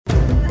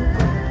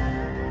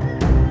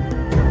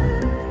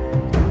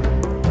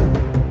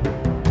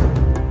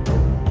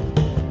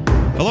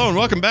Hello and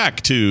welcome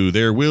back to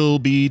There Will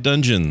Be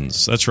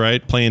Dungeons. That's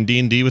right, playing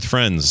D&D with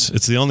friends.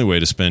 It's the only way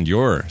to spend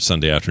your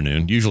Sunday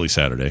afternoon, usually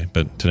Saturday,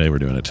 but today we're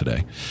doing it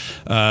today.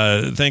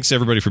 Thanks to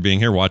everybody for being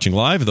here, watching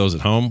live. Those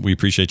at home, we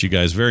appreciate you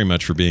guys very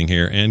much for being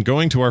here and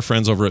going to our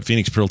friends over at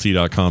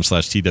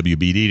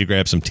phoenixpearltea.com/TWBD to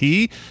grab some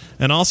tea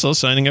and also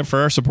signing up for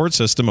our support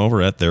system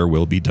over at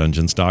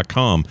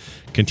therewillbedungeons.com.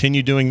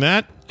 Continue doing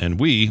that and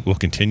we will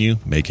continue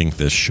making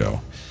this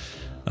show.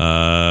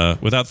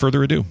 Without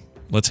further ado,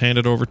 let's hand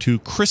it over to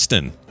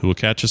Kristen, who will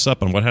catch us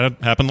up on what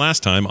happened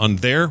last time on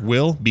There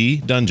Will Be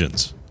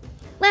Dungeons.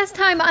 Last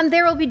time on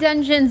There Will Be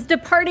Dungeons,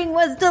 departing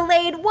was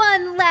delayed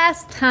one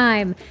last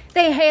time.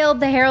 They hailed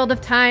the Herald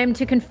of Time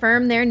to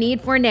confirm their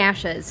need for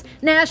Nashes.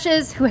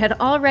 Nashes who had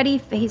already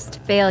faced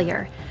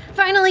failure.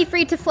 Finally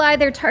free to fly,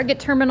 their target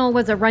terminal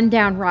was a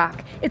rundown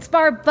rock, its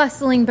bar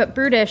bustling but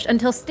brutish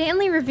until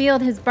Stanley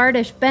revealed his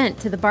bardish bent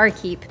to the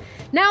barkeep.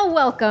 Now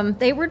welcome,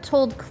 they were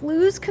told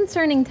clues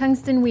concerning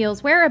Tungsten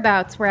Wheel's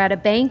whereabouts were at a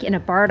bank in a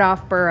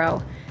barred-off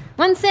borough.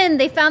 Once in,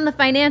 they found the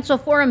Financial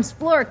Forum's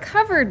floor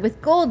covered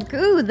with gold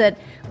goo that,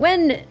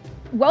 when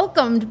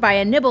welcomed by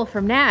a nibble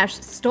from Nash,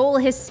 stole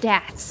his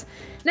stats.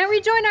 Now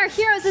rejoin our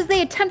heroes as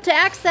they attempt to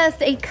access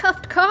a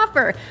cuffed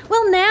coffer.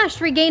 Will Nash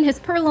regain his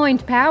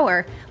purloined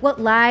power? What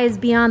lies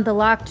beyond the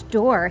locked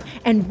door?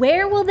 And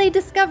where will they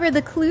discover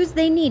the clues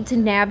they need to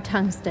nab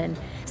Tungsten?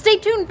 Stay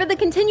tuned for the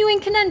continuing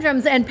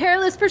conundrums and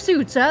perilous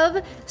pursuits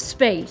of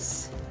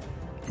space.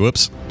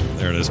 Whoops.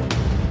 There it is.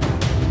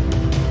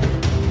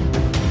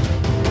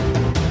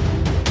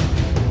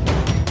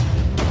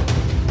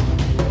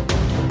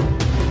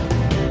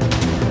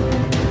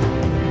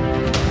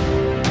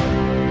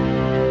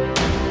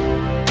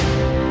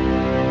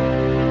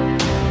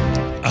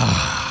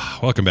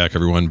 Welcome back,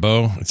 everyone.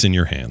 Bo, it's in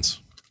your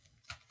hands.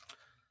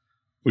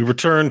 We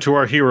return to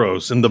our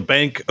heroes in the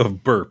Bank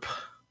of Burp.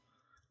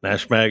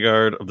 Nash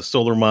Maggard of the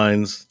Solar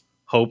Mines,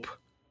 Hope,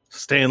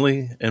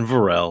 Stanley, and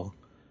Varel,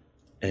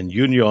 and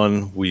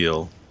Union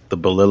Wheel, the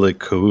Balili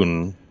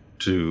Kahun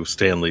to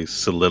Stanley's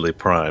Solili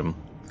Prime,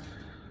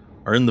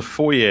 are in the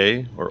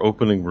foyer or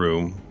opening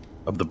room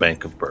of the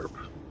Bank of Burp.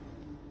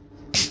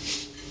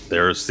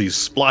 There's these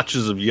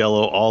splotches of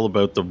yellow all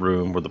about the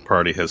room where the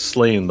party has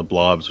slain the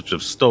blobs which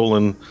have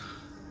stolen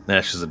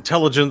Nash's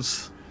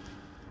intelligence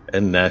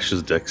and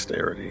Nash's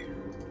dexterity.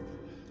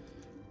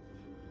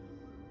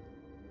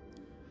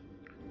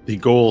 The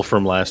goal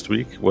from last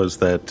week was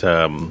that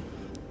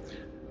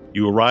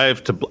you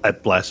arrived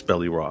at Blast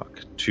Belly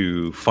Rock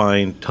to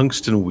find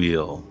Tungsten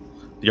Wheel,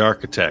 the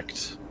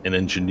architect and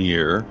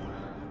engineer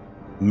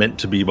meant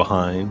to be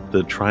behind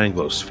the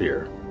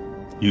Trianglosphere,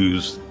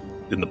 used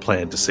in the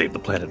plan to save the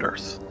planet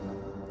Earth.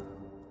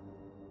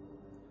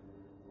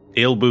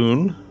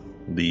 Ailboon,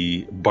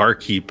 the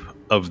barkeep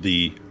of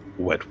the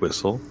Wet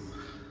Whistle,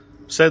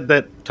 said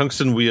that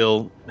Tungsten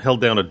Wheel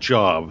held down a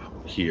job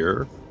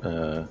here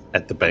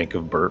at the Bank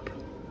of Burp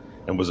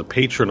and was a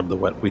patron of the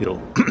Wet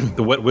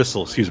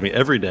Whistle,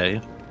 every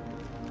day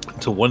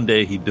until one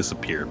day he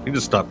disappeared. He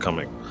just stopped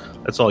coming.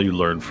 That's all you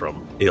learned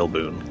from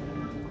Ailboon.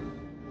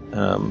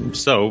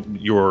 So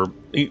your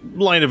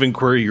line of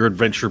inquiry, your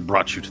adventure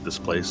brought you to this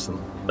place, and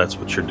that's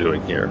what you're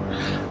doing here.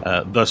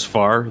 Thus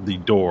far, the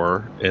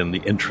door and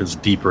the entrance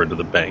deeper into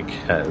the bank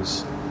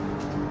has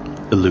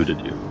eluded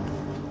you.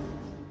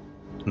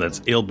 And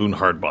that's Ailboon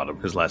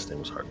Hardbottom. His last name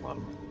was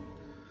Hardbottom.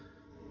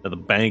 Now, the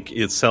bank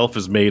itself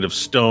is made of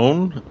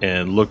stone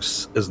and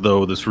looks as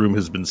though this room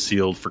has been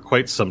sealed for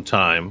quite some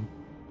time.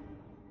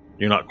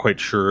 You're not quite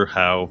sure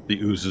how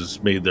the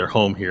oozes made their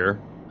home here.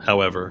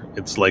 However,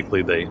 it's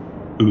likely they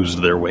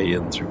oozed their way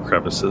in through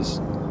crevices.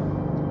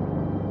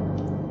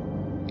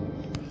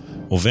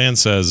 Well, Van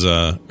says,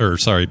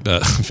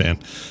 Van.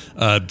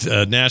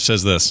 Nash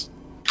says this.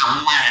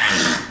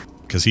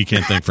 Because he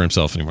can't think for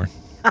himself anymore.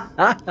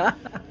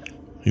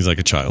 He's like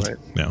a child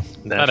now.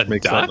 Nash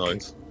makes that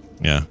noise.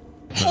 Yeah.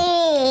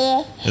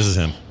 This is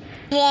him.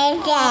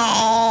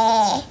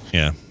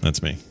 Yeah,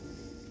 that's me.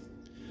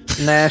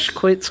 Nash,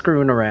 quit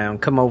screwing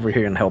around. Come over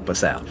here and help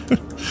us out.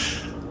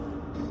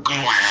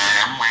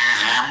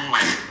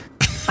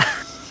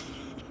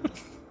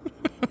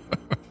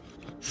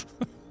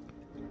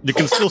 You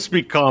can still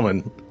speak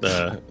common.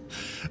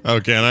 Oh,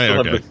 can I?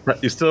 Okay.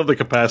 You still have the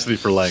capacity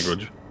for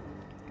language.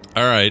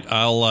 All right.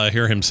 I'll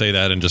hear him say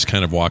that and just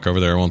kind of walk over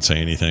there. I won't say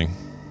anything.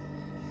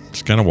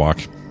 Just kind of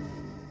walk.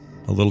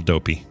 A little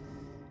dopey.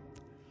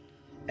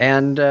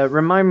 And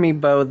remind me,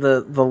 Bo,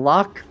 the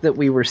lock that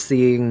we were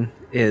seeing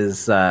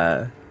is,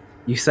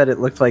 you said it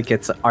looked like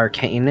it's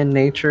arcane in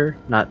nature,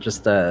 not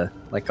just a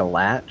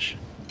latch?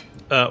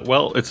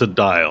 Well, it's a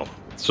dial.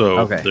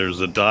 So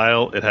There's a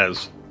dial. It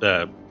has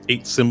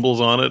 8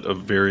 symbols on it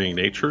of varying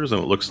natures,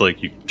 and it looks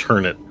like you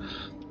turn it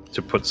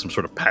to put some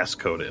sort of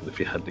passcode in, if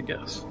you had to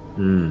guess.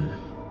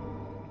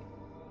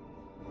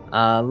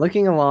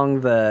 Looking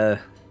along the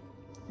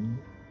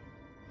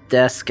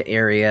desk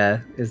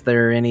area, is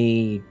there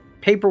any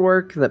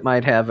paperwork that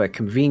might have a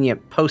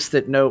convenient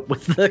post-it note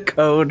with the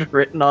code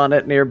written on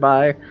it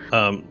nearby?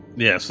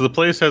 Yeah, so the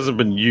place hasn't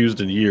been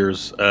used in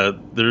years.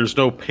 There's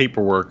no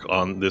paperwork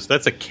on this.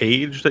 That's a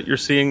cage that you're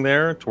seeing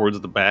there towards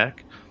the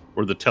back,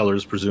 where the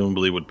tellers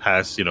presumably would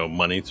pass,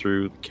 money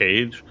through the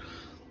cage.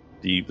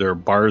 There are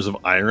bars of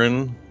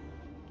iron,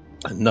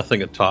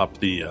 nothing atop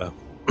the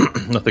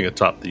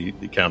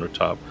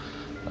countertop.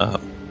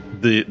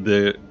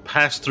 The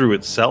pass through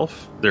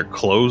itself, they're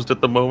closed at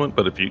the moment.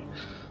 But if you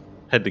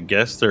had to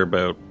guess, they're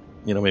about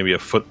maybe a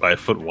foot by a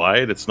foot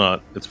wide. It's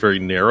very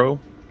narrow,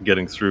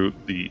 getting through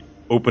the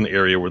open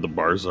area where the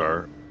bars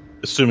are,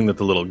 assuming that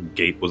the little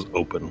gate was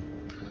open.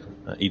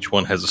 Each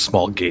one has a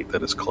small gate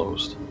that is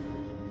closed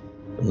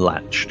and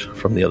latched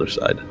from the other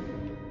side.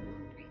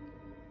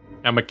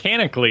 Now,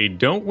 mechanically,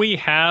 don't we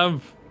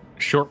have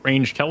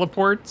short-range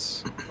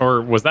teleports?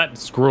 Or was that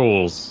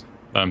scrolls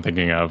that I'm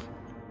thinking of?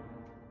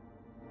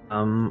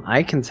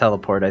 I can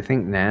teleport. I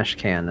think Nash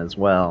can as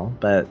well,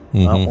 but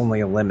only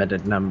a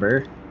limited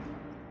number.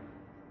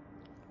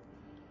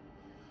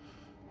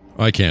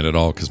 I can't at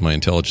all because my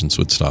intelligence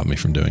would stop me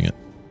from doing it.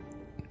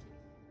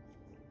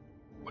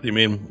 What do you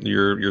mean?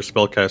 Your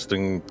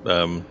spellcasting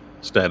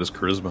stat is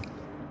charisma.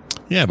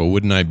 Yeah, but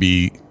wouldn't I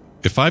be...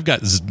 If I've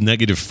got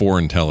 -4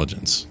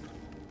 intelligence...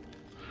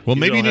 Well,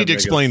 maybe you need to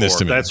explain this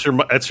to me.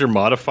 That's your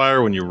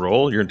modifier when you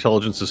roll. Your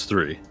intelligence is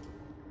 3.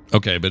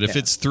 Okay, but if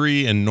it's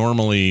 3 and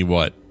normally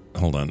what?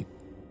 Hold on.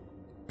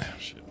 Oh,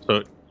 shit.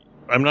 So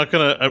I'm not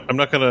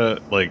gonna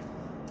like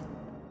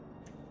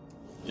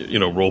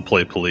role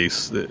play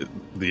police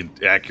the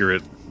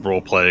accurate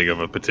role playing of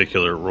a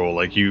particular role.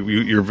 Like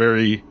you're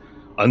very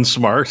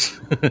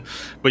unsmart,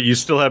 but you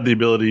still have the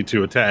ability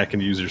to attack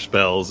and use your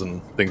spells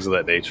and things of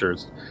that nature.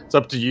 It's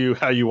up to you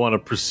how you want to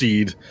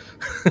proceed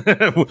with and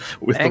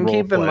the role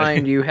keep in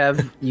mind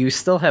you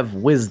still have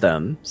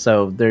wisdom,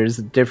 so there's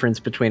a difference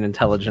between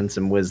intelligence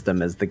and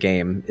wisdom as the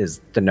game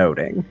is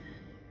denoting.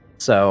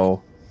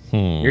 So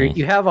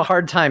you have a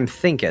hard time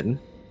thinking,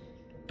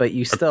 but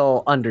you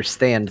still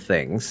understand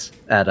things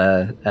at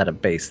a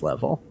base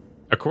level.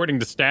 According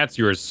to stats,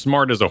 you're as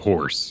smart as a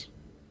horse.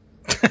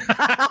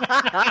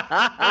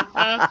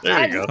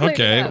 There you go.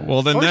 Okay,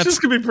 well then Horses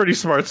can be pretty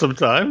smart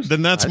sometimes.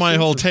 Then that's my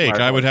whole take.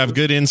 I would have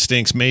good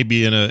instincts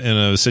maybe in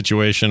a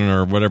situation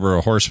or whatever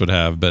a horse would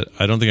have, but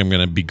I don't think I'm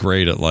going to be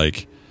great at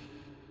like,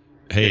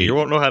 hey, you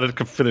won't know how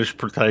to finish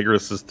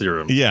Pythagoras'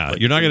 theorem. Yeah,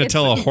 you're not going to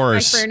tell a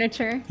horse.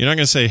 Furniture. You're not going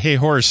to say, "Hey,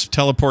 horse,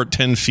 teleport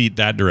 10 feet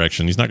that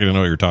direction." He's not going to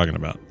know what you're talking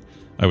about.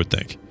 I would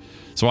think.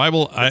 So I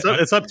will.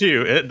 It's up to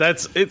you.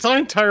 It's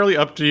entirely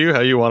up to you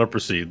how you want to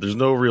proceed. There's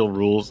no real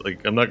rules.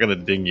 Like I'm not going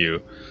to ding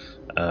you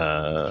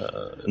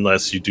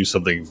unless you do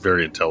something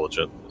very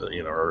intelligent,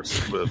 or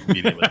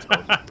medium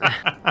intelligent.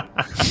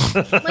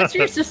 Unless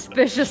you're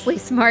suspiciously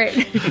smart.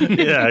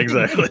 Yeah,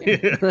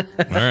 exactly. All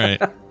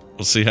right,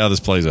 we'll see how this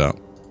plays out.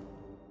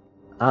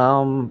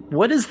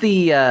 What is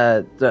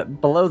the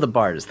below the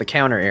bars, the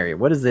counter area?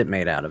 What is it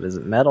made out of? Is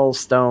it metal,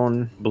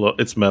 stone?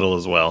 It's metal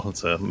as well.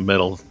 It's a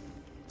metal.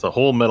 It's a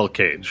whole metal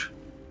cage.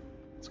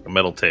 It's like a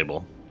metal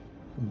table.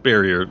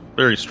 Barrier,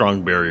 very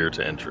strong barrier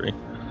to entry.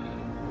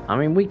 I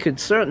mean, we could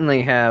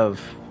certainly have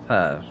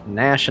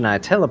Nash and I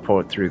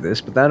teleport through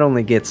this, but that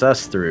only gets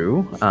us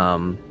through.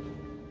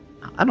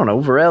 I don't know,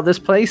 Varel, this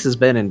place has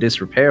been in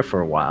disrepair for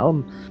a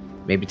while.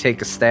 Maybe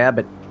take a stab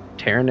at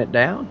tearing it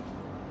down?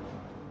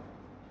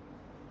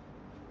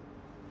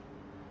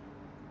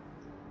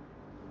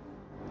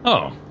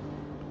 Oh.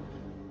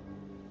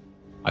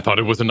 I thought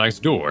it was a nice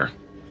door.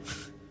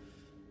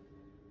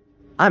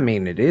 I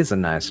mean, it is a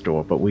nice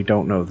door, but we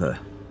don't know the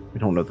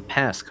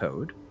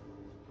passcode.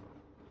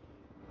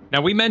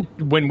 Now,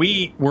 when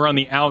we were on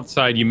the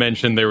outside, you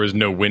mentioned there was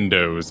no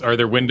windows. Are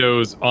there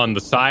windows on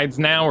the sides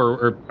now,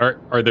 or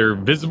are there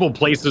visible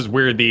places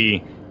where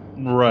the...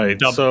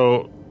 Right,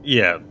 so,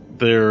 yeah,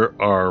 there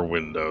are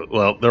windows.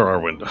 Well, there are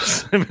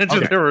windows. I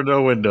mentioned there were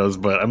no windows,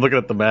 but I'm looking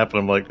at the map and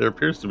I'm like, there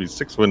appears to be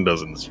 6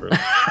 windows in this room.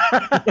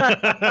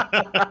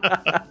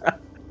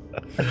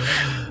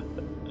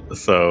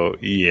 So,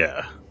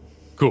 yeah.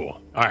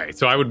 Cool. All right,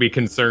 so I would be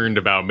concerned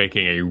about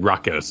making a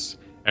ruckus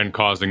and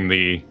causing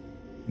the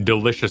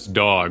delicious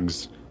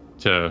dogs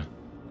to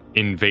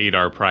invade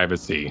our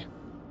privacy.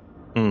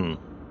 Because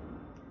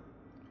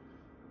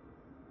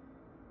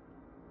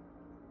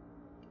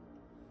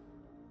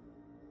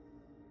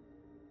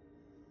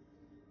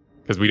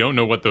we don't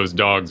know what those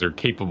dogs are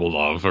capable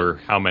of or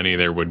how many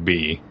there would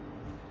be.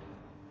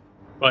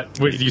 But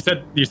you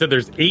said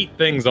there's 8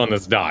 things on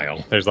this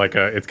dial. There's like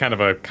it's kind of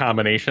a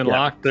combination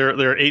lock. There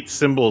are 8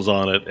 symbols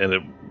on it,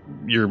 and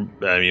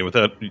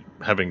without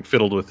having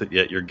fiddled with it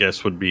yet, your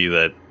guess would be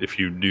that if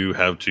you knew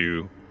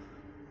the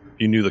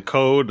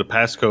code, the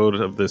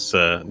passcode of this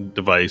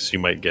device, you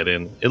might get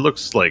in. It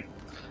looks like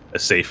a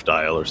safe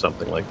dial or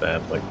something like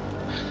that. Like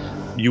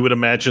you would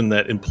imagine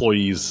that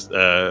employees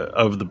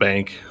of the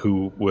bank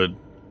who would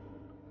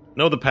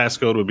know the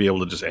passcode would be able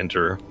to just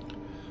enter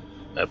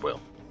at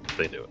will if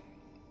they knew it.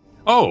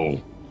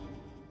 Oh,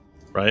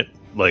 right.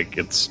 Like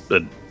it's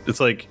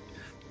like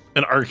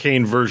an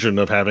arcane version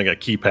of having a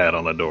keypad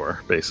on a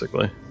door,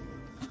 basically.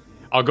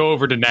 I'll go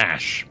over to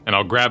Nash and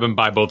I'll grab him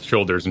by both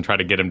shoulders and try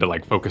to get him to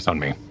like focus on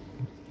me.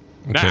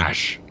 Okay.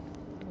 Nash,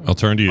 I'll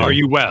turn to you. Are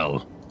you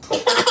well?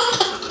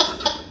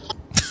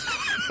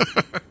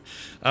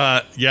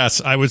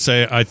 Yes, I would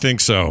say I think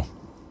so.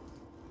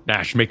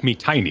 Nash, make me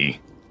tiny.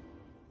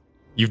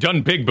 You've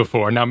done big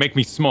before, now make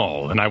me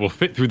small, and I will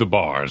fit through the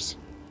bars.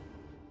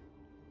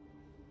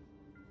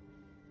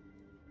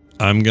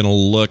 I'm going to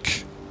look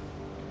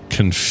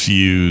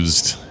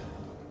confused,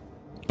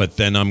 but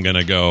then I'm going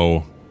to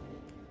go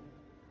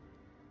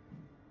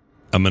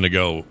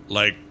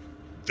like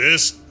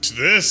this to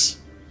this.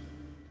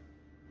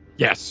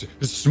 Yes,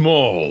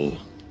 small.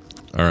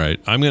 All right.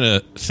 I'm going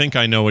to think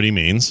I know what he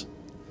means.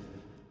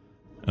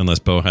 Unless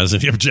Bo has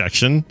any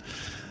objection.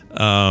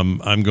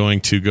 I'm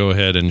going to go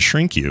ahead and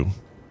shrink you,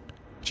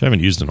 which I haven't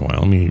used in a while.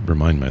 Let me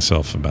remind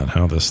myself about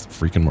how this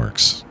freaking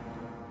works.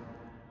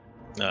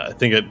 I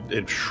think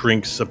it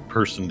shrinks a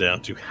person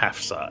down to half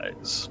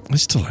size. I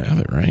still have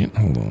it, right?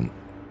 Hold on.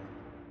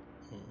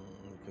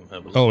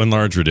 Oh,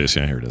 enlarge, reduce.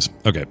 Yeah, here it is.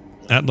 Okay.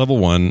 At level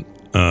 1,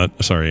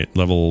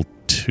 level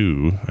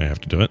 2, I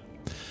have to do it.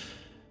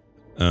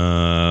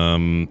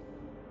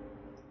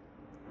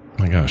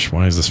 My gosh,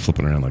 why is this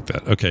flipping around like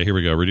that? Okay, here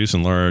we go. Reduce,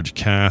 enlarge,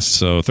 cast.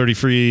 So 30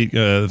 free,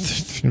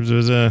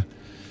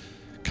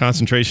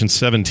 concentration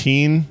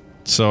 17.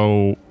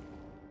 So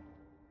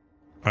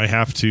I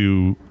have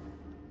to...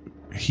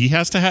 He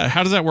has to have...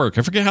 How does that work?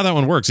 I forget how that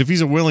one works. If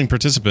he's a willing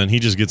participant, he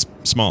just gets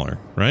smaller,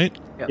 right?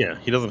 Yep. Yeah,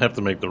 he doesn't have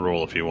to make the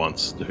roll if he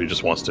wants. If he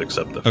just wants to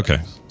accept it. Okay,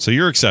 so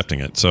you're accepting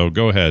it. So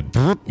go ahead.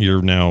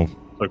 You're now...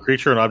 A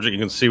creature and object you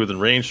can see within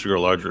range to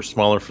grow larger or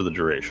smaller for the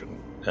duration.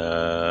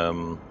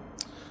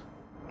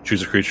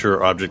 Choose a creature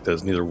or object that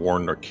is neither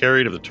worn nor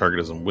carried. If the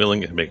target is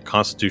unwilling, it can make a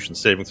Constitution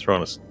saving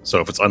throw.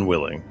 So if it's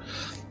unwilling,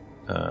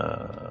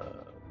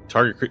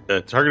 target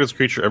is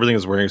creature. Everything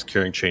is wearing is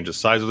carrying changes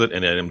size with it,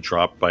 and item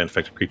dropped by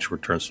infected creature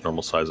returns to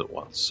normal size at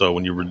once. So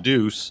when you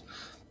reduce,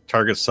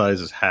 target size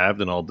is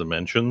halved in all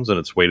dimensions, and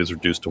its weight is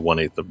reduced to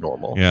 1/8 of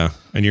normal. Yeah,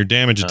 and your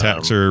damage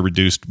attacks are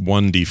reduced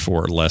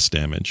 1d4 less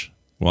damage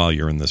while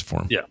you're in this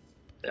form. Yeah.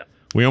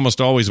 We almost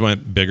always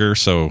went bigger,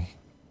 so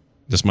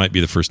this might be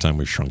the first time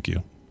we've shrunk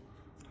you.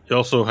 You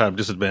also have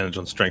disadvantage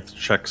on strength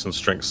checks and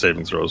strength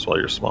saving throws while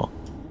you're small.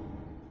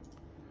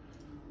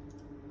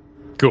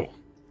 Cool.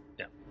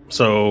 Yeah.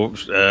 So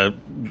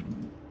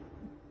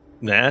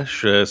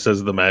Nash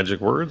says the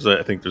magic words.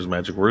 I think there's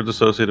magic words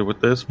associated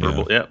with this.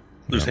 Verbal. Yeah.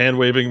 There's hand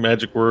waving,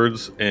 magic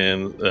words,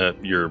 and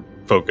your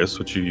focus,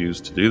 which you use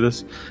to do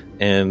this.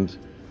 And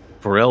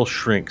Varel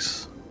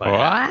shrinks by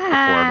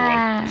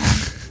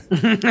half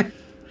before everyone.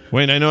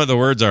 Wait, I know what the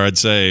words are. I'd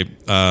say,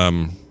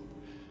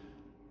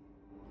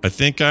 I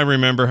think I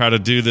remember how to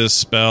do this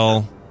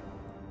spell.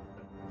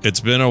 It's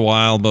been a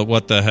while, but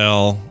what the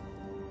hell?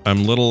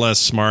 I'm a little less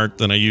smart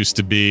than I used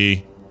to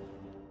be.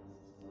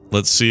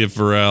 Let's see if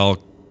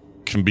Varel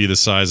can be the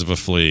size of a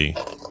flea.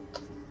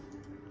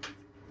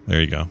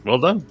 There you go. Well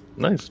done.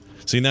 Nice.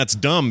 See, that's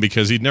dumb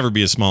because he'd never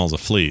be as small as a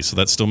flea, so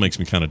that still makes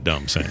me kind of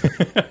dumb saying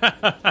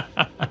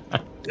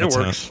It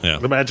works. Yeah.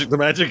 The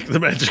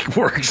magic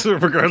works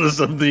regardless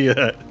of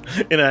the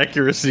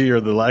inaccuracy or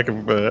the lack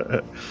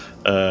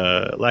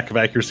of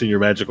accuracy in your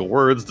magical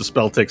words. The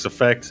spell takes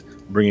effect,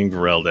 bringing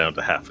Varel down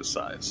to half his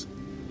size.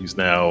 He's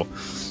now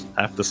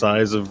half the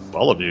size of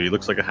all of you. He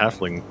looks like a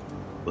halfling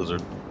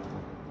lizard.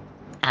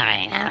 All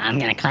right, I'm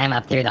gonna climb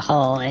up through the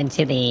hole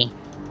into the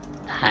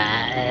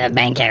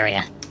bank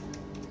area.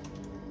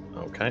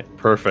 Okay,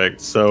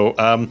 perfect.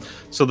 So,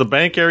 so the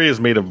bank area is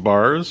made of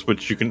bars,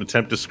 which you can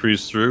attempt to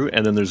squeeze through,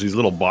 and then there's these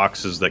little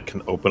boxes that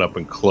can open up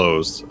and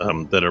close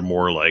that are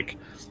more like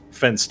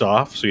fenced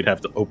off. So you'd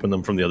have to open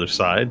them from the other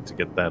side to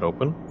get that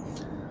open.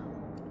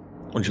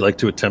 Would you like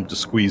to attempt to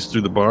squeeze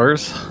through the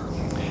bars?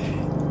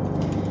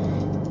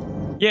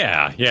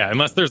 Yeah.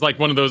 Unless there's like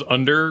one of those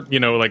under,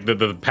 like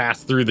the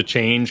pass through the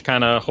change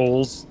kind of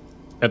holes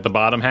at the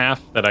bottom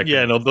half that I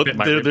can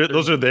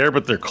those are there,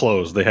 but they're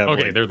closed. They have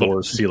they're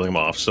doors sealing them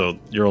off, so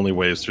your only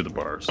way is through the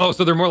bars. Oh,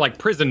 so they're more like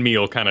prison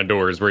meal kind of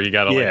doors where you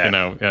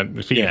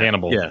gotta feed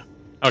Hannibal. Yeah.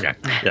 Okay.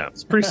 Yeah,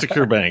 it's a pretty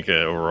secure bank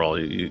overall.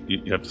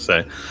 You have to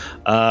say.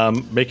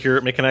 Make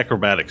an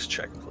acrobatics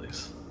check,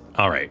 please.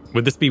 All right.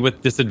 Would this be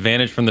with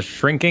disadvantage from the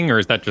shrinking, or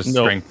is that just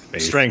strength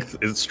based?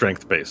 It's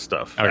strength based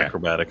stuff. Okay.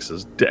 Acrobatics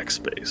is dex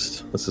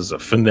based. This is a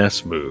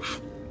finesse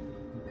move.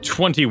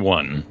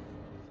 21.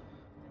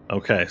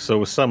 Okay, so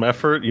with some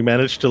effort, you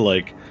manage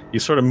to you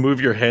sort of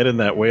move your head in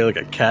that way like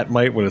a cat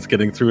might when it's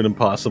getting through an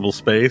impossible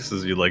space,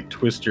 as you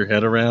twist your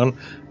head around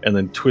and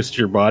then twist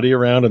your body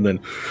around and then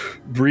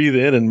breathe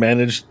in and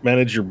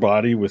manage your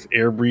body with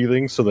air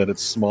breathing so that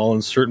it's small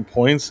in certain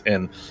points.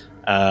 And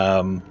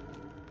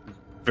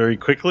very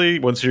quickly,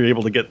 once you're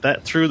able to get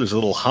that through, there's a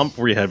little hump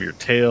where you have your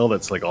tail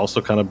that's also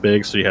kind of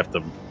big, so you have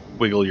to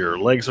wiggle your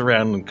legs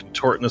around and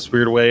contort in this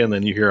weird way, and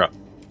then you hear a...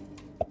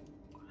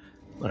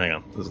 Hang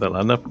on, is that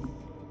loud enough?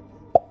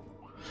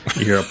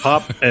 You hear a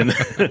pop, and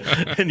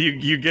and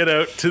you get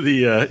out to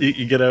the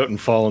you get out and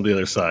fall on the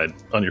other side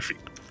on your feet.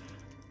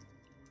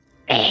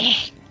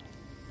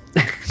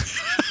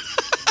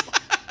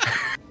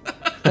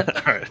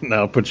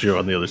 now put you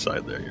on the other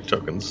side there, your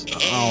tokens.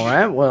 All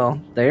right, well,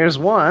 there's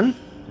one.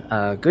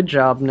 Good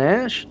job,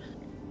 Nash.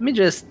 Let me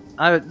just...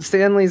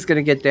 Stanley's going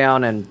to get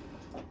down and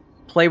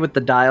play with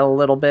the dial a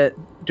little bit.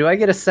 Do I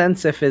get a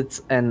sense if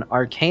it's an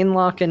arcane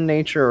lock in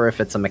nature or if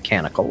it's a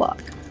mechanical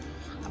lock?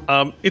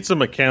 It's a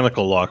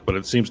mechanical lock, but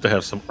it seems to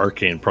have some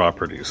arcane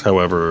properties.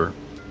 However,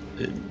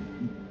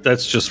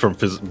 that's just from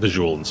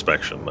visual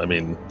inspection. I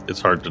mean, it's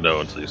hard to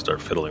know until you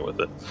start fiddling with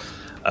it.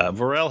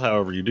 Varel,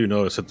 however, you do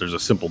notice that there's a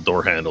simple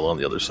door handle on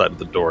the other side of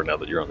the door now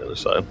that you're on the other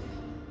side.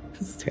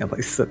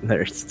 Stanley's sitting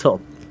there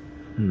still.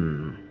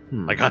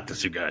 I got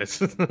this, you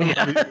guys.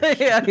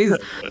 Yeah, he's... All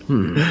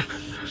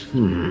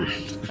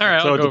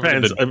right, So I'll it go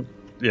depends. over to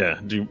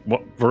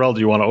Varel, do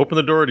you want to open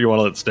the door, or do you want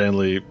to let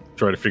Stanley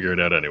try to figure it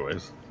out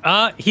anyways?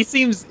 He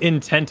seems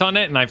intent on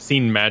it, and I've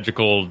seen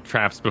magical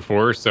traps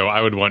before, so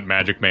I would want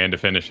Magic Man to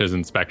finish his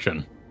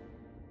inspection.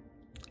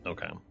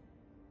 Okay.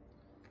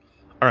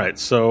 All right,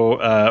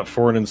 so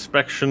for an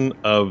inspection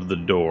of the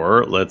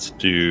door,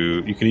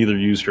 you can either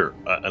use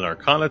an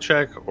Arcana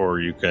check,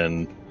 or you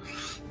can,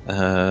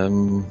 I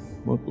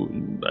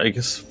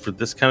guess for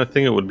this kind of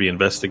thing, it would be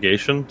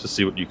investigation to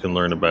see what you can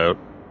learn about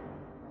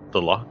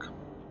the lock.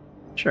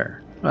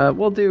 Sure.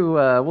 We'll do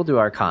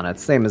Arcana.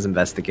 It's same as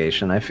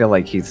investigation. I feel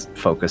like he's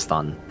focused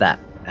on that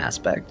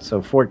aspect.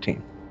 So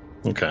 14.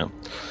 Okay.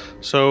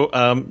 So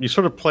you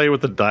sort of play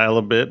with the dial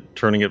a bit,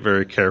 turning it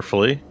very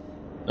carefully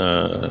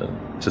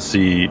to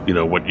see,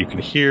 what you can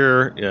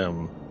hear.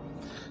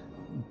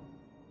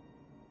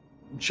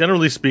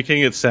 Generally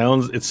speaking, it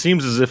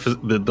seems as if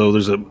though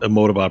there's a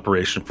mode of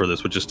operation for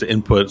this, which is to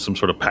input some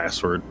sort of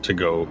password to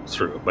go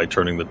through by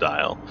turning the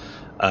dial.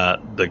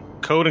 The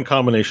code and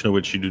combination of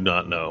which you do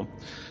not know.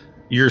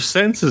 Your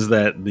sense is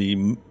that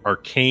the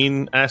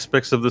arcane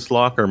aspects of this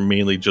lock are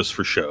mainly just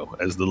for show,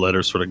 as the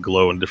letters sort of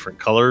glow in different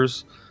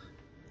colors.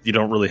 You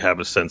don't really have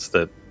a sense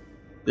that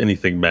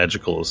anything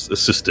magical is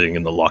assisting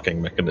in the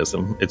locking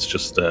mechanism. It's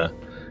just,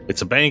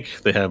 it's a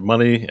bank, they have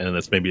money, and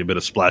it's maybe a bit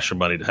of splash of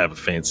money to have a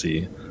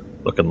fancy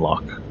looking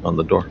lock on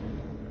the door.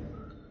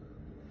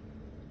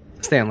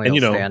 Stanley And,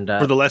 will stand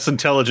up. for the less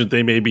intelligent,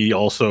 they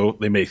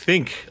may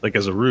think, like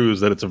as a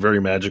ruse, that it's a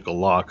very magical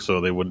lock, so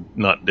they would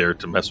not dare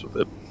to mess with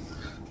it.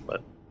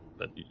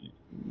 But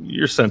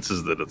your sense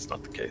is that it's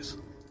not the case.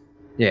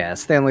 Yeah,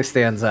 Stanley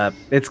stands up.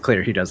 It's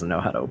clear he doesn't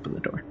know how to open the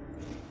door.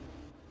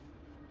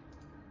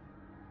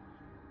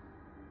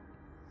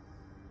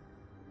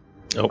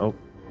 Oh.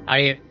 Are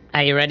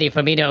you ready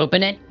for me to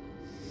open it?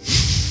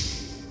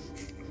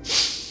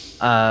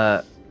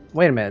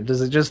 Wait a minute. Does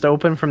it just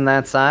open from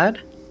that side?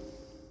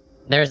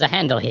 There's a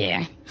handle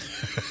here.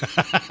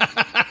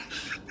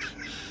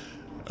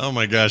 Oh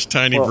my gosh,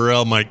 Tiny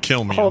Varel might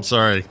kill me. I'm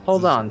sorry.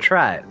 Hold on,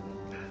 try it.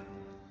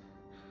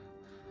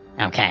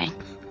 Okay.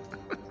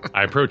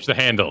 I approach the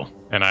handle,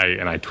 and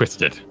I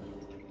twist it.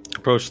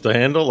 Approach the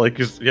handle, like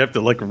you have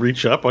to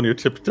reach up on your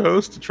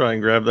tiptoes to try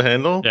and grab the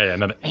handle. Yeah,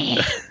 another.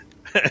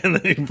 And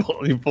then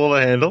you pull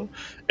the handle,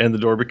 and the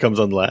door becomes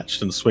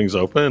unlatched and swings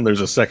open, and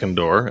there's a second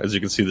door. As you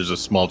can see, there's a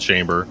small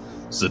chamber.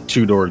 This is a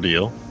 2-door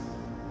deal.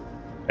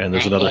 And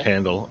there's another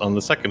handle on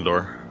the second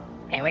door.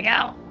 Here we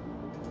go.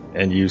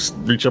 And you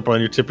reach up on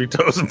your tippy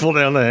toes and pull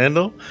down the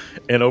handle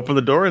and open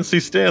the door and see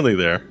Stanley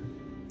there,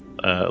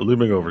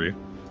 looming over you.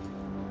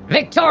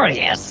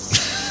 Victorious.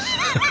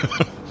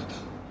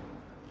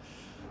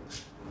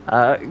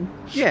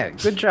 Yeah,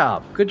 good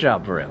job. Good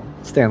job, Varel.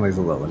 Stanley's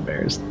a little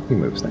embarrassed. He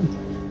moves in.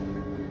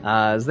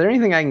 Is there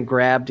anything I can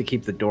grab to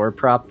keep the door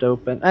propped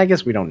open? I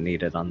guess we don't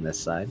need it on this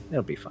side.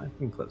 It'll be fine.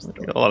 We can close the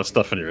door. You got a lot of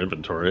stuff in your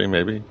inventory,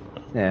 maybe.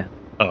 Yeah.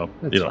 Oh,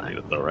 That's you don't fine. need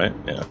it though, right?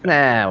 Yeah.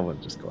 Nah, we'll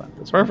just go out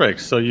this way. Perfect.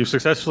 So you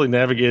successfully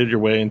navigated your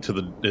way into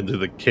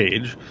the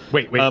cage.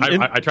 Wait.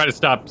 I try to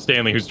stop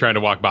Stanley, who's trying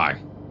to walk by.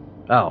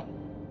 Oh.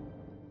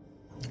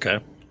 Okay.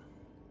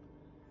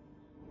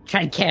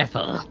 Tread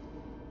careful.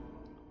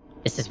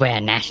 This is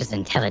where Nash's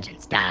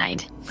intelligence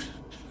died.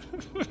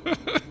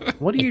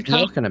 What are you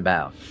talking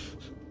about?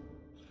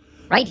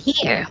 Right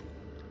here.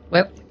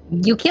 Where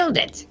you killed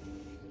it.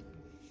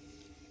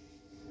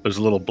 There's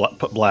a little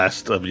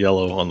blast of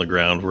yellow on the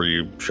ground where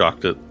you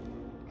shocked it.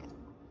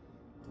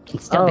 Can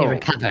still be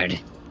recovered.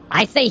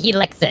 I say he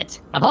licks it.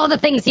 Of all the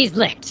things he's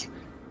licked,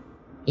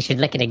 he should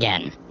lick it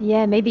again.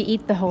 Yeah, maybe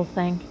eat the whole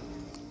thing.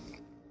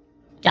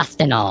 Just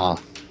and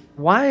all.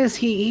 Why is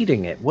he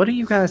eating it? What are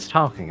you guys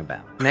talking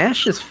about?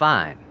 Nash is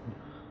fine.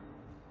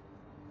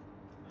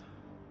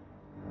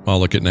 I'll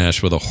look at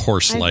Nash with a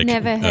horse-like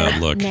I've never heard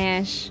look.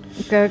 Nash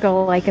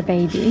gurgle like a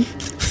baby.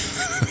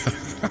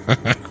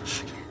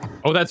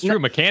 Oh, that's true.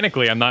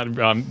 Mechanically, I'm not.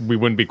 We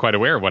wouldn't be quite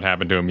aware of what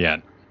happened to him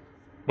yet.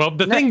 Well,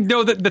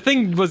 the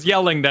thing was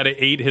yelling that it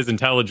ate his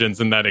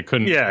intelligence and that it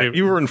couldn't. Yeah,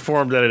 you were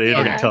informed that it ate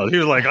intelligence. He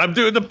was like, "I'm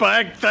doing the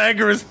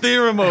Pythagoras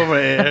theorem over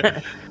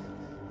here."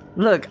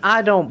 Look,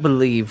 I don't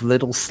believe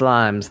little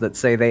slimes that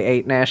say they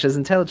ate Nash's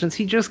intelligence.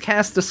 He just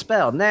cast a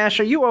spell.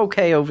 Nash, are you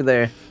okay over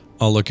there?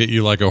 I'll look at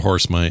you like a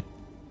horse might.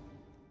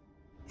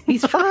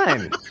 He's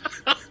fine.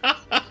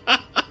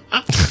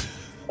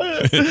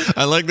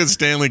 I like that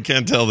Stanley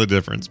can't tell the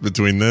difference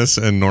between this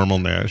and normal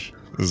Nash.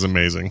 This is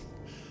amazing.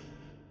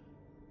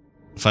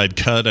 If I'd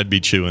cut, I'd be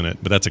chewing it,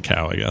 but that's a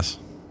cow, I guess.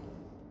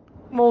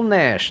 Well,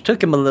 Nash,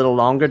 took him a little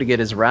longer to get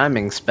his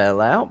rhyming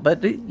spell out,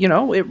 but,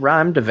 it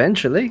rhymed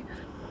eventually.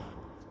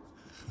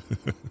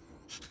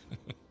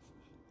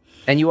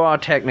 And you are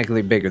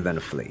technically bigger than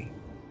a flea,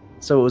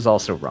 so it was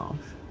also wrong.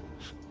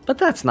 But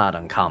that's not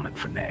uncommon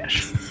for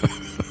Nash.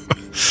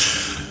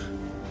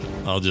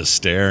 I'll just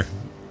stare.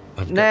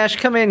 Nash,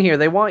 come in here.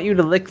 They want you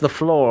to lick the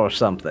floor or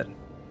something.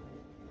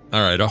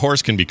 All right, a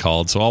horse can be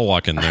called, so I'll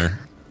walk in there.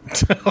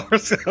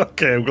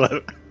 Okay, I'm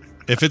glad.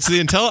 If it's the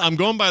I'm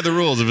going by the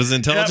rules. If it's the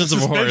intelligence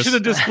of a horse, suspension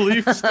of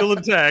disbelief is still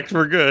intact.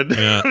 We're good.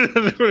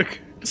 Yeah.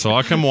 So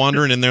I'll come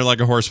wandering in there like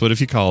a horse would if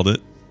you called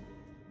it.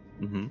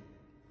 Mm-hmm.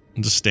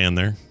 And just stand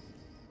there.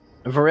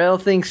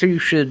 Varel thinks you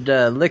should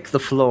lick the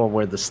floor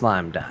where the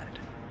slime died.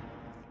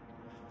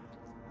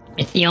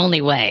 It's the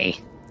only way.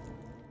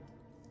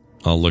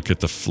 I'll look at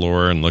the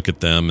floor and look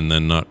at them and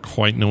then not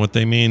quite know what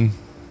they mean.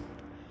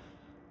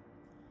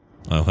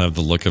 I'll have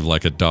the look of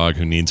like a dog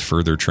who needs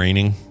further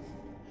training.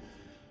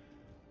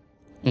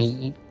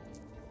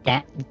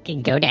 That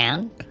can go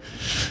down.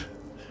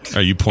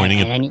 Are you pointing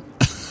and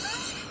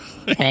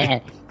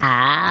at...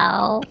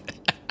 Ow.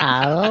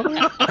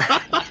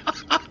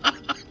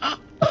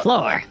 The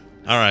floor.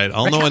 All right,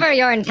 I'll Recover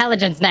your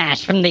intelligence,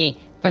 Nash, from the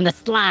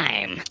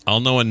slime. I'll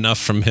know enough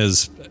from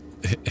his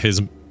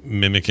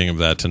mimicking of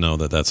that to know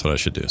that that's what I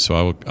should do.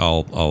 So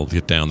I'll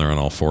get down there on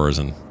all fours,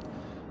 and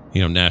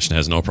Nash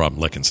has no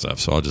problem licking stuff,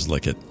 so I'll just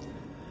lick it.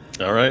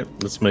 All right,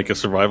 let's make a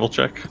survival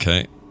check.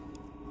 Okay.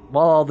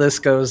 While all this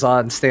goes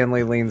on,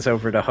 Stanley leans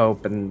over to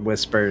Hope and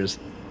whispers,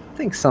 I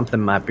think something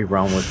might be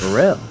wrong with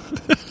Varel.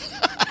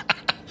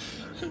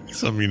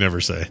 Something you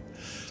never say.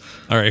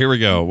 All right, here we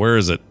go. Where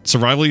is it?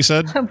 Survival, you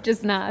said? Hope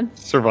just nod.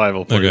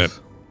 Survival, please. Okay.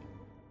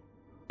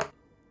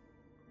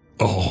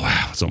 Oh,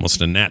 wow. It's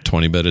almost a nat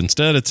 20, but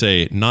instead it's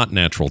a not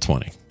natural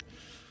 20.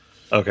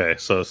 Okay,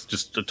 so it's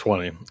just a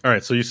 20. All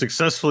right, so you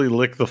successfully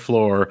lick the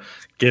floor,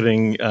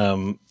 getting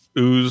charred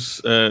ooze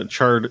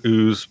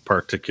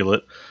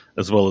particulate,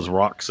 as well as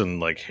rocks and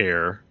like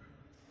hair.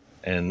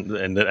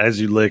 And as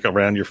you lick,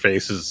 around your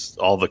face is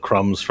all the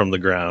crumbs from the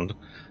ground.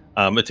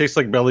 It tastes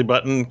like belly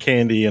button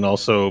candy and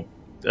also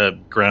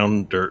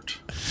ground dirt.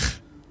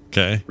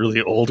 Okay.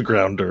 Really old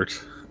ground dirt.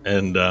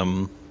 And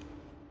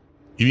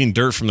you mean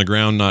dirt from the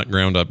ground, not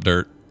ground up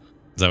dirt?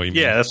 Is that what you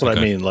mean? Yeah, that's what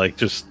I mean. Like,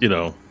 just,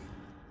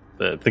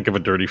 think of a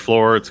dirty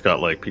floor. It's got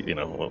like,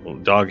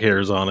 dog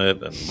hairs on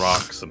it and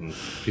rocks and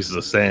pieces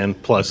of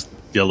sand, plus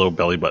yellow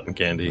belly button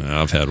candy.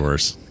 I've had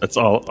worse. It's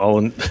all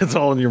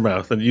in your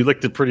mouth, and you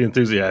licked it pretty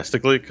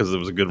enthusiastically because it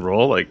was a good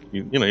roll. Like,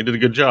 you did a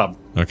good job.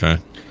 Okay.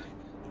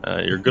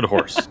 You're a good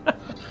horse.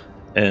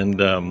 And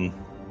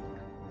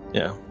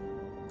yeah,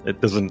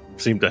 it doesn't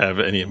seem to have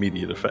any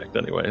immediate effect,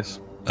 anyways.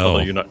 Although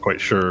you're not quite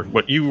sure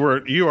what you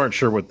aren't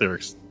sure what they're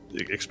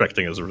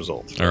expecting as a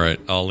result. All right,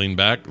 I'll lean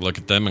back, look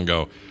at them, and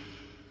go.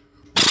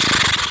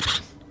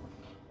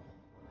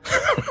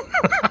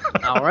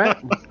 All right.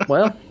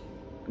 Well,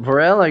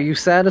 Varel, are you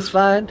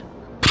satisfied?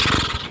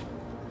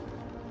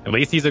 At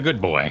least he's a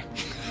good boy.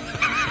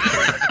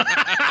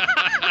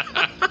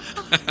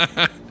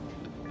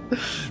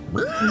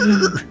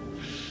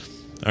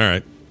 All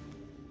right.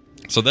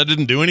 So that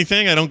didn't do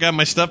anything? I don't got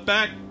my stuff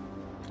back?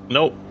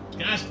 Nope.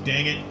 Gosh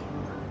dang it.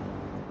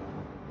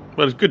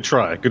 But it's good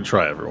try. Good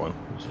try, everyone.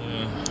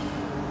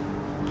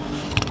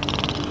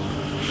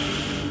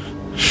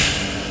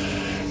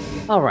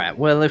 All right.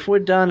 Well, if we're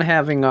done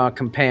having our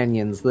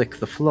companions lick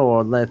the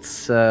floor,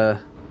 let's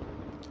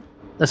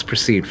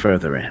proceed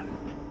further in.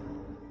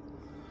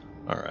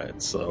 All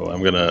right, so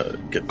I'm gonna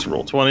get to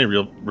roll 20,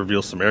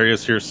 reveal some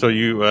areas here. So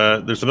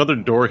there's another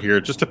door here.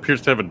 It just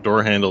appears to have a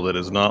door handle that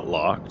is not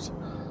locked,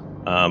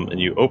 and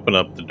you open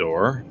up the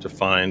door to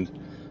find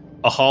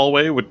a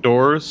hallway with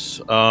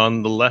doors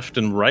on the left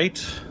and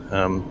right.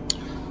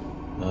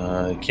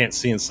 You can't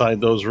see inside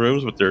those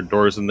rooms, but there are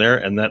doors in there,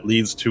 and that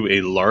leads to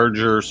a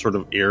larger sort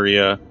of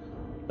area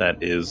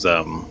that is,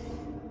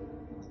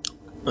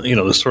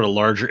 this sort of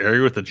larger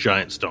area with a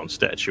giant stone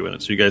statue in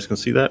it. So you guys can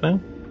see that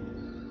now?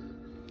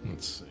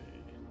 Let's see.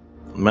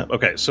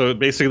 Okay, so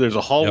basically there's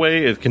a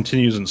hallway. Yep. It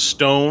continues in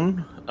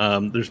stone.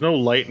 There's no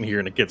light in here,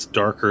 and it gets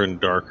darker and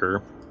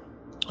darker.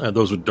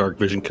 Those with dark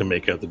vision can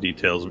make out the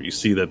details, but you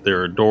see that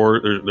there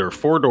are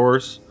 4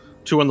 doors,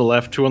 2 on the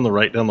left, 2 on the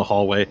right down the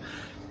hallway.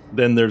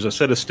 Then there's a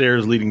set of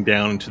stairs leading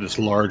down into this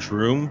large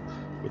room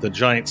with a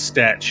giant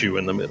statue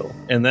in the middle.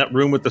 And that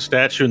room with the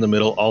statue in the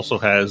middle also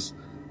has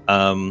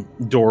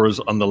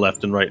doors on the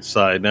left and right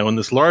side. Now, in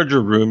this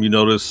larger room, you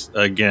notice,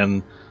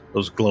 again,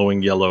 those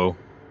glowing yellow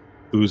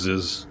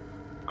oozes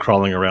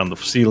crawling around the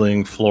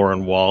ceiling, floor,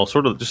 and wall,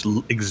 sort of just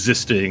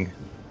existing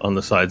on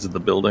the sides of the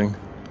building.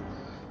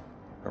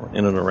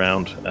 In and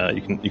around.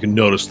 You can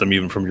notice them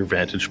even from your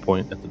vantage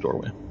point at the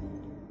doorway.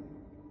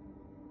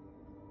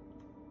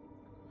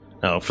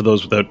 Now, for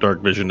those without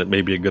dark vision, it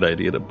may be a good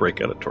idea to break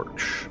out a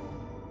torch.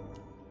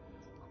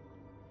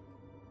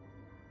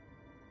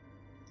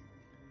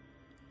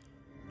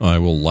 I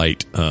will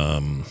light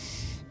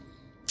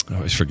I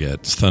always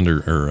forget.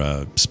 Thunder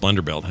or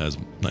Splendor Belt has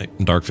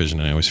dark vision,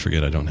 and I always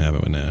forget I don't have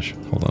it with Nash.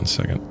 Hold on a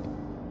second.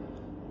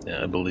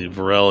 Yeah, I believe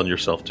Varel and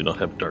yourself do not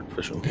have dark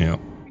vision. Yeah.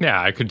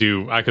 Yeah, I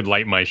could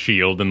light my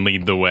shield and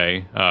lead the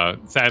way.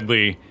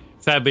 Sadly,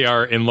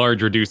 our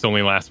enlarge reduce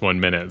only lasts 1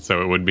 minute,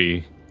 so it would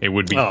be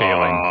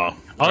failing.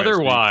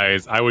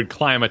 Otherwise, I would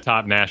climb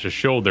atop Nash's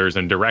shoulders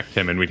and direct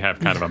him, and we'd have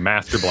kind of a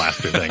Master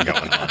Blaster thing going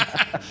on.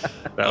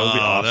 That would be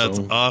awesome.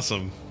 That's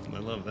awesome. I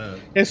love that.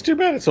 It's too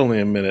bad it's only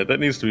a minute. That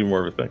needs to be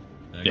more of a thing.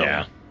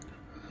 Yeah.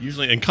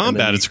 Usually in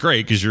combat, it's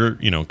great because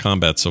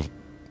combat's so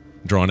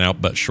drawn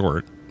out but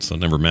short, so it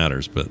never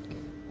matters. But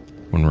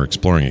when we're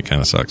exploring, it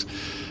kind of sucks.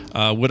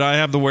 Would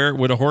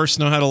a horse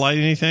know how to light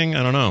anything?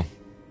 I don't know.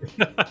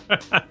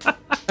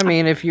 I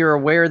mean, if you're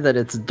aware that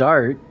it's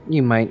dart,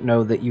 you might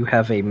know that you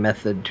have a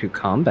method to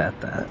combat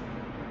that.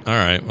 All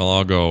right. Well,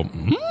 I'll go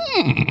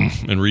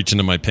and reach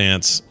into my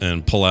pants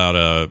and pull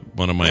out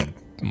one of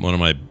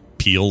my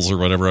peels or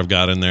whatever I've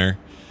got in there,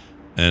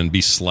 and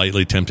be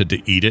slightly tempted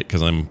to eat it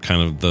because I've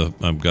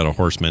got a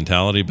horse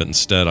mentality. But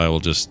instead, I will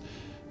just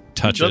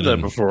touch it. You've done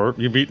that before.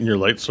 You've eaten your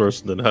light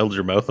source and then held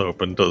your mouth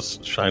open to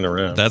shine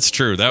around. That's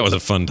true. That was a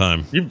fun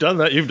time. You've done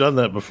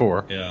that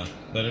before. Yeah.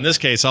 But in this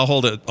case, I'll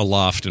hold it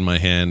aloft in my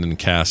hand and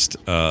cast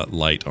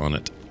light on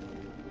it.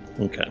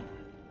 Okay.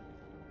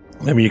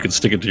 Maybe you could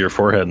stick it to your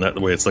forehead, and that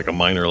way it's like a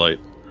minor light.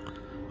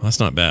 Well,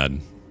 that's not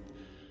bad.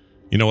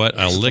 You know what?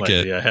 I'll lick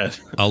it.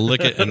 I'll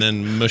lick it and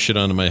then mush it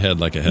onto my head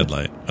like a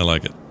headlight. I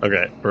like it.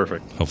 Okay,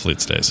 perfect. Hopefully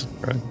it stays.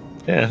 All right.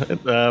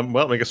 Yeah.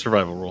 Well, make a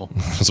survival roll.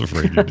 I was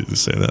afraid you did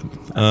say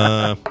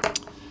that.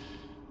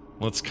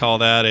 Let's call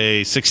that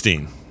a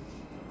 16.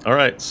 All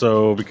right.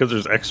 So because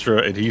there's extra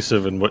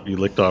adhesive in what you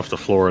licked off the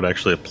floor, it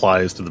actually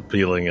applies to the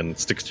peeling and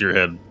sticks to your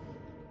head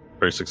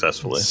very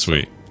successfully.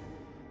 Sweet.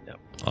 Yeah.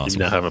 Awesome.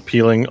 You now have a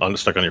peeling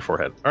stuck on your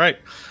forehead. All right.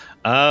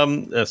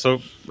 So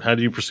how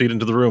do you proceed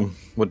into the room?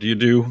 What do you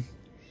do?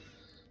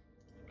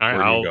 All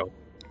right,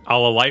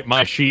 I'll alight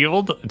my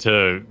shield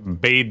to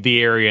bathe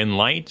the area in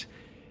light.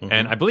 Mm-hmm.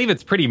 And I believe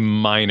it's pretty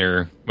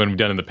minor when we've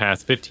done in the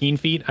past. 15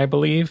 feet, I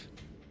believe.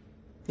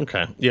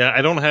 Okay. Yeah,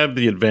 I don't have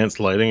the advanced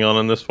lighting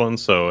on this one,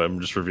 so I'm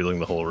just revealing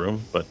the whole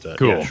room. But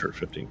cool. Yeah, sure,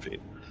 15 feet.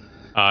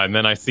 And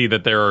then I see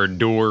that there are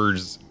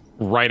doors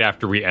right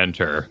after we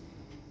enter.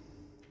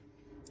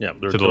 Yeah,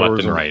 there are to the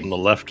left and right. On the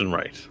left and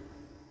right.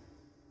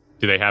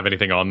 Do they have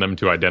anything on them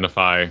to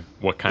identify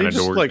what kind of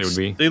doors they would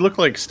be? They look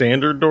like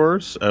standard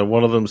doors.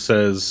 One of them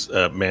says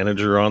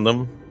manager on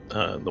them.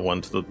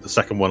 The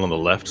second one on the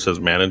left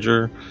says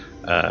manager.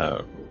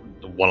 The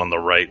one on the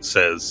right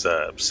says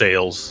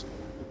sales.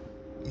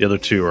 The other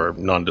two are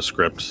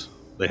nondescript.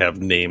 They have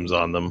names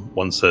on them.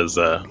 One says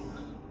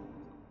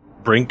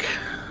Brink,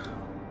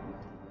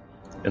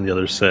 and the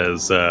other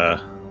says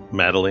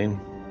Madeline.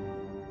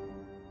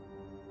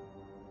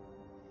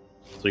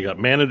 So you got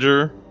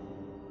manager.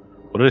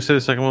 What did I say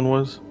the second one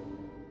was?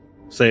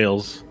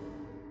 Sales,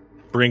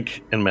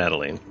 Brink, and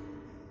Madeline.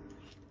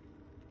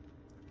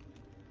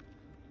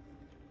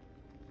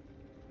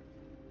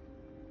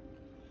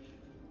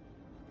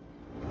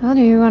 Well,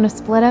 do you want to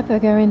split up or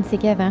go in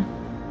together?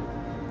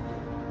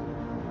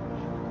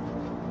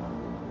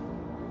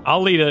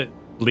 I'll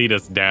lead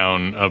us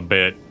down a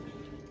bit,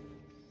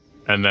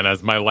 and then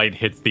as my light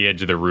hits the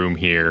edge of the room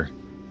here,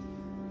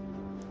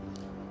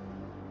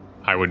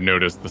 I would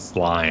notice the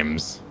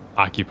slimes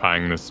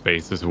occupying this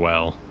space as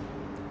well.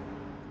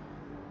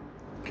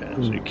 Okay,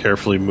 so you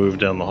carefully move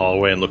down the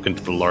hallway and look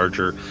into the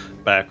larger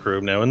back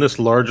room. Now, in this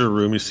larger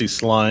room, you see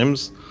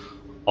slimes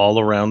all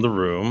around the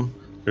room.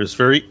 There's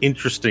very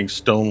interesting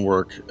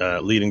stonework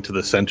leading to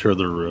the center of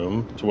the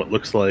room, to what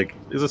looks like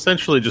is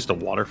essentially just a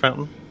water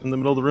fountain in the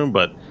middle of the room,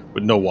 but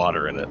with no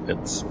water in it.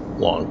 It's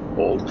long,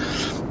 old.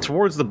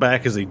 Towards the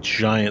back is a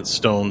giant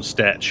stone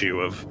statue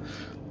of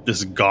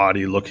this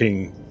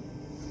gaudy-looking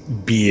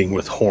being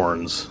with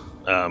horns.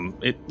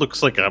 It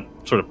looks like a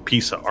sort of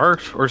piece of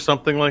art or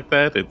something like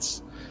that.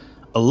 It's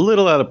a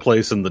little out of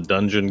place in the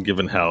dungeon,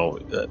 given how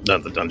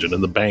not the dungeon,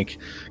 in the bank,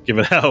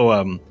 given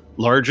how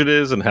large it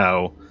is and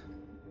how,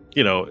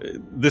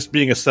 this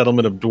being a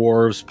settlement of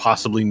dwarves,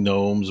 possibly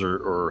gnomes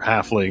or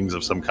halflings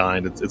of some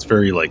kind. It's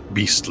very like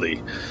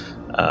beastly.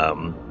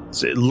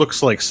 So it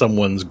looks like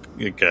someone's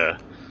like a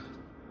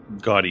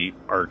gaudy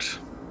art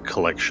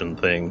collection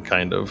thing,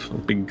 kind of a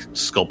big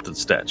sculpted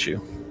statue.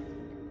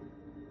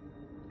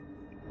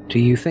 Do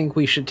you think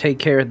we should take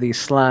care of these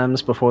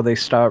slimes before they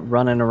start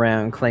running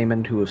around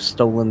claiming to have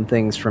stolen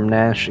things from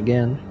Nash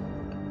again?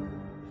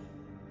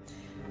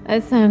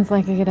 That sounds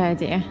like a good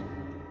idea.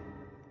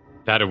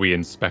 That, or we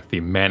inspect the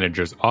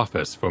manager's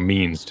office for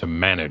means to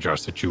manage our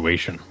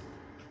situation.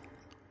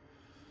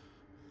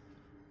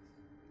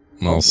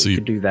 I'll see. We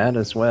could do that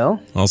as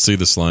well. I'll see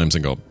the slimes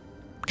and go,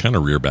 kind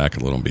of rear back a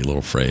little and be a little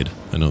afraid.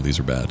 I know these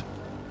are bad.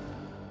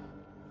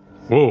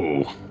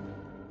 Whoa.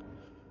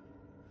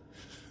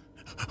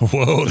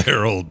 Whoa,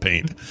 they're old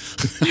paint.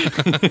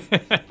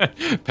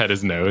 Pet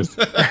his nose.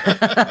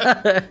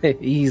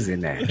 Easy,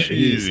 Nash.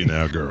 Easy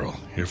now, girl.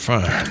 You're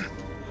fine.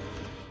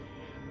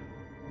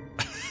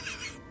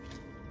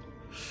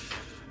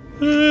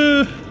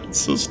 It's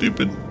so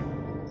stupid.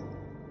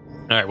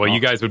 All right, well, you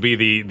guys would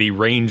be the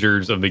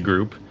rangers of the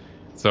group.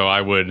 So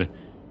I would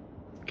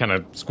kind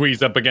of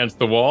squeeze up against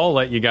the wall,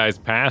 let you guys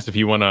pass if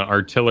you want to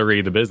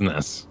artillery the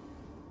business.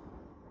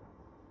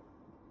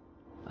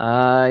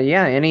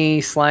 Yeah,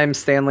 any slime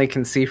Stanley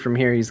can see from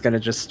here, he's going to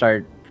just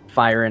start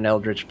firing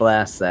Eldritch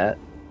Blasts at.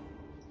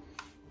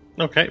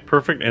 Okay,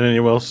 perfect. And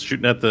anyone else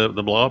shooting at the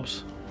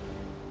blobs?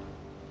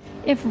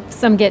 If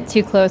some get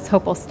too close,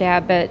 Hope will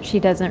stab, but she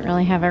doesn't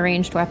really have a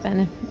ranged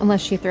weapon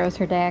unless she throws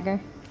her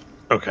dagger.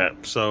 Okay,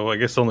 so I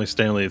guess only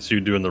Stanley, it's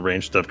you doing the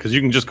range stuff, because you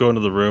can just go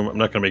into the room. I'm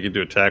not going to make you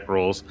do attack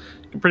rolls.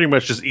 You can pretty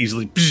much just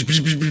easily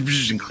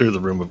and clear the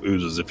room of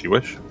oozes if you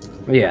wish.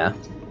 Yeah.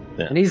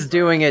 Yeah. And he's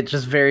doing it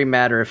just very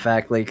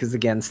matter-of-factly, because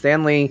again,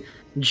 Stanley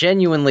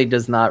genuinely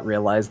does not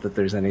realize that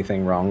there's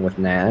anything wrong with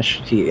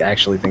Nash. He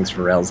actually thinks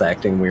Varel's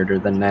acting weirder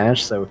than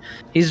Nash, so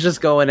he's just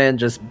going in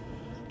just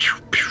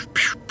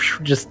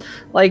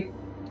like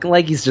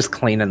he's just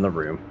cleaning the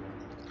room.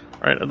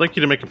 All right, I'd like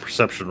you to make a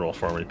perception roll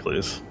for me,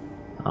 please.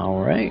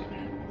 All right.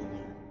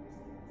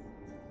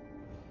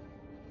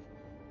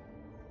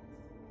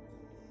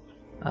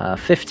 Uh,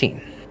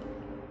 15.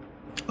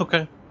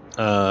 Okay.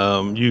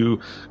 You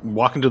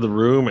walk into the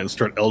room and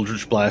start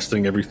eldritch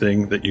blasting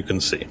everything that you can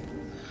see.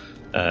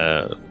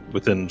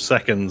 Within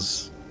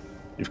seconds,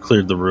 you've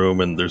cleared the room,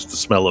 and there's the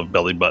smell of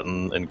belly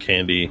button and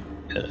candy,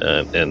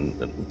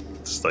 and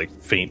it's like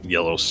faint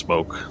yellow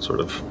smoke sort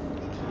of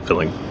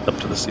filling up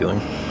to the ceiling.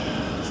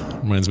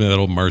 Reminds me of that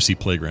old Marcy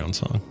Playground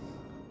song.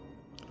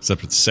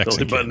 Except it's sex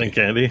Belly and button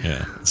candy. and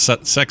candy? Yeah,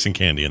 sex and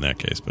candy in that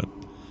case, but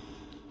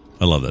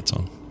I love that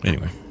song.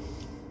 Anyway.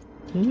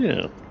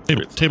 Yeah.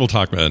 Table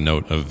talk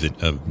note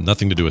of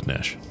nothing to do with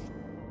Nash.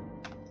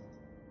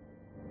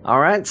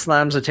 All right,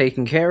 slimes are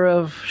taken care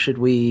of. Should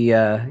we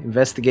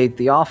investigate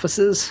the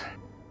offices?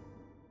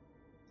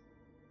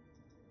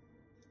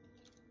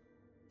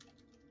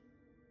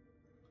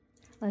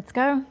 Let's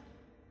go.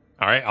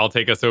 All right, I'll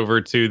take us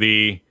over to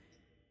the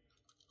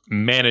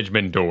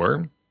management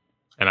door,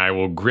 and I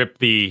will grip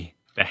the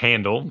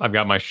handle. I've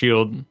got my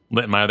shield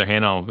lit in my other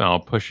hand. I'll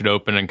push it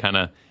open and kind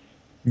of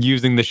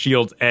using the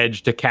shield's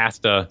edge to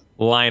cast a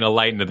line of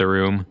light into the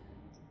room.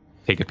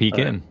 Take a peek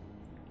in.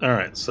 All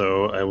right,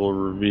 so I will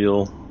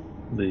reveal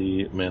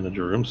the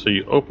manager room. So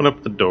you open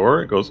up the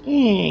door. It goes.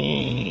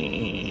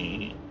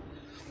 You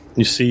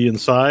see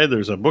inside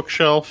there's a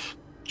bookshelf,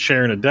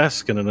 chair and a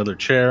desk, and another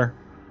chair.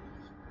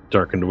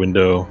 Darkened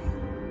window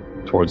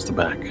towards the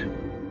back.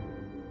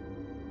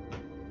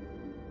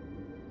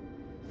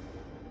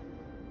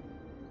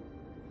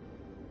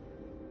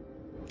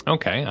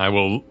 Okay, I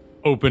will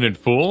open it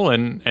full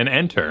and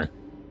enter.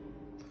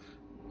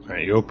 All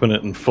right, you open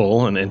it in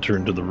full and enter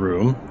into the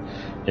room,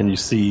 and you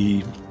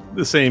see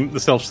the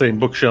self-same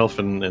bookshelf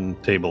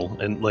and table,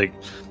 and like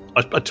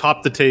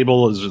atop the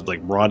table is just like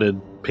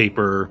rotted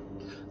paper.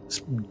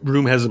 This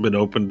room hasn't been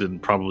opened in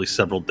probably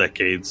several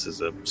decades.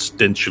 There's a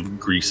stench of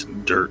grease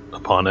and dirt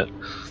upon it.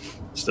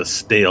 Just a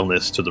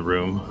staleness to the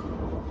room.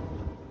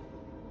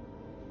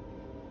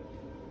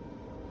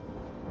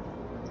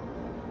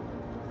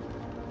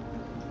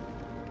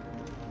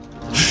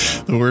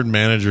 The word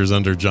manager is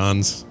under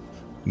John's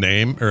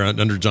name, or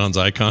under John's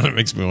icon. It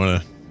makes me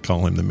want to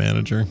call him the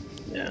manager.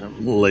 Yeah,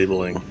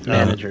 labeling.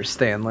 Manager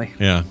Stanley.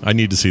 Yeah, I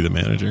need to see the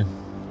manager.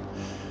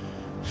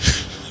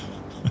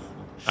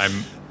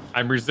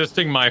 I'm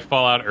resisting my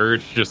Fallout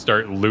urge to just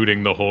start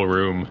looting the whole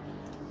room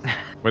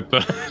with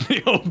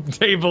the old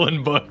table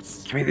and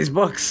books. Give me these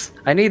books.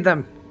 I need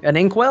them. An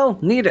inkwell?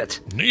 Need it.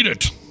 Need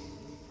it.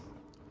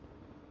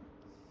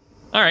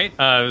 All right,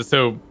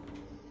 so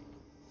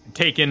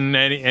taking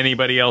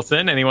anybody else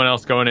in? Anyone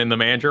else going in the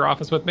manager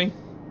office with me?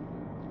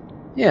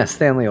 Yeah,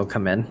 Stanley will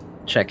come in,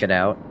 check it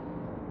out.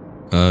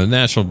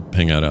 Nash will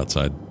hang out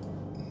outside.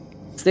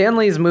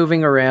 Stanley's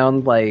moving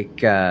around like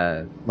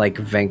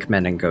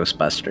Venkman and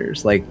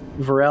Ghostbusters. Like,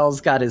 Varel's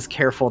got his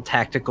careful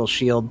tactical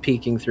shield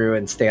peeking through,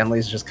 and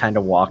Stanley's just kind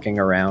of walking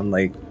around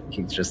like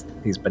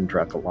he's been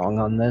drunk along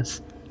on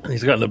this.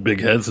 He's gotten a big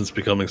head since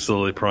becoming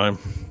Slowly Prime.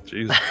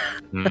 Jeez.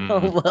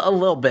 A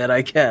little bit,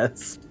 I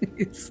guess.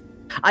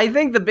 I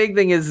think the big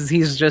thing is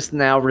he's just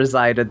now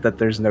resided that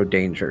there's no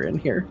danger in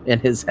here, in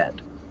his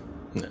head.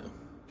 No.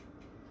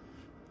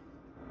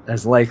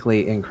 As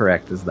likely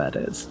incorrect as that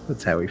is.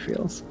 That's how he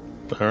feels.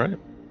 All right.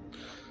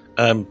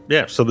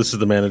 Yeah, so this is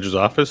the manager's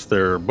office.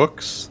 There are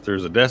books,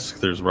 there's a desk,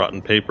 there's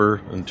rotten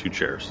paper, and 2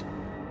 chairs.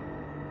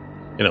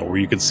 You know, where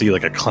you can see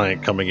like a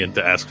client coming in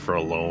to ask for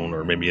a loan,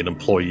 or maybe an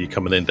employee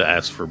coming in to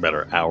ask for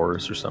better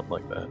hours or something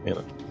like that, you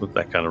know, with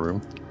that kind of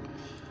room.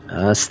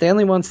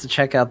 Stanley wants to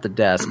check out the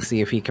desk,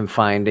 see if he can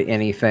find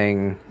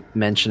anything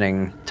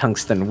mentioning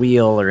tungsten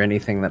wheel or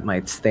anything that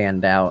might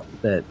stand out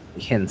that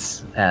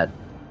hints at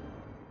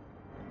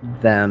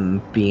them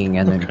being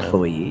an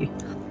employee.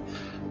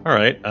 All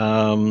right.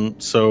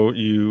 So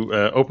you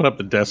open up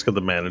the desk of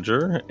the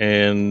manager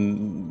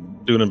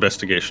and do an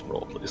investigation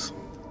roll, please.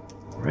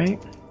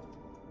 Right.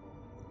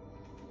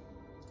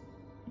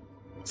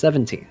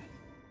 17.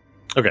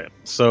 Okay,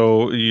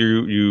 so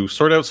you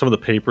sort out some of the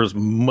papers.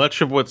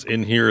 Much of what's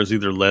in here is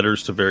either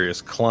letters to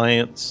various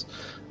clients.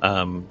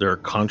 There are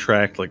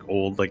contract, like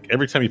old, like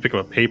every time you pick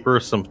up a paper,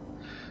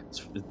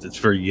 it's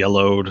very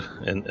yellowed,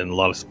 and a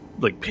lot of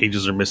like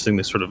pages are missing.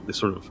 They sort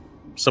of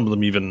some of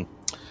them even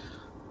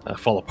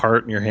fall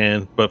apart in your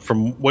hand. But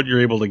from what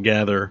you're able to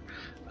gather,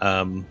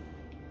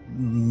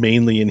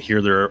 mainly in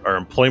here there are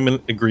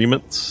employment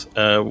agreements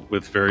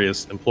with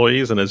various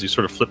employees, and as you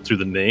sort of flip through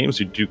the names,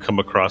 you do come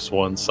across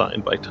one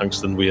signed by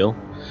Tungsten Wheel.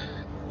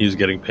 He's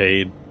getting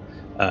paid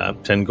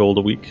 10 gold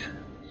a week,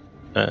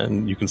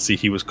 and you can see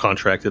he was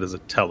contracted as a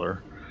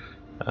teller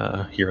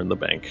here in the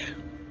bank.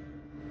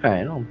 All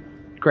right, I'll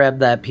grab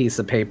that piece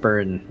of paper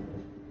and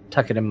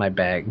tuck it in my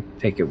bag,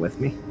 take it with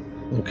me.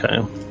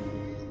 Okay.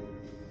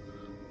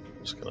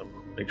 Just gonna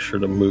make sure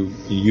to move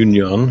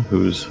Union,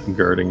 who's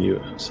guarding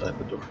you outside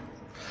the door.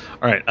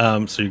 All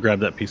right, so you grab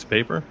that piece of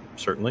paper,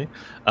 certainly.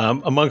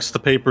 Amongst the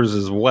papers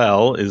as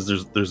well is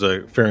there's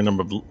a fair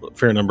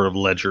number of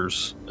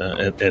ledgers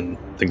and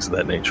things of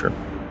that nature.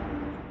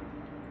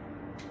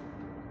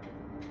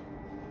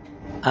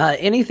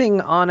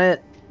 Anything on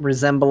it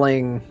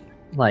resembling,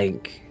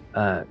 like,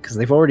 because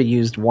they've already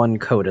used one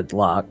coded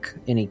lock.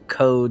 Any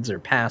codes or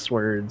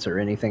passwords or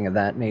anything of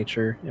that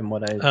nature in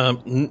what I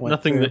nothing through?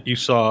 Nothing that you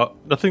saw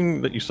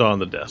on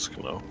the desk.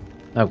 No.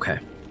 Okay.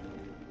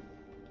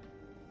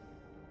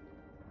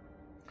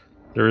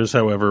 There is,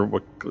 however,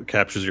 what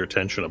captures your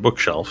attention: a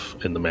bookshelf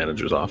in the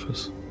manager's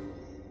office.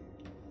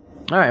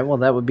 All right. Well,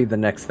 that would be the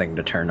next thing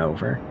to turn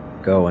over.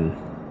 Go and.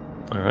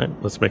 All right.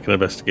 Let's make an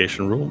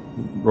investigation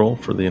roll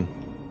for the.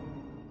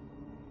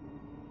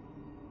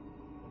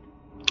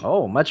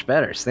 Oh, much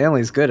better.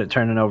 Stanley's good at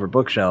turning over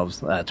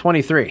bookshelves.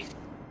 23.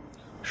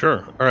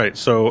 Sure. All right.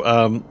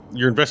 So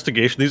your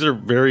investigation, these are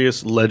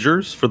various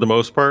ledgers for the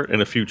most part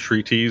and a few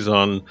treatises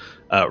on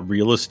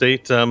real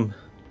estate.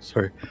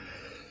 Sorry.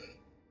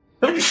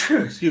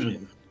 Excuse me.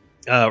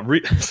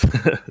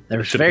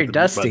 There's very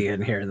dusty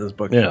in here, this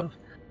bookshelf.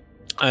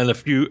 Yeah. And a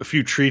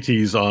few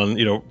treatises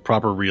on,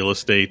 proper real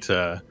estate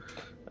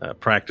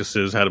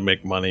practices, how to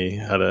make money,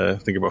 how to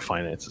think about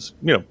finances,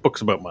 books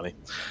about money.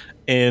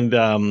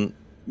 And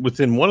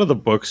within one of the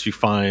books, you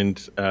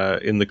find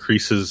in the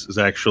creases is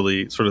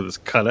actually sort of this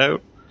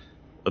cutout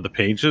of the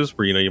pages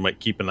where you might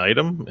keep an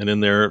item, and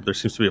in there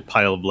seems to be a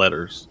pile of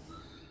letters.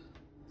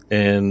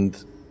 And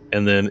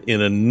then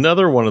in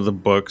another one of the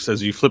books,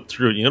 as you flip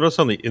through it, you notice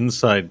on the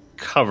inside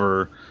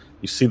cover,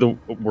 you see the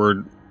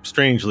word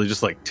strangely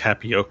just like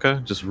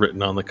tapioca just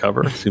written on the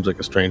cover. Seems like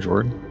a strange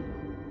word.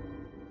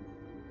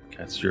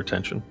 Catches your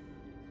attention.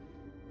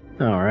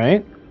 All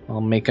right,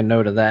 I'll make a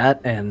note of that,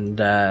 and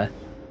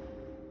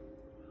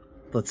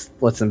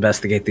let's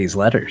investigate these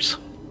letters,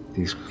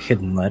 these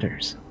hidden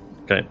letters.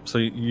 Okay, so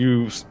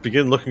you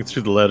begin looking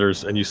through the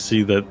letters, and you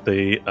see that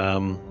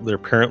they're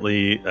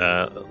apparently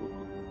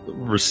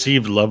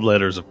received love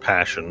letters of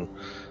passion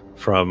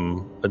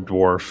from a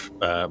dwarf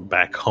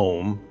back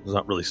home. It's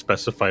not really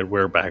specified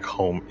where back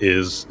home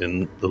is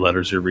in the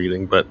letters you're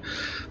reading, but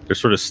they're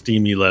sort of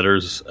steamy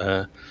letters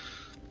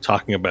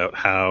talking about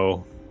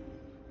how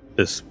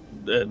this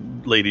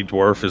lady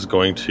dwarf is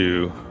going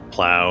to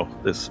plow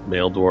this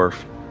male dwarf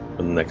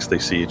when the next they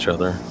see each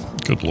other.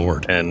 Good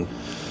Lord. And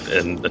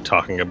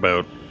talking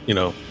about,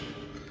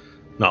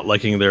 not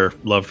liking their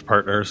loved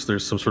partners.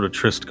 There's some sort of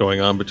tryst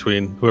going on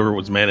between whoever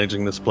was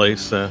managing this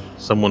place,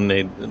 someone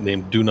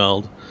named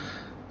Dunald,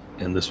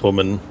 and this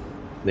woman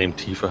named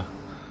Tifa.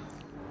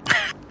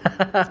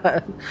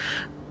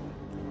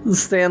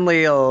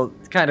 Stanley will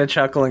kind of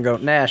chuckle and go,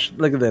 Nash,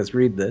 look at this,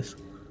 read this.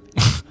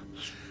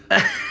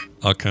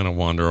 I'll kind of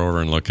wander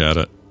over and look at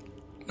it.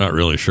 Not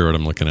really sure what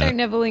I'm looking They're at.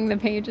 nibbling the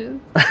pages.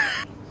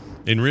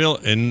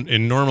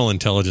 In normal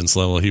intelligence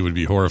level, he would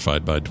be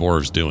horrified by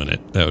dwarves doing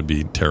it. That would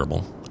be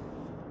terrible.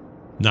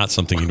 Not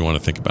something you'd want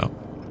to think about.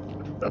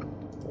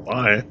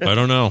 Why? I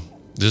don't know.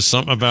 Just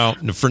something about,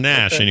 for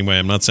Nash anyway.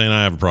 I'm not saying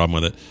I have a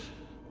problem with it.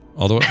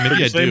 Although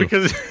maybe I do.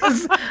 Because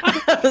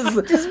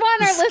Just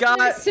want our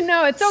listeners to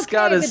know it's okay.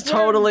 Scott is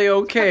totally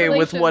okay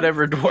with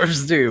whatever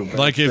dwarves do. But,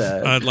 like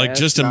if,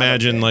 just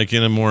imagine, okay. Like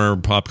in a more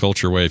pop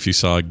culture way, if you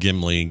saw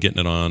Gimli getting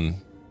it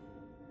on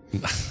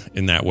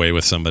in that way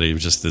with somebody, it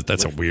was just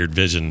that's a weird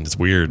vision. It's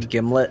weird.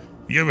 Gimlet.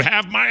 You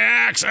have my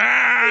axe.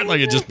 Ah! Like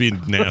it'd just be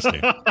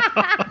nasty.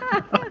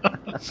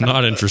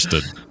 Not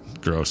interested.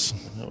 Gross.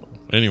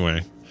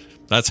 Anyway,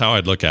 that's how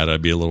I'd look at it.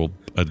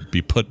 I'd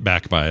be put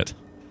back by it.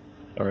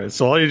 All right,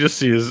 so all you just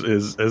see is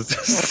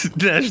as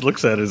Nash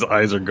looks at it, his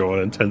eyes are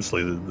going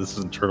intensely. This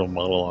is internal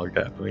monologue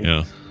happening.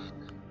 Yeah.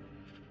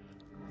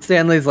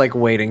 Stanley's like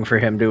waiting for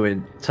him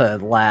to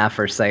laugh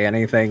or say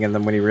anything, and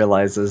then when he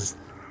realizes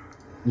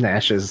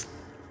Nash is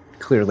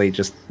clearly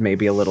just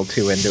maybe a little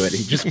too into it,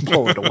 he just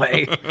pull it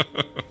away.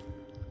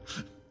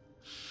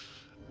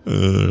 I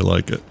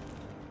like it.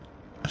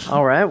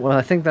 All right, well,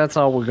 I think that's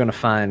all we're going to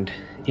find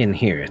in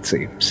here, it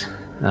seems.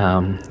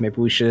 Maybe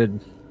we should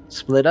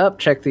split up,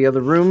 check the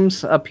other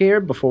rooms up here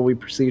before we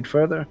proceed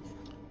further.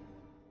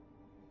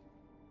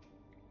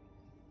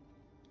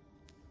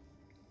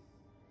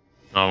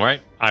 All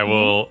right. I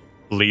will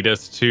lead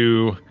us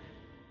to...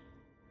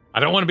 I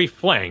don't want to be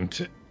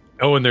flanked.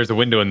 Oh, and there's a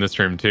window in this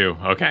room, too.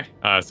 Okay.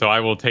 So I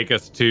will take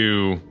us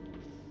to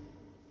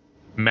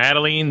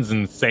Madeline's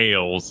and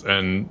Sales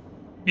and,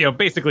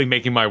 basically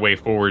making my way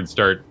forward,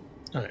 start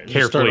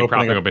carefully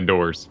propping open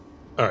doors.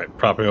 All right,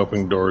 propping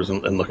open doors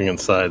and looking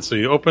inside. So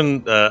you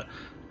open the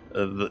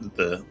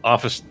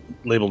office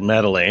labeled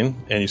Madeleine,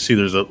 and you see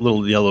there's a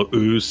little yellow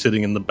ooze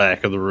sitting in the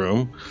back of the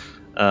room.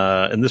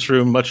 And this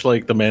room, much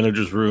like the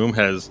manager's room,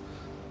 has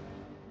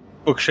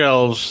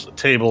bookshelves,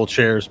 table,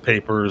 chairs,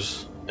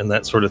 papers, and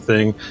that sort of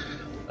thing.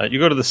 You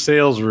go to the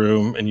sales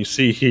room, and you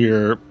see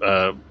here,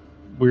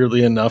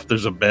 weirdly enough,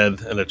 there's a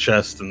bed and a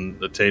chest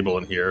and a table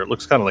in here. It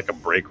looks kind of like a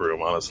break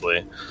room,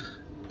 honestly.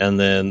 And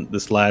then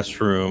this last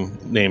room,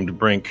 named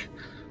Brink,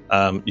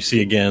 you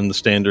see again the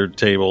standard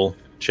table,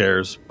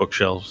 chairs,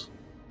 bookshelves.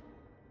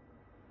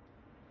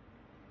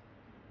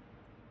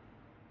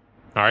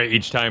 All right,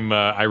 each time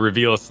I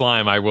reveal a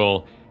slime, I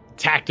will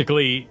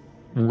tactically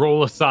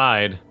roll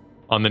aside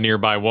on the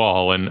nearby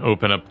wall and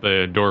open up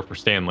the door for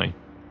Stanley.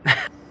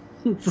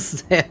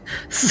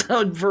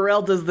 So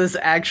Varel does this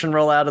action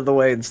roll out of the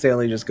way, and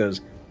Stanley just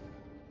goes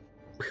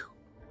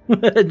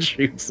and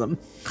shoots them.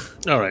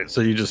 All right,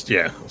 so you just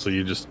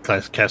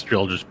cast your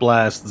Eldritch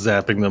Blast,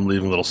 zapping them,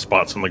 leaving little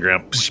spots on the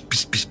ground. Psh,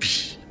 psh, psh,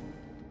 psh.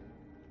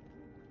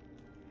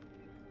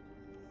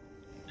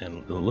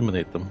 And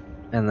eliminate them.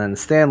 And then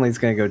Stanley's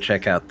going to go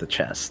check out the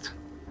chest.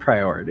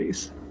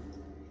 Priorities.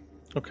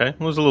 Okay,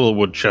 well, there's a little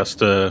wood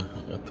chest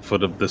at the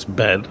foot of this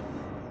bed.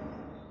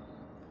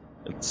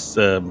 It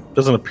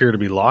doesn't appear to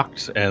be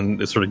locked,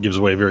 and it sort of gives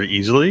away very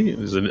easily.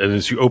 And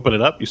as you open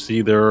it up, you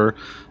see there are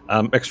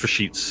extra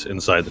sheets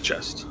inside the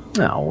chest.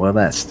 Oh, well,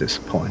 that's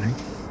disappointing.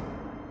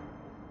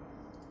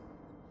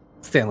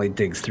 Stanley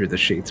digs through the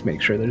sheets,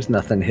 make sure there's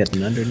nothing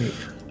hidden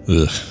underneath.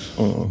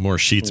 Ugh. More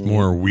sheets,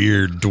 more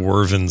weird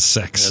dwarven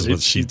sex is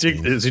what sheets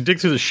mean. As you dig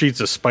through the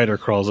sheets, a spider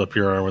crawls up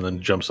your arm and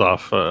then jumps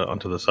off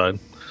onto the side.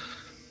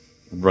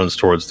 Runs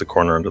towards the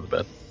corner under the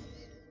bed.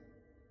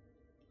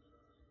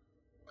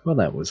 Well,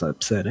 that was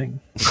upsetting.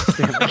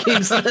 Stanley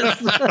keeps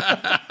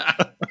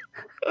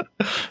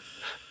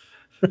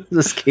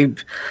just keep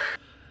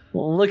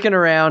looking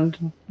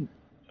around,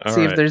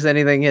 see if there's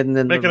anything hidden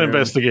in the room. Make an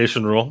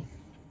investigation roll.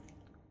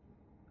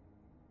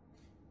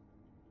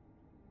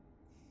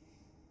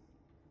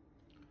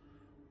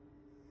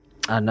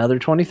 Another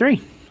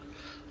 23.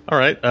 All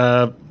right.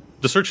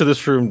 The search of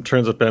this room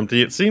turns up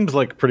empty. It seems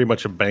like pretty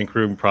much a break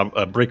room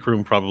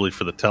probably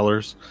for the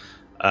tellers.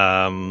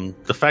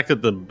 The fact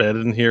that the bed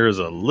in here is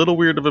a little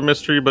weird of a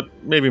mystery, but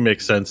maybe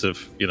makes sense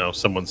if,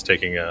 someone's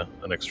taking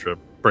an extra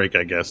break,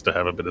 I guess, to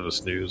have a bit of a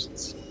snooze.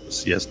 It's a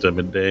siesta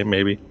midday,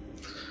 maybe.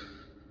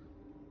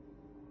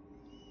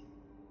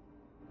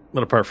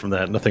 But apart from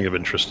that, nothing of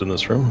interest in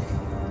this room.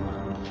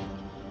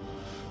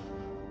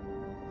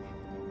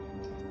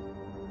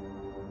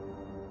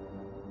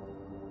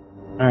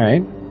 All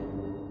right.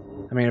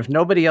 I mean, if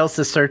nobody else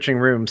is searching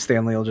rooms,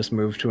 Stanley will just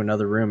move to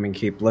another room and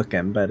keep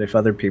looking. But if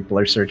other people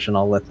are searching,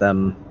 I'll let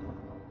them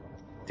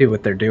do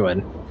what they're doing.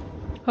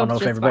 I don't know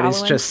if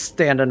everybody's just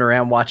standing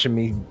around watching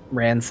me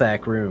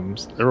ransack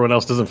rooms. Everyone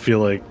else doesn't feel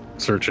like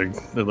searching.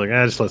 They're like,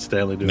 just let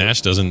Stanley do it. Nash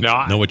doesn't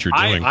know what you're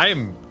doing. I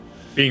am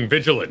being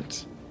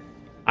vigilant.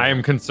 I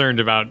am concerned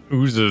about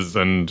oozes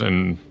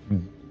and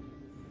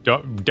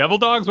devil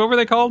dogs. What were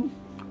they called?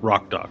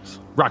 Rock dogs.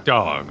 Rock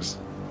dogs.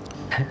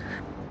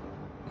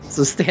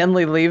 So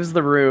Stanley leaves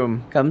the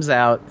room, comes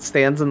out,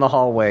 stands in the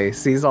hallway,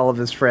 sees all of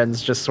his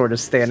friends just sort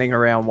of standing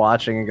around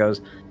watching, and goes,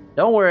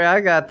 "Don't worry,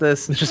 I got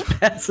this," and just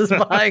passes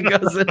by and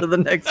goes into the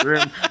next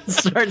room and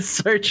starts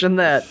searching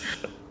that.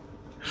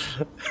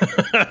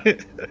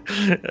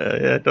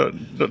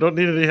 Don't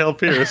need any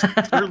help here. It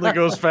certainly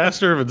goes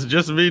faster if it's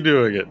just me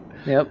doing it.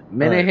 Yep,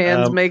 many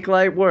hands make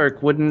light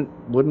work. Wouldn't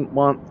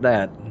want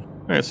that.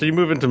 All right, so you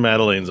move into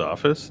Madelaine's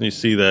office, and you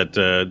see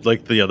that,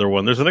 like the other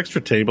one, there's an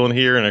extra table in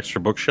here, an extra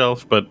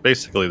bookshelf, but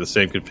basically the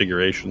same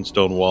configuration,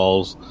 stone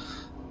walls,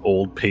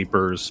 old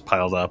papers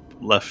piled up,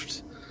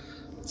 left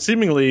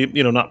seemingly,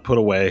 not put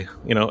away,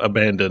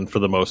 abandoned for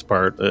the most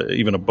part,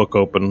 even a book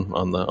open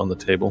on the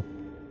table.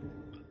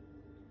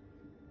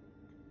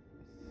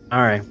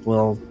 All right,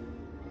 we'll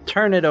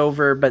turn it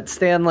over, but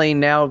Stanley,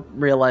 now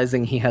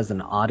realizing he has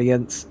an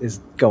audience, is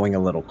going a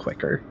little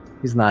quicker.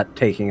 He's not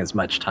taking as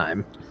much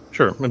time.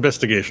 Sure.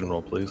 Investigation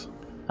roll, please.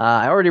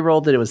 I already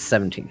rolled it. It was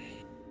 17.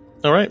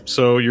 All right.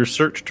 So your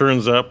search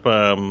turns up.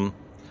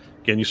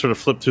 Again, you sort of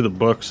flip through the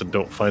books and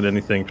don't find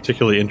anything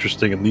particularly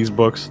interesting in these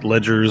books.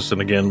 Ledgers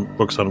and, again,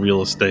 books on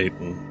real estate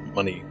and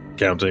money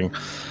counting.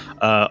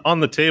 On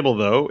the table,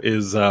 though,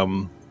 is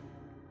as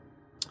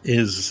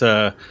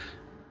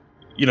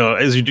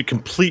you do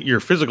complete your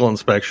physical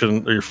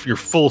inspection, or your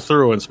full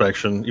thorough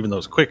inspection, even though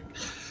it's quick,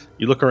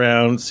 you look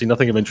around, see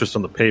nothing of interest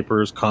on the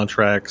papers,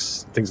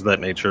 contracts, things of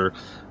that nature.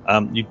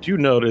 You do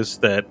notice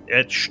that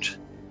etched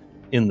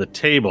in the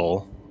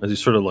table, as you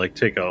sort of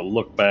take a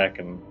look back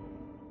and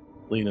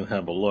lean and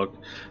have a look,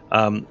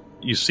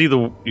 you see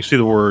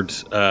the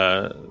words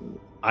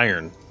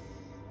iron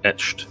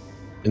etched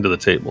into the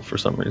table for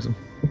some reason.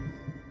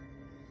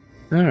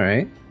 All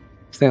right.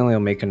 Stanley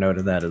will make a note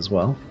of that as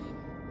well.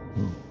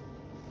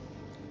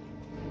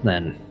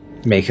 Then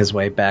make his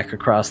way back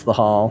across the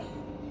hall.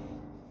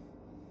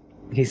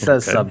 He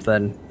says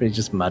something, but he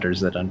just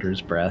mutters it under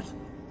his breath.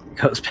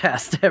 Goes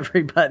past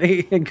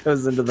everybody and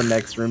goes into the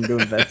next room to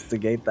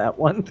investigate that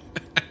one.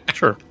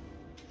 Sure.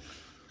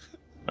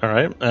 All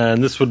right,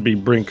 and this would be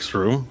Brink's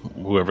room,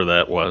 whoever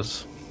that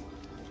was.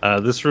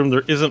 This room,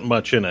 there isn't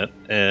much in it.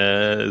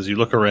 As you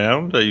look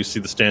around, you see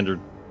the standard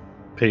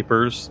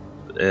papers,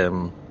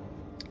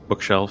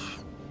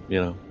 bookshelf,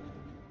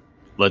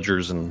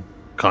 ledgers and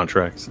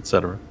contracts,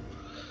 etc.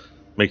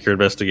 Make your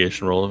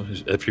investigation roll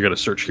if you're going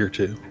to search here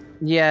too.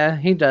 Yeah,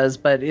 he does,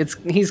 but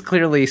he's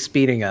clearly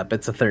speeding up.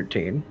 It's a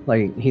 13.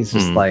 Like, he's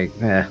just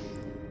eh.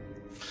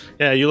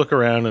 Yeah, you look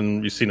around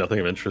and you see nothing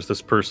of interest.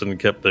 This person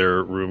kept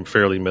their room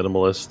fairly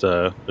minimalist.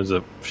 There's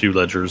a few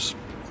ledgers,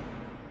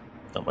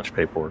 not much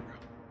paperwork.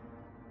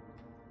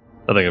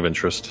 Nothing of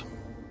interest.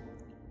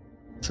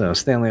 So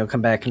Stanley will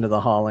come back into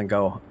the hall and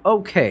go,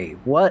 okay,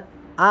 what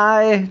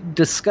I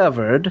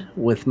discovered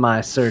with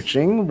my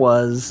searching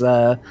was,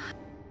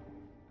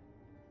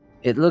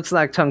 it looks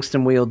like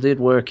Tungsten Wheel did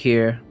work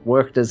here,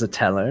 worked as a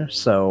teller,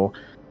 so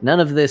none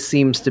of this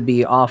seems to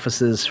be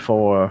offices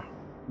for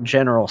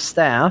general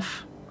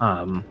staff.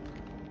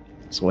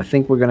 So I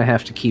think we're going to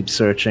have to keep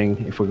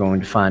searching if we're going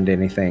to find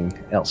anything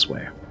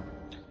elsewhere.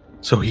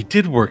 So he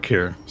did work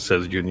here,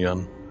 says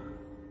Yun-Yun.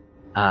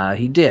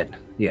 He did.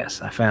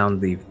 Yes, I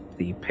found the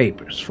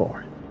papers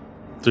for it.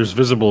 There's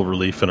visible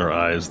relief in her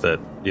eyes that,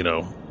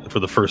 for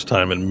the first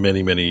time in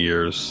many, many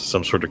years,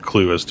 some sort of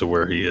clue as to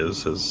where he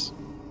is has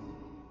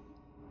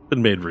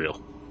been made real.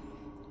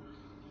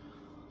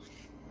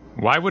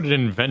 Why would an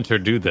inventor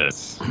do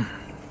this?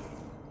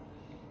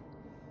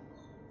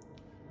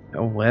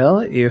 Well,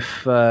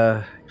 if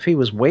he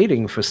was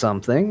waiting for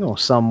something or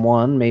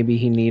someone, maybe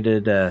he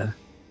needed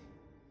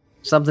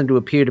something to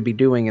appear to be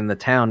doing in the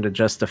town to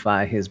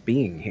justify his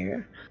being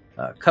here.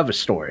 A cover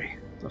story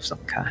of some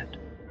kind.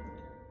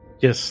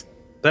 Yes,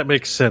 that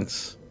makes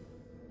sense.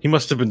 He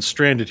must have been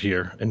stranded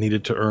here and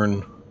needed to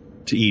earn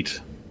to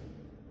eat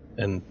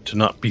and to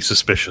not be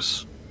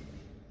suspicious.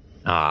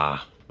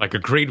 Ah, like a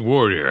great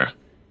warrior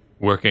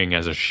working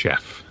as a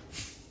chef.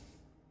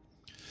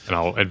 And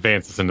I'll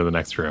advance this into the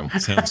next room.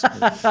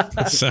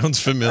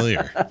 Sounds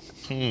familiar.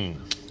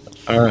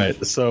 All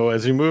right, so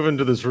as you move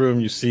into this room,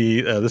 you see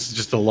this is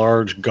just a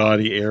large,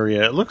 gaudy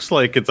area. It looks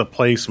like it's a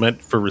place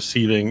meant for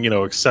receiving,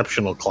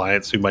 exceptional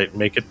clients who might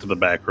make it to the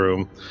back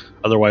room.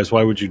 Otherwise,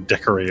 why would you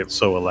decorate it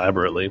so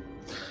elaborately?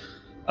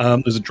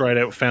 There's a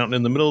dried-out fountain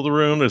in the middle of the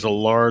room. There's a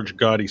large,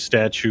 gaudy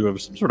statue of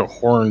some sort of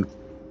horned,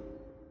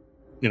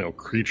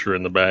 creature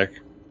in the back.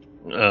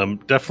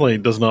 Definitely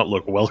does not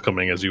look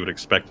welcoming as you would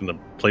expect in a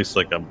place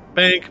like a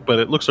bank, but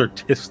it looks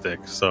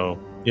artistic, so,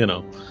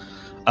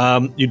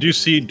 you do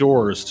see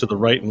doors to the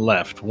right and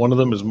left. One of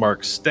them is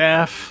marked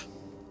staff,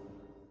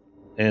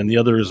 and the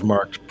other is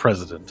marked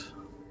president.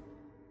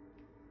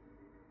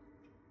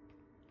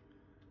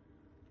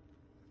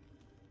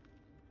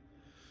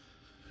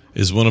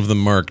 Is one of them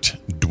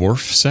marked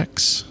dwarf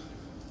sex?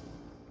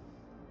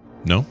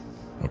 No?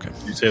 Okay.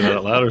 Did you say that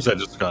out loud, or is that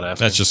just Scott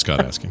asking? That's just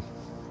Scott asking.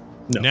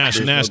 No, Nash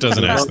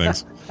doesn't ask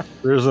things.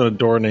 There's a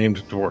door named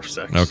dwarf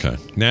sex. Okay.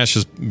 Nash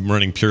is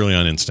running purely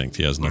on instinct.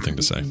 He has nothing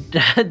to say.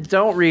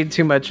 Don't read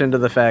too much into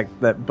the fact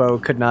that Bo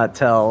could not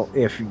tell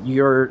if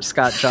your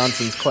Scott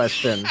Johnson's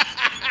question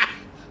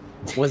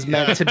was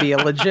meant to be a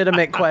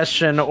legitimate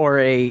question or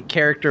a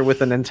character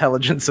with an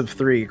intelligence of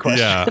 3 question.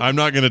 Yeah, I'm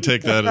not going to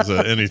take that as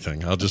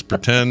anything. I'll just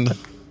pretend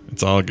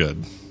it's all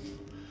good.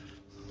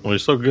 Well, you're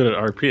so good at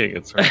RPing,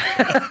 it's right.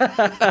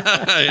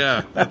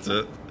 Yeah, that's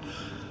it.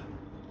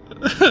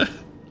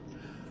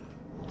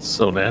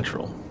 So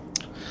natural.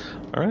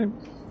 All right.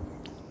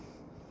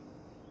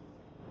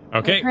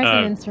 Okay. The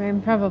president's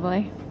room,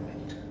 probably.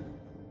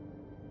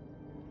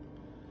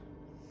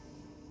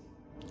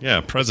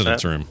 Yeah,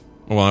 president's room.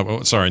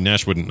 Well, sorry,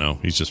 Nash wouldn't know.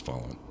 He's just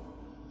following.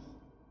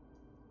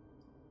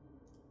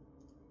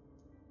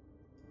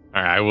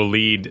 All right, I will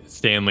lead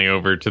Stanley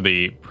over to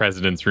the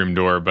president's room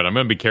door, but I'm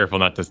going to be careful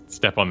not to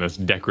step on this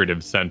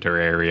decorative center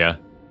area.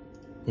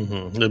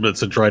 Mm-hmm.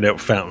 It's a dried out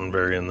fountain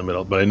very in the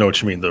middle, but I know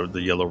what you mean,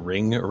 the yellow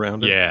ring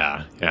around it.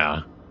 Yeah.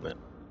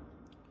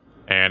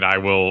 And I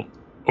will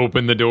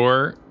open the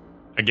door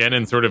again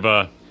in sort of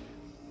a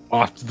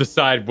off to the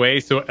side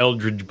way so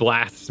eldritch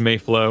blasts may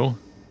flow.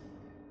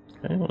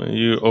 Okay, well,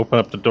 you open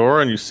up the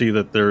door and you see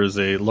that there is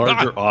a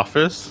larger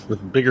office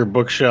with bigger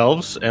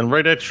bookshelves, and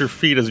right at your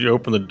feet as you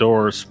open the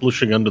door,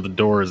 splooshing under the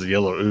door is a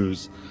yellow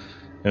ooze,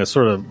 and it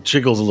sort of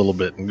jiggles a little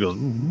bit and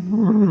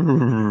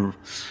goes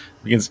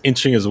begins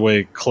inching his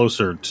way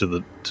closer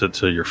to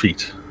your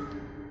feet.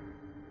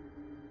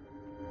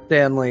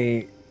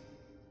 Stanley,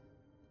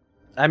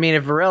 I mean,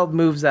 if Varel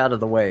moves out of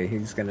the way,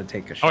 he's going to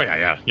take a shot. Oh,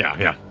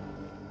 yeah.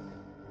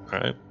 All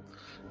right.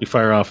 You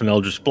fire off an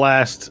Eldritch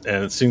Blast,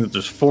 and it seems that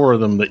there's 4 of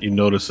them that you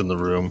notice in the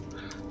room.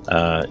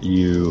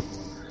 You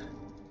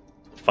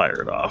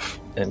fire it off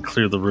and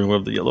clear the room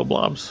of the yellow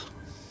blobs.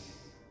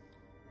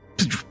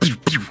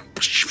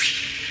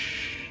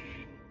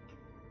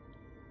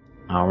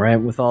 All right,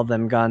 with all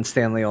them gone,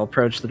 Stanley will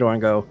approach the door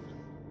and go,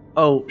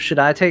 "Oh, should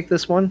I take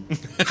this one?"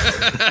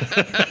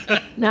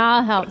 No,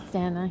 I'll help,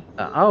 Stanley.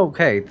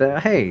 Okay.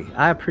 Hey,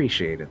 I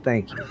appreciate it.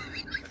 Thank you.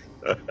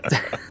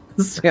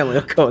 Stanley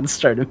will go and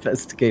start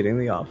investigating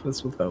the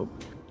office with Hope.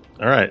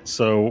 All right.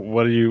 So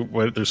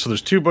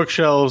there's two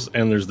bookshelves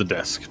and there's the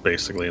desk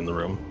basically in the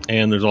room,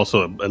 and there's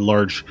also a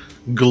large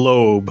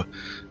globe.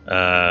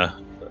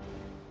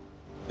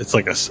 It's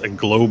like a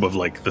globe of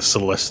like the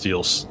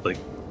celestial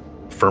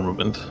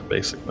firmament,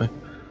 basically.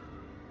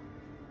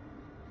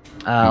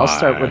 I'll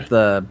start with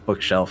the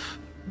bookshelf.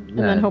 And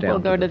then Hope will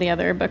go to the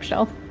other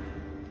bookshelf.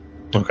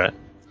 Okay.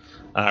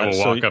 I will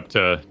walk up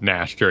to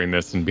Nash during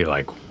this and be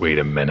like, wait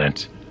a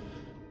minute.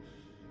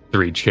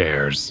 3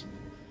 chairs.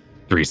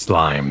 3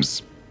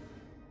 slimes.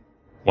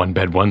 1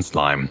 bed, 1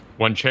 slime.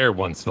 1 chair,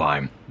 1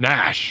 slime.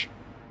 Nash!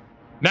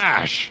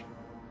 Nash!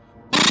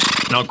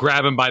 And I'll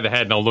grab him by the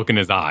head and I'll look in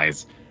his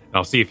eyes. And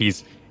I'll see if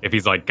he's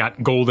like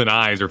got golden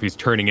eyes or if he's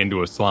turning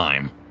into a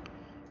slime.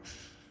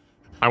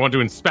 I want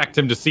to inspect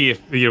him to see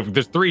if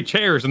there's 3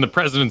 chairs in the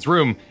president's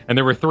room and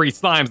there were 3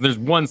 slimes and there's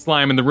 1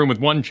 slime in the room with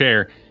 1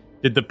 chair.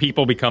 Did the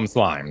people become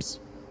slimes?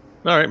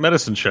 All right,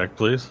 medicine check,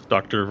 please,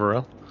 Dr.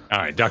 Varel. All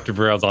right, Dr.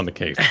 Varel's on the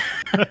case.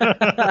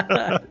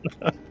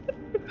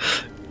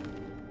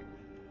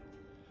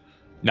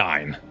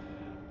 9.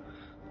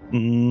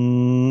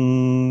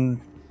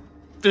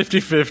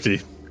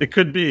 50-50. It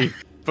could be,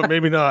 but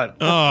maybe not.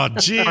 Oh,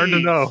 gee. Hard to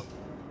know.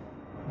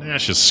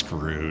 Nash is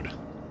screwed.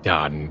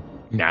 God,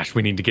 Nash,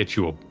 we need to get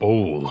you a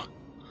bowl.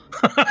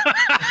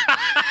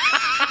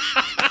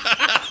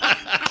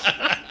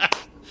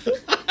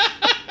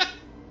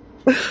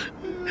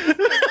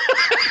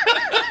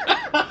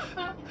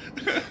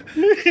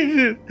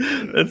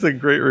 That's a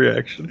great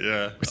reaction.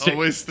 Yeah. St-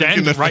 Always stand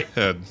thinking of right-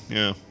 the head.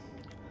 Yeah.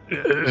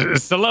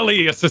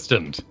 Saleli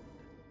assistant,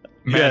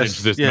 manage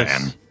this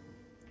man.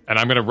 And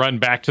I'm going to run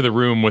back to the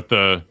room with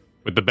the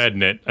bed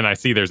in it, and I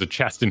see there's a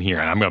chest in here,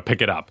 and I'm going to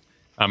pick it up.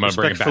 I'm going to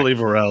bring it back. Respectfully,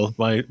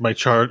 Varel, my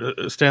charge.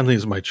 Stanley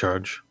is my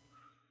charge.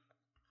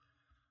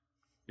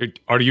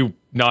 Are you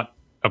not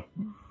a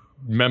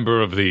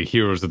member of the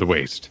Heroes of the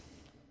Waste?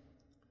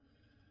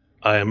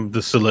 I am the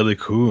Saleli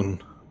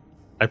Kun.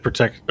 I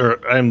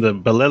am the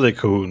Baleli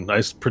Kun.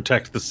 I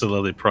protect the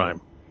Saleli Prime.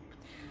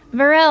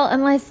 Varel,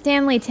 unless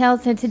Stanley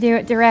tells her to do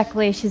it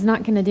directly, she's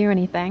not going to do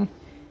anything.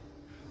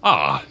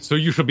 Ah, so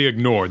you shall be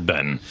ignored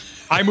then.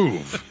 I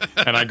move,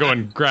 and I go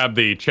and grab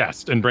the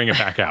chest and bring it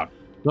back out.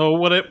 No,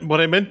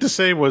 what I meant to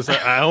say was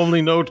that I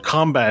only know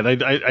combat.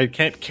 I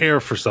can't care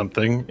for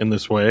something in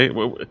this way.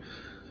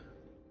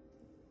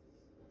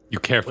 You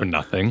care for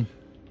nothing.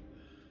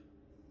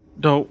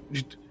 No,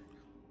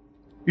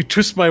 you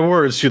twist my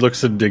words. She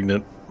looks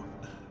indignant.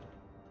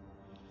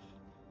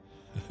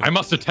 I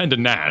must attend to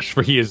Nash,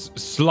 for he is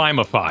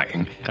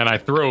slimifying, and I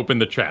throw open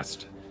the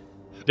chest.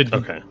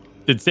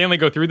 Did Stanley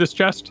go through this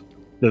chest?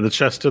 The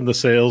chest in the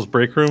sales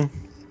break room?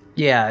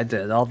 Yeah, I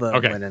did. All the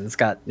linens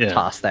got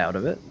tossed out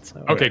of it.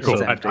 So Okay,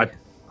 cool. empty.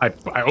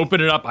 I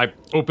open it up, I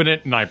open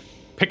it, and I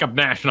pick up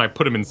Nash, and I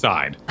put him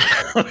inside.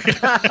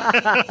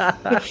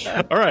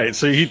 All right,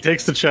 so he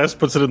takes the chest,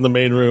 puts it in the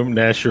main room.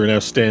 Nash, you're now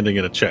standing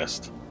in a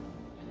chest.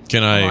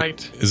 Can I?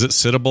 Right. Is it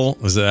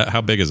sittable? Is that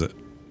how big is it?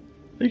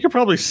 You could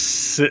probably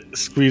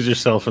squeeze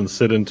yourself and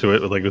sit into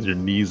it with your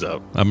knees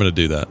up. I'm going to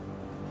do that.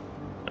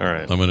 All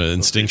right. I'm going to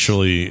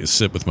instinctually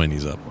sit with my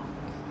knees up.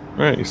 All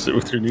right, you sit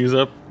with your knees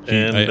up.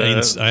 And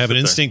I have an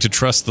instinct to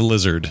trust the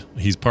lizard.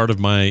 He's part of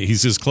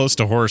he's as close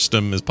to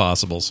horsedom as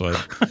possible, so I'm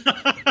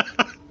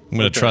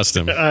going to trust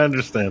him. I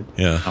understand.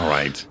 Yeah. All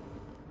right.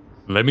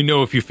 Let me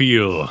know if you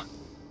feel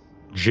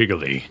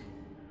jiggly.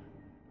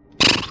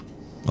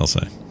 I'll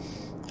say.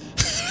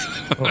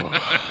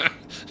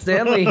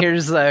 Stanley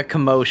hears a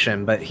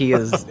commotion, but he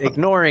is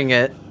ignoring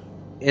it.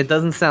 It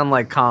doesn't sound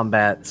like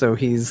combat, so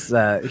he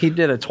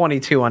did a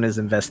 22 on his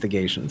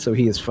investigation, so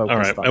he is focused. All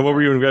right. on And what that.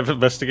 were you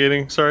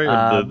investigating? Sorry,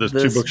 there's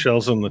 2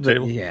 bookshelves on the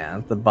table.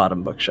 Yeah, the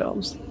bottom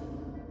bookshelves.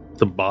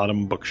 The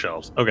bottom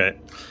bookshelves. Okay.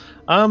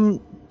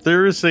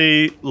 There is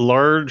a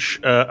large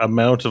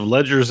amount of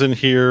ledgers in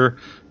here,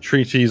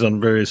 treaties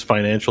on various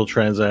financial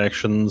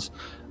transactions,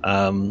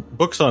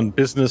 books on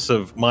business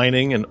of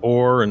mining and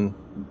ore, and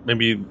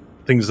maybe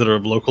things that are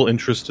of local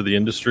interest to the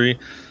industry.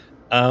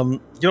 You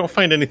don't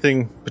find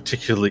anything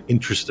particularly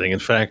interesting. In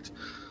fact,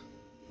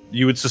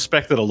 you would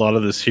suspect that a lot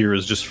of this here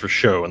is just for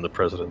show in the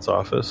president's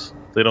office.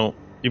 They don't,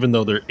 even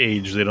though they're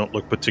aged, they don't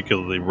look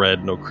particularly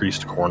red, no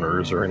creased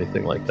corners or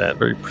anything like that.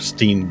 Very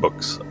pristine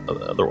books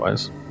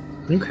otherwise.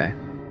 Okay.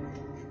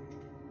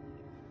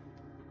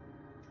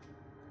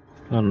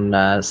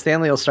 And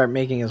Stanley will start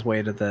making his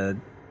way to the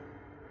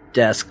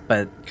desk,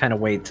 but kind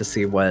of wait to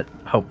see what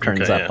Hope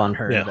turns up on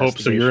her. Yeah, Hope,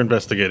 so you're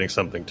investigating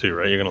something too,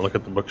 right? You're going to look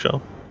at the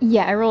bookshelf?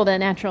 Yeah, I rolled a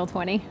natural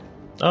 20.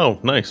 Oh,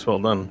 nice. Well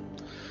done.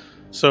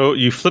 So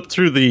you flip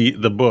through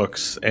the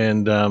books,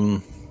 and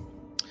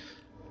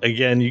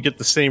again, you get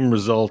the same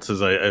results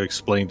as I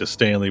explained to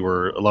Stanley,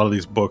 where a lot of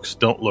these books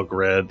don't look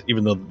read,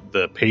 even though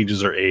the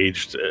pages are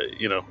aged.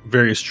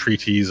 Various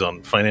treatises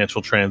on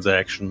financial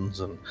transactions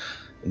and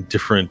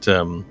different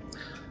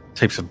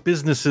types of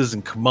businesses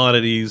and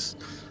commodities.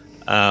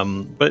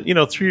 But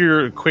through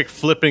your quick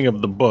flipping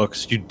of the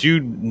books, you do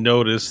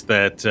notice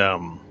that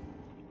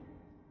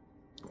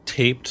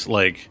taped,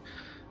 like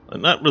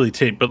not really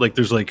taped, but like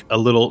there's a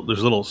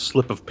little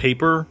slip of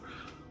paper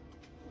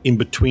in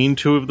between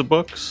two of the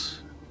books.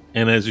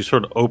 And as you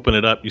sort of open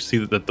it up, you see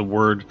that the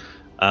word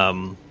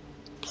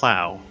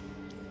plow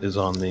is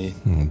on the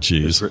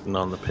is written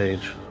on the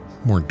page.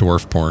 More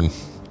dwarf porn.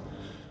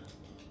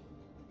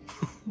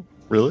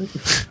 Really?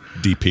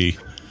 DP.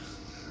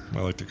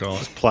 I like to call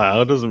it.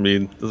 Plow doesn't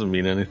mean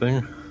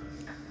anything.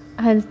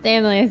 And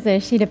Stanley has a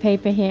sheet of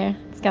paper here.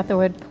 It's got the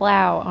word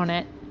plow on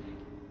it.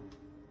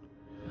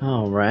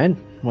 All right.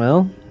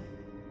 Well,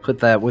 put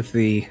that with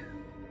the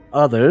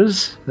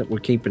others that we're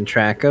keeping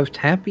track of.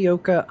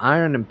 Tapioca,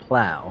 iron, and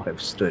plow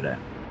have stood out.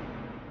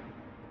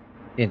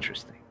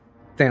 Interesting.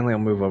 Stanley will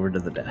move over to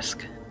the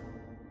desk.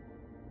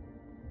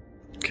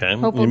 Okay,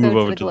 Hope you we'll move go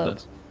to over the to the globe.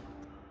 desk.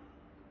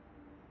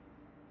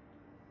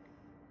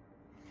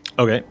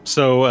 Okay,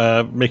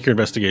 so make your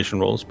investigation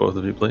rolls, both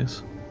of you,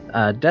 please.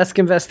 Desk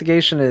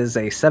investigation is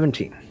a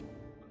 17.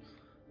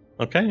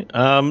 Okay,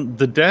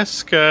 the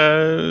desk,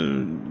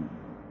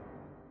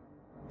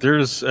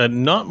 there's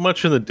not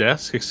much in the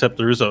desk, except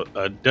there is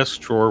a desk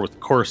drawer with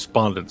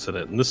correspondence in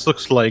it. And this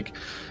looks like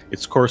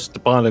it's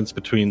correspondence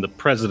between the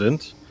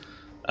president,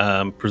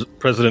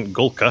 President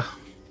Golka,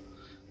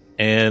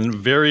 and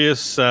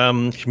various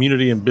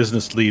community and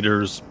business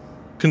leaders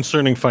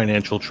concerning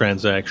financial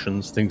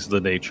transactions, things of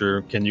the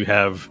nature. Can you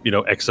have,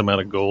 X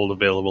amount of gold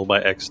available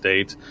by X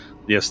date?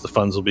 Yes, the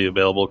funds will be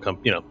available.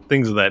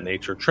 Things of that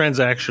nature.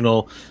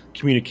 Transactional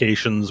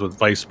communications with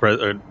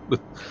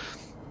with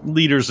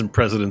leaders and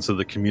presidents of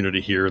the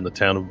community here in the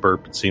town of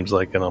Burp, it seems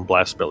like, and on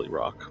Blastbelly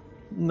Rock.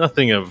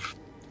 Nothing of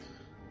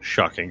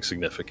shocking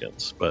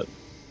significance, but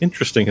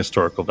interesting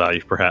historical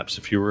value, perhaps,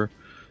 if you were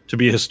to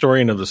be a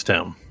historian of this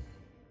town.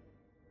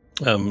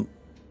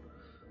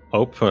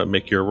 Hope,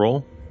 make your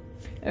roll.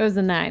 It was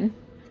a 9.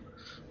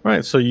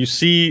 Right, so you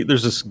see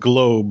there's this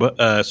globe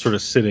sort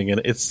of sitting,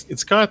 and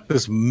it's got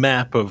this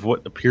map of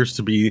what appears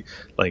to be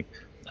like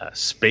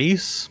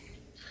space,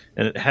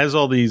 and it has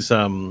all these.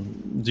 Do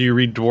you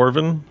read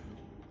Dwarven?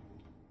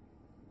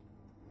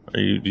 Do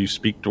you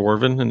speak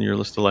Dwarven in your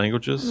list of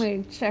languages? Let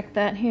me check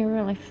that here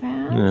really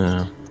fast.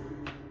 Yeah.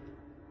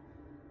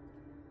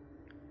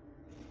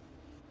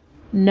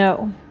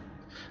 No.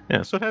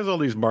 Yeah, so it has all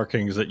these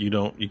markings that you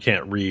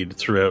can't read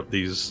throughout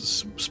these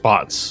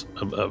spots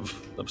of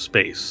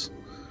space.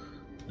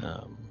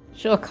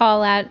 She'll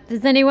call out,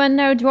 does anyone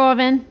know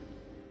Dwarven?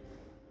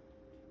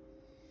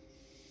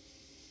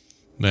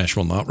 Nash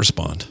will not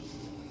respond.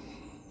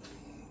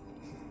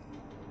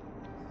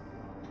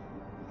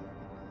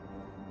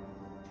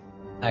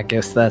 I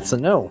guess that's a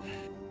no.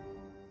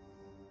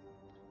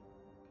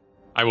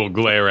 I will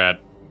glare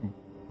at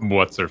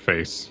what's her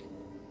face.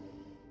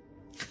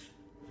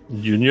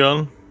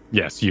 Union?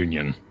 Yes,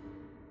 Union.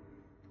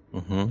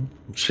 Mm-hmm.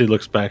 She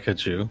looks back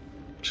at you.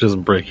 She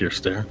doesn't break your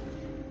stare.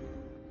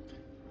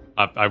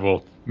 I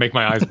will make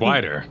my eyes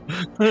wider.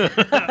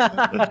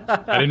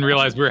 I didn't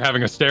realize we were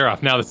having a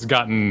stare-off. Now this has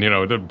gotten,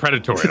 the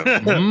predatory.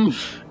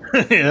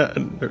 Yeah,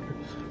 and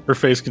her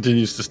face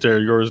continues to stare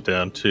yours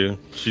down, too.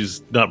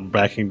 She's not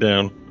backing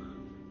down.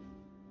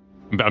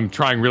 I'm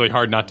trying really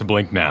hard not to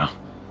blink now.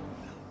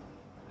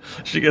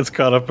 She gets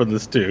caught up in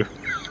this, too.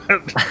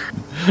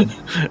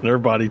 And her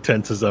body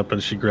tenses up,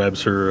 and she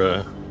grabs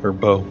her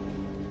bow.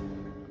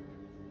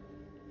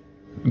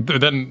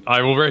 Then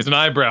I will raise an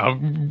eyebrow,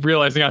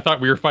 realizing I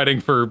thought we were fighting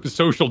for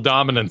social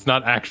dominance,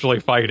 not actually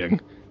fighting.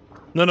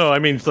 No, I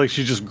mean, it's like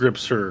she just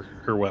grips her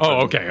weapon. Oh,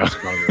 okay.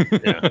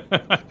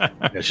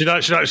 Yeah, she's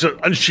not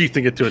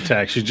unsheathing it to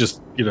attack. She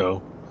just,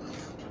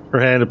 her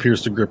hand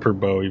appears to grip her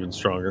bow even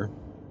stronger.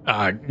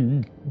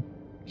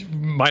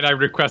 Might I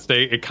request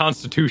a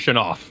constitution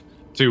off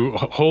to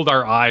hold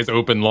our eyes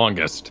open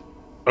longest?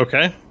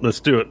 Okay, let's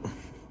do it.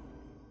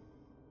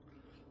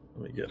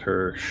 Let me get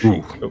her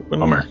sheet open.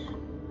 Bummer.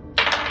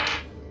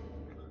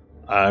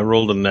 I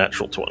rolled a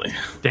natural 20.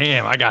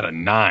 Damn, I got a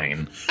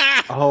 9.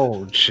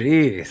 Oh,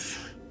 jeez.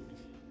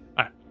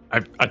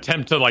 I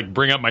attempt to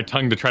bring up my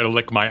tongue to try to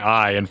lick my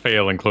eye and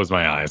fail and close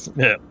my eyes.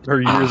 Yeah, her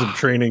years of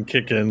training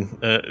kick in.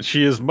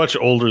 She is much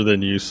older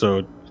than you,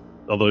 so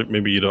although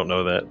maybe you don't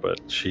know that, but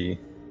she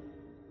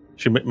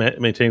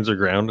maintains her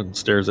ground and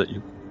stares at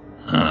you.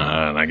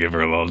 And I give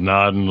her a little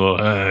nod and a little,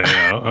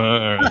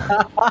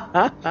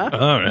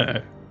 all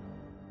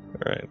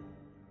right.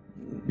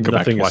 Go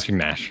back to watching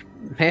Nash.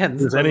 Man,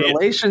 the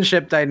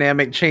relationship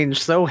dynamic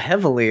changed so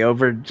heavily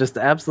over just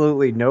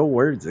absolutely no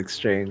words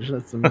exchanged.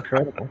 That's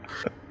incredible.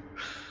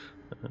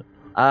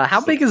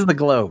 How big is the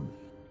globe?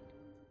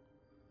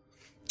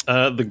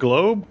 The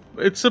globe?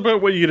 It's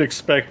about what you'd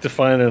expect to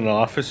find in an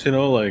office,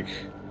 like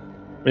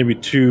maybe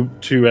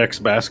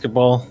 2x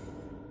basketball.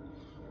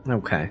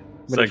 Okay.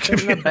 Would it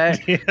fit in a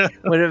bag? Yeah.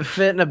 Would it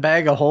fit in a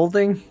bag of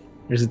holding?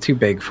 Or is it too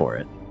big for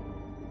it?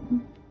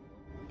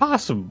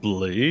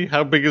 Possibly.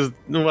 How big is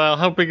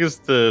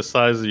the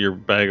size of your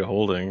bag of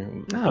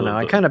holding? I don't know.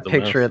 I kind of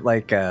picture it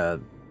like a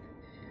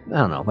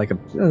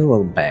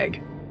little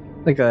bag,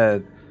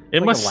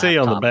 It must say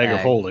on the bag of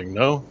holding.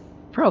 No,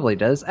 probably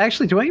does.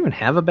 Actually, do I even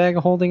have a bag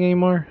of holding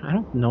anymore? I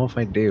don't know if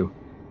I do.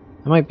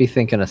 I might be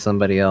thinking of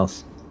somebody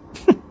else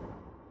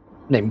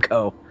named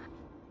Co.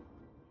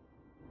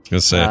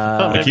 Let's say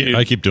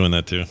I keep doing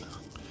that too.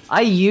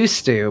 I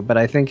used to, but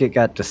I think it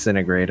got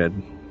disintegrated.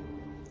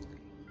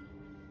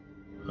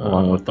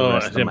 Along with the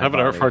rest of my I'm having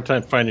a body. hard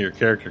time finding your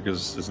character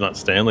because it's not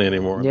Stanley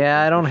anymore.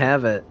 Yeah, I don't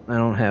have it. I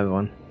don't have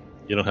one.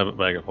 You don't have a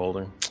bag of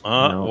holding.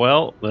 No.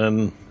 Well,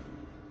 then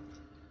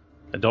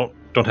I don't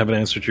have an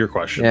answer to your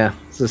question. Yeah,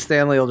 so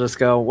Stanley will just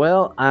go,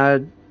 well,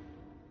 I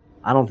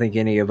don't think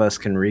any of us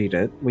can read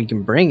it. We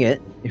can bring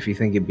it if you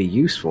think it'd be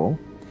useful.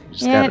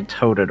 Just gotta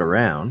tote it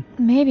around.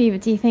 Maybe, but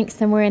do you think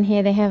somewhere in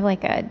here they have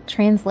like a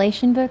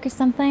translation book or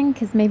something?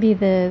 Because maybe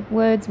the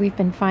words we've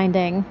been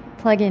finding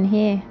plug in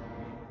here.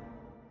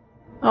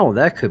 Oh,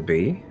 that could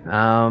be.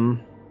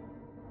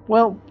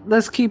 Well,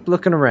 let's keep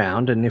looking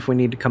around, and if we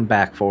need to come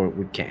back for it,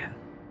 we can.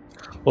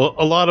 Well,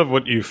 a lot of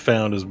what you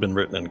found has been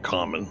written in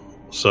common,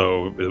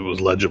 so it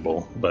was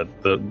legible. But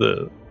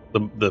the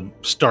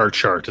star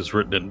chart is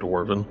written in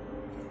Dwarven.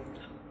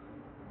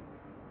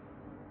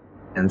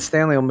 And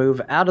Stanley will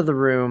move out of the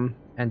room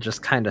and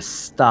just kind of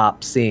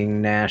stop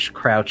seeing Nash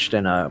crouched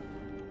in a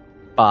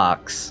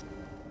box.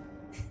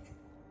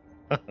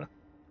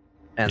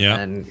 And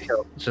then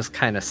he'll just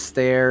kind of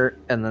stare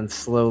and then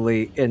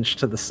slowly inch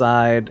to the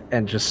side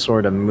and just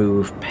sort of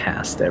move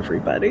past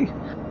everybody.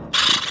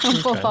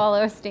 We'll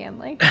follow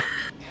Stanley.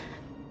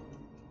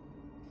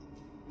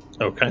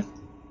 Okay.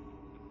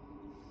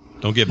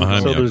 Don't get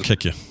behind me, I'll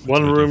kick you.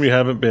 One room you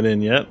haven't been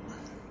in yet.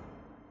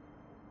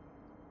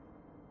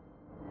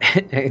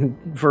 And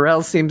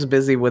Varel seems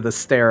busy with a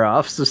stare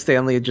off, so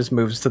Stanley just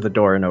moves to the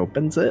door and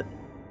opens it.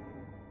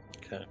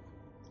 Okay.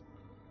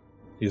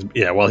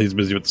 While he's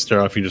busy with the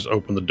stare off, you just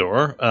open the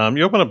door.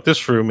 You open up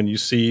this room and you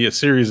see a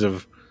series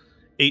of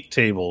 8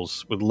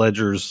 tables with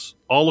ledgers,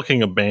 all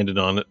looking abandoned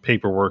on it,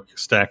 paperwork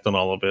stacked on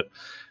all of it,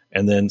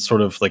 and then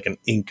sort of like an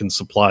ink and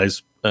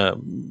supplies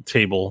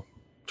table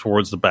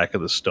towards the back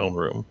of the stone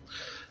room.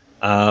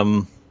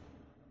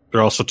 There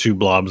are also 2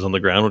 blobs on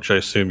the ground, which I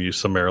assume you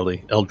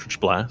summarily Eldritch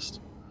Blast.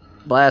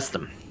 Blast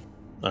them.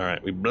 All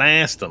right, we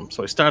blast them.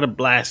 So I started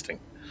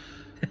blasting.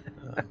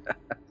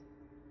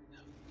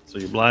 So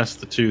you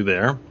blast the 2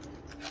 there.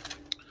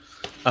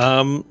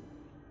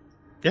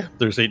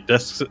 There's 8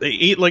 desks.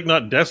 8, like,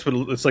 not desks, but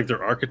it's like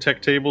they're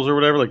architect tables or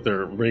whatever. Like,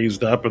 they're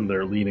raised up and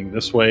they're leaning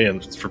this way,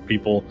 and it's for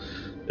people.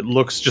 It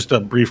looks, just a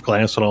brief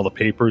glance on all the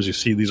papers, you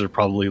see these are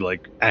probably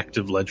like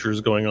active ledgers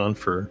going on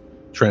for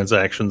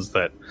transactions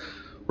that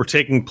were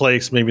taking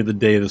place maybe the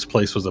day this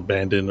place was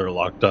abandoned or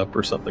locked up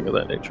or something of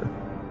that nature.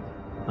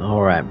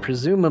 All right,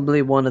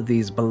 presumably one of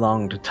these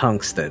belonged to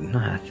Tungsten.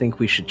 I think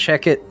we should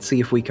check it, see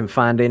if we can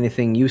find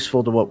anything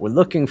useful to what we're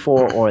looking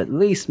for, or at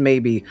least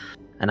maybe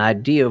an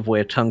idea of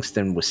where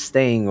Tungsten was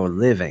staying or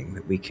living,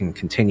 that we can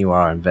continue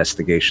our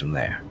investigation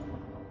there.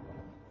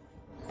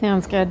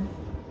 Sounds good.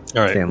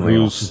 All right, Stanley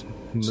will so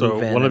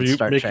move in one of and you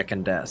start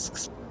checking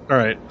desks. All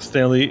right,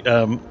 Stanley,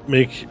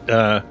 make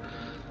an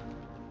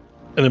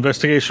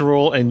investigation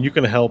roll, and you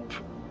can help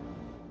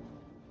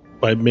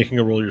by making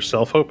a roll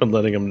yourself, Hope, and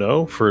letting him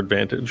know for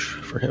advantage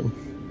for him,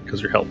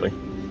 because you're helping.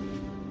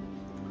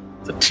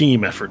 It's a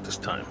team effort this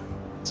time.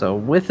 So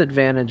with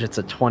advantage, it's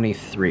a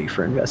 23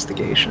 for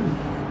investigation.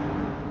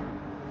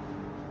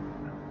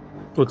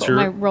 What's Cool. your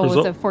My roll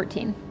result? was a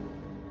 14.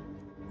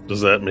 Does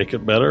that make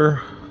it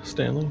better,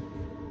 Stanley?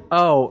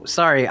 Oh,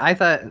 sorry.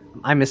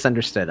 I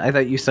misunderstood. I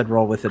thought you said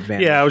roll with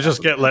advantage. Yeah, I was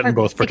just letting Or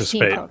both 16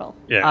 participate. total.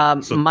 Yeah.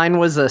 Mine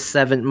was a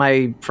 7.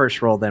 My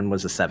first roll then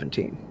was a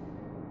 17.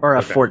 Or a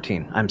Okay.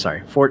 14. I'm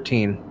sorry.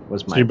 14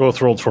 was So my... you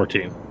both rolled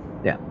 14.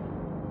 Yeah.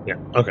 Yeah.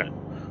 Okay.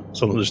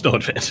 So there's no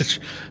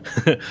advantage.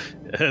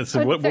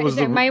 So what was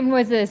the? Mine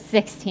was a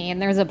 16.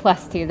 There was a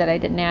 +2 that I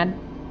didn't add.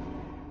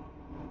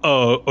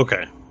 Oh,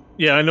 okay.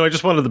 Yeah, I know. I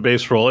just wanted the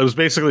base roll. It was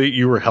basically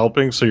you were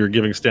helping, so you're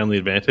giving Stanley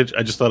advantage.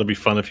 I just thought it'd be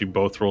fun if you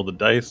both rolled the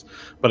dice,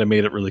 but I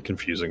made it really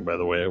confusing by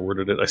the way I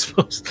worded it, I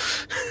suppose.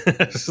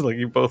 It's like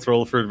you both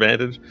roll for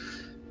advantage.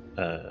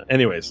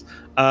 Anyways,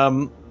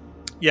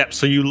 yeah,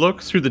 so you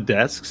look through the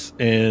desks,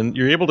 and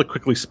you're able to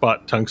quickly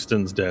spot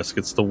Tungsten's desk.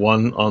 It's the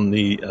one on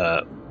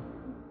the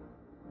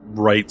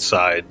right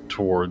side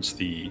towards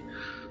the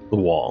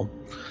wall.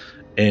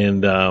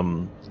 And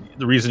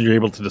the reason you're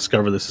able to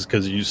discover this is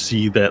because you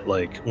see that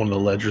like one of the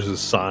ledgers is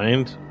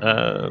signed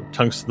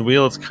Tungsten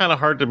Wheel. It's kind of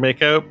hard to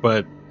make out,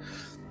 but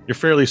you're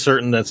fairly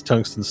certain that's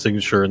Tungsten's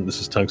signature, and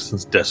this is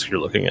Tungsten's desk you're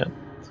looking at.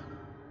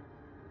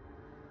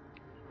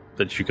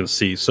 That you can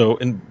see. So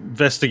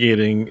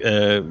investigating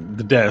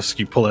the desk,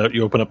 you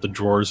open up the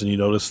drawers, and you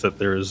notice that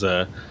there's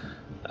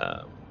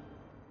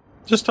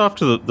just off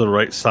to the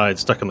right side,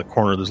 stuck in the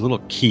corner, there's a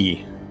little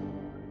key.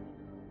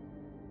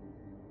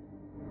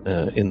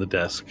 in the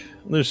desk.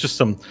 There's just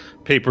some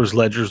papers,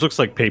 ledgers, looks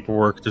like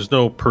paperwork. There's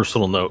no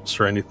personal notes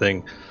or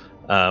anything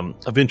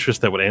of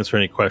interest that would answer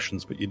any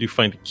questions, but you do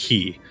find a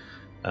key.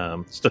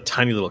 Just a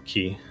tiny little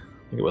key.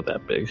 Think about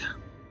that big.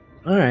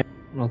 All right,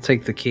 I'll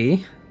take the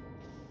key.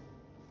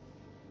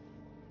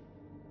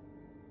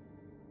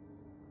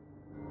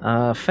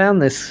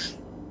 Found this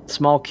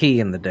small key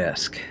in the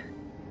desk.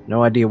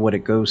 No idea what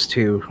it goes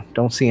to.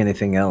 Don't see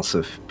anything else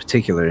of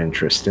particular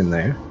interest in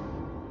there.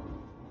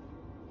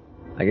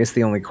 I guess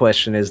the only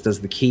question is, does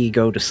the key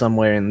go to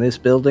somewhere in this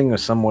building or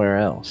somewhere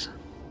else?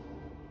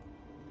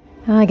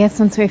 Well, I guess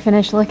once we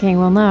finish looking,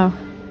 we'll know.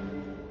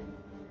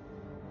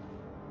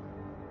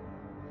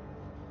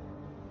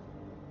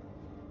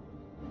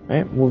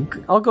 Alright, well,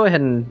 I'll go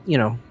ahead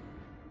and,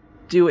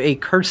 do a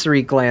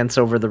cursory glance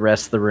over the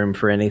rest of the room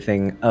for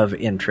anything of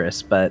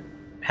interest, but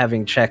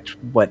having checked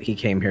what he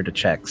came here to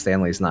check,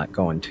 Stanley's not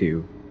going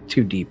too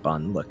deep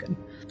on looking.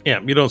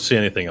 Yeah, you don't see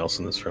anything else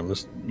in this room.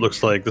 This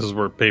looks like this is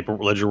where paper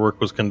ledger work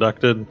was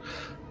conducted.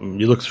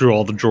 You look through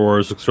all the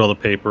drawers, look through all the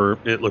paper.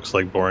 It looks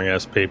like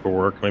boring-ass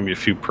paperwork, maybe a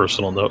few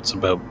personal notes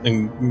about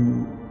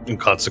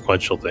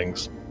inconsequential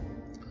things.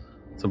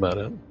 That's about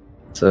it.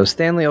 So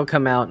Stanley will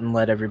come out and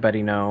let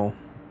everybody know,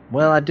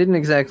 well, I didn't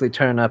exactly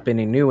turn up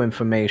any new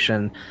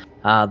information.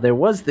 There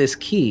was this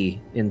key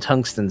in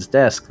Tungsten's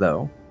desk,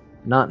 though.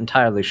 Not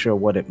entirely sure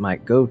what it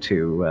might go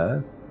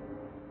to.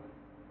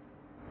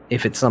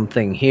 If it's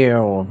something here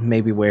or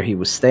maybe where he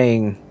was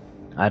staying,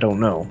 I don't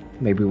know.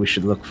 Maybe we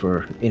should look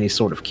for any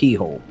sort of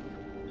keyhole.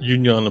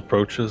 Union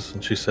approaches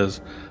and she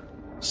says,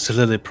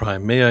 Silele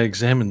Prime, may I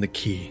examine the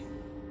key?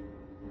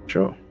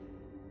 Sure.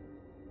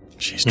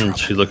 She's trouble.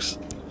 She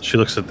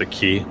looks at the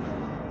key.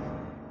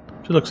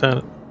 She looks at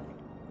it.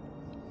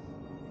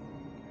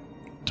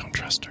 Don't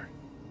trust her.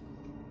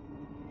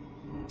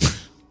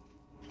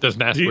 Does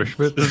Nash wish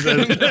From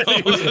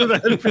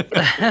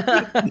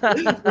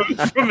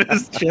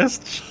his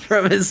chest?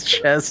 From his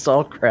chest,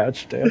 all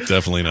crouched down.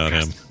 Definitely not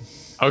him.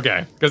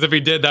 Okay, because if he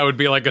did, that would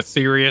be like a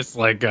serious,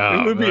 like,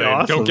 It would be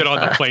awesome. Don't get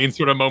on the plane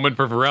sort of moment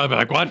for Pharrell. I'd be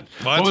like, what?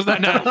 What was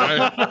that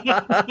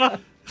now?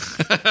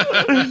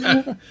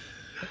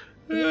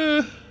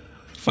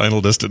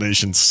 Final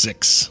Destination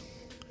 6.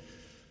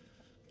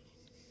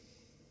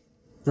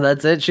 So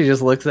that's it? She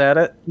just looks at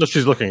it? No,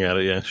 she's looking at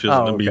it, yeah. She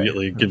doesn't okay.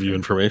 immediately give you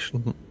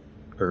information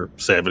or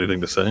say have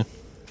anything to say.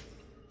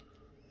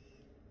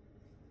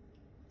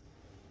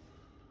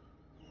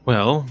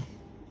 Well,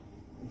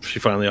 she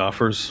finally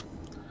offers,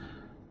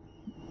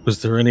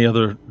 was there any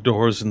other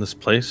doors in this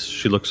place?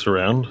 She looks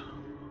around.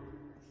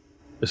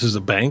 This is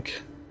a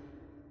bank.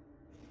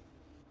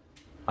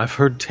 I've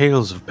heard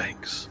tales of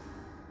banks.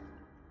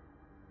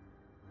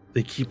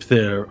 They keep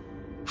their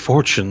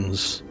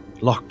fortunes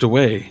locked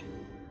away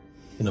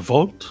in a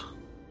vault.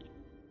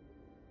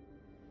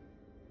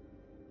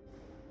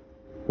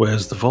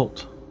 Where's the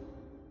vault?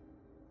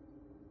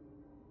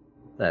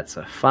 That's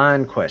a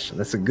fine question.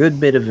 That's a good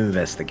bit of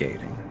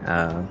investigating.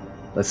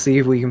 Let's see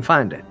if we can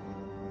find it.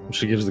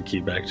 She gives the key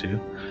back to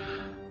you.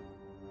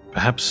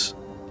 Perhaps,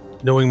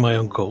 knowing my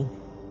uncle,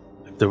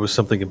 if there was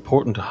something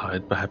important to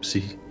hide, perhaps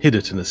he hid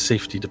it in a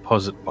safety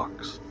deposit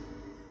box.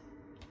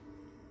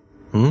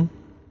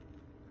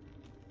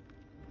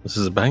 This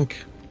is a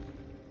bank.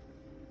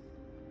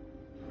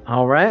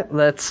 All right,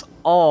 let's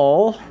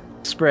all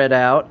spread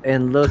out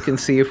and look and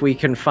see if we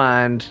can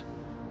find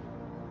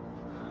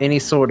any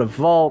sort of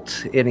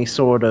vault, any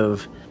sort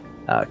of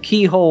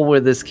keyhole where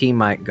this key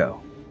might go.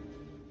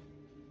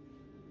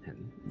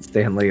 And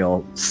Stanley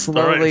will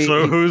slowly...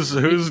 All right,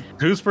 so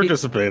who's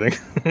participating?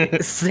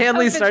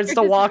 Stanley starts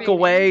to walk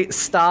away,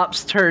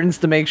 stops, turns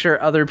to make sure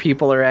other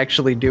people are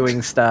actually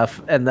doing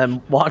stuff, and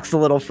then walks a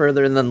little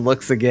further and then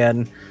looks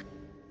again.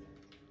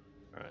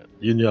 All right,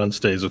 Union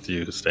stays with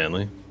you,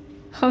 Stanley.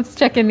 I was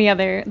checking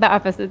the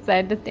opposite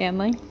side to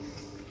Stanley.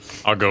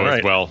 I'll go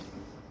as well.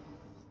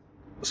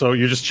 So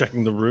you're just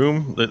checking the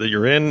room that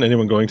you're in?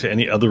 Anyone going to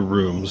any other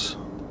rooms?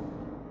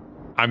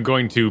 I'm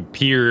going to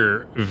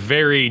peer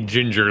very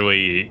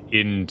gingerly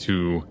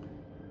into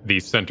the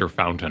center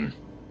fountain.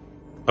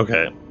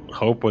 Okay.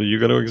 Hope, what are you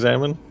going to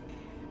examine?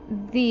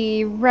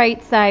 The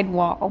right side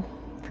wall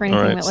for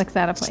anything right. that looks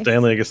out of place.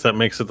 Stanley, I guess that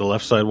makes it the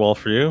left side wall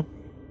for you?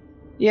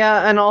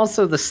 Yeah, and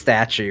also the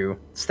statue.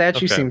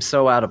 Statue Okay. seems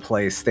so out of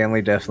place.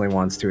 Stanley definitely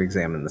wants to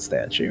examine the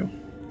statue.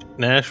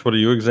 Nash, what are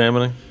you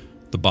examining?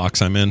 The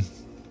box I'm in.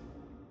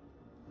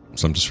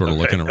 So I'm just sort of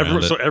looking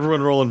around it. So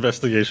everyone roll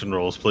investigation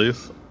rolls,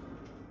 please.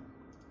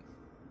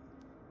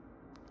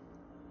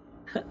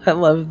 I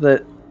love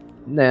that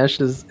Nash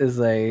it's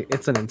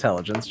an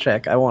intelligence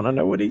check. I want to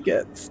know what he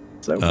gets.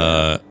 So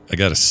I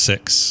got a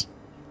 6.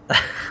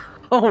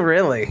 oh,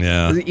 really?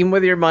 Yeah. Even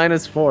with your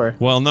 -4.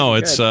 Well, no,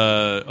 it's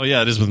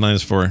it is with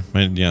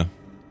 -4. Yeah.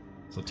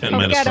 So 10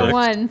 Hope minus got a 4.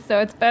 1, so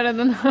it's better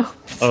than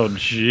Hope's. Oh,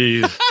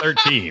 jeez.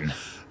 13.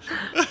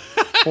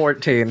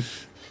 14.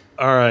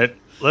 All right.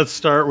 Let's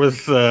start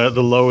with the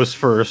lowest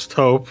first.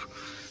 Hope.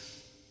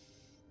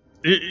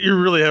 You're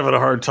really having a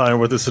hard time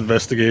with this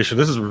investigation.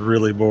 This is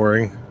really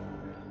boring.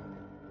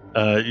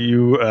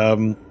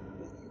 You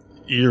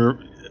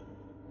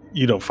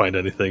you don't find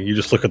anything. You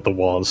just look at the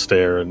wall and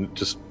stare, and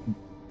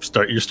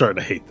you're starting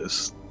to hate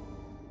this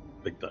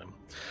big time.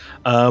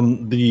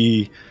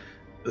 The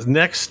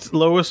next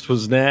lowest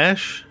was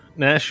Nash.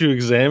 Nash, you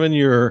examine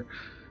your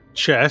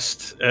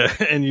chest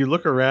and you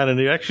look around, and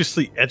you actually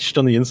see etched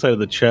on the inside of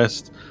the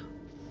chest,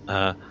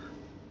 I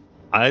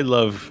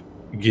love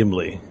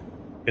Gimli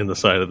in the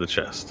side of the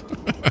chest.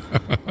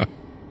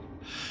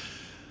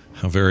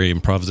 How very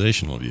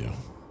improvisational of you.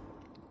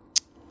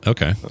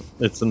 Okay.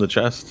 It's in the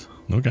chest.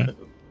 Okay.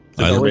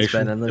 It's always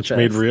been in the it's chest.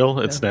 made real.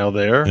 Yeah. It's now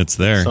there. It's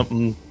there.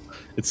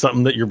 It's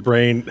something that your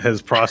brain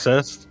has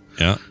processed.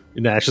 Yeah.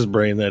 Nash's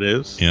brain, that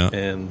is. Yeah.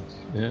 And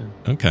yeah.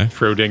 Okay.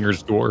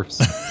 Schrödinger's dwarfs.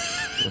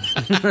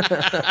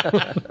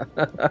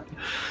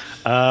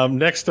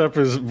 Next up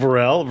is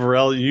Varel.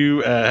 Varel,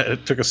 you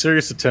took a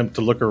serious attempt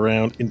to look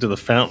around into the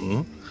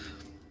fountain.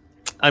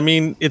 I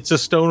mean, it's a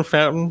stone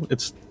fountain.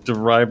 It's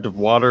derived of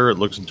water. It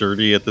looks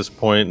dirty at this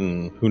point,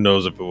 and who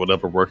knows if it would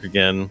ever work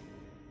again.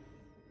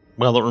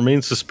 While it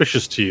remains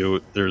suspicious to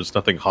you, there's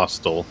nothing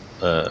hostile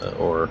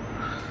or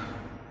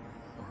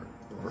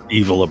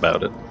evil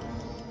about it.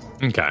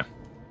 Okay.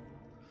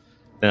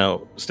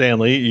 Now,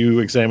 Stanley, you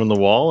examine the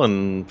wall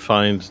and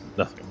find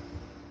nothing.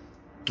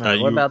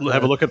 You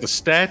have a look at the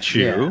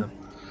statue,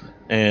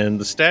 and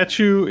the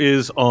statue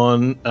is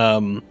on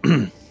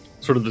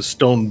sort of the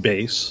stone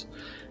base.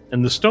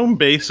 And the stone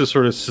base is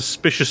sort of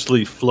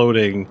suspiciously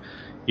floating,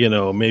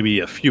 maybe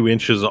a few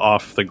inches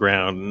off the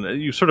ground.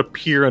 And you sort of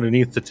peer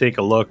underneath to take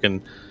a look,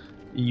 and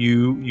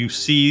you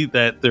see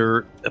that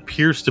there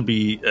appears to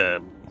be,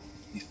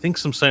 you think,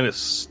 some kind of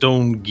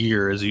stone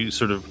gear. As you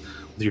sort of,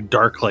 with your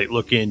dark light,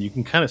 look in, you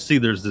can kind of see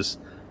there's this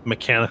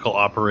mechanical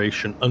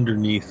operation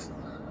underneath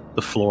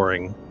the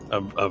flooring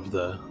of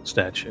the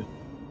statue.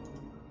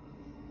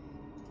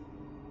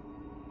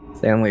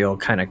 Stanley will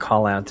kind of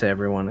call out to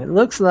everyone. It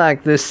looks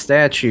like this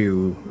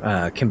statue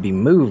can be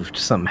moved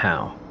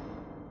somehow.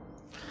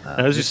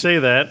 As you say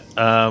that,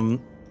 a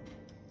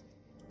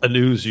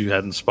news you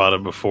hadn't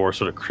spotted before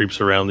sort of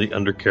creeps around the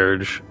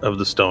undercarriage of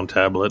the stone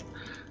tablet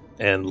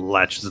and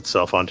latches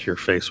itself onto your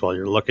face while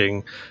you're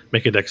looking.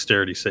 Make a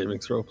dexterity saving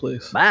throw,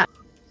 please. Bah.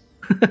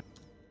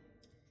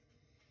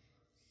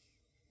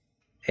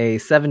 A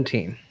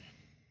 17.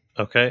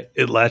 Okay,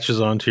 it latches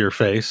onto your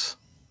face,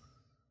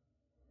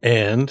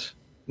 and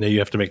now you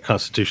have to make a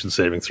Constitution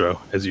saving throw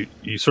as you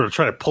sort of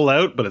try to pull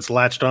out, but it's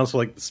latched on, so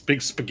like this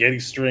big spaghetti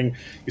string.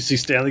 You see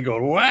Stanley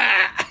going,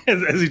 wah!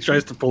 as he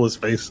tries to pull his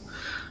face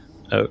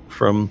out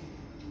from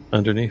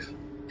underneath.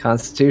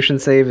 Constitution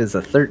save is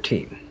a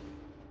 13.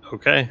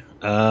 Okay.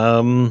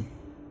 Uh-oh.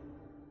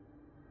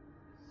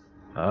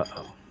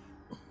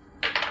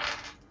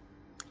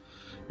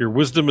 Your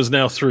wisdom is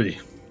now 3.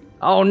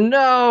 Oh,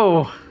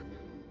 no!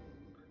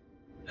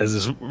 As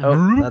this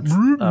that's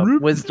a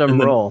wisdom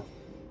roll.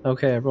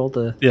 Okay, I rolled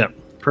a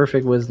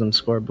perfect wisdom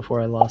score before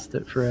I lost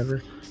it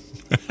forever.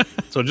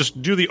 So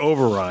just do the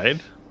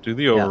override.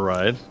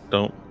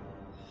 Don't.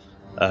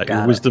 Your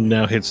it. wisdom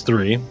now hits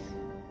 3.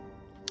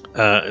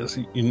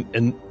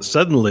 And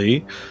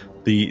suddenly,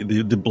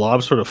 the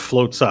blob sort of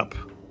floats up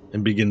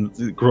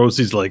and grows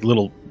these like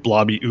little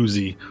blobby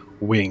oozy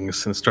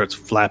wings and starts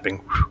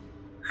flapping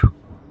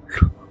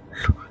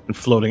and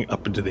floating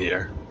up into the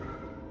air.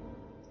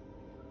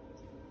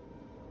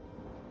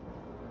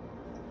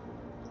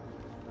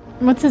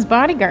 What's his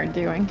bodyguard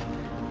doing?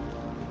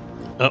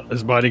 Oh,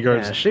 his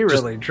bodyguard. Yeah, she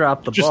really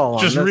dropped the ball.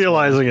 Just on this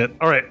realizing it.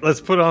 All right, let's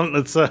go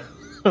into.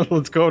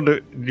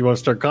 Do you want to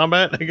start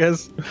combat? I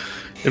guess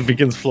it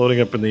begins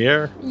floating up in the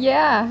air.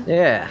 Yeah.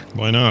 Yeah.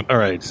 Why not? All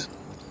right,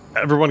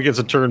 everyone gets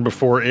a turn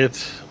before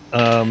it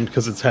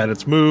because it's had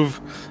its move.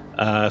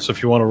 So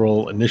if you want to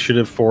roll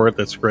initiative for it,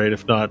 that's great.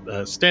 If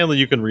not, Stanley,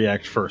 you can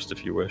react first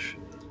if you wish.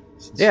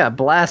 Yeah,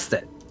 blast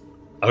it.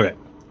 Okay.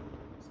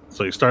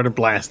 So you started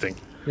blasting.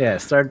 Yeah,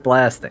 start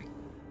blasting.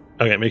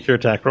 Okay, make your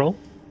attack roll.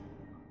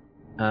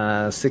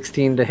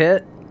 16 to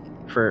hit.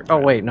 Oh,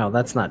 wait, no,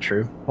 that's not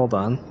true. Hold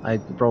on. I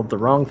rolled the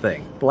wrong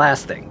thing.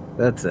 Blasting.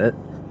 That's it.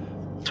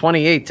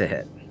 28 to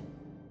hit.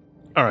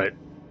 All right.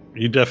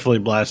 You definitely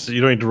blasted.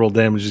 You don't need to roll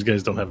damage. These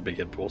guys don't have a big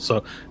hit pool,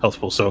 so health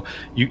pool. So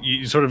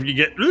you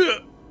get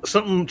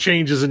something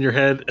changes in your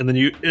head, and then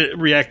you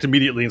react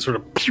immediately and sort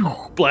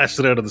of blast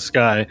it out of the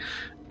sky,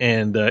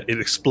 and it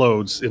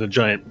explodes in a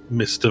giant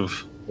mist of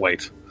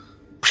white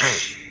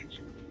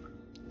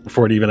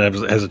before it even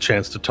has a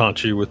chance to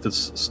taunt you with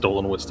its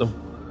stolen wisdom.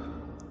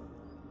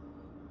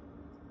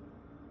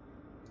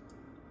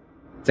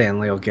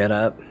 Stanley will get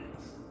up.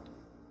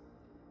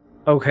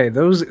 Okay,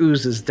 those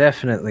oozes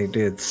definitely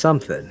did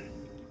something.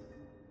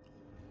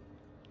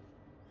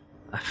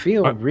 I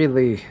feel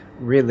really,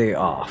 really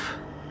off.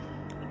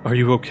 Are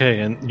you okay?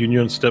 And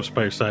Union steps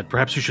by your side.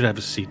 Perhaps you should have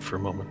a seat for a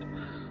moment.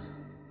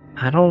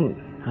 I don't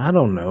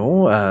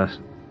know.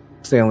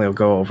 Stanley will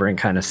go over and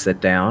kind of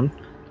sit down.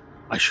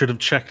 I should have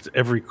checked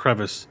every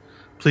crevice.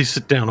 Please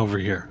sit down over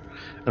here.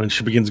 And then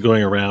she begins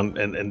going around,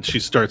 and she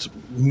starts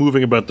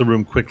moving about the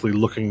room quickly,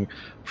 looking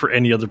for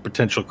any other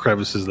potential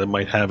crevices that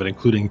might have it,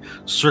 including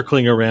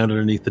circling around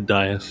underneath the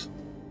dais.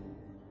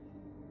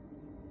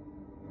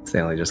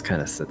 Stanley just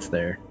kind of sits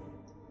there.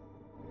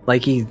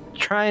 Like he's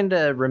trying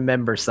to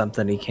remember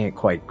something he can't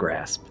quite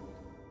grasp.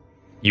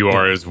 You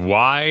are as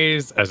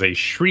wise as a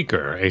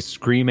shrieker, a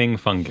screaming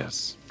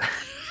fungus.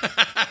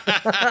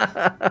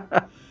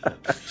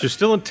 You're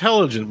still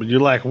intelligent, but you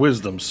lack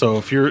wisdom. So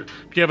if you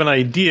have an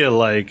idea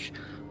like,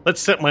 let's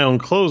set my own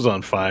clothes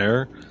on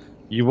fire,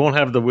 you won't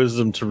have the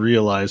wisdom to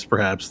realize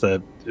perhaps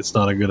that it's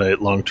not a good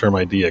long-term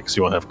idea because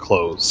you won't have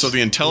clothes. So the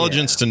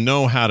intelligence to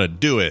know how to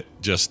do it,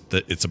 just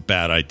that it's a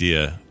bad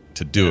idea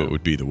to do it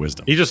would be the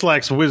wisdom. He just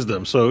lacks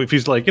wisdom. So if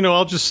he's like,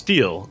 I'll just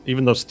steal,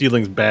 even though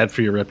stealing's bad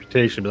for your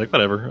reputation, be like,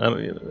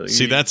 whatever.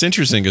 See, that's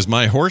interesting because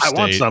my horse state... I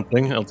want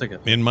something, I'll take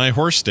it. In my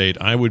horse state,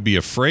 I would be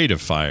afraid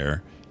of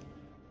fire,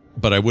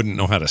 but I wouldn't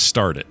know how to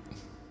start it.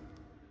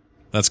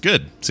 That's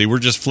good. See, we're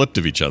just flipped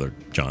of each other,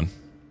 John.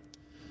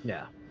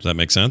 Yeah. Does that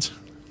make sense?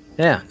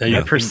 Yeah.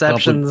 Your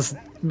perception's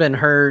been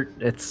hurt.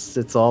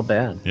 It's all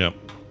bad. Yep.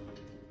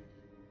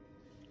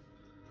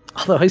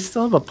 Although I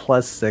still have a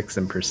 +6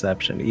 in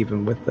perception,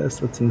 even with this.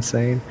 That's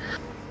insane.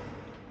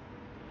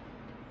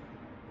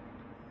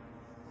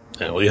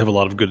 Yeah, well, you have a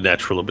lot of good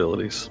natural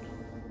abilities.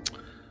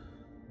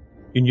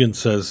 Union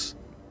says,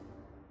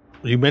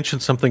 you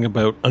mentioned something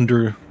about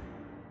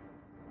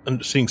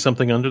seeing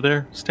something under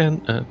there,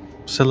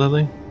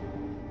 Celeli?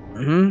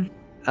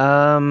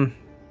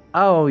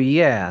 Oh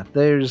yeah,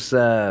 there's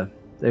a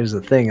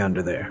thing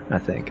under there, I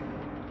think.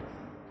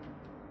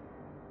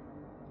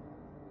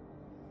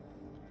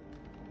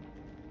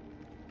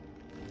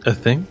 A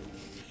thing?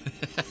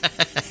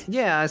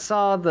 Yeah, I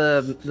saw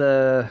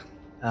the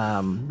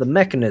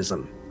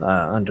mechanism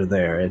under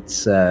there.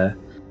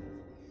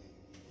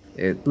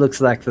 It looks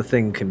like the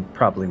thing can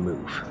probably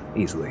move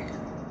easily.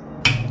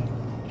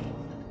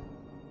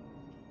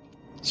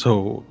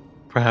 So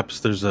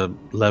perhaps there's a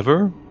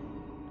lever?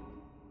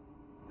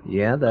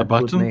 Yeah, that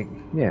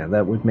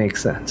would make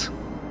sense.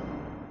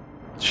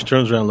 She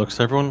turns around and looks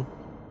at everyone.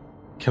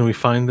 Can we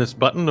find this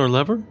button or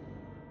lever?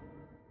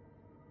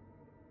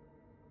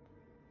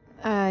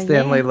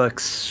 Stanley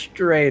looks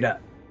straight up.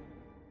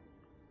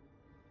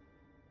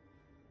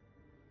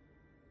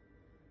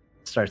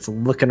 Starts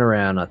looking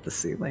around at the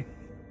ceiling.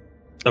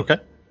 Okay.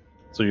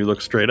 So you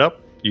look straight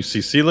up. You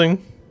see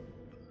ceiling.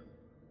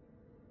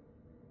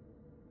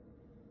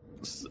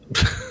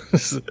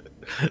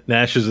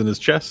 Nash is in his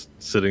chest,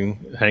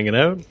 hanging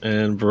out,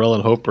 and Varel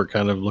and Hope are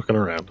kind of looking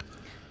around.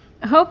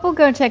 Hope will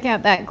go check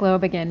out that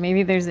globe again.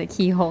 Maybe there's a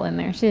keyhole in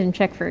there. She didn't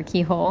check for a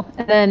keyhole.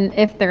 And then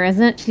if there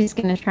isn't, she's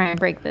going to try and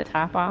break the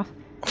top off.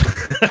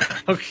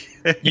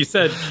 Okay. You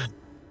said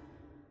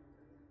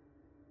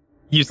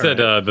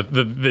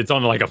it's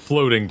on like a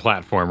floating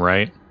platform,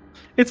 right?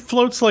 It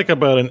floats like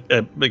about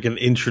an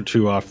inch or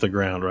two off the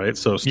ground, right?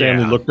 So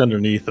Stanley looked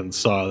underneath and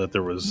saw that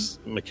there was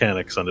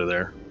mechanics under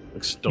there,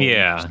 like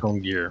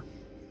stone gear.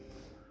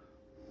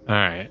 All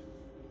right.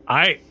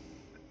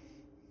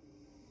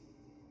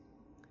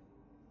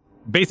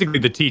 Basically,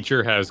 the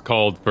teacher has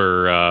called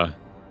for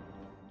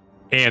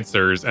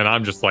answers, and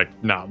I'm just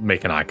like not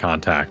making eye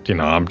contact.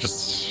 I'm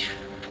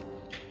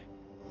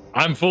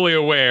fully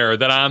aware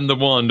that I'm the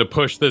one to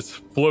push this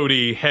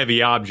floaty,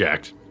 heavy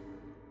object.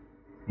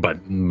 But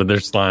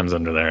there's slimes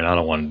under there, and I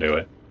don't want to do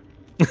it.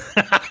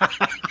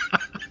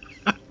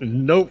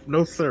 Nope,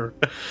 no sir.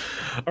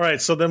 All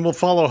right, so then we'll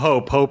follow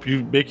Hope. Hope,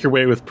 you make your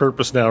way with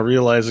purpose now,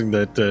 realizing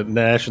that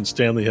Nash and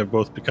Stanley have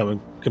both become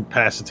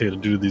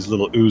incapacitated due to these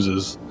little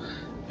oozes,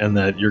 and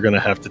that you're going to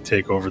have to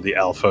take over the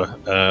alpha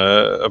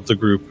of the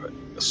group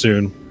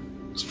soon.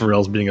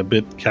 Varel's being a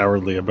bit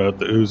cowardly about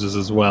the oozes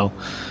as well.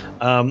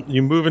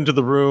 You move into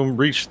the room,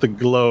 reach the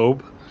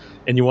globe,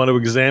 and you want to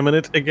examine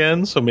it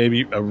again, so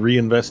maybe a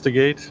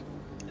reinvestigate.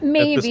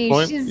 Maybe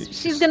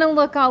she's gonna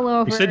look all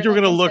over. You said you were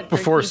gonna look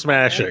before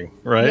smashing,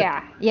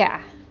 right?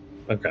 Yeah.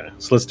 Okay,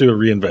 so let's do a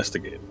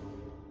reinvestigate.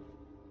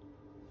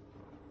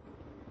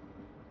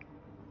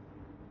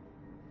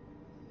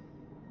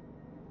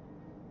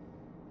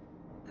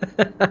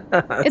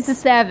 It's a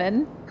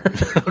 7.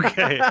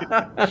 Okay.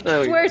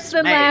 It's worse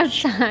than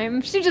last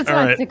time. She just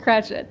wants to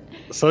crush it.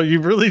 So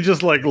you really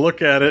just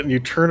look at it and you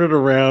turn it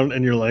around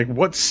and you're like,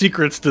 what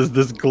secrets does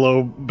this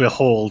globe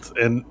behold?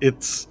 And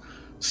its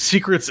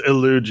secrets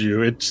elude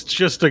you. It's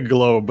just a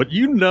globe, but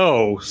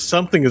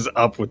something is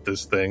up with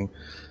this thing.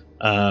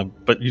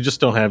 But you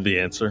just don't have the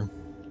answer.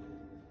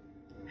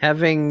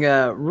 Having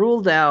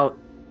ruled out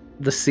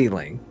the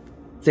ceiling,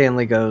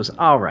 Stanley goes,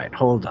 all right,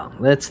 hold on.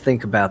 Let's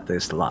think about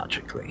this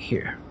logically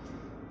here.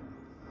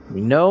 We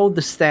know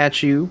the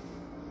statue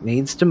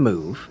needs to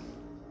move.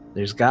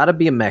 There's got to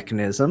be a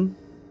mechanism.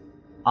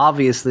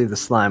 Obviously, the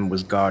slime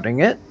was guarding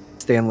it.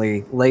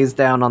 Stanley lays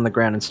down on the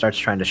ground and starts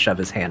trying to shove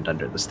his hand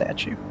under the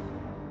statue.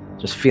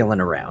 Just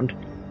feeling around.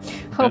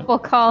 Hope will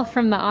call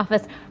from the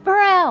office,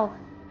 Varel! All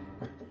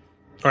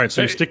right,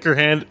 so you stick your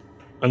hand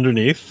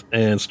underneath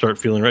and start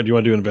feeling around. Do you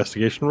want to do an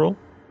investigation roll?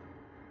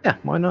 Yeah,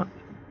 why not?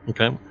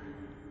 Okay.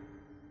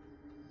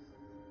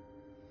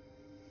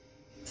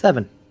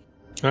 7.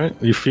 All right,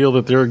 you feel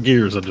that there are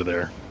gears under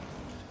there.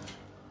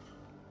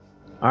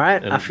 All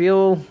right, I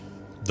feel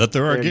that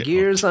there are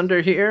gears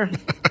under here.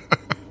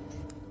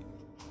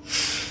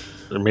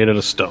 They're made out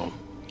of stone.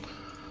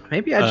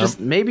 Maybe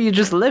you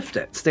just lift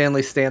it.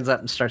 Stanley stands up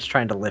and starts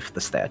trying to lift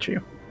the statue.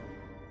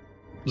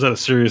 Is that a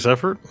serious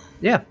effort?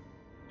 Yeah.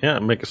 Yeah,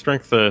 make a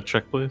strength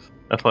check, please.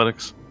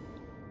 Athletics.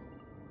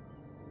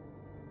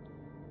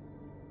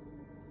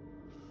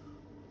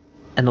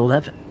 An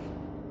 11.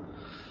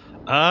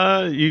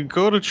 You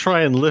go to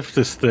try and lift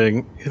this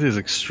thing. It is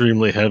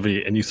extremely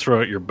heavy, and you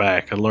throw out your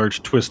back. A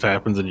large twist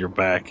happens in your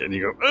back, and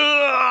you go,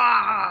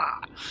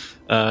 "Ah!"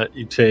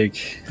 You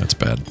take... That's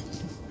bad.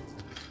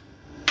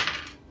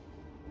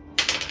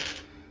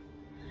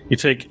 You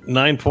take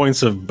 9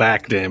 points of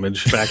back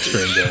damage, back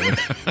strain damage.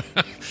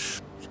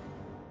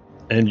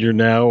 And you're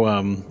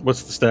now,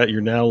 what's the stat?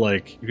 You're now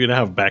you now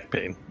have back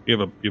pain. You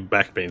have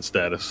back pain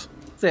status.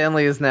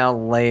 Stanley is now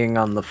laying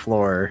on the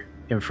floor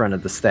in front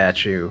of the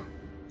statue.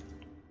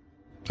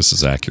 This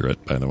is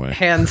accurate, by the way.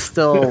 Hands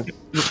still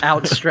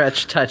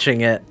outstretched,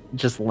 touching it,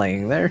 just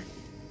laying there.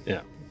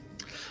 Yeah.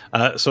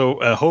 So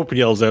Hope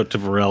yells out to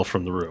Varel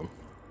from the room.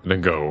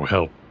 Then go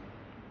help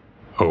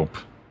Hope.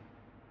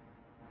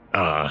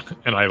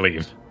 And I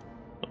leave.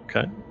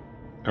 Okay.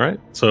 All right.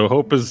 So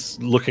Hope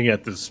is looking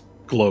at this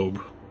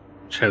globe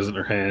she has in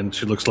her hand.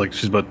 She looks like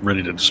she's about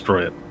ready to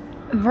destroy it.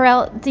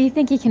 Varel, do you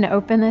think you can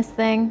open this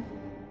thing?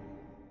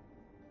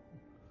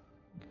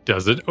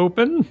 Does it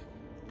open?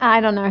 I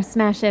don't know.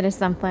 Smash it or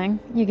something.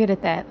 You're good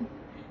at that.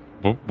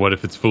 Well, what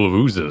if it's full of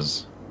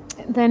oozes?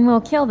 Then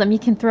we'll kill them. You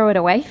can throw it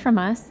away from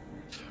us.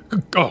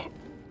 Oh,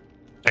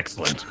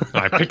 excellent.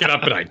 I pick it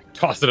up and I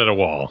toss it at a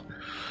wall.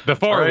 The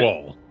far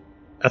wall.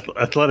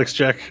 Athletics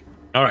check.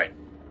 All right.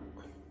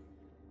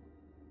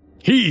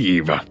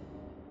 Heave.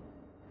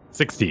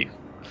 16.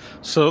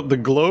 So the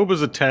globe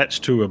is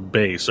attached to a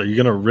base. Are you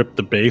going to rip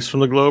the base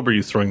from the globe, or are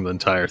you throwing the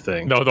entire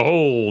thing? No, the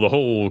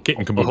whole kit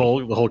and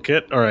caboodle. The whole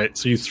kit? All right.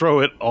 So you throw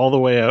it all the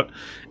way out.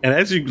 And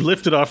as you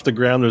lift it off the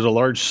ground, there's a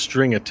large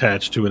string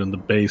attached to it in the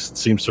base that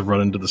seems to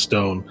run into the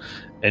stone.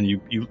 And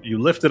you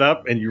lift it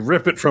up and you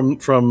rip it from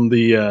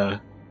the...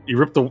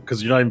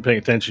 because you're not even paying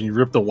attention, you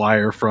rip the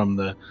wire from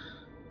the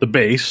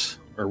base,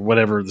 or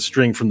whatever, the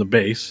string from the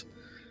base,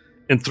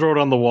 and throw it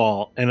on the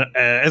wall. And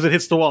as it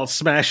hits the wall, it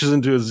smashes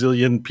into a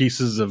zillion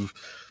pieces of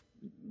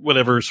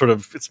whatever sort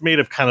of... It's made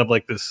of kind of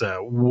like this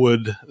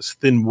this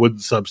thin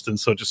wood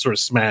substance, so it just sort of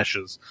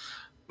smashes.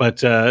 But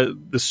the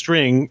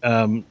string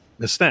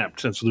has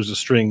snapped, and so there's a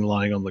string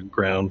lying on the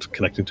ground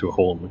connecting to a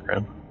hole in the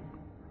ground.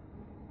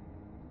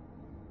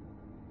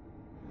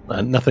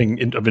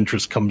 Nothing of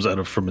interest comes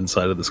out from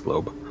inside of this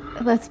globe.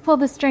 Let's pull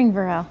the string,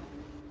 Varel.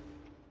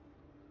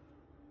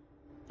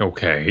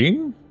 Okay.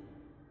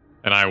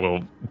 And I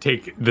will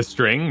take the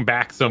string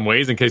back some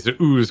ways in case the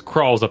ooze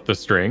crawls up the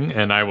string,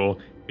 and I will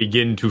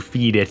begin to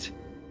feed it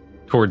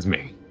towards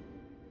me.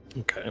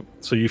 Okay.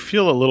 So you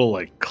feel a little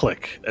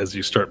click as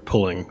you start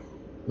pulling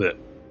it.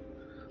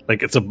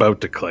 Like it's about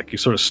to click. You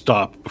sort of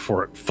stop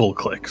before it full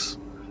clicks.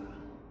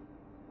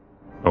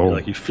 Oh.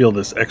 You feel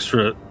this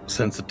extra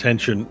sense of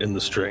tension in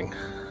the string.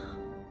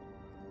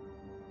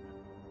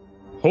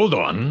 Hold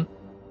on.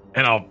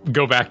 And I'll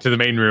go back to the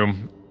main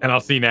room, and I'll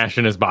see Nash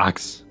in his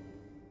box.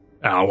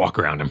 And I'll walk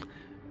around him.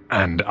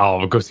 And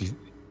I'll go see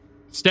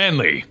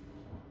Stanley.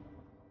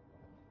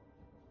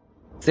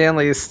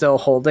 Stanley is still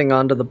holding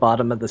onto the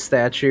bottom of the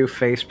statue,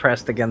 face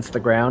pressed against the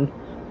ground.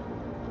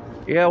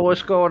 Yeah,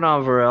 what's going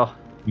on, Varel?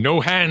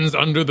 No hands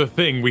under the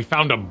thing. We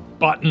found a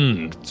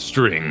button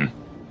string.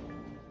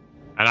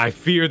 And I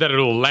fear that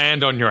it'll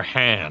land on your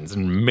hands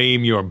and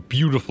maim your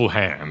beautiful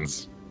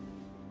hands.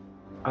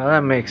 Oh,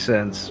 that makes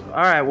sense.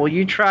 Alright, well,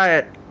 you try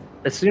it.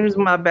 As soon as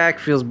my back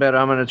feels better,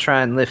 I'm going to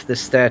try and lift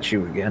this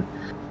statue again.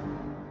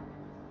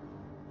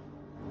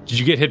 Did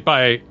you get hit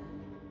by...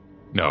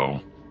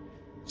 No.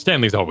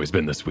 Stanley's always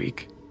been this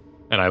weak.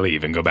 And I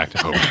leave and go back to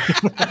Hope.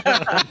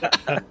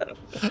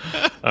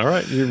 All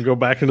right, you go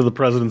back into the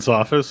president's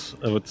office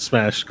with the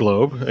smashed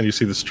globe, and you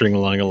see the string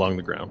lying along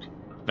the ground.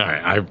 All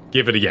right, I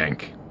give it a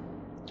yank.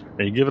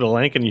 And you give it a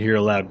yank, and you hear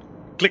a loud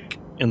click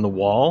in the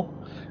wall,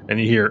 and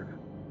you hear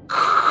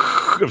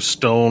of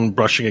stone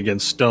brushing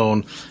against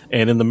stone.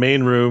 And in the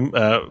main room,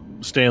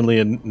 Stanley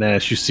and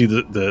Nash, you see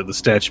the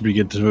statue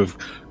begin to move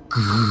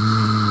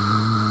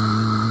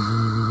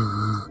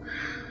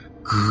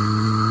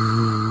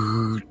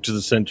to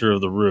the center of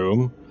the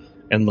room,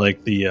 and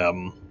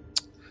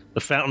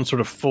the fountain sort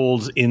of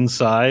folds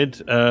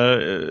inside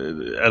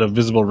at a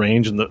visible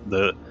range, and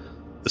the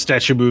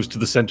statue moves to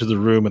the center of the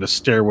room, and a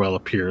stairwell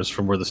appears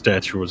from where the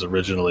statue was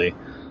originally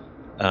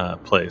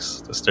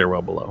placed, the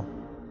stairwell below.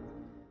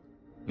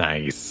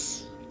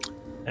 Nice.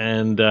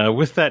 And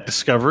with that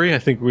discovery, I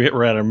think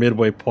we're at our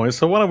midway point.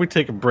 So why don't we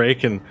take a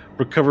break and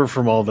recover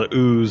from all the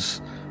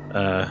ooze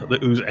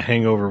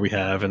hangover we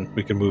have, and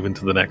we can move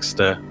into the next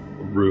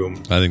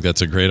room. I think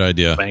that's a great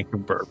idea. Bank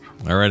of burp.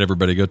 All right,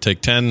 everybody, go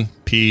take 10,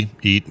 pee,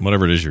 eat,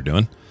 whatever it is you're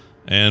doing.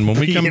 And when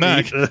we come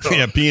back,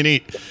 pee and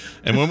eat.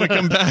 And when we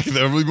come back,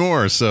 there'll be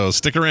more. So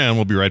stick around.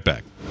 We'll be right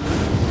back.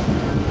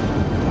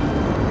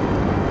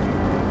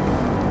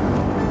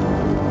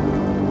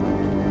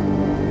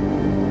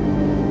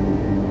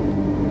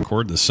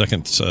 forward, the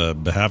second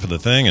half of the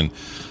thing. And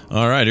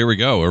all right, here we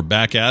go. We're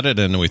back at it,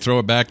 and we throw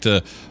it back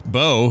to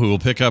Bo, who will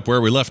pick up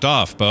where we left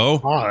off. Bo?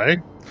 Hi.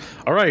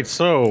 All right,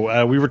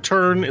 so we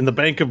return in the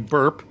Bank of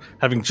Burp,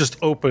 having just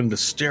opened a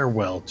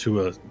stairwell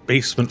to a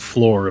basement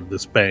floor of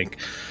this bank.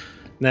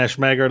 Nash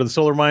Maggard of the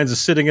Solar Mines is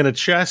sitting in a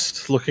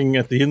chest, looking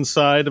at the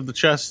inside of the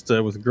chest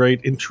with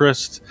great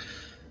interest.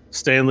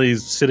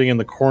 Stanley's sitting in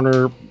the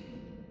corner,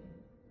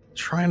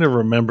 trying to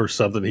remember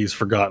something he's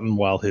forgotten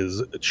while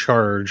his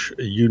charge,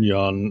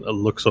 Union,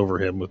 looks over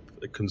him with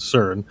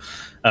concern.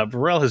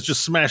 Varel has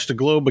just smashed a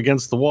globe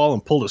against the wall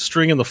and pulled a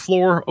string in the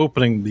floor,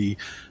 opening the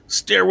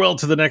stairwell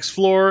to the next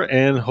floor,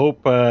 and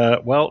Hope,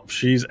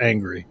 she's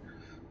angry.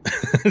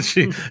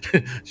 she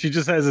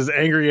just has this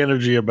angry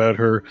energy about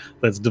her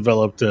that's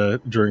developed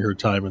during her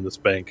time in this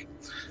bank.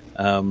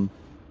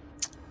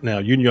 Now,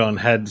 Union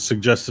had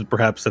suggested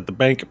perhaps that the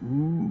bank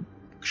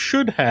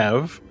should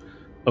have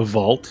a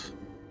vault,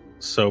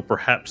 so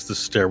perhaps the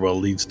stairwell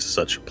leads to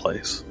such a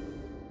place.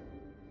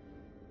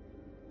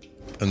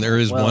 And there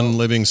is one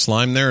living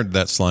slime there. Did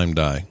that slime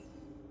die?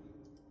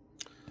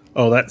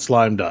 Oh, that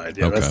slime died.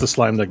 Yeah, Okay. That's the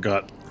slime that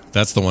got...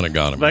 That's the one that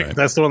got him, right?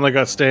 That's the one that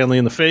got Stanley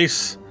in the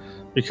face,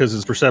 because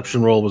his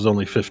perception roll was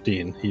only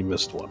 15. He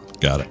missed one.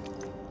 Got it.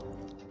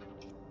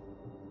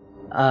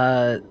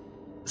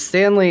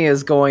 Stanley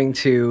is going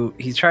to...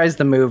 He tries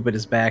to move, but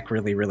his back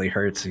really, really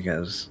hurts. He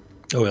goes,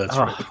 Oh, that's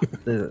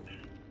right.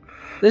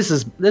 This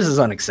is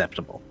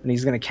unacceptable. And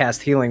he's going to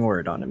cast Healing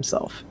Word on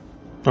himself.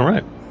 All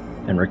right.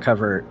 And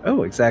recover,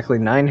 exactly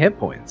 9 hit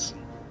points.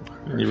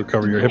 You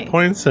recover your hit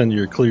points, and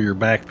you clear your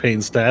back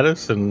pain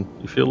status, and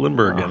you feel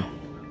limber again.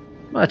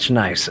 Much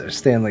nicer.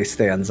 Stanley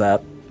stands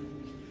up.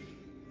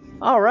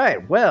 All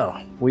right,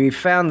 well, we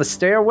found the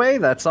stairway.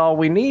 That's all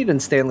we need.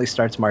 And Stanley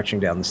starts marching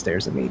down the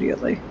stairs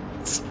immediately.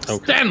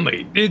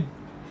 Stanley,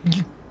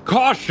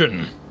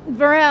 caution!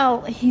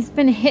 Varel, he's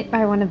been hit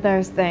by one of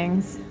those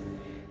things.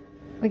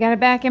 We gotta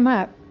back him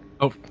up.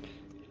 Oh,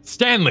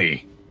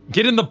 Stanley,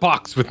 get in the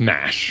box with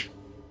Nash.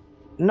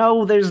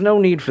 No, there's no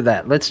need for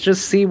that. Let's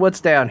just see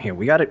what's down here.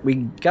 We got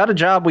a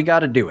job. We got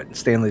to do it. And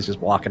Stanley's just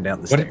walking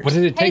down the stairs. What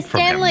did it take from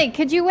him? Stanley,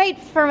 could you wait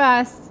for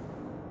us?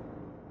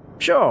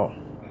 Sure.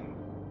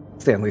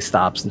 Stanley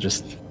stops and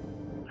just,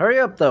 hurry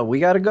up, though. We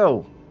got to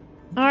go.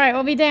 All right,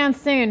 we'll be down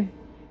soon.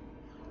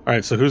 All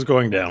right, so who's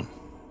going down?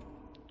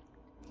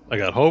 I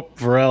got Hope,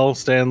 Varel,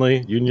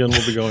 Stanley. Union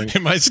will be going.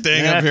 Am I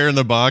staying up here in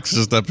the box?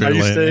 Just up here? Are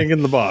you laying staying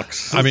in the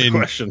box? I mean, the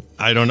question.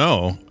 I don't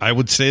know. I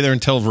would stay there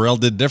until Varel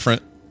did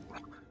different.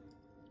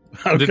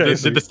 Okay,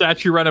 Did the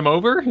statue run him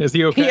over? Is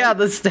he okay? Yeah,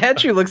 the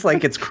statue looks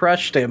like it's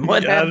crushed him.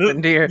 What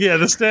happened here? Yeah,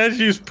 the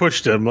statue's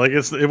pushed him. Like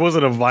it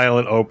wasn't a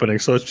violent opening,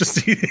 so it's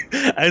just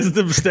as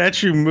the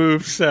statue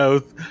moved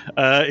south,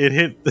 it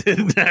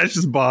hit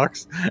Nash's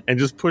box and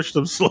just pushed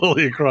him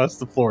slowly across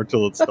the floor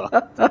till it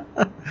stopped. All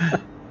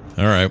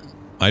right,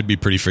 I'd be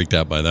pretty freaked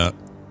out by that,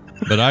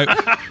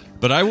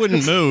 but I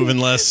wouldn't move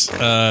unless.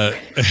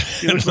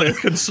 He looks like a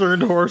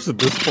concerned horse at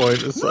this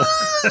point. It's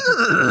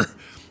like,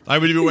 I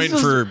would be waiting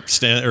for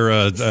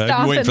I'd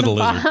be waiting for the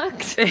lizard.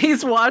 Box.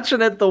 He's watching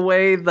it the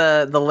way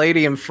the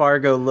lady in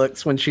Fargo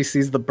looks when she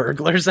sees the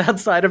burglars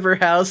outside of her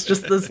house.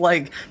 Just this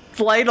like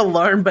flight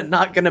alarm, but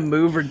not going to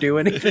move or do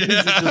anything.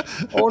 Yeah.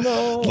 Just, oh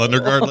no,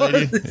 Thunderguard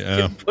lady.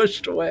 Yeah, get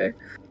pushed away.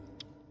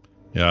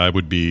 yeah, I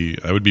would be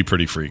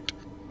pretty freaked.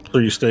 so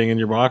you staying in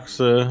your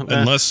box?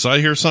 Unless I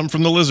hear something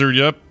from the lizard.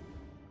 Yep.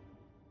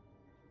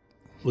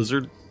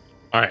 Lizard.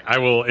 All right, I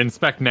will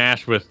inspect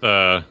Nash with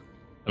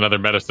another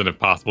medicine if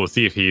possible to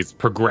see if he's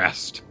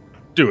progressed.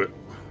 Do it.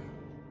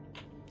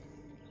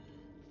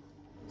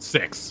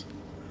 6.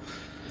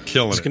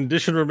 Killing His it.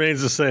 condition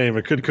remains the same.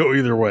 It could go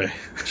either way.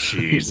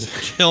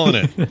 Jeez. Killing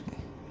it.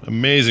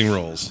 Amazing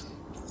rolls.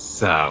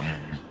 So,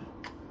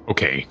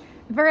 okay.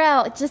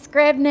 Varel, just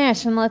grab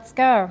Nash and let's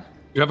go.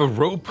 You have a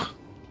rope?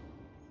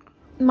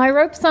 My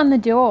rope's on the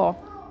door.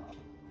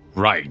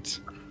 Right.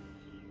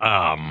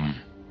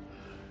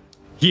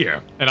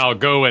 Here, and I'll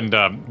go and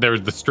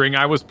there's the string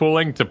I was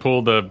pulling to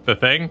pull the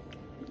thing.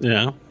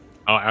 Yeah.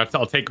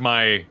 I'll take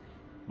my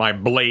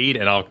blade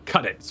and I'll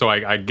cut it so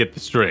I get the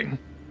string.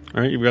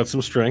 All right, you've got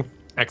some string.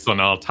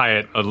 Excellent. I'll tie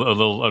it a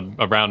little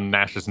around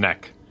Nash's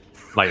neck,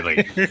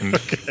 lightly. And,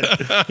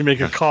 You make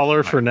a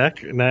collar for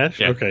Nash?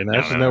 Yeah. Okay,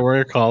 Nash is No. now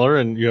wearing a collar,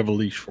 and you have a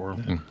leash for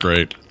him.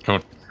 Great.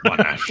 come on,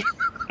 Nash.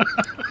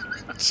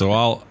 So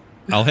I'll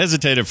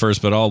hesitate at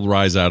first, but I'll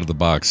rise out of the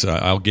box.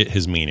 I'll get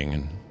his meaning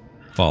and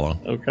follow.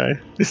 Okay.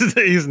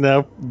 He's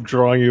now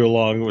drawing you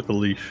along with the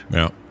leash.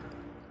 Yeah.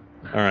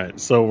 All right,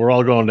 so we're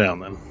all going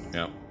down then.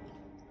 Yeah.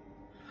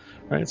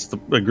 All right, so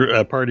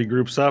the party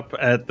groups up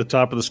at the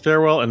top of the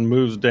stairwell and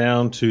moves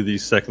down to the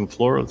second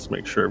floor. Let's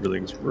make sure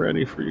everything's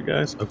ready for you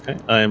guys. Okay,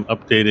 I am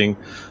updating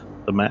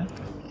the map.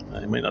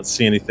 I may not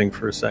see anything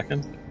for a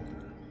second.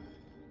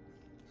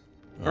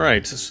 All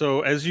right,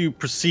 so as you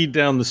proceed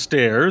down the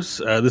stairs,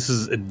 this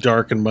is a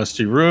dark and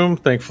musty room.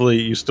 Thankfully,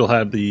 you still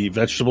have the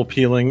vegetable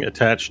peeling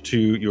attached to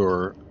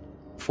your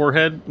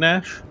forehead,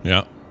 Nash,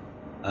 Yeah.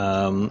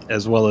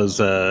 as well as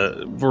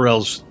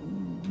Varel's,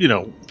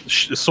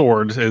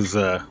 sword is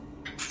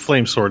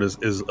flame sword is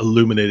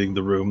illuminating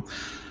the room.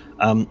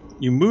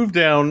 You move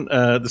down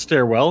the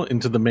stairwell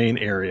into the main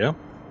area.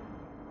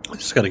 I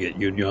just got to get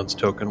Yunyon's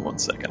token 1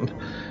 second.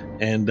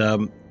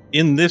 And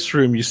in this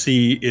room, you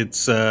see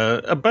it's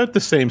about the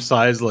same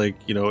size. Like,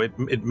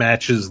 it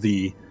matches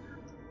the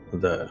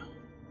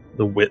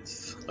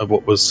width of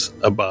what was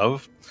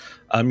above.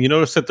 You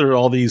notice that there are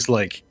all these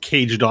like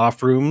caged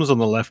off rooms on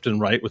the left and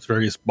right with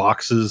various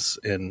boxes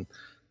and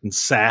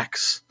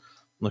sacks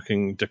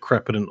looking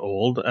decrepit and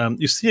old.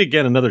 You see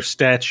again another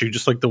statue,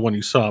 just like the one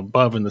you saw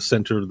above in the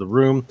center of the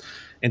room.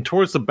 And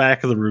towards the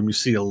back of the room, you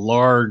see a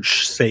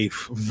large,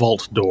 safe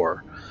vault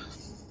door.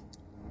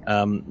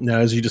 Now,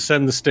 as you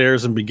descend the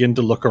stairs and begin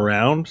to look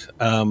around,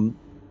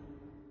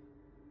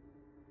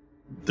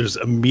 there's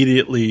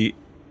immediately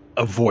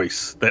a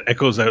voice that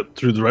echoes out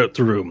throughout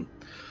the room.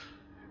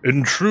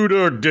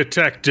 Intruder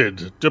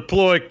detected.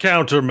 Deploy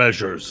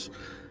countermeasures.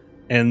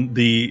 And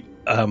the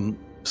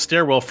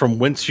stairwell from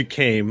whence you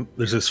came,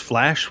 there's this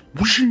flash,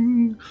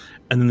 whooshing,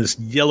 and then this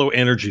yellow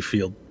energy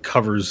field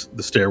covers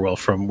the stairwell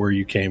from where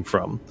you came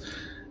from.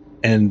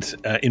 And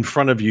in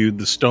front of you,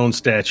 the stone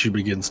statue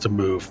begins to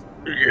move.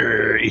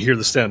 You hear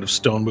the sound of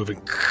stone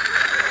moving.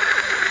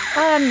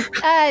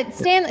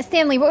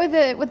 Stanley, what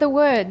were the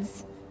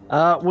words?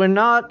 We're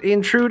not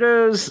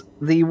intruders.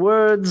 The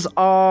words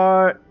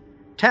are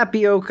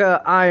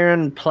tapioca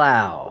iron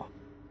plow.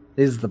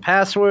 Is the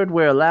password.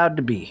 We're allowed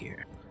to be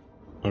here.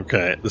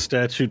 Okay, the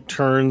statue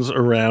turns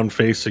around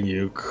facing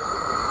you,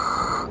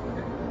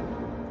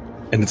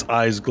 and its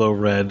eyes glow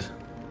red,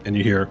 and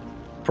you hear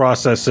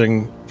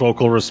processing,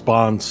 vocal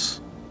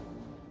response,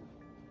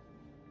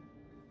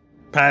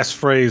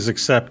 passphrase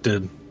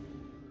accepted,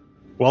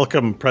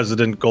 welcome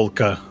President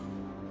Golka.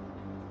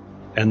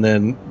 And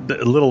then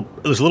there's a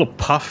little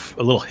puff,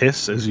 a little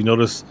hiss as you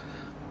notice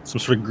some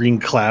sort of green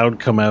cloud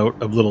come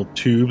out of little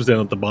tubes down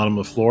at the bottom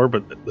of the floor,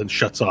 but then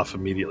shuts off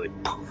immediately.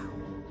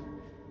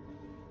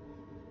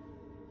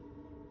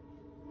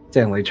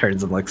 Stanley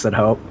turns and looks at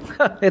Hope.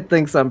 It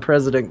thinks I'm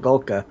President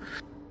Golka.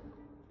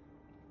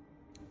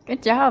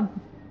 Good job.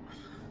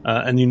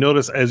 And you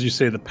notice as you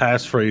say the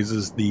passphrase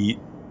is the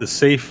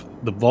safe,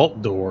 the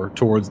vault door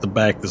towards the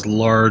back, this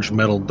large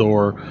metal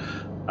door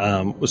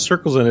with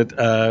circles in it.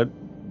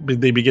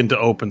 They begin to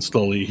open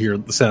slowly. You hear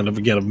the sound of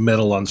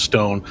metal on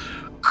stone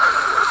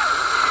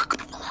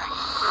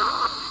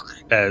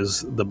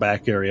as the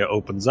back area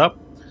opens up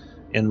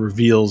and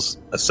reveals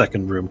a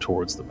second room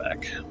towards the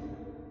back.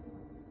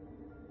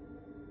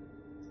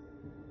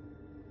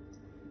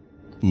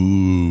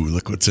 Ooh,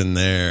 look what's in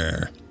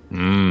there.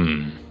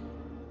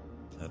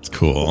 That's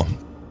cool.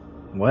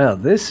 Well,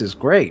 this is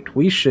great.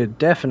 We should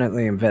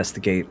definitely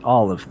investigate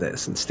all of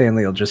this. And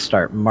Stanley will just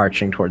start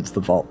marching towards the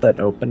vault that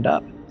opened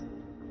up.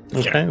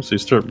 Okay, so you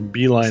start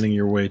beelining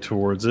your way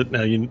towards it.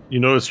 Now, you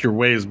notice your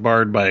way is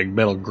barred by a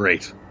metal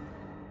grate.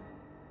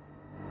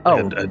 Oh.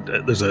 And,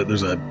 there's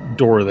a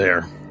door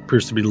there.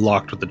 Appears to be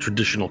locked with the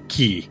traditional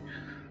key.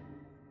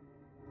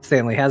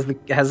 Stanley has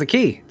the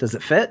key. Does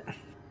it fit?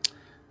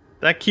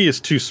 That key is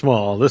too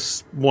small.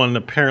 This one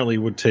apparently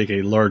would take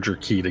a larger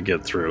key to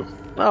get through.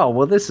 Oh,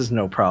 well, this is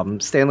no problem.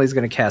 Stanley's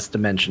going to cast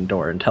Dimension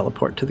Door and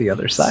teleport to the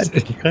other side.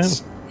 Okay.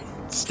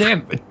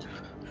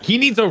 He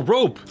needs a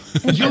rope.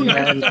 He's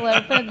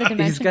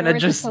gonna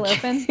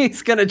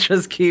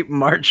just keep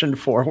marching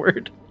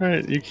forward. All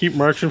right, you keep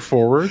marching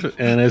forward,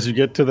 and as you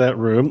get to that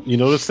room, you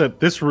notice that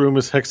this room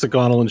is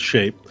hexagonal in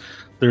shape.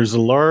 There's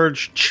a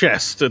large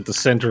chest at the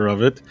center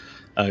of it,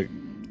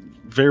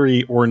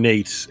 very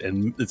ornate,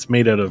 and it's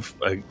made out of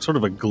sort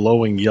of a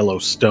glowing yellow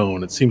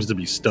stone. It seems to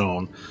be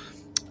stone.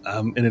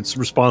 And it's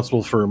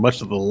responsible for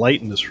much of the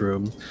light in this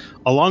room.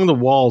 Along the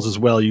walls as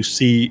well, you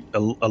see a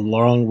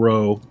long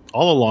row,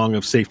 all along,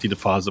 of safety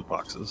deposit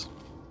boxes.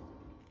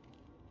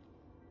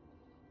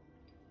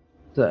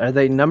 Are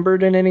they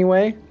numbered in any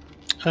way?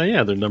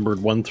 Yeah, they're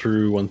numbered 1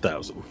 through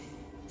 1,000.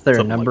 Is there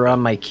a number on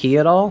my key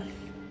at all?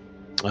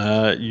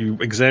 You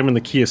examine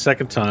the key a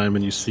second time,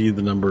 and you see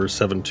the number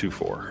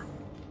 724.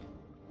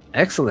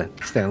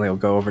 Excellent. Stanley will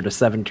go over to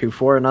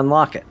 724 and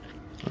unlock it.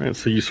 All right,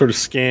 so you sort of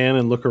scan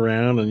and look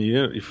around, and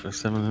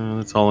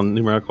that's all in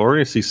numerical order.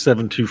 You see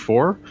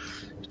 724.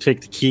 You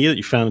take the key that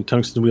you found in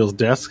Tungsten Wheel's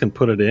desk and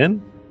put it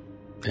in,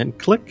 and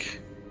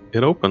click.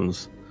 It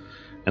opens.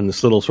 And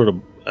this little sort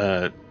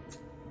of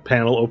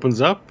panel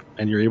opens up,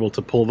 and you're able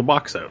to pull the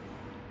box out.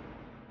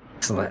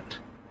 Excellent.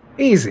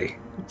 Easy.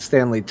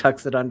 Stanley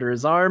tucks it under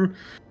his arm,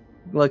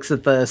 looks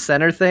at the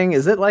center thing.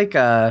 Is it like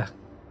a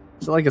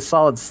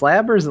solid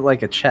slab, or is it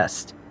like a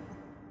chest?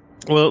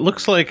 Well, it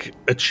looks like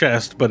a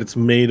chest, but it's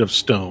made of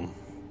stone.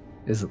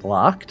 Is it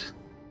locked?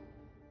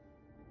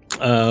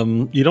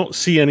 You don't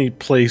see any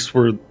place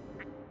where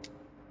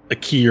a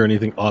key or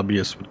anything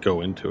obvious would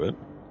go into it.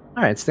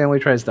 All right, Stanley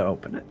tries to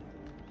open it.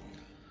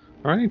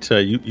 All right,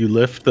 you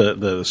lift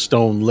the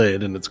stone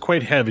lid, and it's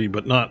quite heavy,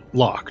 but not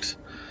locked.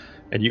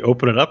 And you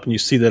open it up, and you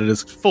see that it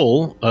is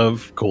full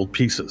of gold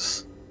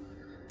pieces.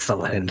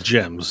 Excellent. And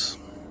gems.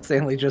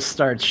 Stanley just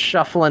starts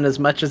shuffling as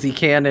much as he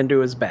can into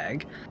his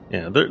bag.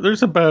 Yeah,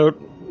 there's about,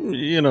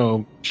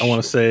 I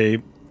want to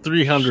say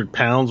 300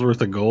 pounds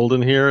worth of gold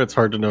in here. It's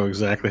hard to know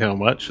exactly how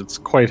much. It's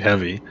quite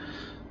heavy.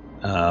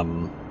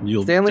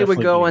 Stanley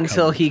would go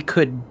until he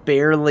could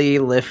barely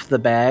lift the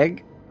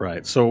bag.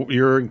 Right. So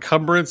your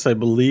encumbrance, I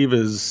believe,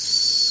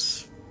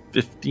 is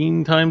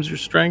 15 times your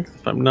strength,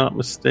 if I'm not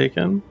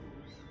mistaken.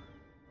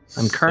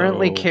 I'm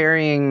currently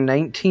carrying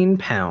 19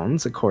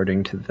 pounds,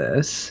 according to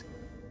this.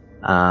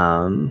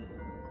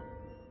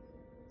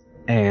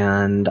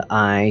 And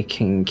I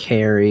can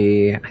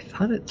carry... I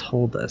thought it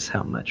told us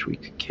how much we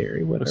could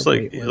carry.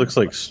 It looks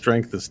like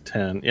strength is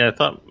 10. Yeah, I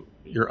thought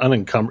you're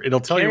unencumbered. It'll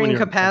tell you when your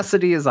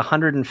capacity is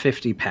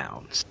 150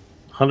 pounds.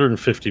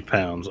 150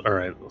 pounds. All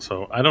right.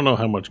 So I don't know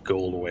how much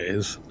gold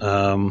weighs.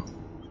 I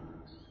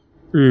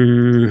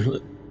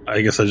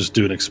guess I just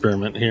do an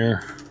experiment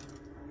here.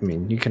 I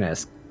mean, you can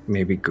ask.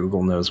 Maybe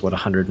Google knows what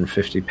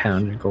 150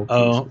 pound gold piece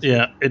is. Oh,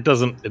 yeah. It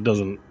doesn't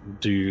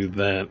do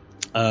that.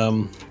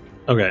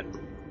 Okay.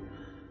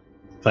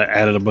 I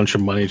added a bunch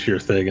of money to your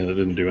thing and it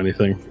didn't do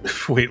anything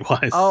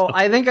weight-wise. Oh,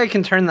 I think I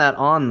can turn that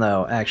on,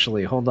 though,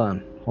 actually. Hold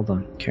on.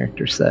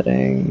 Character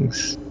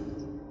settings.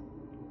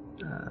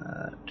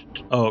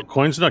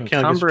 Coins do not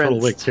count as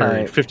total weight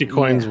carried. 50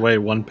 coins weigh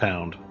 1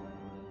 pound.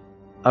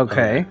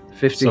 Okay,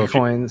 50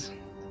 coins.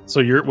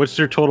 So what's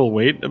your total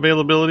weight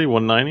availability?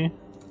 190?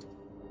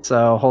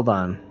 So, hold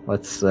on.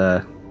 Let's...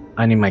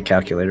 I need my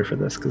calculator for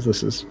this, because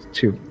this is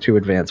too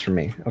advanced for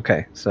me.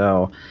 Okay,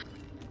 so...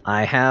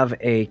 I have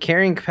a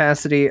carrying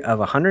capacity of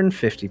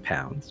 150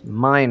 pounds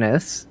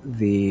minus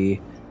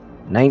the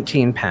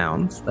 19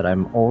 pounds that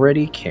I'm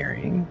already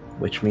carrying,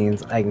 which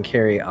means I can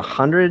carry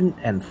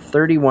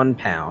 131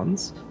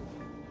 pounds.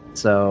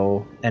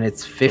 So, and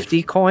it's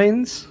 50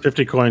 coins?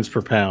 50 coins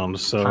per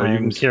pound. So you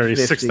can carry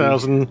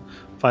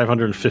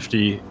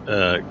 6,550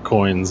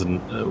 coins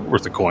and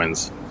worth of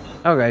coins.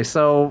 Okay,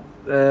 so,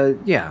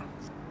 yeah.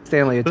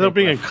 Stanley, without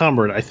being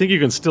encumbered, I think you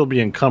can still be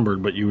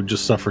encumbered, but you would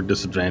just suffer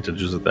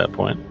disadvantages at that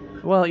point.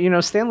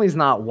 Well, Stanley's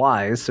not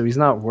wise, so he's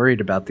not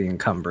worried about the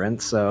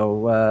encumbrance.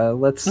 So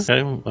let's.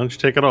 Okay, why don't you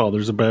take it all?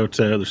 There's about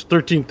there's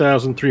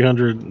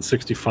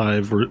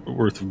 13,365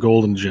 worth of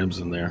gold and gems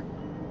in there,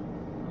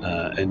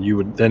 and you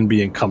would then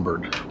be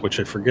encumbered, which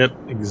I forget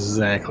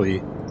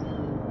exactly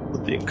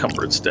what the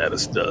encumbered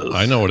status does.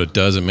 I know what it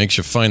does. It makes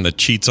you find the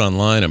cheats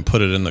online and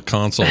put it in the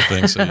console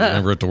thing, so you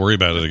never have to worry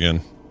about it again.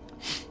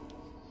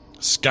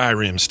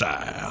 Skyrim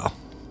style.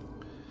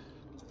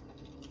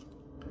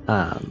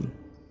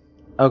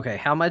 Okay,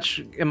 how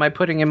much am I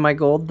putting in my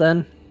gold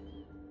then?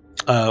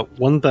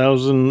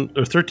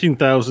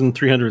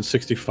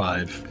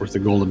 13,365 worth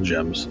of gold and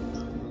gems.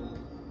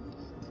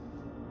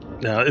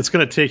 Now it's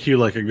going to take you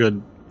like a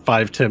good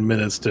 5-10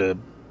 minutes to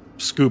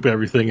scoop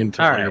everything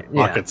into your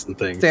pockets and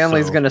things.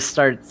 Stanley's going to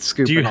start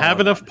scooping. Do you have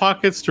enough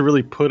pockets to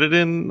really put it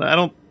in? I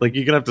don't like.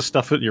 You're going to have to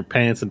stuff it in your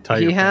pants and tie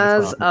your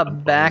pants. He has a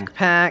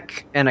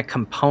backpack and a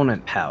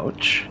component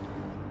pouch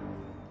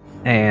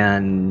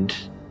and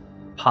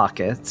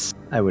pockets,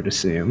 I would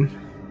assume.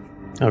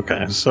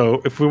 Okay,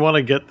 so if we want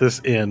to get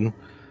this in,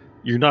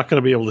 you're not going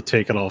to be able to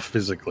take it all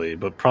physically,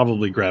 but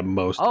probably grab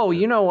most. Oh,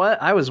 you know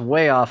what? I was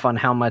way off on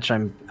how much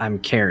I'm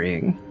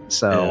carrying.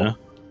 So,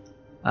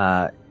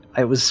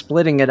 I was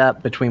splitting it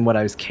up between what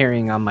I was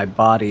carrying on my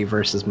body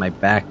versus my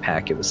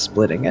backpack. It was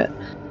splitting it.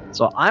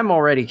 So I'm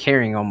already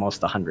carrying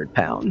almost 100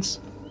 pounds.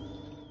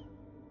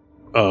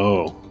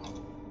 Oh.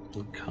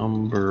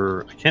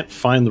 Encumber. I can't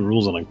find the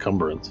rules on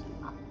encumbrance.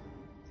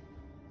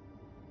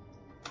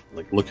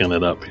 Like looking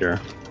it up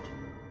here.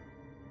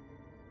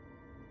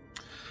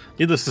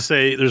 Needless to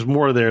say, there's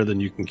more there than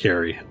you can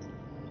carry.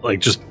 Like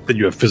just that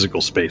you have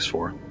physical space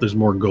for. There's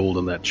more gold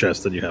in that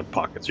chest than you have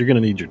pockets. You're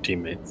going to need your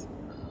teammates.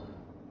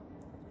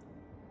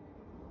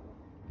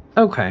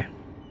 Okay.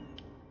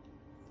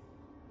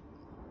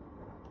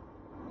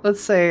 Let's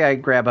say I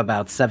grab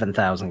about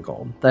 7,000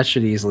 gold. That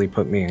should easily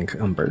put me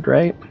encumbered,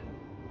 right?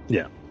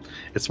 Yeah.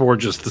 It's more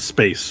just the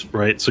space,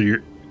 right? So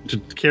to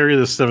carry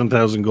this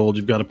 7,000 gold,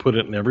 you've got to put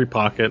it in every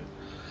pocket.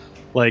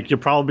 Like, you'll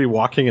probably be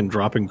walking and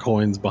dropping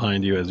coins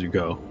behind you as you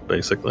go,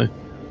 basically.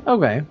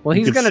 Okay. Well,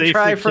 he's going to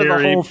try for the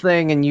whole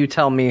thing, and you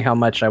tell me how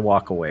much I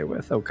walk away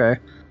with, okay?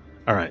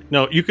 All right.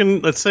 No, you can,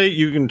 let's say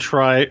you can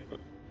try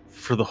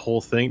for the whole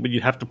thing, but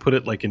you'd have to put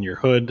it, like, in your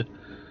hood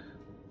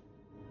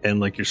and,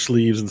 like, your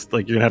sleeves, and,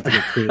 like, you're going to have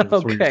to get creative.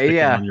 Okay,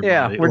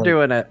 yeah, we're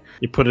doing it.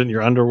 You put it in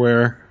your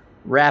underwear.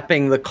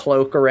 Wrapping the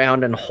cloak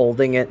around and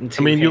holding it in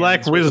two hands. You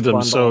lack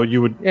wisdom, so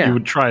you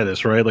would try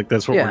this, right? Like,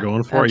 that's what we're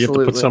going for. Absolutely. You have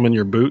to put some in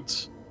your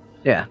boots.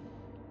 Yeah.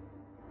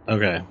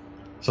 Okay.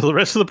 So the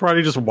rest of the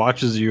party just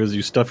watches you as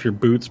you stuff your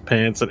boots,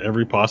 pants, and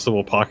every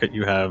possible pocket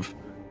you have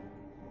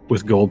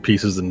with gold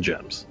pieces and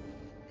gems.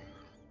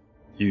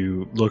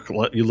 You look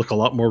a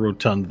lot more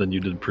rotund than you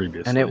did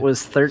previously. And it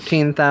was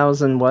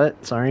 13,000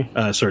 what? Sorry?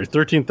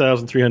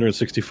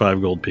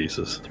 13,365 gold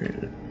pieces.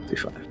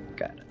 365.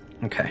 Got it.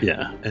 Okay.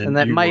 Yeah. And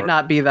that might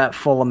not be that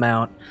full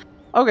amount.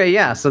 Okay,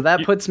 yeah, so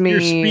that puts me...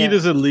 Your speed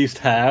is at least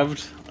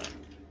halved.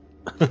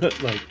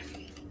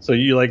 So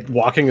you, like,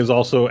 walking is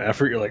also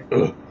effort. You're like,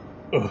 ugh.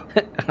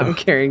 I'm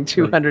carrying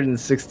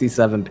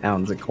 267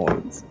 pounds of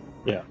coins.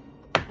 Yeah.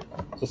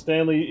 So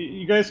Stanley,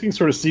 you guys can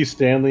sort of see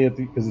Stanley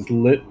because it's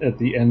lit at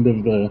the end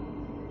of the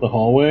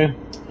hallway.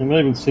 I'm not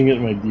even seeing it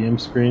in my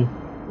DM screen.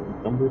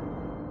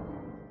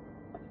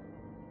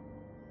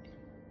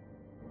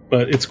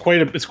 But it's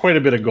quite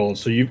a bit of gold.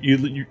 So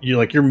you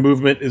like your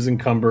movement is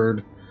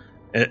encumbered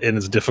and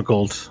it's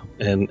difficult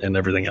and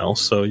everything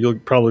else. So you'll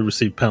probably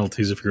receive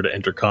penalties if you're to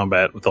enter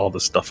combat with all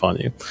this stuff on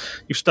you.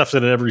 You've stuffed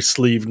it in every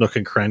sleeve, nook,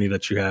 and cranny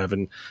that you have,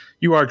 and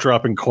you are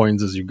dropping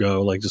coins as you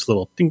go, like just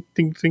little tink,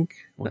 tink, tink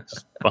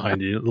just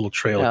behind you, a little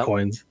trail of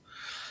coins.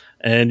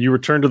 And you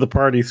return to the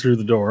party through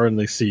the door, and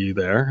they see you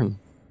there, and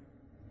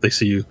they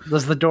see you.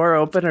 Does the door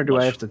open, or do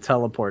I have to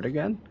teleport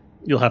again?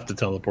 You'll have to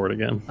teleport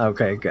again.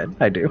 Okay, good.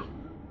 I do.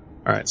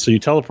 All right, so you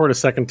teleport a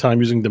second time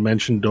using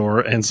Dimension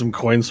Door, and some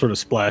coins sort of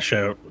splash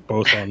out,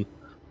 both on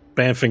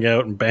bamfing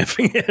out and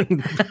bamfing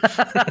in.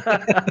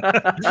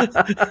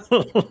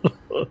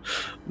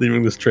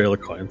 Leaving this trail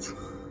of coins.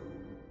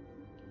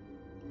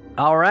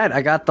 All right,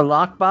 I got the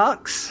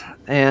lockbox,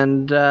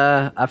 and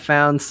I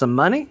found some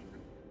money,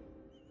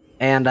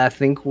 and I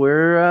think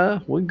we're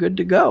good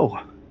to go.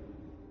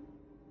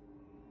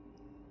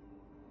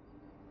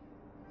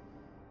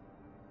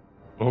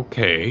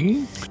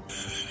 Okay.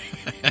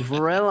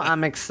 Varel,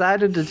 I'm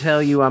excited to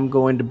tell you I'm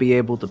going to be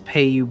able to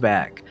pay you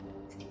back.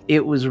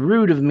 It was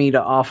rude of me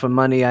to offer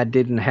money I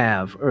didn't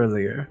have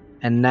earlier,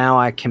 and now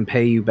I can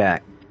pay you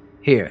back.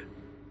 Here,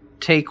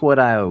 take what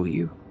I owe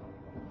you.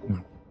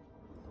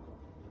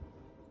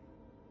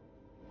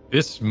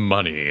 This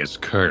money is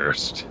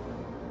cursed.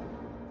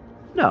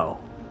 No.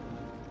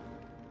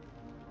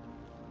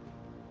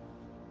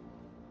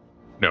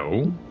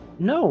 No?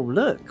 No,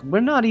 look, we're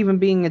not even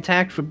being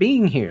attacked for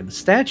being here. The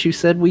statue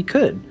said we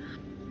could.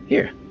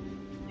 Here.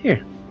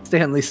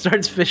 Stanley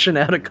starts fishing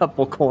out a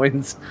couple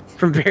coins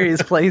from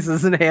various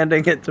places and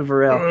handing it to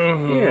Varel.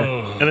 Here.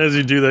 And as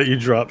you do that, you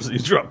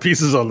drop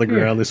pieces on the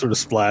ground. They sort of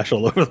splash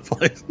all over the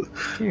place.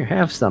 Here,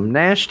 have some.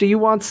 Nash, do you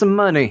want some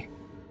money?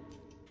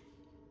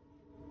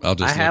 I'll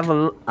just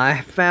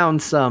I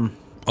found some.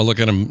 I'll look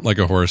at him like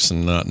a horse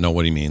and not know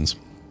what he means.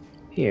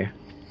 Here.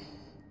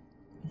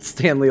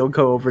 Stanley will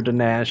go over to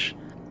Nash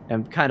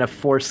and kind of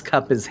force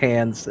cup his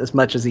hands as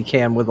much as he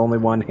can with only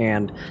one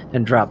hand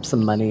and drop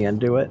some money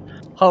into it.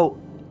 Ho!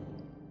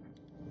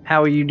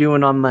 How are you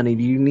doing on money?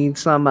 Do you need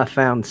some? I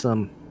found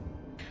some.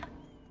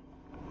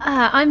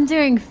 I'm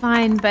doing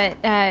fine, but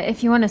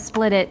if you want to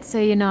split it so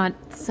you're not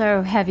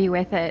so heavy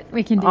with it,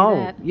 we can do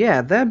that. Oh,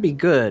 yeah, that'd be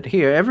good.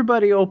 Here,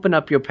 everybody open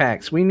up your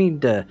packs. We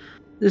need to...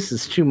 This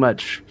is too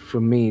much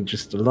for me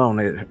just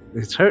alone.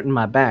 It's hurting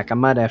my back. I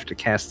might have to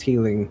cast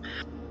Healing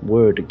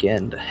Word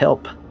again to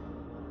help.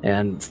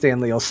 And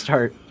Stanley will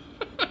start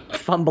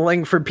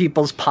fumbling for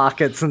people's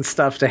pockets and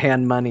stuff to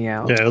hand money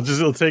out. Yeah,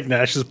 he'll take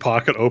Nash's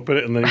pocket, open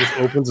it, and then he just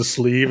opens a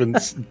sleeve and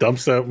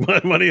dumps out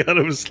money out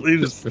of his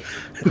sleeve.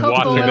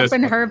 Hope will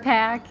open her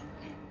pack.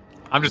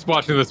 I'm just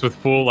watching this with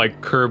full,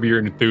 like, Curb Your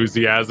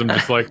Enthusiasm,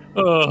 just like,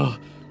 oh.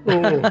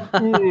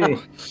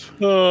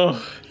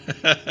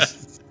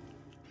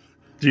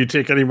 Do you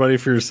take any money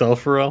for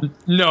yourself, Pharrell?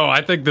 No,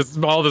 I think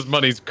all this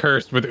money's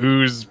cursed with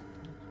ooze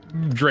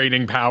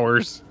draining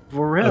powers.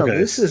 Varel, Okay.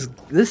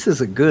 this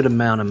is a good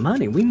amount of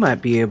money. We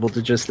might be able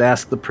to just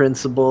ask the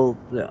principal,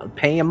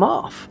 pay him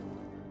off.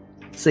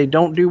 Say,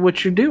 don't do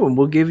what you're doing.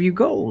 We'll give you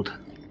gold.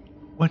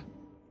 What?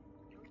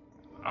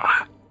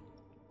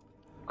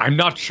 I'm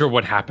not sure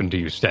what happened to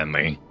you,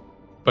 Stanley,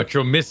 but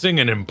you're missing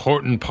an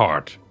important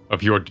part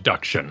of your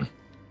deduction.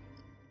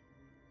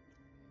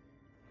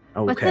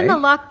 Okay. What's in the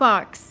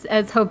lockbox?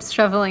 As Hope's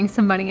shoveling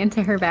some money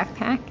into her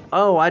backpack.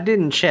 Oh, I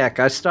didn't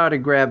check. I started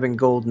grabbing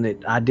gold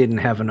and I didn't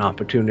have an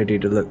opportunity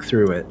to look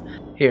through it.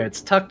 Here,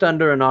 it's tucked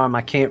under an arm.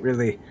 I can't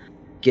really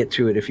get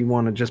to it. If you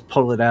want to just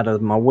pull it out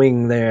of my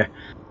wing there,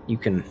 you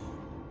can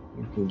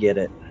get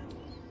it.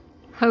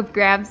 Hope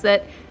grabs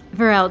it.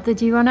 Varel,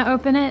 did you want to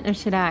open it, or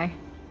should I?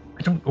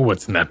 I don't know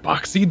what's in that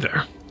box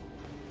either.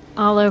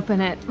 I'll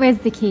open it. Where's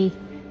the key?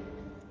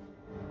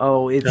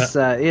 Oh, it's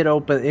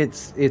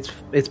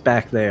it's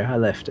back there. I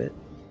left it.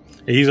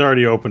 He's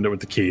already opened it with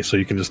the key, so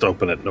you can just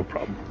open it, no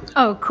problem.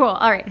 Oh, cool.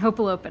 All right, Hope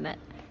will open it.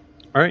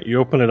 All right, you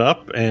open it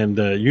up, and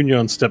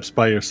Union steps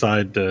by your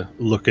side to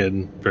look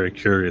in very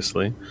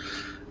curiously.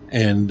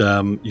 And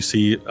you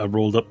see a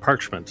rolled up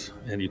parchment,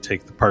 and you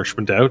take the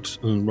parchment out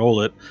and roll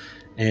it,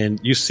 and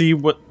you see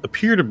what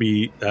appear to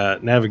be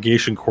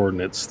navigation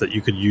coordinates that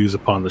you could use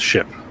upon the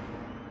ship.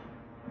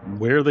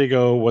 Where they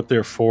go, what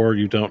they're for,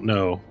 you don't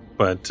know.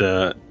 But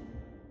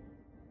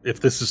if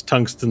this is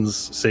Tungsten's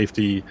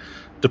safety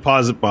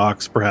deposit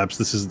box, perhaps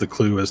this is the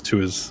clue as to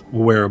his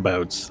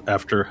whereabouts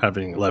after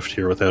having left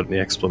here without any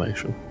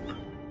explanation.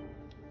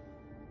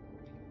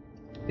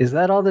 Is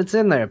that all that's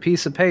in there? A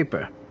piece of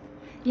paper?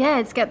 Yeah,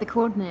 it's got the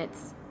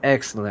coordinates.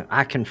 Excellent.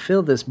 I can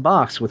fill this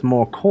box with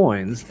more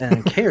coins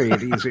and carry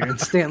it easier. And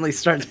Stanley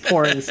starts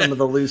pouring some of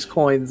the loose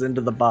coins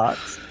into the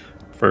box.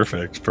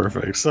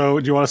 Perfect. So,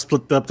 do you want to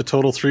split up the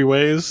total 3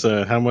 ways?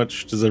 How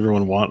much does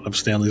everyone want of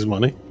Stanley's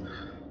money?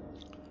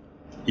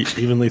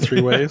 Evenly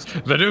 3 ways?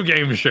 The new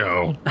game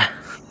show.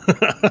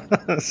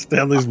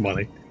 Stanley's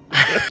money.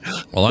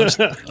 Well,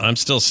 I'm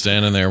still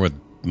standing there with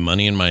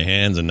money in my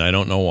hands, and I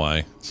don't know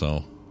why.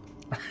 So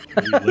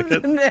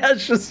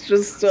Nash is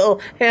just still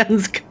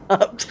hands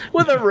cupped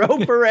with a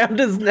rope around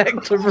his neck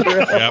to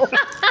Varel. Yep.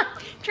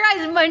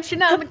 Tries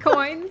munching on the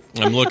coins.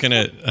 I'm looking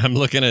at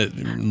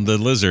the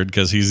lizard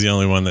because he's the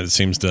only one that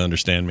seems to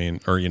understand me,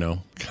 or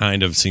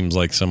kind of seems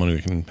like someone who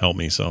can help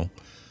me. So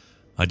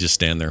I just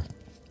stand there.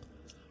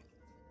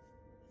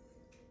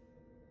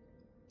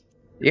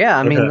 Yeah,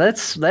 I mean,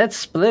 let's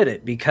split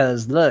it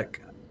because look,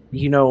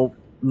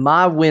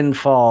 my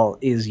windfall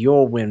is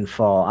your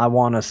windfall. I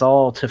want us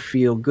all to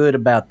feel good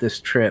about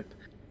this trip,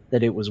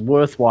 that it was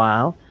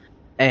worthwhile,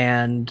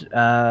 and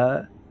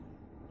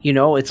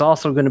it's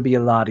also going to be a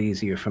lot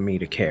easier for me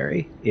to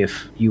carry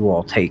if you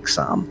all take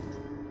some.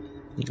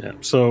 Yeah.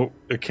 So,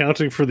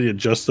 accounting for the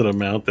adjusted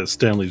amount that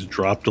Stanley's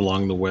dropped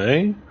along the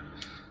way,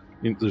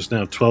 there's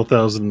now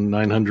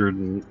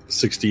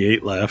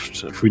 12,968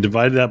 left. If we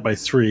divide that by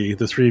 3,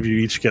 the 3 of you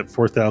each get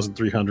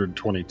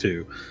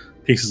 4,322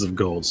 pieces of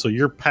gold. So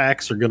your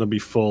packs are going to be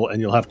full,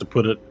 and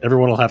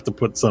everyone will have to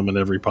put some in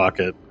every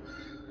pocket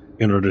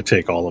in order to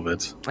take all of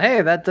it.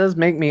 Hey, that does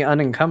make me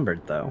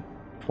unencumbered, though.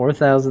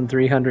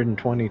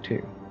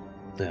 4,322.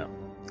 Yeah.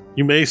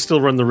 You may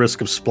still run the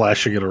risk of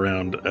splashing it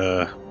around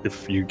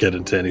if you get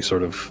into any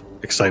sort of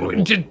excitable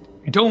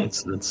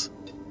incidents.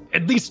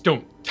 At least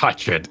don't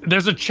touch it.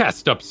 There's a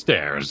chest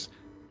upstairs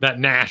that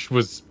Nash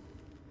was.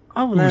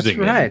 Oh, that's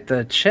right.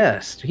 The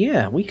chest.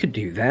 Yeah, we could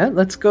do that.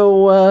 Let's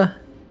go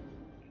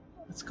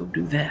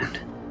do that.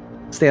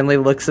 Stanley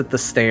looks at the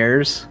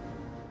stairs,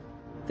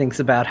 thinks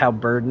about how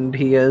burdened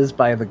he is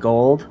by the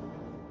gold,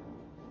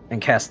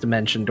 and casts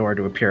Dimension Door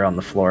to appear on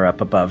the floor up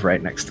above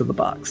right next to the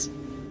box.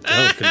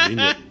 Oh,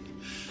 convenient.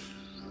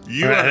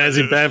 And as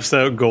he bamfs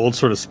out, gold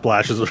sort of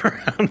splashes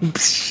around.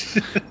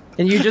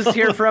 And you just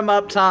hear from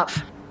up top,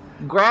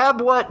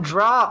 grab what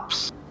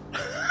drops.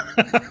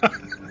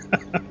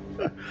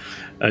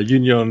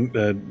 Union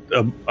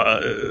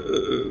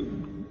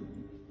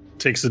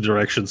takes the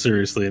direction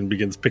seriously and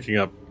begins picking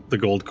up the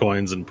gold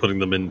coins and putting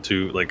them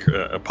into like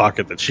a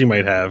pocket that she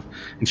might have,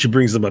 and she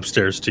brings them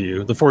upstairs to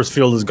you. The force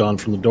field is gone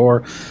from the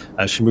door.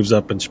 She moves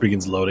up and she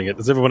begins loading it.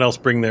 Does everyone else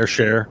bring their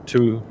share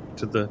to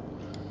the?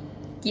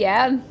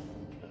 Yeah.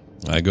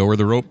 I go where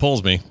the rope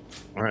pulls me.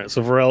 All right.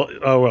 So Varel.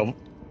 Oh well.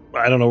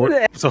 I don't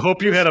know. So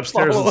hope you head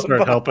upstairs and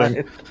start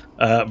helping.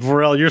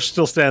 Varel, you're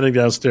still standing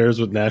downstairs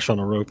with Nash on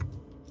a rope.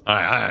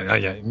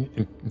 Yeah.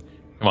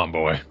 Come on,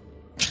 boy.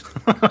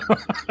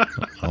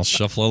 I'll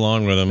shuffle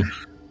along with him.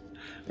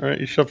 All right,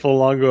 you shuffle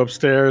along, go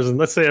upstairs, and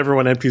let's say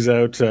everyone empties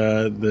out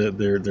their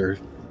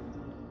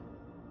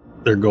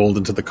gold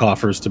into the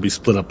coffers to be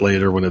split up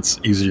later when it's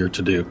easier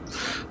to do.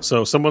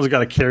 So someone's got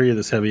to carry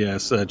this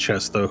heavy-ass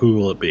chest, though. Who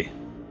will it be?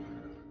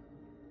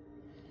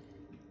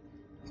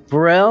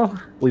 Varel,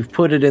 we've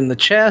put it in the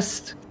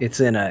chest. It's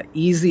in a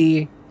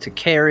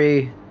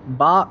easy-to-carry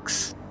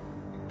box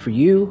for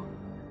you.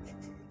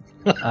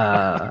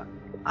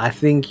 I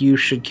think you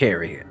should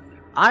carry it.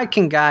 I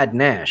can guide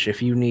Nash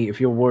if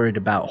you're worried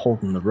about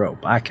holding the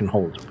rope. I can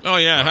hold him. Oh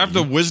yeah, have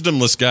the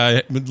wisdomless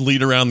guy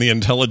lead around the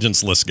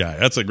intelligenceless guy.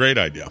 That's a great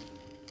idea.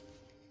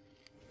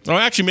 Oh,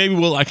 actually, maybe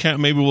we'll what's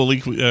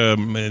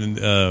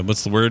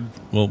the word?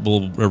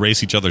 We'll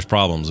erase each other's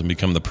problems and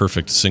become the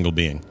perfect single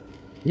being.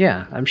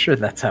 Yeah, I'm sure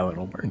that's how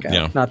it'll work out.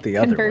 Yeah. Not the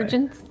other way.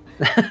 Convergence.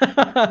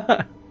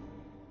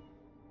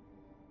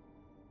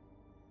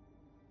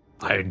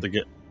 I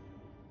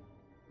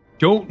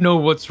don't know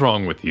what's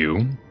wrong with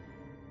you,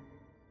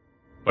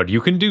 but you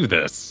can do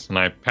this. And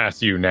I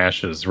pass you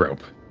Nash's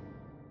rope.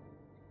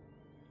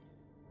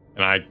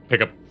 And I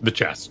pick up the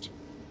chest.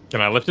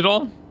 Can I lift it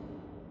all?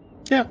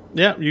 Yeah.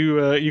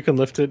 You can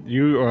lift it.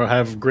 You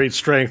have great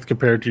strength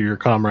compared to your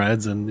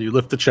comrades, and you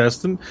lift the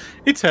chest, and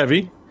it's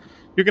heavy.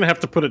 You're going to have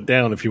to put it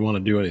down if you want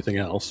to do anything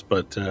else,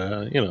 but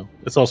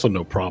it's also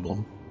no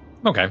problem.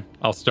 Okay,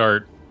 I'll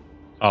start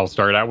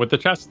out with the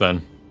chest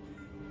then.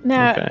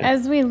 Now, Okay.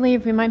 as we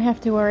leave, we might have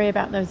to worry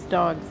about those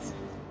dogs.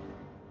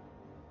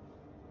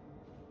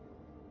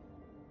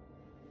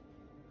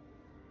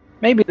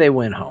 Maybe they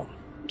went home.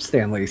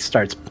 Stanley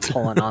starts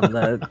pulling on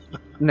the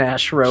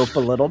Nash rope a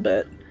little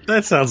bit.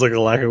 That sounds like a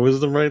lack of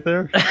wisdom right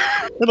there.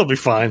 It'll be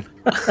fine.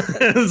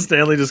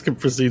 Stanley just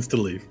proceeds to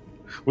leave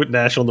with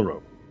Nash on the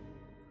rope.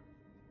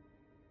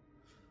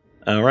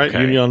 All right,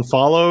 Okay. Union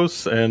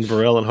follows, and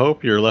Varel and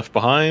Hope, you're left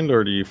behind,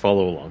 or do you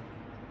follow along?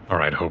 All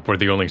right, Hope, we're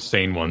the only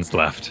sane ones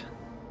left.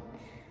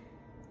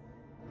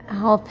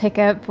 I'll pick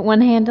up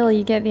one handle,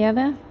 you get the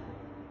other.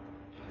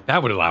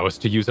 That would allow us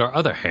to use our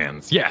other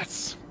hands.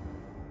 Yes.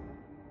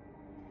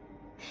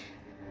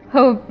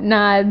 Hope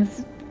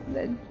nods.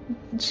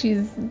 She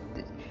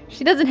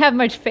doesn't have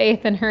much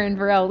faith in her and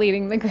Varel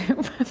leading the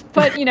group,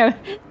 but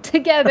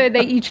together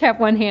they each have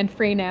one hand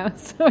free now,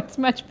 so it's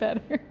much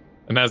better.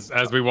 And as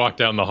we walk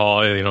down the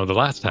hall, the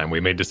last time we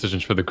made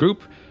decisions for the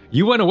group,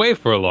 you went away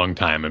for a long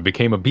time and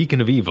became a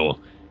beacon of evil.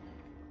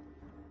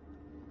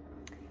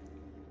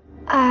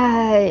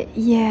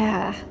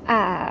 Yeah.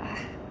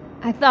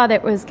 I thought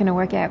it was gonna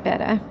work out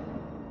better.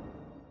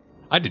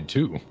 I did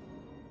too.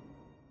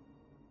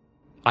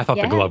 I thought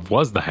Yeah. the glove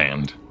was the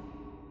hand.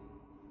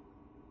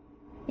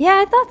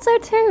 Yeah, I thought so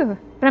too.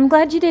 But I'm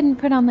glad you didn't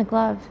put on the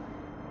glove.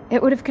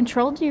 It would have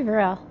controlled you,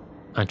 Varel.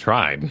 I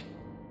tried.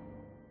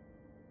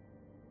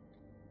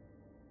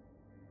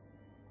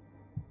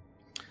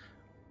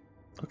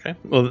 Okay.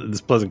 Well,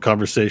 this pleasant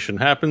conversation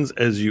happens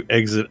as you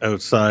exit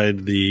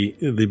outside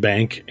the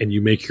bank and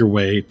you make your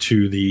way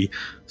to the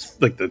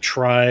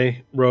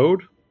Tri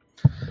Road.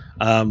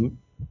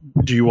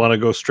 Do you want to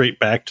go straight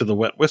back to the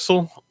Wet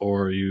Whistle,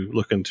 or are you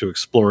looking to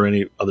explore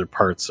any other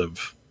parts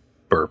of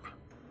Burp?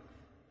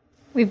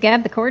 We've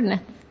got the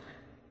coordinates.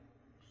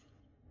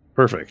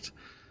 Perfect.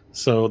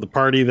 So the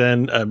party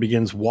then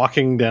begins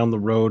walking down the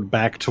road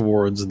back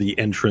towards the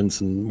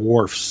entrance and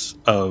wharfs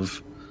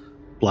of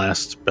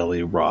Blast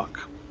Belly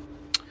Rock.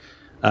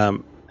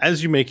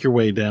 As you make your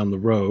way down the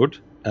road,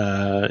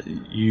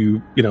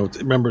 you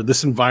remember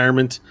this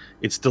environment.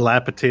 It's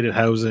dilapidated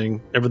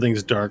housing.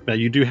 Everything's dark. Now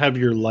you do have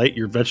your light,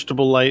 your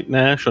vegetable light,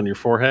 Nash, on your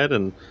forehead,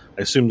 and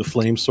I assume the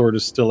flame sword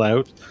is still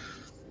out.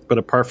 But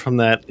apart from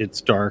that,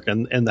 it's dark,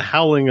 and the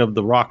howling of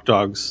the rock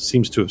dogs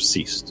seems to have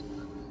ceased.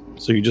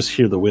 So you just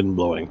hear the wind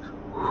blowing.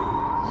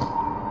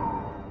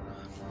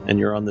 And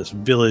you're on this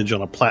village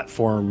on a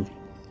platform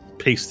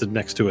pasted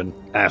next to an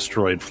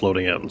asteroid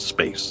floating out in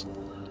space.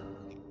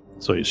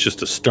 So it's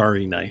just a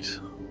starry night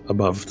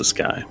above the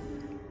sky.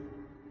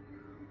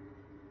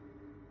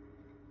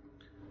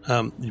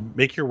 You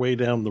make your way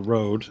down the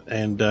road,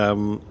 and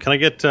can I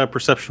get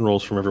perception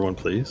rolls from everyone,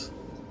 please?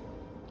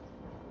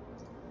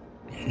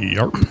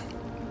 Yarp.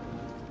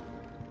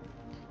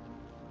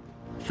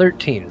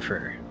 13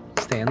 for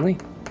Stanley.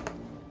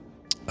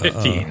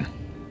 15.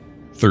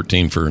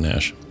 13 for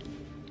Nash.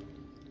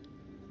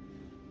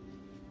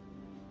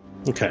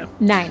 Okay.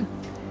 9.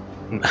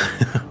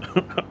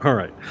 All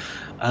right.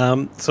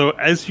 So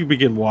as you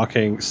begin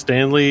walking,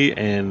 Stanley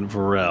and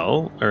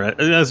Varel, or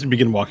as you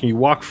begin walking, you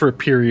walk for a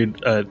period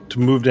to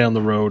move down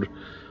the road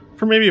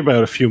for maybe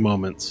about a few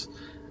moments,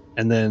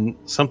 and then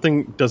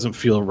something doesn't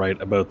feel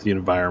right about the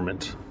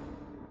environment.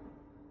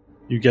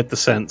 You get the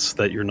sense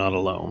that you're not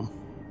alone,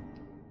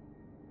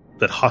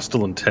 that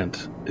hostile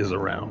intent is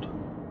around.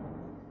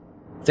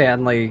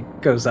 Stanley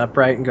goes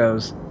upright and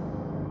goes,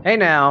 "Hey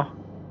now,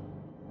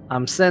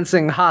 I'm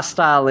sensing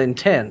hostile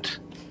intent.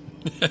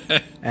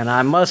 And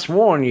I must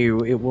warn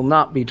you, it will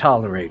not be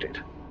tolerated."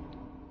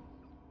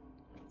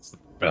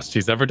 Best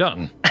he's ever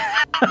done.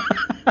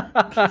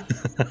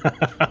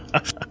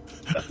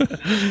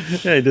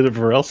 Yeah, he did it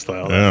Varel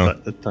style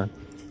that time.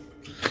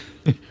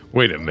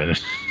 Wait a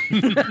minute.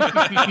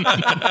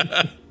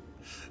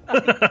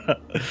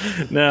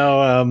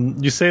 Now,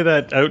 you say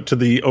that out to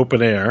the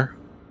open air,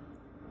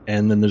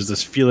 and then there's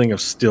this feeling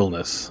of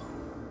stillness.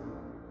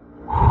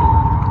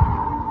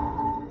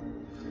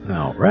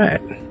 All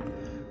right.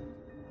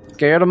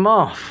 Scared him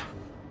off.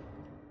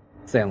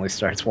 Stanley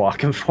starts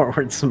walking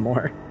forward some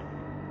more.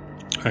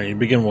 All right, you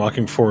begin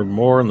walking forward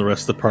more, and the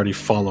rest of the party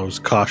follows,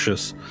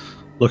 cautious,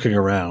 looking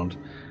around.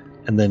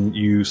 And then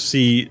you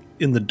see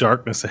in the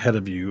darkness ahead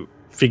of you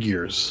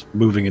figures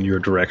moving in your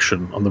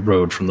direction on the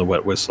road from the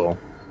Wet Whistle.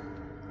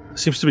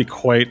 Seems to be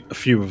quite a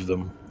few of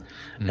them.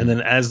 And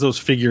then as those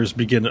figures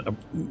begin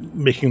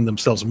making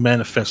themselves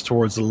manifest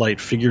towards the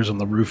light, figures on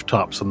the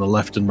rooftops on the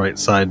left and right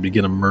side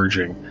begin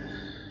emerging.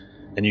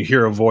 And you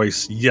hear a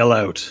voice yell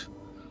out,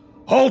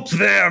 "Halt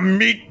there,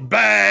 meat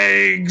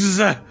bags!"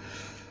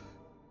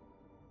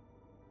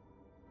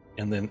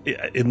 And then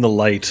in the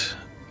light,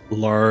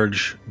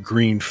 large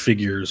green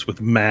figures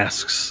with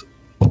masks,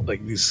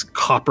 like these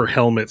copper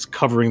helmets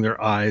covering their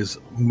eyes,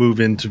 move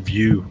into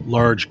view.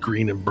 Large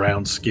green and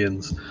brown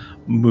skins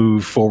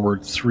move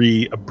forward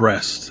 3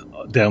 abreast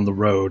down the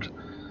road.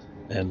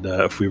 And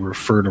if we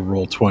refer to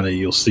Roll20,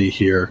 you'll see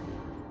here,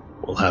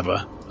 we'll have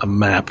a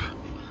map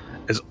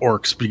as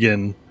orcs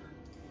begin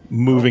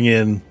moving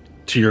in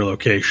to your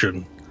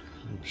location.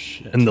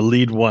 And the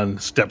lead one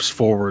steps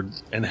forward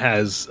and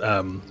has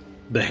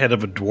the head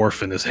of a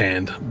dwarf in his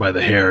hand by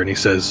the hair, and he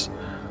says,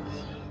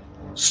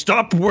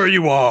 "Stop where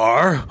you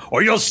are,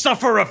 or you'll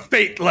suffer a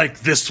fate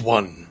like this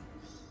one.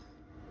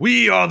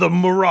 We are the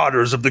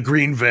Marauders of the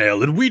Green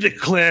Vale, and we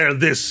declare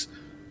this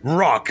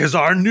rock as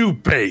our new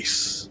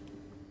base.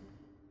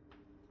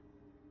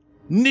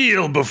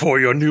 Kneel before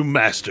your new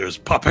masters,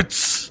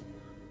 puppets,"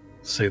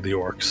 say the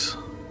orcs.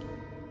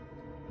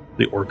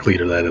 The orc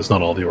leader, that is,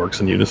 not all the orcs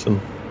in unison.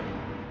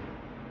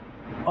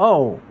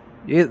 "Oh,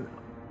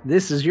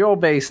 this is your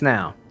base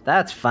now.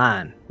 That's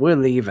fine. We're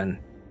leaving.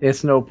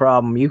 It's no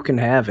problem. You can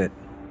have it."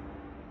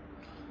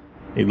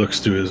 He looks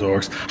to his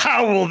orcs.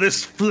 "How will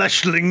this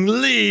fleshling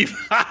leave?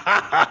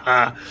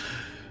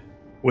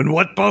 When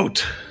what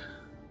boat?"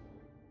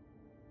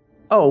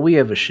 "Oh, we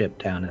have a ship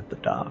down at the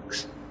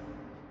docks.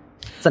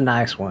 It's a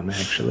nice one,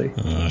 actually."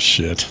 Oh,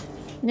 shit.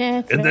 Yeah,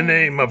 it's "In the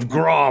name of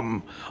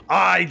Grom,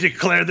 I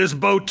declare this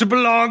boat to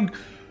belong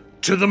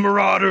to the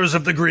Marauders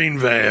of the Green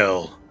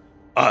Vale.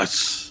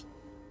 Us."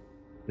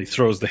 He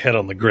throws the head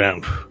on the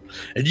ground.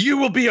 "And you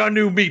will be our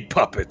new meat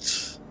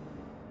puppets."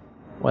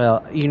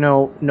 Well,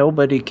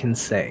 nobody can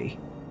say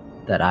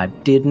that I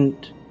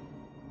didn't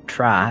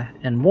try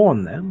and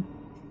warn them.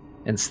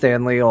 And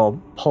Stanley will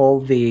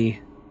pull the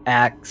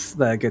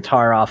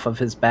guitar off of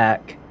his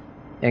back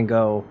and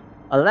go,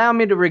 "Allow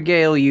me to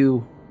regale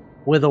you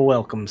with a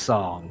welcome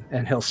song."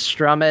 And he'll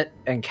strum it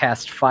and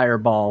cast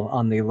Fireball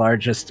on the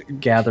largest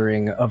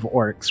gathering of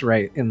orcs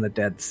right in the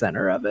dead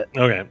center of it.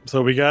 Okay,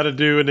 so we got to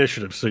do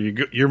initiative. So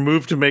you're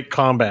moved to make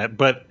combat,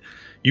 but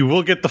you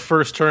will get the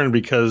first turn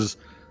because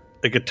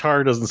the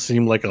guitar doesn't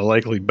seem like a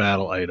likely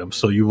battle item,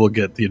 so you will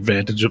get the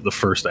advantage of the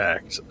first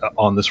act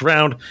on this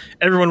round.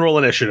 Everyone roll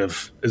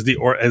initiative as the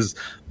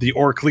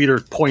orc leader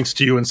points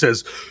to you and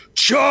says,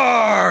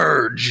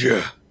 "Charge!"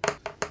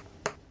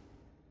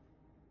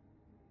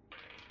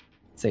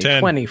 Say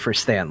 10. 20 for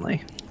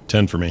Stanley.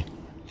 10 for me.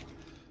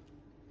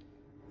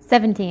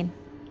 17.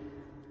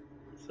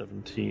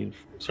 17.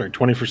 Sorry,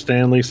 20 for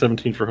Stanley,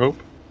 17 for Hope.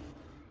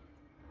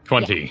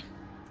 20.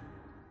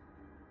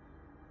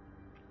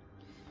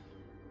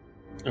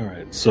 All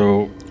right,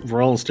 so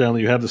Varel and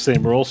Stanley, you have the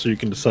same roll, so you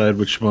can decide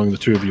which among the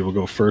two of you will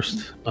go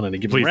first on any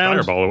given Please round.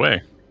 fireball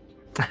away.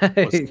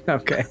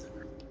 Okay.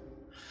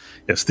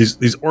 Yes,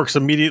 these orcs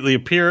immediately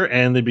appear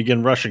and they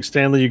begin rushing.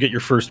 Stanley, you get your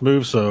first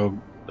move, so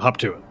hop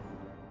to it.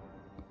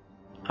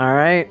 All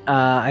right.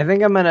 I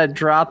think I'm going to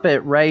drop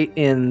it right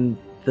in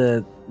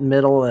the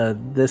middle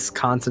of this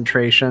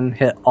concentration,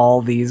 hit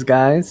all these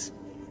guys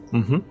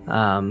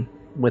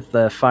with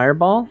the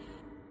fireball.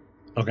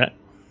 Okay.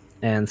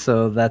 And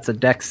so that's a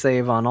dex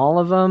save on all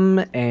of them,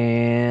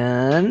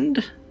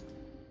 and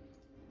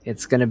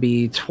it's going to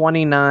be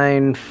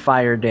 29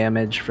 fire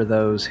damage for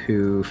those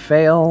who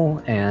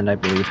fail, and I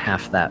believe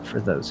half that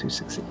for those who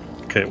succeed.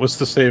 Okay, what's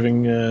the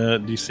saving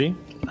DC?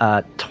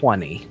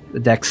 20. The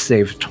dex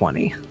save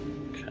 20.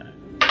 Okay.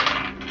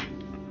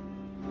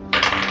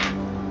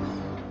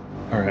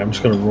 All right, I'm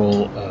just going to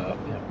roll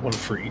one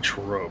for each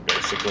row,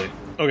 basically.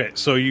 Okay,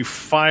 so you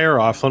fire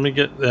off. Let me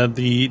get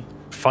the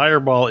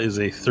fireball is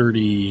a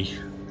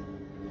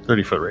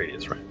 30-foot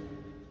radius, right?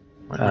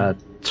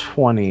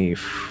 20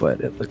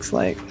 foot, it looks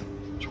like.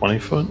 20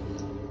 foot?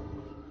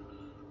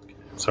 Okay,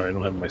 sorry, I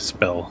don't have my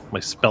spell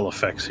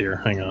effects here.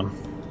 Hang on.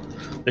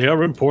 They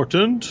are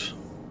important.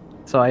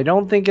 So I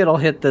don't think it'll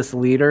hit this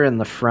leader in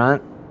the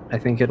front. I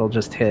think it'll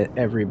just hit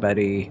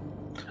everybody.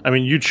 I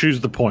mean, you choose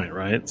the point,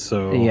 right?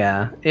 So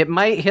yeah, it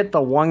might hit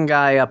the one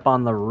guy up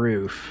on the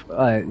roof,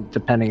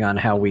 depending on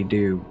how we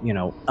do,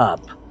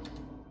 up.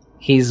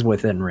 He's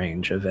within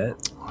range of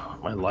it.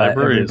 My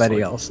library everybody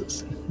is else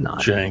is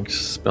not. Jank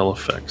spell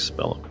effects,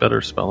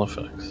 better spell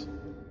effects.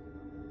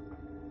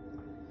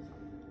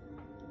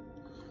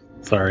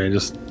 Sorry,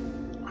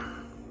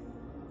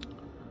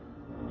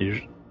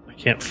 I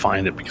can't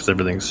find it because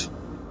everything's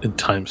in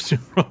Times New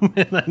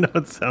Roman. I know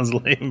it sounds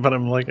lame, but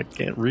I'm like, I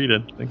can't read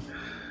anything.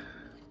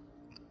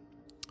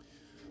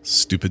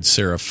 Stupid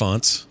serif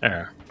fonts.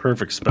 There,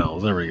 perfect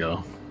spells. There we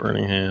go.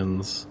 Burning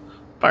Hands,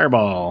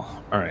 Fireball.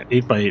 All right,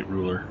 8x8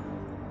 ruler.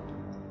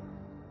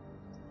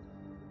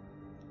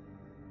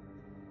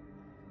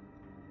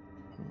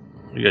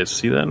 You guys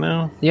see that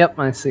now? Yep,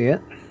 I see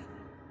it.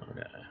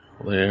 Okay,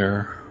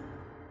 there.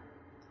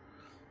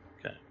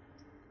 Okay.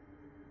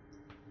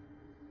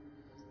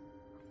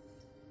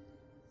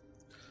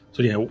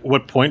 So yeah,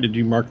 what point did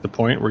you mark the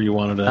point where you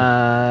wanted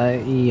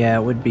to? Yeah,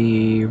 it would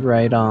be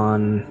right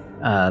on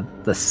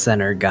the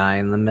center guy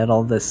in the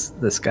middle.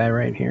 This guy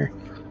right here.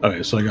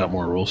 Okay, so I got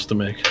more rolls to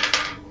make.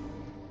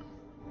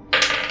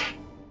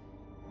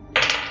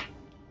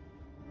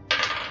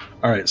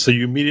 All right, so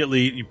you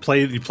immediately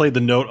play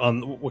the note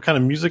on what kind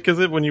of music is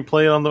it when you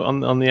play it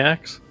on the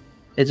axe?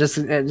 It just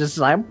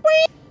like,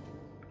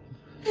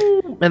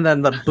 and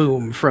then the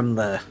boom from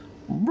the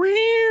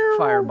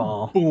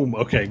fireball. Boom.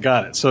 Okay,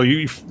 got it. So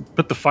you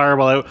put the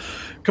fireball out.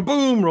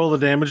 Kaboom! Roll the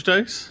damage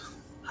dice.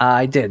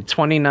 I did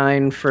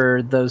 29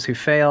 for those who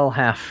fail,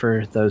 half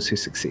for those who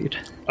succeed.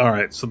 All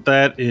right, so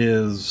that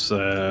is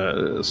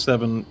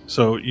 7.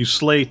 So you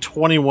slay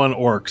 21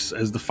 orcs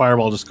as the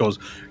fireball just goes.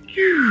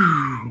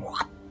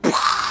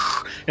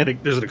 And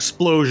there's an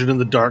explosion in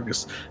the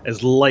darkness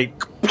as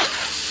light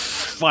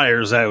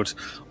fires out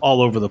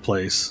all over the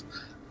place.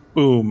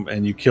 Boom,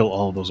 and you kill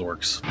all of those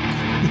orcs.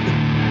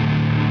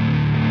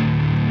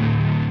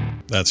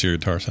 That's your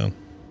guitar sound.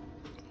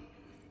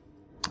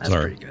 That's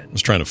Sorry, pretty good. I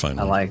was trying to find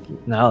one.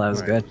 No, that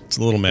was good. It's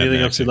a little Mad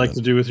Anything Max else you'd like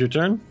to do with your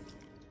turn?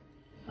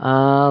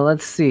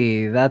 Let's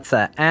see. That's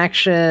an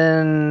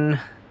action.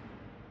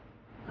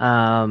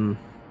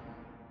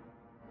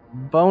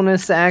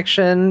 Bonus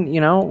action.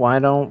 Why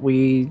don't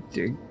we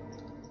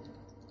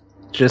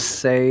just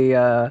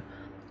say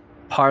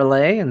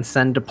parlay and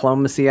send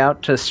diplomacy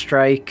out to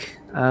strike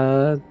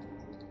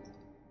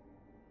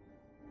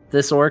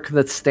this orc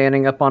that's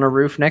standing up on a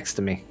roof next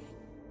to me.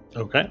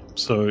 Okay,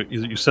 so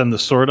you send the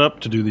sword up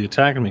to do the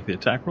attack and make the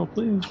attack roll,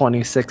 please.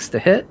 26 to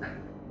hit.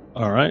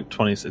 All right,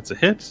 20. It's a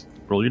hit.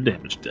 Roll your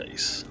damage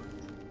dice.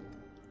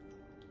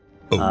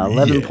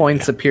 11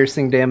 points of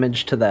piercing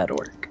damage to that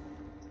orc.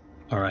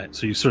 All right,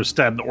 so you sort of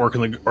stab the orc,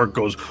 and the orc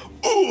goes,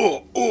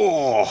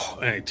 oh,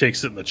 and he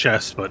takes it in the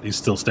chest, but he's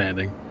still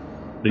standing.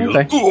 And he goes,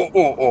 Okay.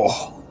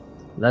 oh.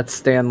 That's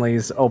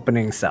Stanley's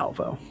opening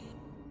salvo.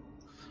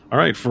 All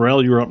right,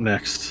 Pharrell, you're up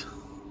next.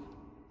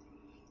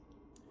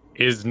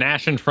 Is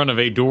Nash in front of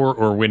a door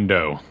or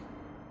window?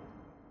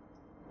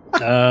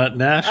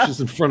 Nash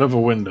is in front of a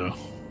window.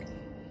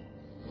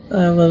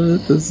 I love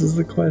that this is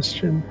the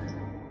question.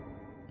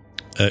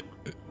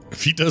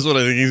 If he does what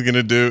I think he's going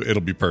to do,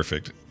 it'll be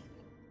perfect.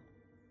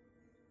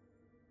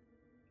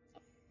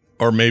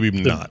 Or maybe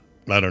not.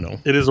 I don't know.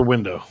 It is a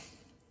window.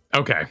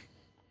 Okay.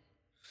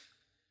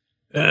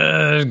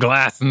 There's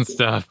glass and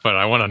stuff, but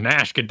I want to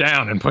Nash get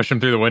down and push him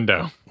through the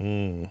window.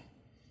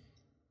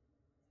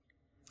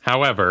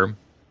 However,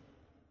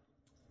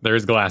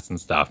 there's glass and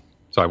stuff,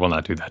 so I will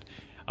not do that.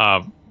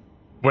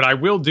 What I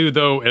will do,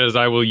 though, is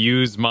I will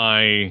use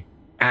my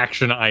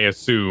action, I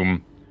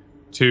assume,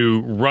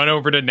 to run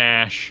over to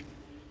Nash,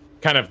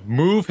 kind of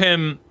move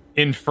him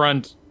in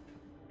front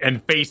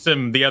and face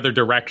him the other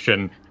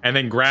direction, and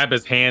then grab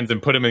his hands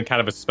and put him in kind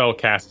of a spell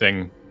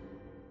casting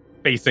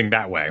facing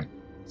that way.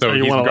 So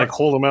you want to like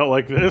hold him out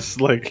like this,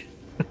 like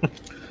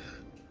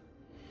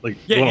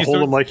you want to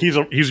hold him like he's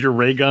your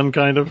ray gun,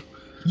 kind of.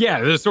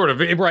 Yeah, there's sort of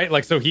right.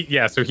 Like so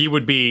he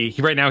would be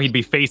right now. He'd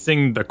be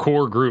facing the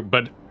core group,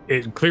 but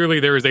clearly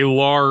there is a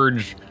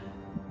large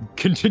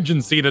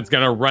contingency that's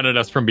going to run at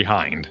us from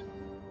behind.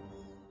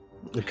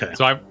 Okay.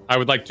 So I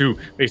would like to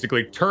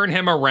basically turn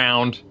him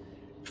around,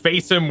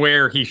 face him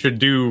where he should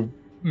do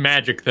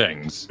magic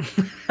things.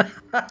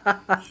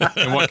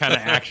 And what kind of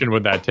action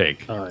would that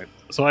take? All right.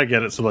 So I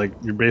get it. So like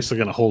you're basically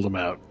going to hold him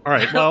out. All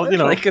right. Well,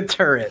 like a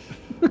turret.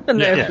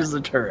 Nash is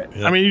a turret.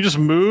 Yeah. I mean, you just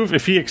move.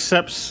 If he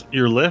accepts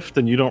your lift,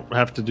 then you don't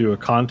have to do a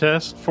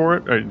contest for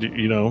it. Or,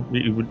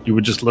 you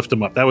would just lift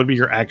him up. That would be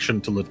your action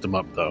to lift him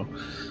up, though.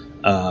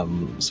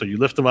 So you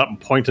lift him up and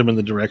point him in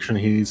the direction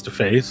he needs to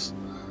face.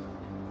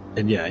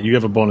 And yeah, you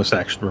have a bonus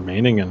action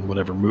remaining, and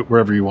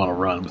wherever you want to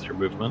run with your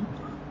movement.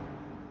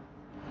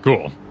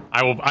 Cool.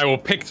 I will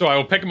pick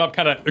him up,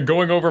 kind of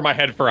going over my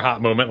head for a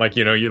hot moment, like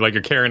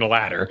you're carrying a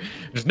ladder.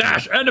 Just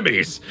Nash,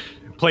 enemies.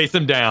 Place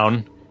him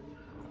down.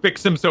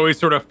 Fix him so he's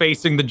sort of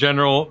facing the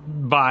general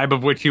vibe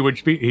of which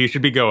he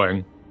should be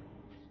going.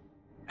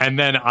 And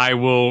then I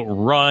will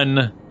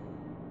run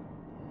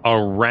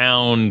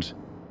around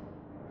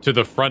to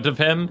the front of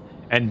him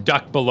and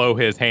duck below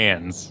his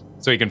hands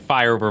so he can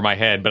fire over my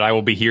head, but I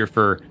will be here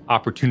for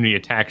opportunity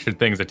attack should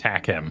things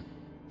attack him.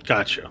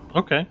 Gotcha.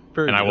 Okay.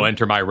 Very good. I will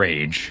enter my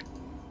rage.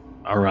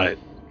 All right.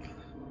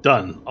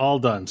 Done. All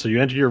done. So you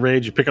enter your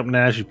rage, you pick up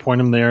Nash, you point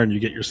him there, and you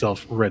get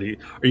yourself ready.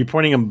 Are you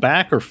pointing him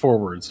back or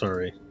forward?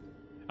 Sorry.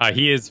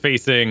 He is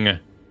facing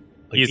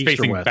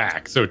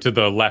back, so to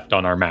the left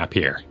on our map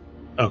here.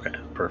 Okay,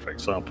 perfect.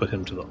 So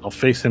I'll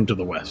face him to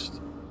the west.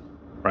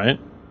 Right?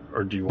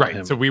 Or do you want him?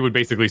 Right. So we would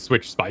basically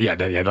switch spot. Yeah.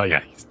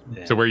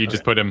 So where you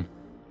just put him,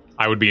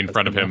 I would be in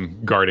front of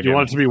him guarding him. You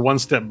want it to be one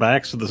step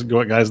back so the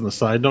guys on the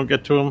side don't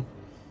get to him?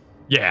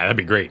 Yeah, that'd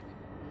be great.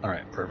 All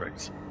right,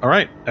 perfect. All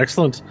right,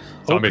 excellent.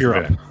 So Hope you're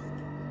up.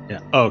 Yeah.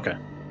 Oh, okay.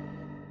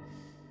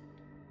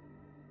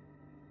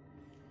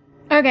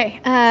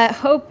 Okay,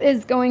 Hope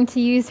is going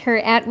to use her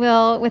at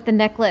will with the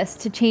necklace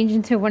to change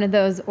into one of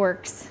those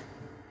orcs.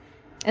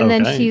 And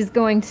then she's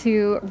going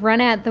to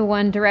run at the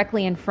one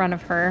directly in front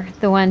of her,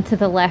 the one to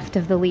the left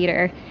of the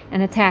leader,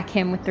 and attack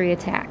him with 3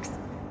 attacks.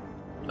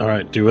 All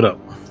right, do it up.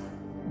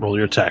 Roll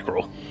your attack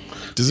roll.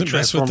 Does it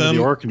mess with them?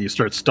 The orc and you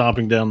start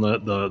stomping down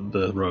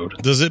the road.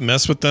 Does it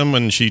mess with them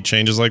when she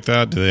changes like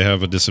that? Do they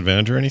have a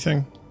disadvantage or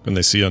anything when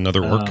they see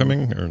another orc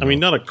coming? Or no? I mean,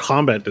 not a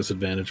combat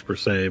disadvantage per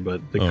se,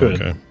 but they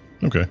could.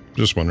 Okay,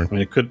 just wondering. I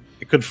mean,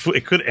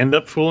 it could end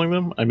up fooling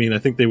them. I mean, I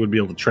think they would be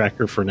able to track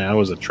her for now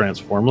as a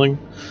transformling,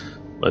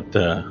 but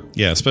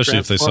yeah, especially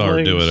if they saw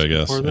her do it, I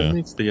guess.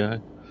 Yeah.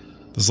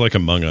 This is like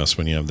Among Us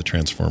when you have the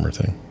transformer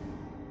thing,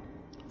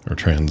 or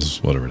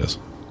whatever it is.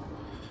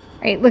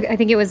 All right, look, I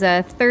think it was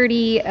a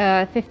 30,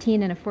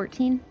 15, and a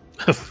 14.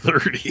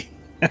 30.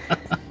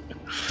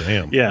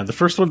 Damn. Yeah, the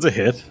first one's a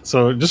hit,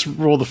 so just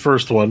roll the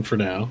first one for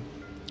now.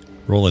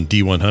 Rolling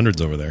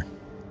D100s over there.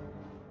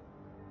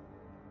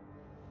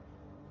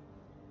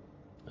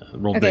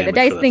 Okay, the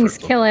dice thing's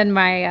killing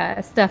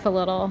my stuff a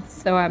little,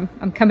 so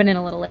I'm coming in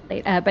a little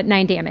late, but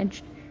 9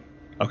 damage.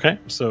 Okay,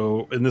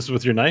 so, and this is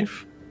with your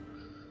knife?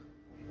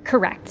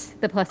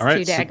 Correct, the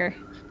 +2 dagger.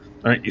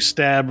 All right, you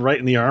stab right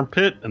in the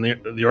armpit, and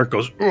the orc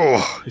goes,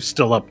 oh, he's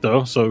still up,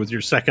 though. So with your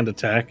second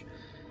attack,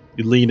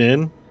 you lean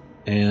in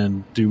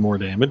and do more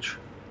damage.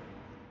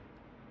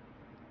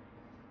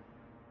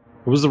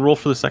 What was the roll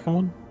for the second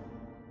one?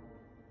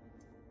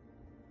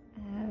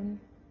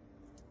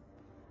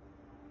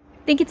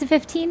 I think it's a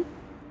 15.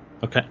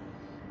 Okay,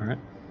 all right.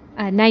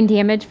 9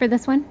 damage for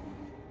this one.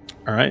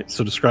 All right,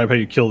 so describe how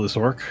you kill this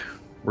orc.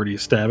 Where do you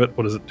stab it?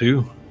 What does it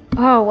do?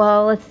 Oh,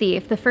 well, let's see.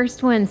 If the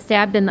first one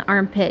stabbed in the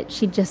armpit,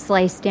 she'd just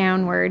slice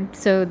downward,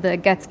 so the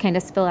guts kind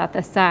of spill out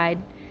the side.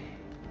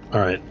 All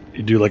right.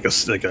 You do like a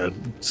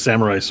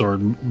samurai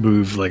sword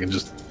move, and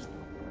just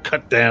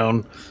cut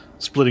down,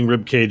 splitting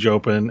rib cage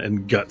open,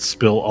 and guts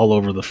spill all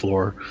over the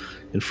floor.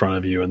 in front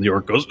of you, and the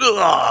orc goes,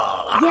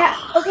 "Ugh!" Yeah,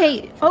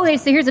 okay,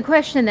 so here's a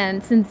question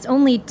then. Since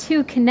only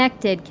 2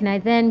 connected, can I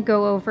then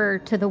go over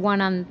to the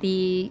one on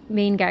the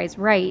main guy's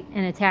right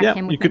and attack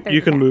him with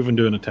you can move and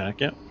do an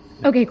attack, yeah.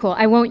 Okay, cool.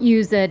 I won't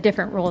use a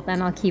different roll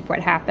then. I'll keep what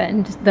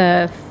happened,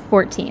 the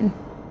 14.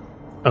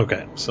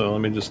 Okay, so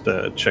let me just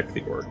check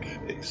the orc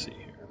AC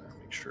here.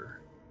 Make sure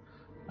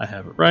I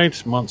have it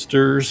right.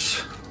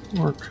 Monsters,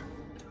 orc.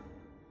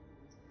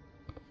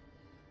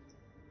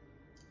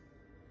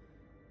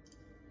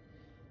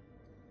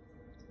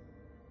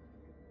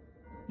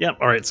 Yep,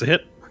 all right, it's a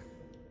hit.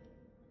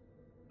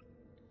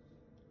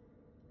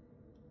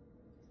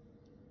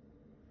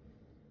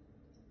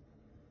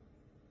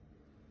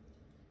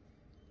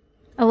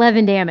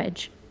 $11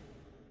 damage.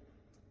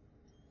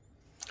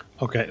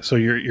 Okay, so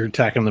you're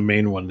attacking the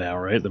main one now,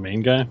 right? The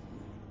main guy?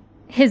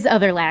 His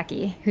other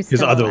lackey, who's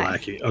His still other alive.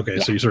 lackey. Okay,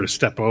 Yeah. so you sort of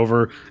step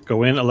over,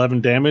 go in,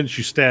 11 damage.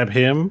 You stab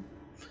him.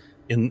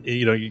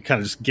 You kind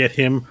of just get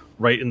him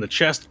right in the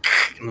chest,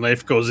 and the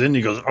knife goes in.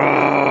 He goes,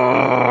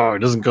 oh! It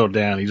doesn't go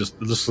down. He just,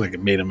 it looks like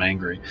it made him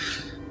angry.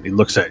 He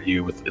looks at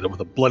you with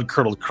a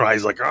blood-curdled cry.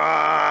 He's like,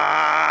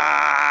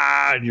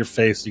 ah! In your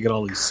face. You get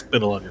all these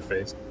spittle on your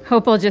face.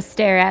 Hope will just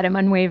stare at him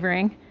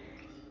unwavering.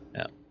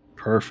 Yeah,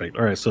 perfect.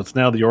 All right, so it's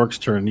now the orc's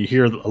turn. You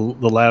hear the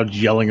loud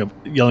yelling of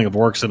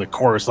orcs in a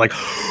chorus, like,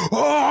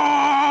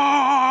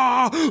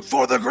 ah!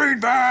 For the Green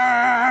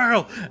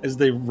Veil! As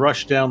they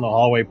rush down the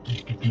hallway.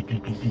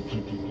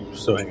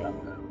 So hang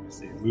on. Let's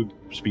see. Move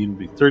speed would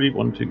be 30.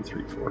 1, 2,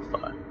 3, 4,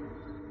 5.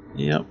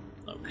 Yep.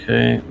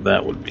 Okay,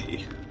 that would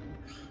be.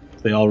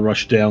 They all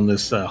rush down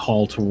this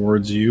hall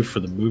towards you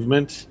for the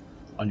movement.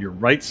 On your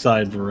right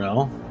side,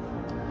 Varel.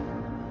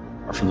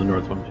 Or from the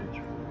north, 1, 2,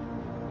 3.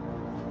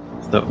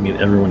 So that would mean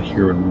everyone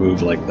here would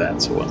move like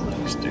that. So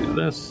let's do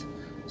this.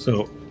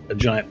 So a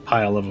giant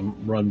pile of them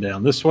run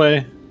down this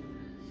way.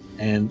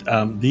 And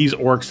these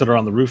orcs that are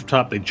on the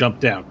rooftop, they jump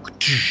down.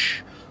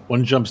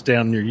 One jumps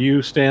down near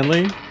you,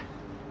 Stanley.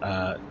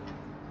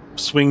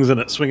 Swing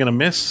and a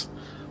miss.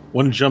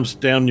 One jumps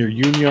down near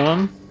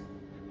Yunyan.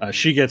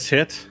 She gets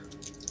hit.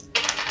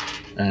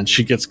 And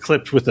she gets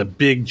clipped with a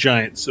big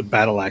giant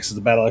battle axe. As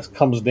the battle axe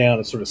comes down,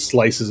 it sort of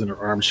slices in her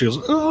arm. She goes,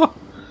 oh!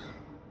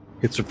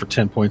 Hits her for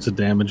 10 points of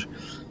damage.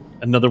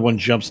 Another one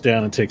jumps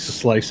down and takes a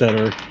slice at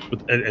her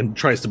and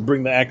tries to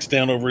bring the axe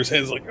down over his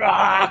head. It's like,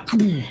 ah!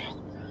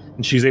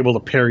 And she's able to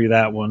parry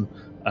that one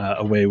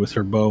away with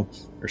her bow,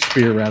 or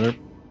spear rather.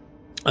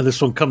 And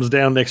this one comes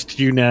down next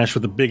to you, Nash,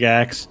 with a big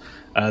axe.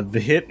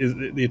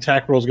 The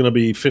attack roll is going to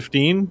be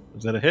 15.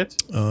 Is that a hit?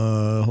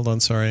 Hold on,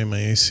 sorry. My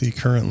AC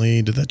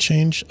currently, did that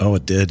change? Oh,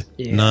 it did.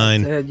 Yeah,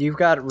 9. You've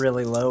got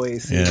really low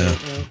AC. Yeah,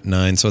 Right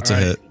 9, so it's All a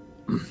right.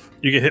 hit.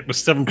 You get hit with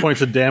 7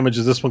 points of damage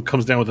as this one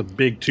comes down with a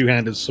big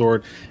two-handed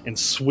sword and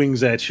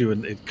swings at you,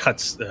 and it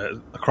cuts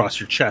across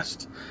your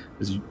chest.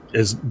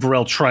 As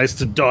Varel tries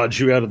to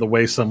dodge you out of the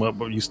way somewhat,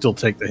 but you still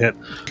take the hit.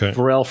 Okay.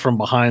 Varel from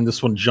behind,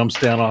 this one jumps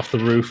down off the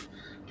roof,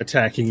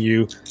 attacking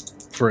you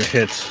for a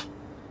hit.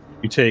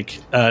 You take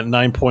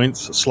 9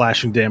 points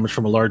slashing damage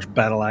from a large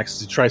battle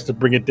axe. He tries to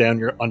bring it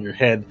down on your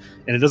head,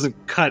 and it doesn't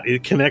cut.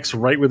 It connects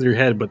right with your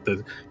head, but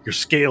your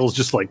scales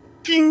just like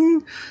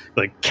ding,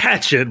 like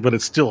catch it, but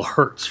it still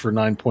hurts for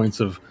 9 points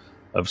of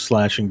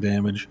slashing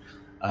damage.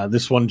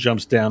 This one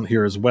jumps down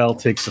here as well,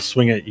 takes a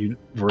swing at you,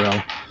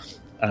 Varel.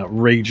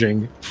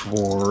 Raging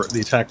for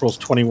the attack rolls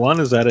 21.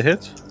 Is that a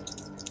hit?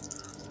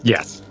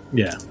 Yes.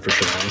 Yeah, for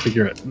sure. I think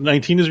you're at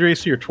 19 is your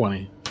AC or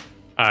 20?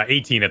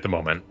 18 at the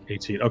moment.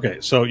 18. Okay,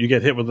 so you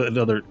get hit with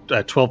another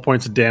 12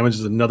 points of damage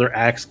as another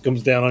axe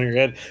comes down on your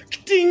head.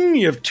 Ding!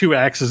 You have 2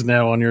 axes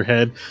now on your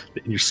head,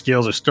 and your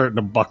scales are starting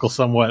to buckle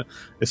somewhat.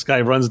 This guy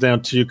runs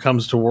down to you,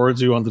 comes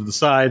towards you onto the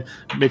side,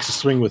 makes a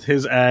swing with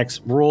his axe,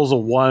 rolls a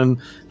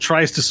 1,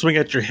 tries to swing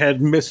at your head,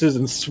 misses,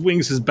 and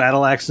swings his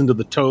battle axe into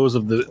the toes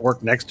of the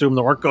orc next to him.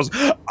 The orc goes,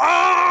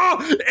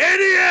 "Oh,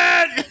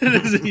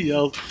 idiot!" as he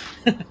yells.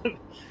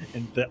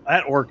 And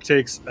that orc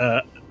takes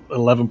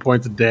 11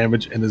 points of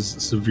damage and is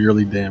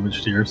severely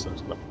damaged here, so I'm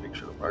just going to make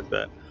sure to mark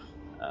that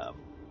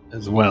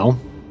as well.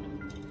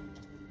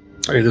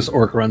 All right, this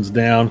orc runs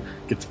down,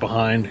 gets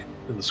behind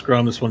in the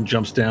scrum. This one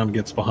jumps down,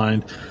 gets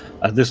behind.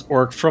 This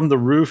orc from the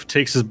roof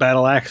takes his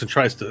battle axe and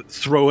tries to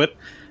throw it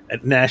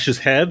at Nash's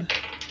head,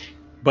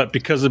 but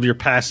because of your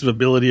passive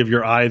ability of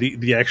your eye,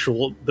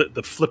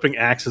 the flipping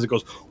axe as it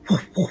goes,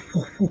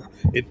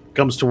 it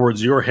comes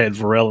towards your head,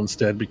 Varel,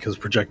 instead, because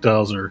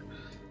projectiles are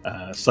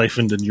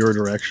siphoned in your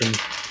direction.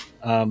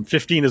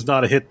 15 is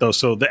not a hit, though,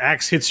 so the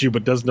axe hits you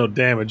but does no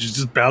damage. It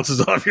just bounces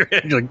off your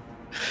head. You're like,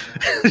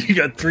 you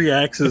got 3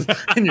 axes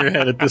in your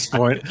head at this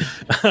point.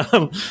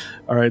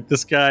 All right,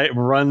 this guy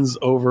runs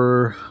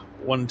over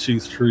 1, 2,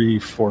 3,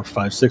 4,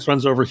 5, 6.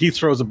 Runs over. He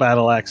throws a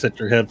battle axe at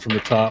your head from the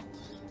top.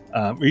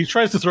 He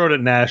tries to throw it at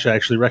Nash,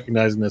 actually,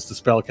 recognizing that's the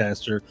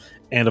spellcaster.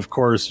 And, of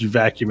course, you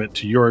vacuum it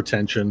to your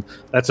attention.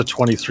 That's a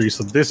 23,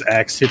 so this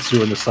axe hits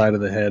you in the side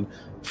of the head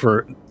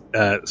for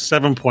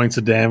 7 points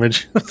of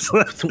damage. So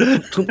that's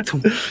the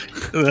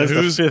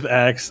 5th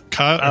axe.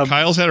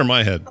 Kyle's head or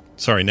my head?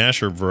 Sorry,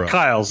 Nash or Varel?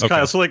 Kyle's. Okay.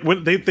 Kyle. So like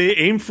when they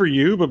aim for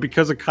you, but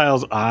because of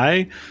Kyle's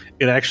eye,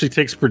 it actually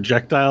takes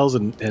projectiles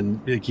and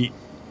it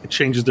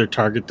changes their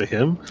target to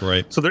him.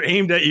 Right. So they're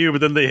aimed at you, but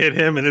then they hit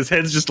him, and his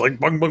head's just like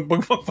bung bung bung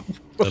bung. Bung.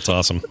 That's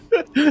awesome.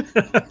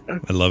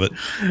 I love it.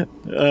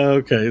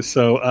 Okay,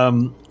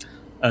 so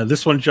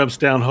this one jumps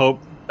down.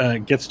 Hope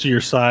gets to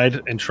your side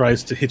and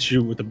tries to hit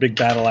you with a big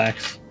battle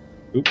axe.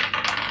 Oop.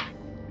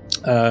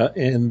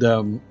 And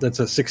that's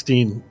a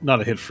 16,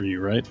 not a hit for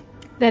you, right?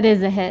 That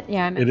is a hit.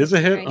 Yeah, it is a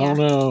hit. Right, oh yeah.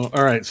 no!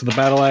 All right, so the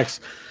battle axe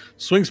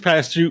swings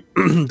past you,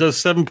 does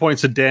 7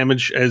 points of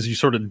damage as you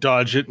sort of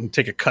dodge it and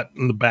take a cut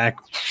in the back.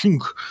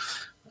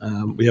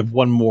 We have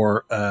one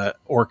more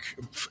orc,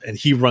 and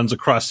he runs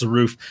across the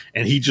roof,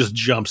 and he just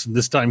jumps. And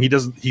this time,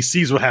 he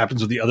sees what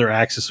happens with the other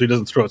axes, so he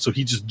doesn't throw it. So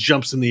he just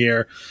jumps in the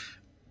air,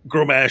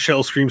 Gromash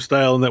Hellscream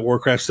style in that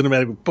Warcraft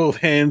cinematic with both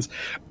hands.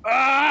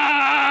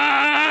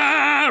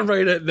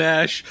 Right at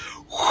Nash.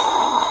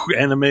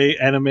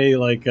 Anime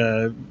like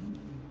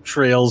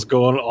trails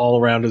going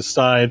all around his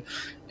side,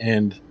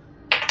 and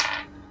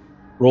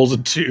rolls a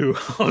 2.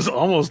 It was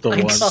almost a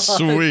 1.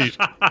 Sweet.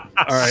 All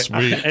right.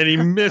 Sweet. And he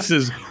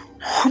misses.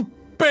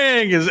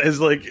 Bang!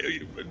 As like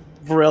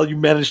Varel, you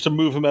manage to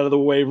move him out of the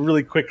way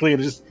really quickly,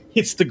 and it just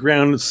hits the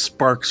ground. And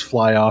sparks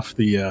fly off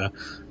the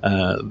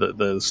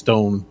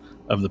stone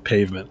of the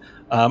pavement.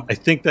 I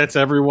think that's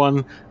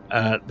everyone.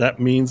 That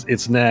means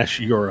it's Nash.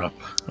 You're up.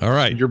 All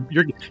right.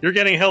 You're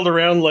getting held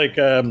around like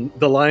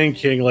the Lion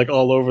King, like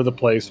all over the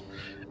place,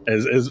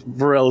 as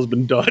Varel has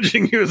been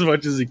dodging you as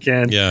much as he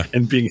can,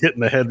 and being hit in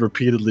the head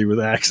repeatedly with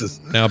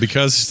axes. Now,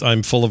 because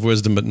I'm full of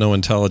wisdom but no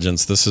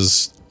intelligence, this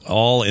is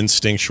all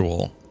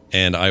instinctual,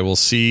 and I will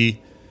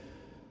see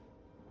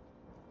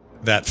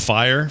that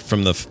fire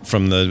from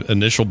the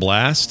initial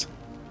blast.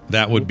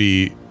 That would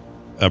be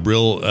a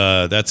real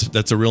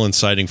that's a real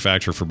inciting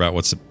factor for about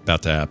what's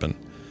about to happen.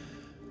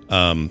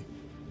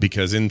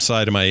 Because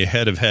inside of my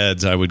head of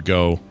heads, I would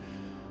go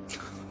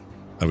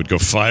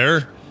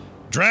fire,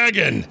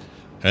 dragon,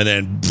 and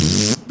then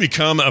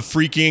become a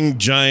freaking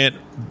giant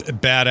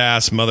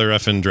badass mother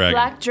effing dragon.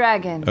 Black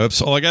dragon.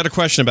 Oops. Oh, I got a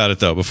question about it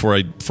though before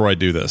I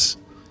do this.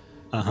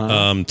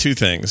 Two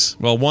things.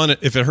 Well, one,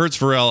 if it hurts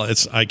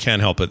Varel, I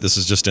can't help it. This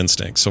is just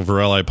instinct. So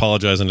Varel, I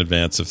apologize in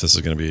advance if this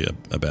is going to be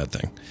a bad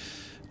thing.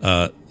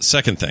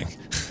 Second thing.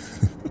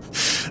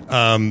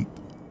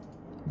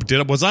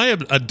 Was I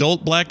an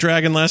adult black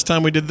dragon last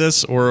time we did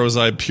this, or was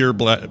I pure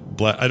black?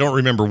 I don't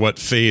remember what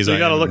phase. So you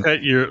got to look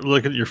at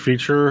your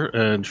feature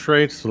and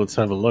traits. So let's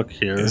have a look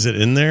here. Is it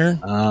in there?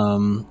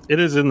 It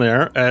is in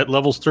there at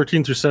levels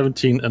 13 through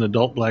 17. An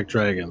adult black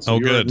dragon. So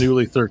you're good.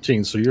 Newly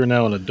 13. So you're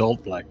now an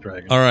adult black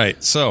dragon. All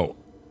right. So,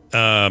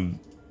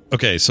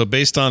 okay. So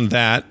based on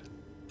that,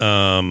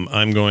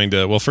 I'm going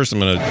to. Well, first I'm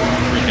going to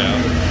freak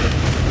out,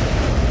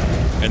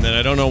 and then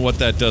I don't know what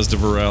that does to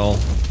Varel.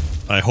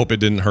 I hope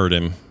it didn't hurt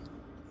him.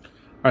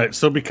 All right,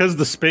 so because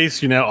the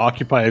space you now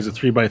occupy is a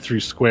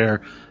 3x3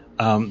 square,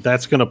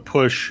 that's going to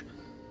pushes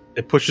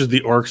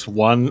the orcs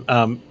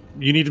 1.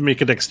 You need to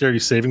make a dexterity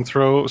saving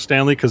throw,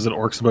 Stanley, because an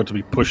orc's about to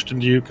be pushed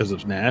into you because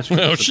of Nash.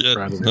 Oh, shit.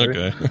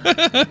 Okay.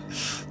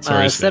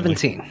 Sorry,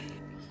 17.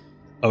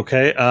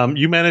 Okay,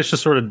 you manage to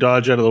sort of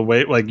dodge out of the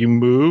way, like you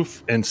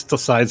move and still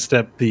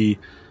sidestep the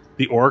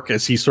orc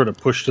as he's sort of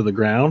pushed to the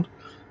ground.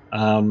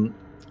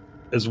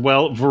 As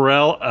well,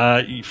 Varel,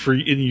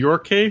 in your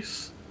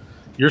case,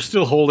 you're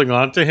still holding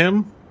on to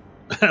him.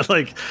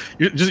 Like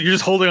you're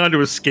just holding on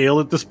to a scale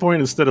at this point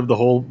instead of the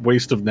whole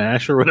waist of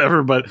Nash or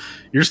whatever, but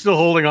you're still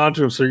holding on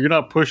to him, so you're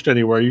not pushed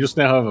anywhere. You just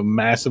now have a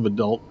massive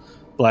adult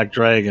black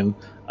dragon.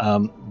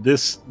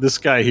 This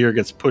guy here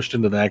gets pushed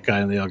into that guy,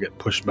 and they all get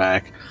pushed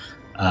back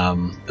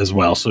as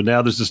well. So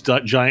now there's this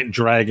giant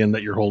dragon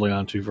that you're holding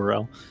on to,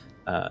 Varel.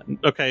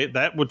 Okay,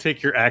 that would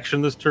take your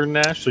action this turn,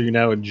 Nash. So you're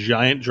now a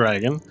giant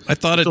dragon. I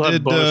thought it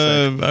did.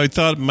 I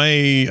thought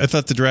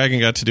the dragon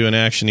got to do an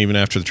action even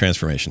after the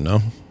transformation.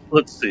 No.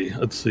 Let's see.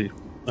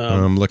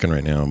 I'm looking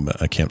right now,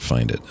 but I can't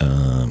find it.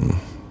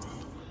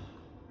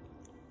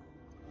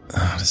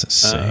 Does it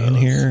say in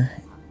here?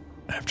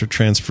 After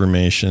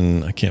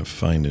transformation, I can't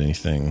find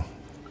anything.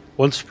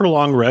 Once per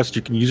long rest,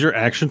 you can use your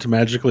action to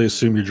magically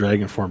assume your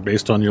dragon form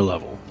based on your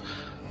level.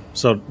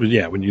 So,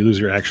 yeah, when you lose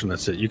your action,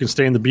 that's it. You can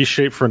stay in the beast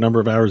shape for a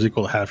number of hours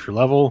equal to half your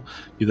level.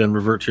 You then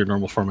revert to your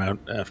normal form out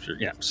after.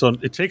 Yeah, so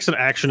it takes an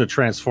action to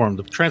transform.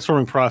 The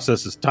transforming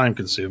process is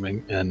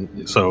time-consuming,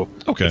 and so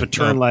if a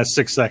turn lasts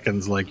 6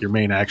 seconds, like your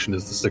main action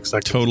is the 6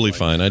 seconds. Totally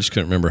fine. I just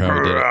couldn't remember how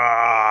I did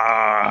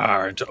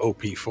it. Into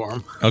OP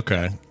form.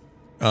 Okay.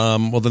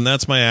 Well, then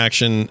that's my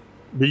action.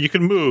 But you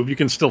can move. You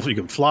can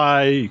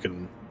fly. You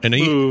can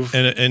move.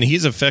 And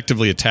he's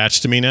effectively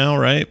attached to me now,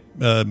 right?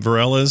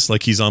 Varel is?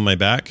 Like he's on my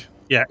back?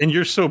 Yeah, and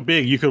you're so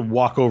big, you could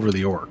walk over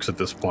the orcs at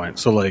this point.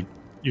 So, like,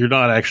 you're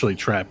not actually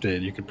trapped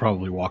in. You could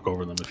probably walk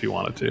over them if you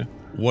wanted to.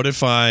 What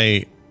if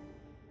I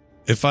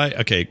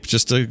okay,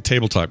 just a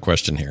table talk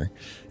question here.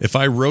 If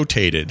I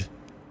rotated,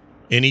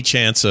 any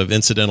chance of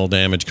incidental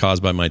damage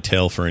caused by my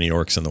tail for any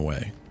orcs in the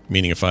way?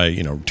 meaning if I,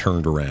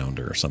 turned around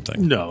or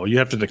something. No, you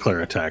have to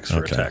declare attacks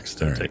for attacks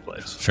to take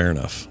place. Fair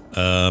enough.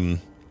 Well,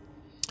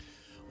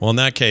 in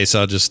that case,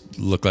 I'll just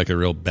look like a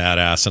real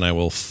badass, and I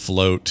will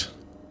float.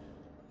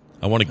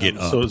 I want to get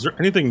up. So is there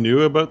anything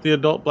new about the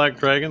adult black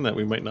dragon that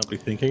we might not be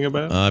thinking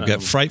about? I've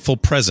got frightful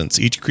presence.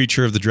 Each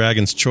creature of the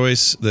dragon's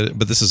choice,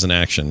 but this is an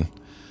action,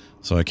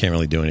 so I can't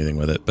really do anything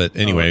with it. But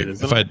anyway,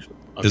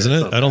 isn't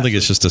it? I don't think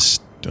it's just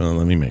a...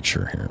 let me make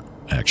sure here.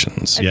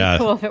 Actions. It'd be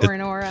cool if it were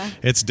an aura.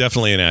 It's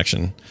definitely an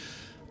action.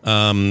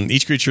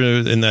 Each creature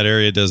in that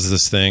area does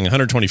this thing.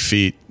 120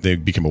 feet, they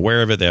become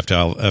aware of it. They have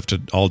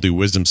to all do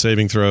wisdom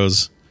saving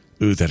throws.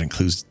 Ooh, that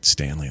includes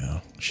Stanley,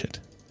 though. Shit.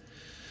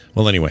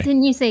 Well, anyway.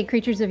 Didn't you say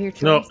creatures of your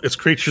choice? No, it's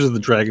creatures of the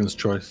dragon's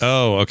choice.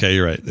 Oh, okay,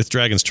 you're right. It's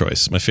dragon's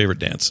choice, my favorite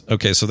dance.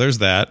 Okay, so there's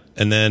that.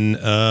 And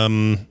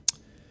then,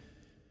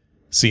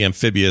 see,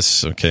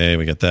 amphibious. Okay,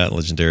 we got that.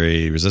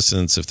 Legendary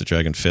resistance if the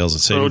dragon fails at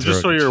saving throw.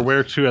 Just so you're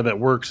aware, too, how that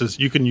works is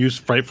you can use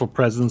frightful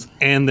presence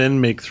and then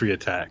make 3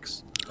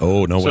 attacks.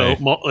 Oh, no way.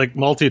 So,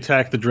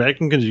 multi-attack, the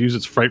dragon can use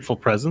its frightful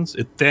presence.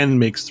 It then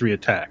makes 3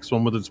 attacks,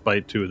 1 with its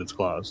bite, 2 with its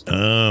claws.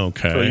 Oh,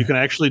 okay. So you can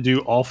actually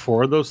do all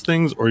 4 of those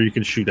things, or you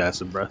can shoot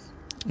acid breath.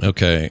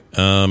 Okay.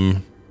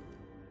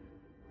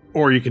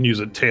 Or you can use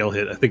a tail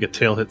hit. I think a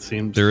tail hit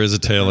seems... There is a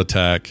tail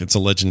attack. It's a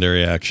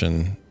legendary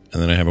action.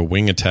 And then I have a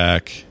wing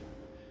attack.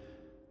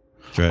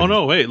 Oh,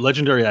 no, wait.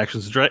 Legendary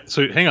actions.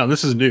 So, hang on.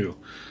 This is new.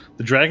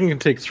 The dragon can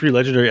take 3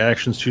 legendary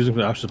actions, choosing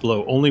from the options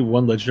below. Only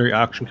 1 legendary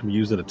action can be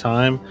used at a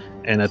time,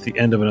 and at the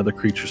end of another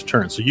creature's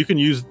turn. So you can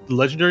use the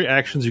legendary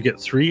actions, you get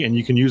 3, and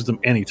you can use them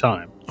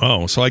anytime.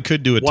 Oh, so I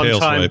could do a tail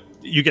swipe.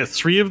 You get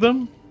 3 of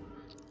them,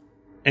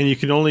 and you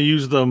can only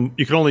use them.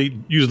 You can only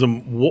use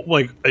them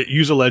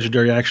use a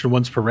legendary action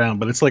once per round,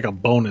 but it's like a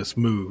bonus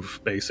move,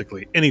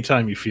 basically,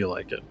 anytime you feel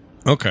like it.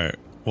 Okay.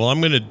 Well,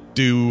 I'm going to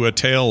do a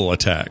tail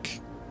attack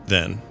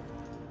then.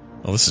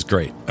 Oh, this is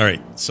great. All right.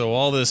 So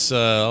all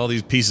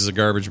these pieces of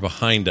garbage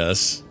behind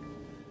us.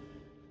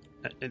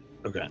 Okay.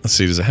 Let's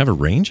see. Does it have a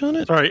range on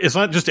it? Sorry, it's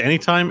not just any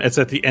time. It's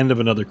at the end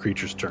of another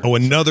creature's turn. Oh,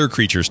 another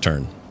creature's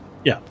turn.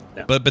 Yeah.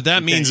 But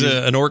that means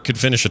an orc could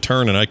finish a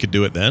turn, and I could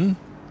do it then.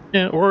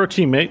 Yeah, or a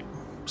teammate.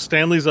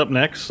 Stanley's up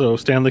next, so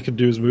Stanley could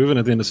do his move, and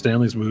at the end of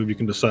Stanley's move, you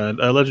can decide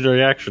a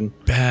legendary action.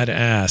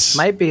 Badass.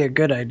 Might be a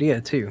good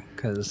idea too,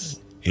 because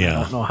I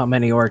don't know how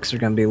many orcs are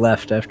going to be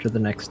left after the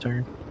next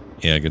turn.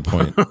 Yeah, good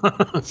point.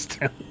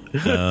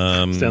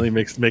 Stanley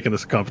making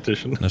this a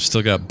competition. I've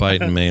still got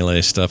bite and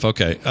melee stuff.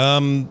 Okay.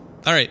 All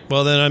right.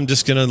 Well, then I'm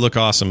just gonna look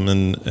awesome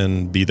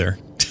and be there.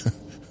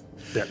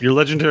 Yeah, your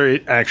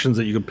legendary actions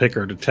that you can pick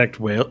are detect,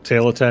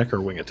 tail attack, or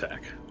wing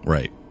attack.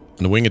 Right.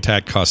 And the wing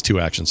attack costs 2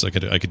 actions. So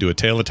I could do a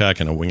tail attack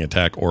and a wing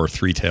attack, or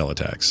 3 tail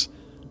attacks,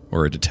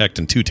 or a detect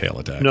and 2 tail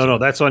attacks. No,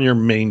 that's on your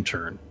main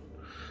turn.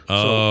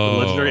 Oh. So the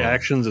legendary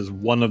actions is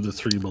one of the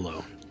 3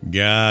 below.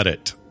 Got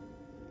it.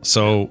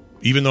 So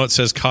even though it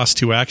says cost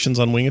 2 actions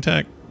on wing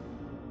attack?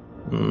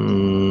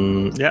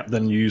 Yeah,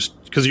 then you use...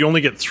 Because you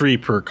only get 3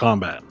 per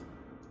combat.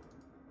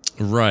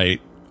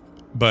 Right.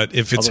 But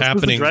if it's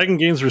happening... The dragon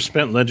gains were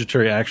spent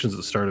legendary actions at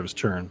the start of his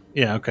turn.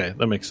 Yeah, okay,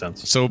 that makes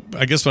sense. So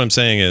I guess what I'm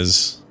saying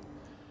is...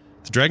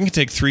 The dragon can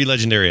take 3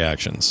 legendary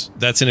actions.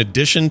 That's in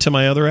addition to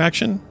my other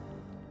action?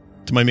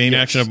 To my main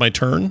action of my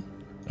turn?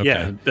 Okay.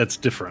 Yeah, that's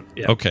different.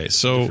 Yeah. Okay,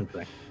 so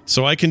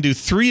I can do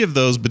 3 of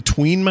those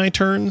between my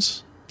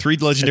turns? 3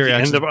 legendary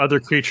actions. At the end of other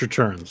creature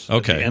turns.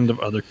 Okay. At the end of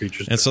other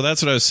creatures' And so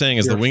that's what I was saying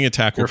is the wing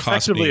attack will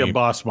cost me... You're effectively a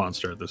boss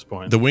monster at this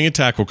point. The wing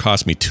attack will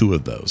cost me 2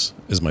 of those,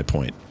 is my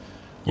point.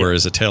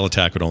 Whereas a tail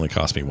attack would only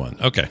cost me 1.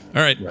 Okay.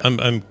 All right.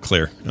 I'm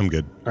clear. I'm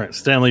good. All right.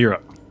 Stanley, you're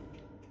up.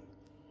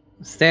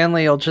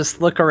 Stanley will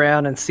just look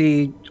around and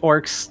see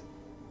orcs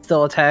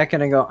still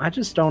attacking and go, I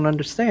just don't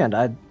understand.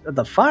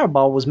 The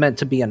fireball was meant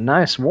to be a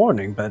nice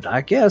warning, but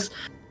I guess...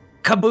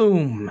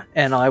 Kaboom!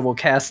 And I will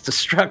cast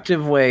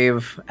Destructive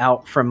Wave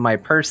out from my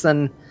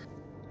person.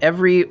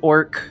 Every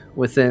orc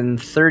within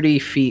 30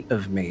 feet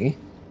of me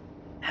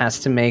has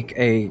to make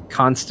a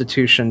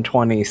Constitution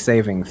 20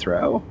 saving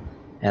throw.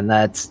 And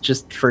that's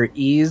just for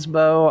ease,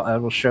 Bo. I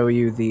will show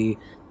you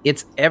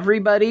it's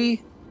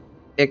everybody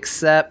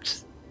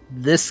except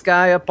this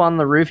guy up on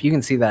the roof. You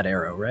can see that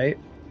arrow, right?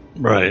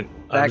 Right.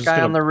 That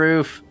guy on the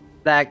roof.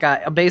 That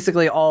guy,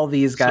 basically all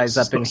these guys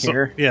up in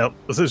here. Yeah,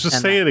 so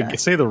just say it.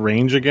 Say the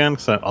range again,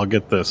 because I'll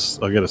get this.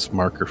 I'll get a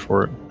marker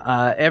for it.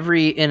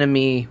 Every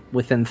enemy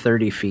within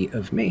 30 feet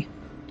of me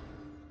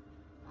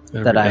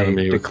that I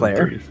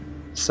declare.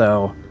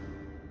 So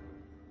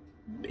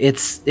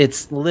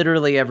it's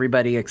literally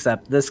everybody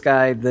except this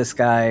guy,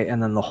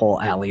 and then the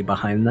whole alley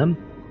behind them.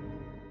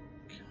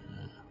 Okay.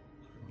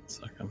 1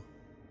 second.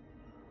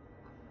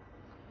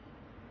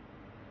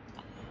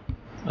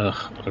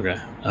 Okay.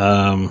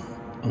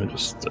 Let me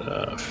just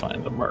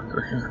find the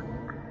marker here.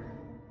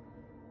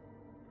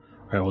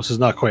 All right, well, this is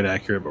not quite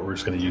accurate, but we're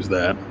just going to use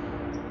that.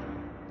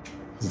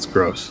 It's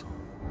gross.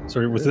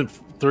 So within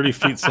 30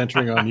 feet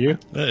centering on you?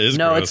 That is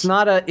no, gross.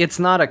 it's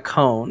not a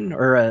cone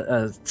or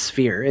a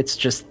sphere. It's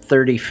just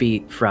 30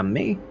 feet from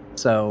me.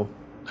 So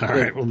all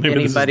right, well,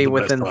 maybe anybody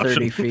within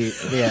 30 feet.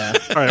 Yeah.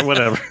 All right,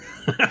 whatever.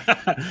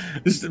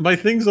 My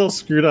thing's all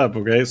screwed up.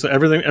 Okay, so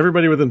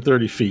everybody within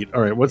 30 feet.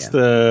 All right, what's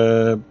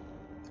the?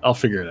 I'll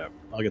figure it out.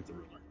 I'll get the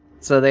ruler.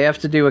 So they have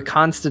to do a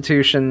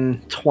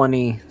Constitution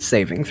 20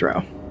 saving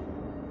throw.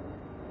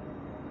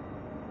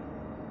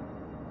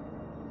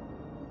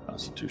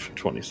 Constitution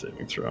 20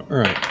 saving throw. All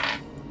right.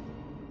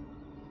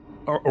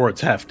 Or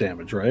it's half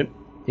damage, right?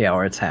 Yeah,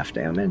 or it's half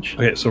damage.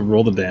 Okay, so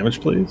roll the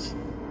damage, please.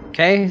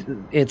 Okay,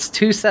 it's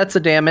 2 sets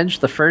of damage.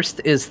 The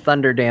first is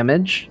thunder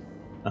damage,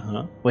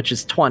 which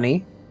is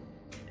 20.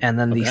 And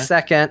then the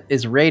second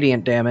is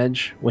radiant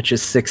damage, which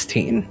is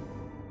 16.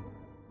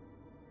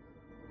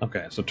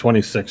 Okay, so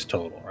 26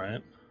 total,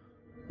 right?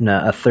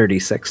 No, a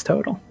 36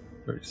 total.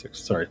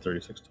 36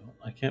 total.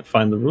 I can't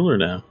find the ruler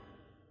now.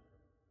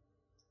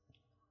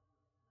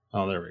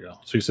 Oh, there we go.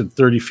 So you said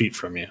 30 feet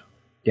from you.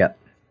 Yep.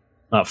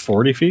 Not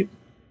 40 feet?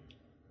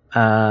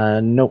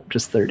 Nope,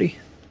 just 30.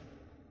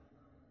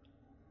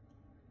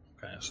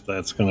 Okay, so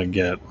that's going to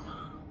get...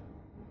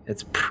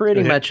 It's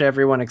pretty much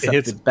everyone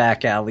except the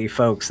back alley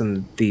folks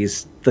and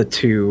the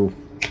two...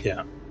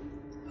 Yeah.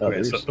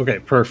 Okay,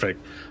 perfect.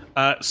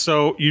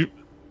 So you...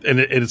 And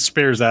it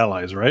spares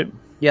allies, right?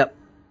 Yep.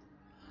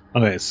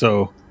 Okay,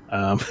 so...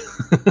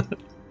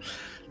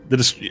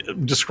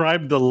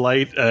 describe the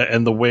light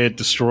and the way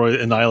it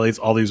annihilates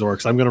all these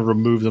orcs. I'm going to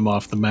remove them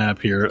off the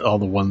map here, all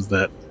the ones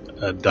that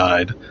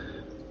died.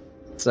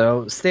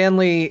 So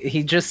Stanley,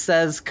 he just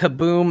says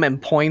kaboom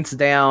and points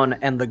down,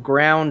 and the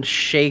ground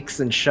shakes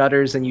and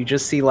shudders, and you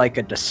just see like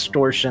a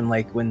distortion,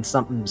 like when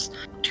something's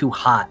too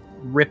hot,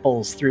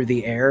 ripples through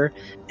the air,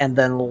 and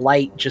then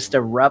light just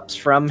erupts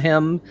from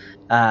him,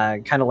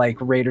 kind of like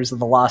Raiders of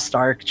the Lost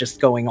Ark,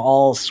 just going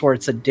all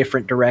sorts of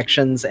different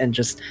directions and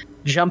just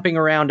jumping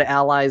around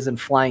allies and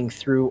flying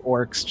through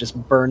orcs, just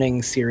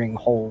burning, searing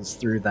holes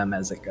through them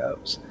as it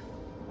goes.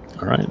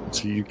 All right,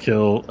 so you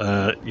kill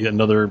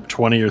another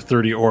 20 or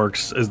 30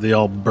 orcs as they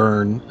all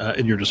burn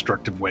in your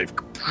destructive wave.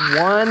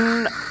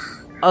 One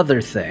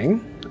other thing,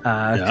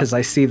 because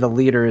I see the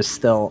leader is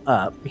still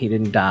up. He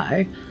didn't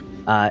die.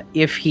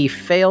 If he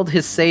failed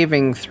his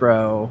saving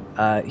throw,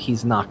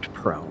 he's knocked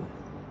prone.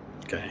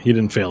 Okay, he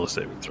didn't fail his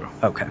saving throw.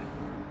 Okay.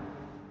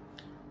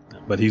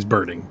 But he's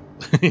burning.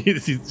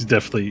 He's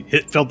definitely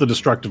felt the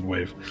destructive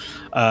wave.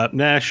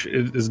 Nash,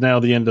 it is now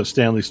the end of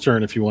Stanley's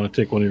turn if you want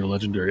to take one of your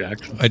legendary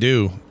actions. I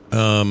do.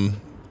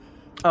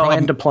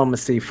 And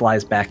diplomacy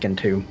flies back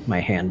into my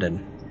hand and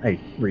I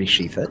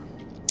resheath it.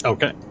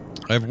 Okay.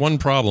 I have one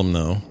problem,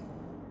 though.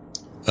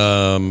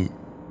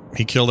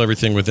 He killed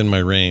everything within my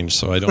range,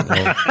 so I don't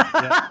know.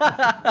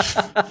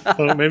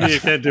 Well, maybe you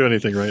can't do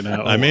anything right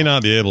now. I may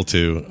not be able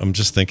to. I'm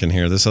just thinking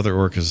here. This other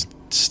orc is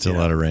still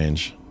out of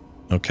range.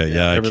 Okay,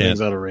 I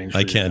can't. Out of range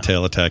I can't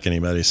tail attack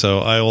anybody. So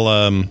I will.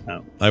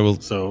 No. I will.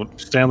 So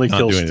Stanley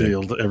kill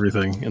stealed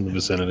everything in the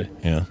vicinity.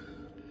 Yeah.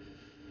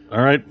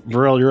 All right,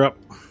 Varel, you're up.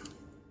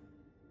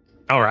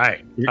 All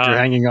right. You're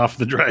hanging off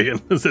the dragon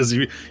as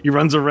he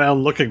runs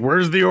around looking.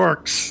 Where's the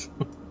orcs?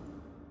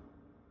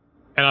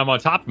 And I'm on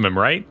top of him,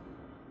 right?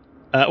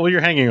 Well,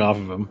 you're hanging off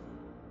of him.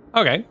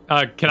 Okay.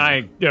 Can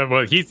I?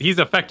 Well, he's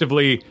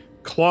effectively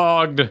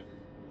clogged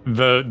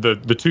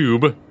the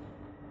tube.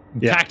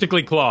 Yeah.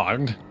 Tactically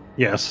clogged.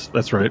 Yes,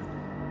 that's right.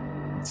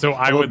 So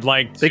I would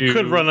like to... They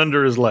could run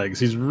under his legs.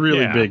 He's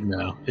really big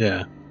now.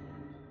 Yeah.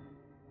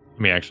 Let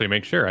me actually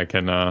make sure I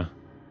can...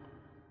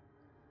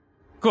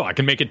 Cool, I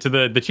can make it to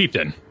the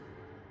chieftain.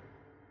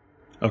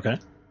 Okay.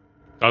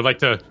 I'd like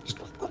to just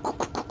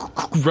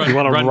run... You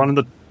want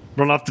to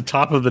run off the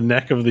top of the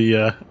neck of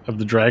the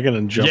dragon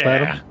and jump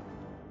at him?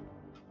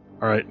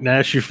 All right,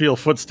 Nash, you feel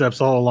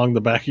footsteps all along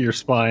the back of your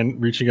spine,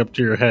 reaching up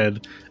to your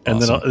head,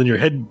 and then your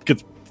head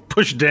gets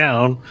pushed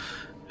down,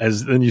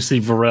 as then you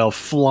see Varel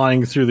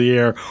flying through the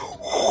air.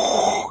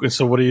 And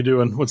so what are you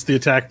doing? What's the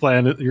attack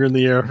plan? You're in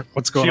the air.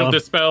 What's going on? Shield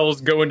dispels,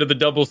 go into the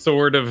double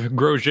sword of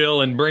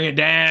Grosjean and bring it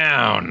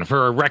down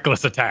for a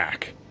reckless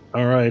attack.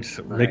 All right,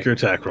 make your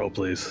attack roll,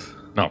 please.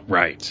 All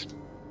right.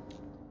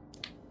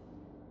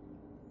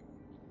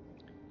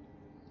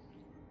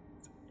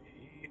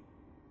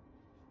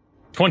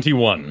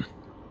 $21.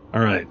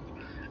 All right.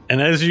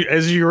 And as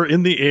you're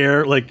in the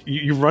air, like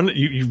you run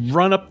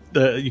up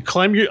you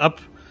climb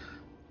up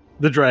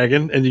the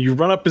dragon and you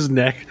run up his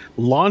neck,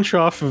 launch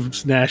off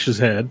of Nash's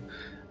head,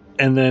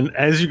 and then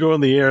as you go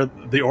in the air,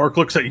 the orc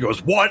looks at you,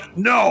 goes, "What?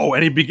 No!"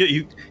 And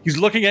he's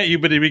looking at you,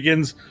 but he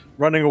begins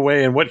running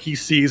away. And what he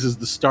sees is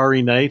the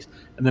starry night.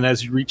 And then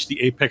as you reach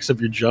the apex of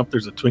your jump,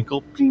 there's a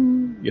twinkle,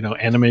 ping,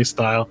 anime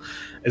style,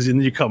 as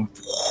in you come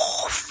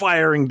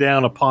firing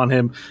down upon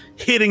him,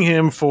 hitting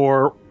him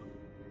for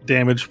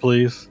damage,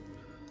 please.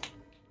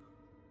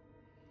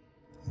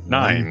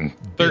 9,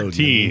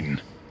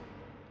 13,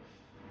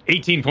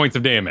 18 points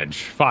of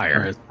damage. Fire.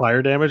 All right,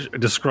 fire damage.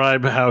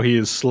 Describe how he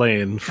is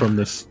slain from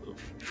this.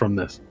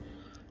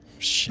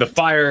 Shit. The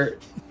fire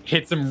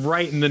hits him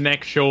right in the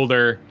neck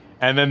shoulder,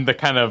 and then the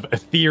kind of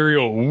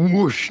ethereal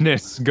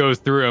whooshness goes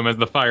through him as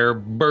the fire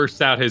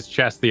bursts out his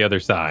chest the other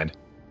side.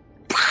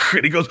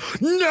 And he goes,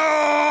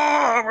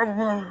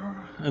 "No!"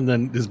 And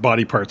then his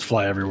body parts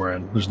fly everywhere,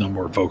 and there's no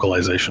more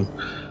vocalization.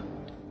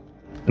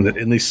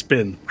 and they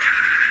spin.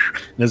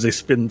 And as they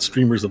spin,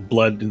 streamers of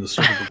blood in the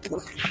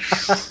circle.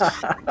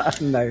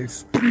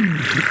 Nice.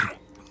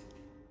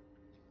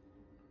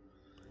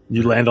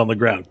 You land on the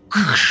ground.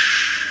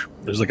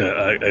 There's like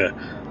a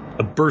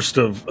burst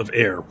of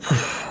air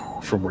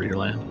from where you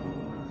land.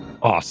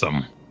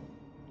 Awesome.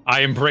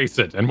 I embrace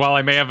it, and while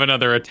I may have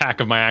another attack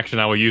of my action,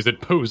 I will use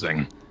it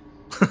posing.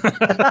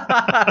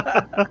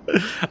 I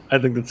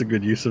think that's a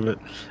good use of it.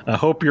 I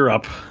hope you're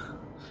up.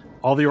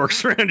 All the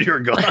orcs around you are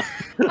gone.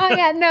 Oh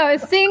yeah, no,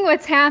 seeing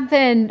what's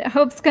happened,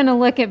 Hope's gonna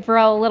look at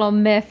Bro a little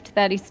miffed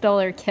that he stole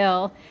her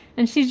kill.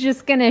 And she's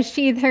just gonna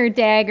sheath her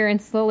dagger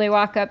and slowly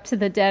walk up to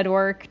the dead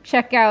orc,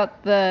 check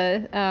out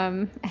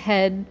the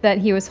head that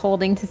he was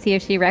holding to see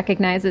if she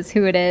recognizes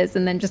who it is,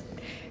 and then just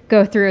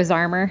go through his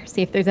armor,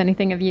 see if there's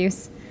anything of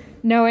use.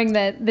 Knowing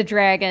that the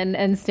dragon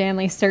and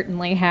Stanley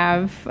certainly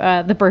have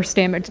the burst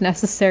damage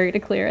necessary to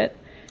clear it.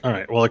 All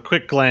right. Well, a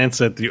quick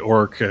glance at the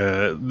orc,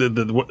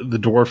 the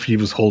dwarf he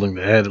was holding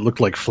the head, it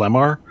looked like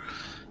Flemar,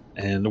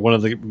 and one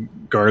of the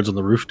guards on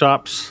the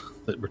rooftops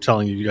that were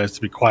telling you guys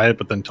to be quiet,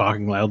 but then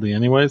talking loudly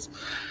anyways.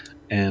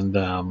 And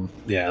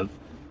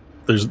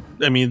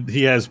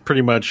he has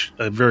pretty much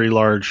a very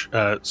large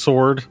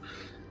sword,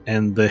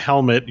 and the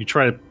helmet. You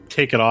try to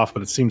take it off,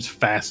 but it seems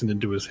fastened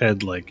into his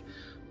head, like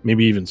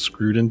maybe even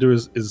screwed into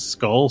his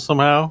skull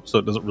somehow, so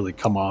it doesn't really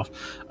come off.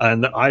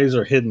 And the eyes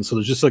are hidden, so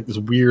there's just like this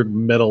weird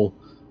metal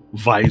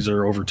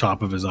visor over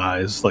top of his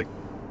eyes, like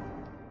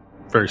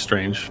very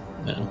strange.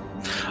 Yeah.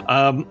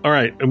 All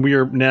right, and we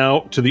are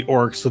now to the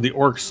orcs. So the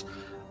orcs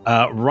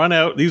run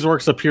out. These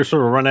orcs up here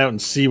sort of run out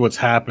and see what's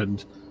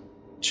happened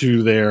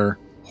to their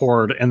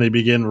horde, and they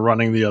begin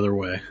running the other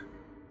way.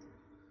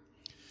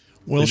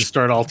 Well, they just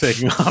start all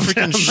taking off.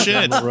 Freaking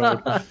shit! The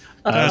road.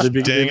 They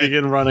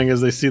begin running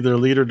as they see their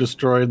leader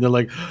destroyed, and they're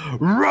like,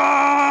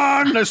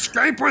 "Run!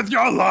 Escape with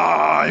your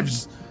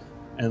lives!"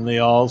 And they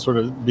all sort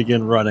of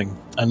begin running.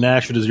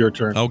 Nash, it is your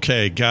turn.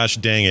 Okay, gosh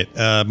dang it.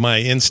 My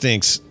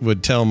instincts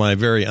would tell my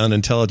very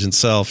unintelligent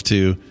self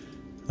to...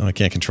 Oh, I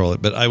can't control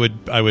it, but I would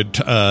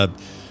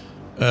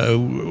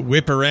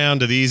whip around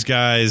to these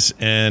guys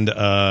and...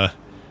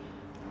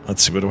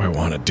 let's see, what do I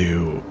want to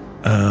do?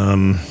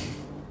 I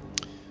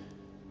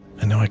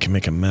know I can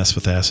make a mess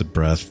with acid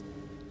breath.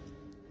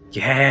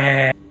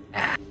 Yeah.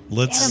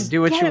 Let's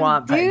do what you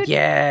want, dude. but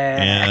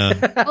yeah.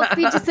 We'll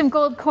feed you some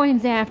gold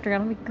coins after.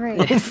 It'll be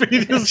great.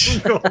 Feed you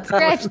some gold.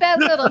 Scratch that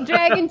little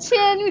dragon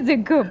chin. He's a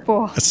good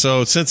boy.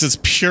 So since it's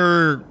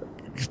pure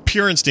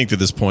instinct at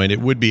this point, it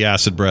would be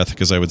acid breath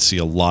because I would see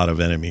a lot of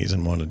enemies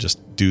and want to just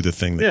do the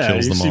thing that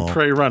kills them all. Yeah, you see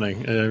prey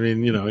running. I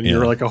mean,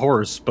 you're like a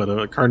horse, but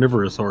a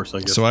carnivorous horse,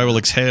 I guess. So I will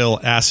exhale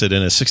acid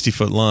in a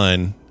 60-foot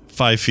line,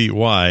 5 feet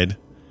wide.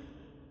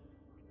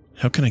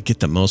 How can I get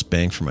the most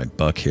bang for my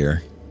buck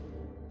here?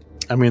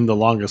 I mean, the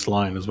longest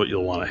line is what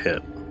you'll want to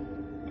hit.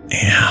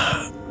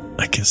 Yeah,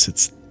 I guess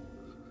it's...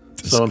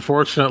 So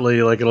unfortunately,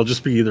 it'll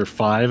just be either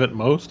 5 at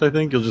most, I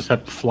think. You'll just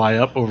have to fly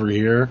up over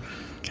here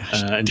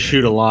and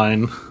shoot a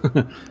line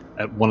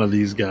at one of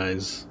these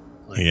guys.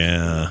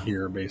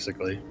 Here,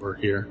 basically. Or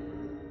here.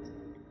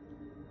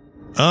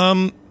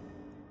 What's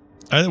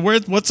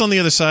on the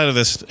other side of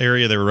this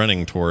area they're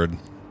running toward?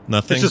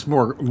 Nothing? It's just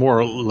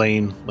more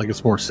lane, like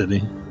it's more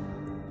city.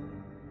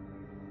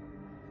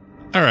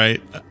 All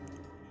right.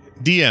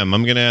 DM,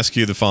 I'm going to ask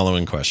you the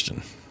following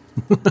question.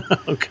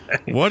 Okay.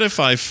 What if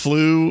I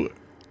flew...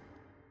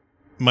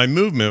 My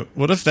movement,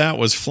 what if that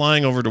was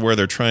flying over to where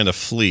they're trying to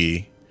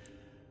flee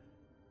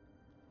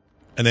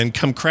and then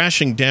come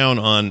crashing down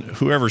on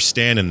whoever's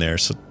standing there,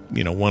 so,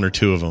 one or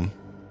two of them.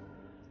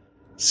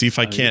 See if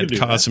I can't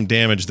cause some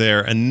damage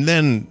there, and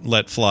then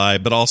let fly,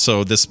 but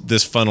also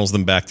this funnels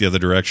them back the other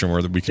direction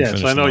where we can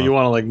finish so I know them you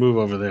off. want to, move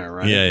over there,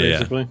 right? Yeah,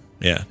 basically?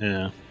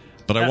 Yeah.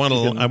 But I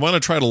want to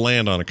try to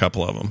land on a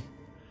couple of them.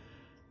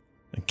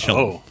 And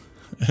kill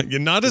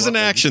them. Not as an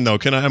action though.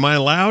 Am I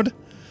allowed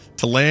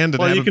to land?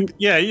 And you can.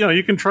 Yeah,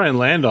 you can try and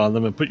land on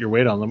them and put your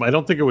weight on them. I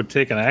don't think it would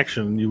take an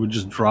action. You would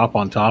just drop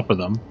on top of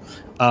them.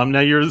 Now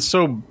you're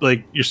so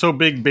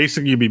big.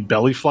 Basically, you'd be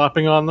belly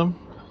flopping on them.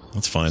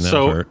 That's fine.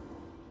 That'll hurt.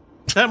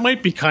 That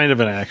might be kind of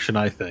an action.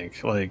 I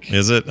think.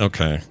 Is it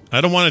okay?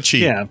 I don't want to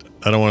cheat. Yeah,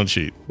 I don't want to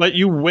cheat. But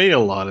you weigh a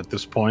lot at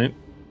this point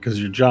because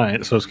you're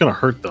giant, so it's going to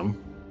hurt them.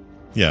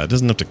 Yeah, it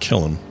doesn't have to kill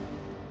them.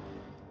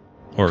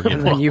 Or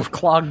and then you've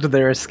clogged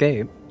their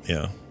escape.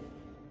 Yeah.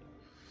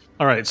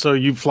 All right, so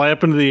you fly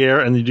up into the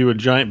air and you do a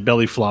giant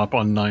belly flop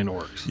on 9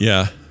 orcs.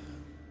 Yeah.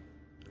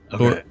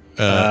 Okay.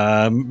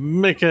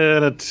 Make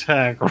an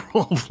attack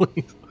roll,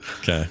 please.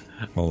 Okay.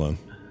 Hold on.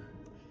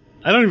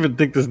 I don't even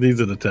think this needs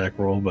an attack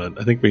roll, but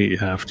I think we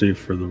have to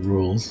for the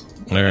rules.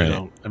 All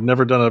right. I've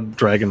never done a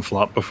dragon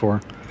flop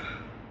before.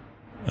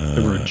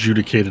 Never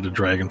adjudicated a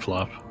dragon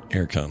flop.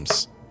 Here it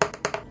comes.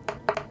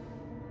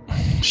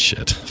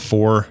 Shit.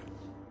 4.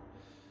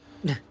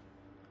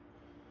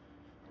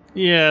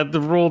 Yeah, the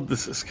roll.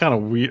 This is kind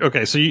of weird.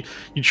 Okay, so you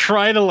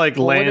try to land.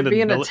 Would it be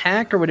an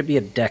attack or would it be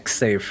a dex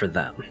save for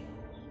them?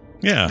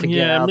 Yeah,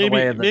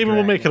 maybe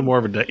we'll make it more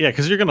of a deck. Yeah,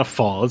 because you're gonna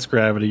fall. It's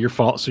gravity. You're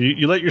fall. So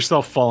you let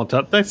yourself fall on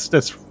top. That's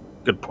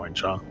Good point,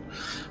 John.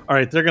 All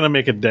right, they're going to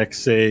make a dex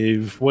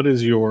save. What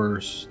is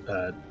your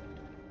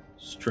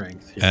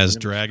strength here? As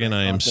dragon,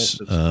 I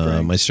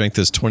am. My strength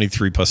is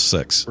 23 plus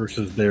 6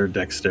 versus their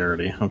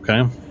dexterity.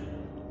 Okay.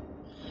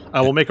 I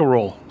will make a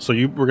roll. So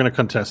we're going to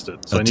contest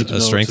it. So I need to know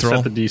strength to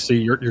roll? set the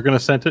DC. You're going to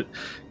set it.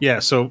 Yeah.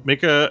 So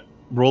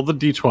roll the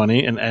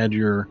d20 and add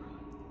your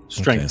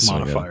strength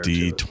modifier.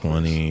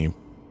 D20.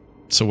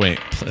 So wait,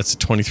 that's a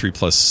 23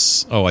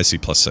 plus. Oh, I see,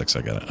 plus 6.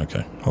 I got it.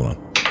 Okay, hold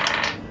on.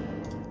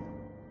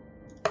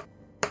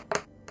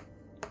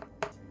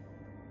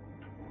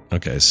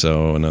 Okay,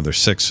 so another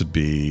 6 would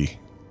be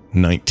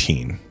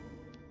 19.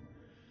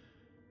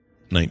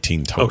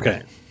 19 total.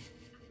 Okay.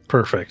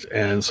 Perfect.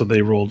 And so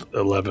they rolled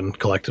 11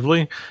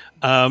 collectively.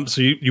 So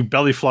you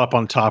belly flop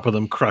on top of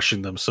them,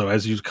 crushing them. So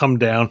as you come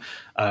down,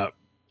 how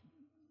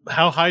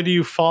high do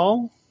you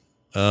fall?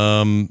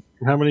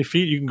 How many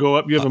feet you can go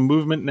up? You have a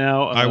movement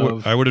now.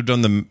 I would have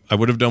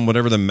done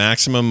whatever the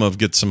maximum of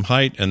get some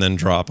height and then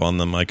drop on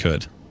them. I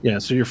could. Yeah.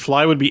 So your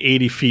fly would be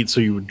 80 feet. So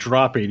you would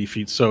drop 80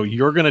 feet. So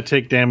you're going to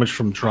take damage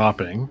from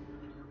dropping.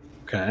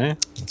 Okay.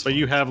 But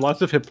you have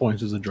lots of hit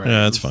points as a dragon.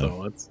 Yeah, that's fine.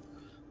 So it's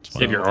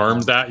Get your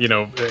arms out,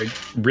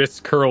 wrists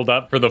curled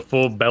up for the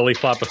full belly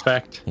flop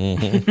effect.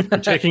 Mm-hmm.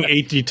 You're taking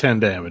 8d10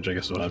 damage, I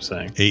guess is what I'm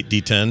saying.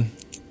 8d10?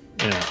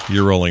 Yeah.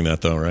 You're rolling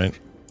that though, right?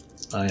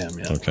 I am,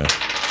 yeah. Okay.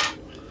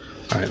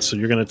 All right, so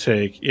you're going to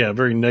take, a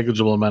very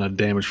negligible amount of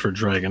damage for a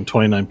dragon,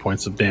 29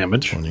 points of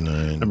damage.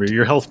 29. Remember,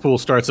 your health pool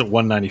starts at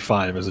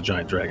 195 as a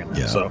giant dragon.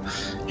 Yeah. So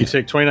you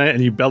take 29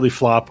 and you belly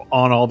flop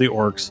on all the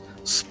orcs,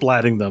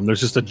 splatting them.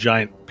 There's just a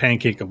giant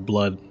pancake of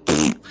blood.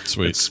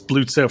 Sweet. It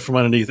sploots out from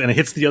underneath, and it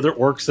hits the other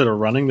orcs that are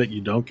running that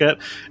you don't get,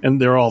 and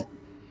they're all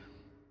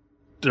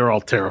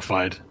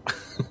terrified.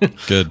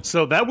 Good.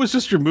 So that was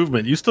just your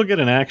movement. You still get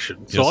an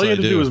action. So Yes, all you I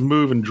had to do is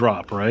move and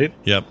drop, right?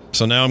 Yep.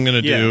 So now I'm going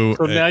to do...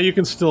 So now you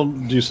can still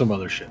do some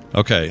other shit.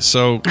 Okay,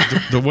 so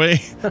the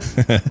way...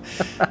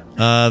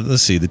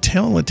 let's see. The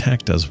tail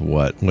attack does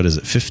what? What is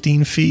it,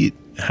 15 feet?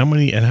 How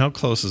many... And how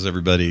close is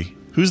everybody?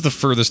 Who's the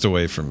furthest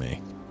away from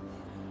me?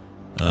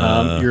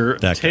 Your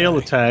tail guy.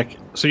 attack.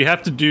 So you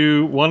have to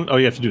do one... Oh,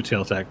 you have to do a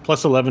tail attack.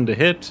 Plus 11 to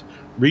hit.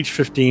 Reach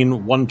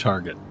 15, one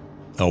target.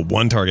 Oh,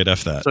 one target,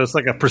 F that. So it's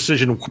like a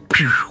precision...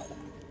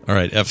 All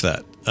right, F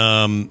that.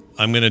 I'm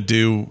going to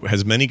do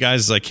as many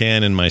guys as I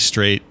can in my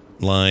straight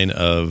line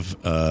of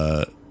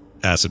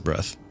acid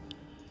breath.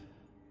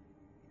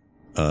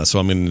 So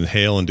I'm going to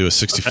inhale and do a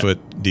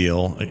 60-foot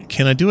deal.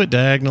 Can I do it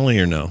diagonally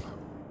or no?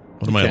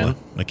 What am I?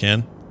 I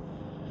can?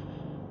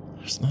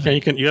 Yeah,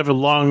 you can. You have a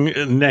long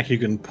neck. You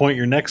can point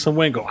your neck some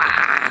way and go,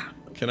 ah!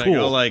 Can I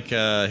go like,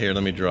 here,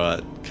 let me draw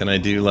it. Can I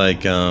do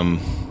like,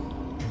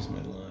 where's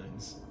my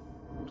lines?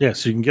 Yeah,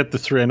 so you can get the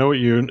 3. I know what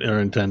you are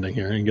intending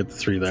here. You can get the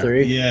 3 there.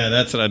 3? Yeah,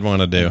 that's what I'd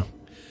want to do.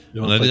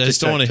 I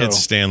just don't want to hit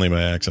Stanley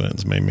by accident.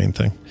 It's my main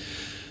thing.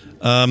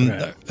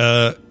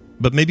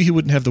 But maybe he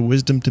wouldn't have the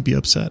wisdom to be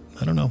upset.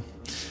 I don't know.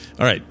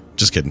 All right,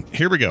 just kidding.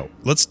 Here we go.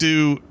 Let's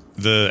do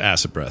the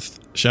acid breath,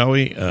 shall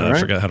we? I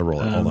forgot how to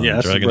roll it. Hold on. The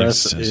acid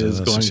breath is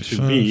going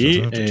to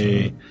be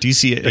a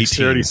DC 18.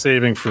 Dexterity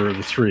saving for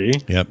the 3.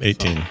 Yep,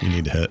 18. So. You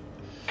need to hit.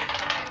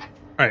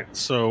 All right,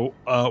 so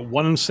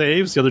 1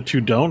 saves, the other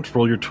 2 don't.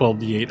 Roll your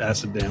 12d8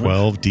 acid damage.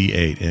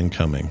 12d8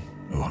 incoming.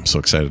 Oh, I'm so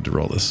excited to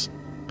roll this.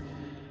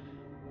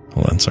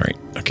 Hold on, sorry.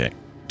 Okay,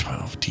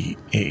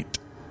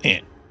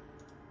 12d8.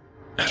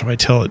 How do I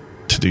tell it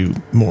to do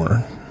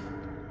more?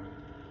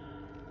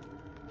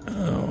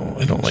 Oh,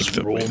 I don't like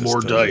the roll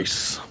more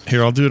dice.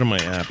 Here, I'll do it on my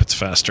app. It's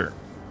faster.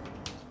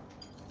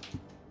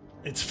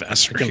 It's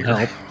faster. I can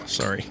help.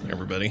 Sorry,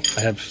 everybody.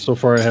 So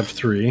far I have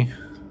 3.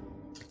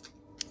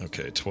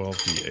 Okay,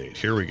 12d8.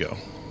 Here we go.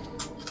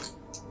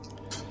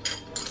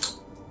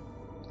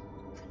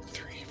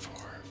 3, 4,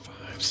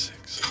 5,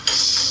 6,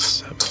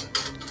 7, 8,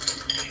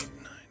 9,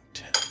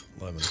 10,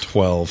 11,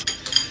 12.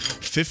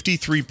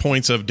 53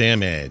 points of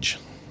damage.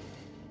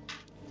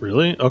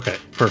 Really? Okay,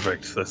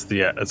 perfect. That's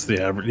the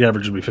average. The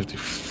average would be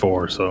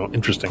 54. So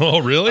interesting.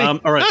 Oh, really? All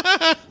right.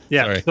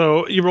 Yeah. Sorry.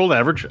 So you rolled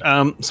average.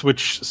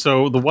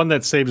 So the one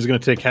that saved is going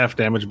to take half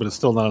damage, but it's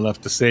still not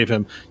enough to save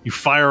him. You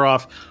fire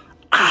off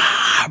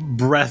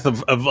breath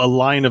of a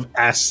line of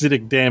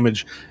acidic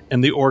damage,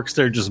 and the orcs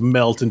there just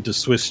melt into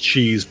Swiss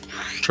cheese,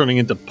 turning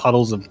into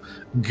puddles of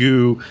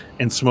goo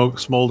and smoke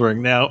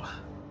smoldering. Now,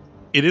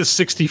 it is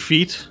 60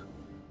 feet.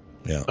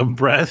 Yeah. Of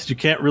breath. You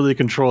can't really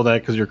control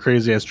that because you're a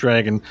crazy ass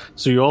dragon.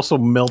 So you also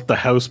melt the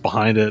house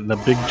behind it, and the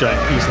big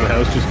giant piece of the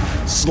house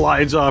just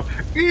slides off.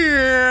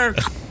 It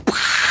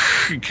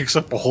kicks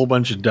up a whole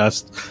bunch of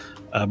dust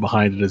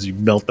behind it as you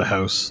melt the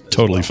house.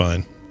 Totally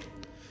fine.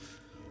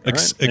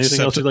 Right. Anything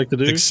else you'd like to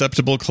do?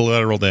 Acceptable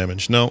collateral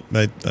damage. No,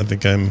 I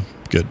think I'm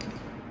good.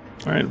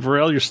 All right,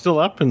 Varel, you're still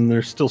up, and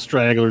there's still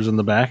stragglers in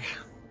the back.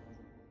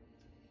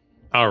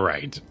 All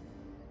right.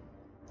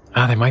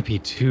 There might be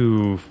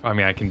 2. I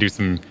mean, I can do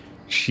some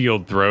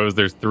shield throws.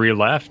 There's 3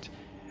 left.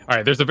 All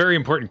right, there's a very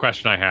important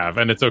question I have,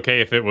 and it's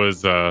okay if it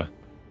was we'll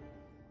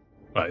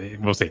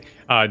see.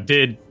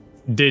 Did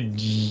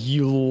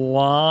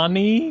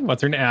Yulani,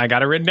 what's her name? I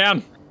got it written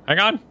down. Hang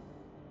on.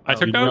 I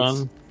took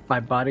notes. My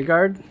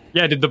bodyguard?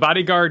 Yeah, did the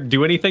bodyguard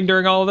do anything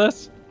during all of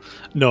this?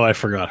 No, I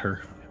forgot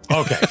her.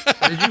 Okay.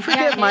 Did you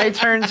forget my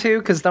turn too?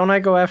 Because don't I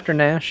go after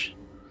Nash?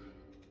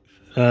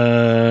 It's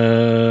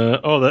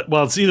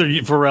either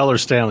Varel or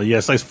Stanley.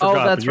 Yes, I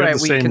forgot. That's but you right. have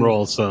the same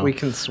role, so we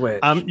can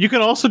switch. You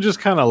can also just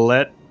kind of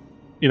let,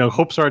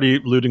 Hope's already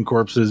looting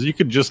corpses. You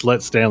could just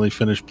let Stanley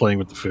finish playing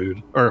with the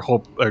food,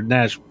 or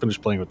Nash finish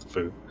playing with the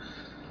food.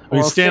 I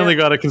mean, Stanley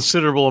got a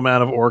considerable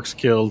amount of orcs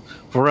killed.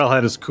 Varel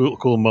had his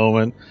cool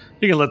moment.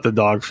 You can let the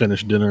dog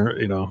finish dinner.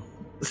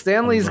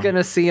 Stanley's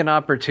gonna see an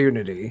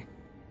opportunity,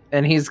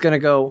 and he's gonna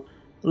go.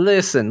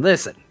 Listen.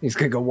 He's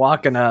gonna go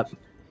walking up.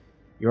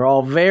 You're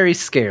all very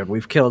scared.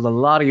 We've killed a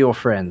lot of your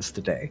friends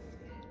today.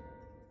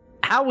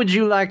 How would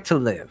you like to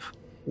live?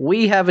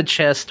 We have a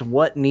chest.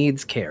 What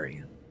needs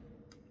carrying?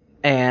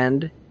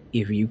 And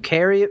if you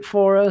carry it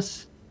for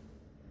us,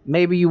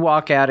 maybe you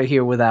walk out of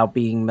here without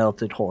being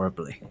melted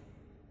horribly.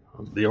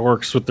 The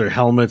orcs with their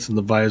helmets and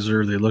the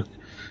visor, they look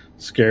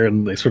scared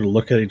and they sort of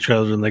look at each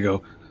other and they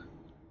go,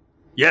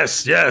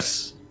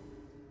 Yes.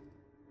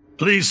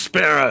 Please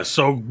spare us,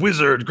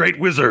 great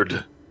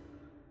wizard.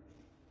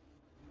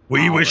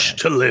 We wish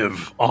to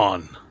live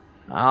on.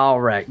 All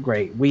right,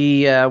 great.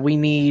 We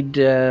need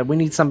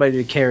somebody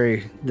to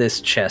carry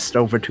this chest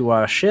over to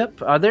our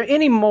ship. Are there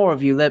any more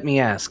of you? Let me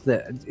ask.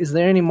 Is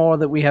there any more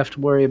that we have to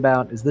worry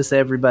about? Is this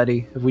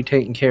everybody? Have we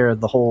taken care of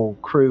the whole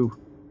crew?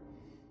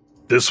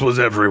 This was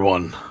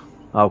everyone.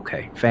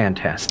 Okay,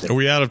 fantastic. Are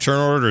we out of turn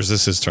order, or is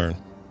this his turn?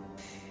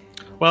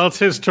 Well, it's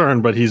his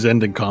turn, but he's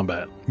ending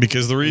combat.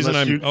 Because the reason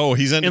he's ending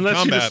combat.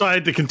 Unless you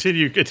decide to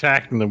continue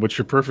attacking them, which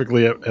you're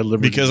perfectly at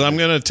liberty. Because I'm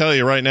going to tell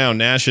you right now,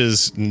 Nash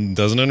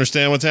doesn't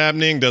understand what's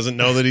happening, doesn't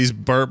know that he's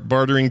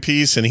bartering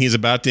peace, and he's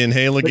about to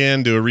inhale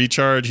again, do a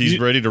recharge. He's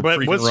ready to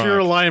freaking rock. What's your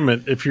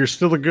alignment? If you're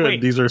still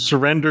these are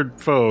surrendered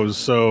foes,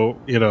 so,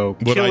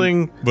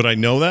 killing would I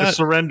know that? A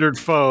surrendered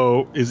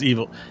foe is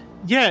evil.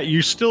 Yeah,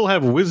 you still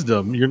have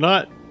wisdom. You're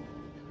not,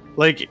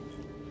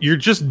 you're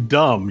just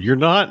dumb. You're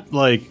not,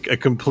 a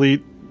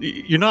complete...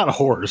 You're not a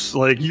horse.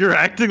 You're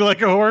acting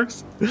like a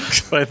horse,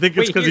 but I think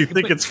it's because you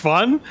think it's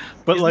fun.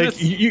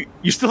 But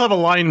you still have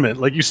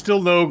alignment. You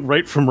still know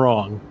right from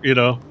wrong.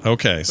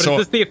 Okay. But is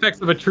this the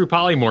effects of a true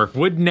polymorph?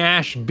 Would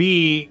Nash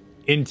be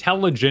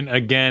intelligent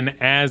again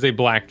as a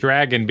black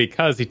dragon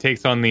because he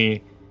takes on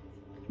the?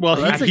 Well,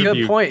 that's a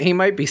good point. He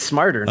might be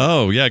smarter.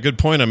 Oh yeah, good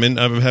point. I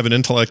have an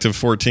intellect of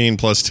 14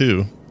 plus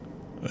 2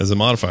 as a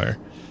modifier.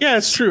 Yeah,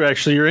 it's true.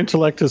 Actually, your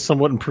intellect is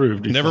somewhat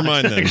improved. Never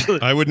mind then.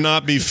 I would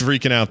not be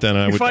freaking out then.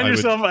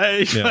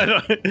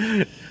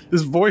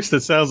 This voice that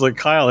sounds like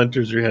Kyle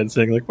enters your head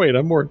saying, wait,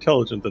 I'm more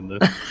intelligent than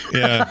this.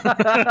 Yeah.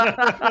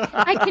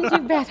 I can do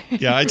better.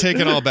 Yeah, I take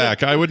it all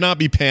back. I would not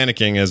be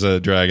panicking as a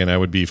dragon. I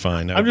would be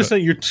fine. I'm just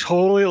saying you're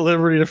totally at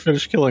liberty to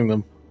finish killing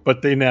them.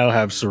 But they now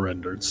have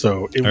surrendered,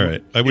 so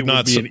I would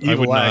not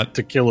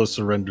to kill a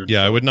surrendered.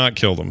 Yeah, I would not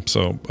kill them.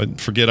 So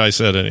forget I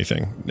said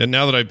anything. And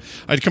now that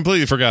I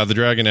completely forgot the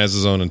dragon has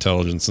his own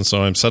intelligence, and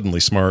so I'm suddenly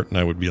smart, and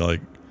I would be like,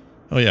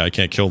 oh yeah, I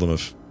can't kill them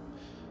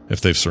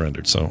if they've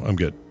surrendered. So I'm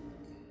good.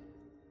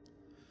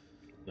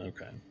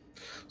 Okay,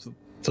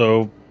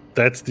 so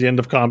that's the end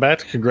of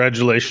combat.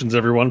 Congratulations,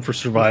 everyone, for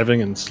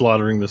surviving and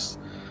slaughtering this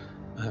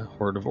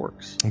horde of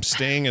orcs. I'm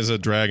staying as a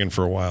dragon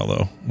for a while,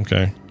 though.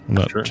 Okay, I'm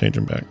not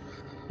changing back.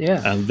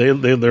 Yeah, and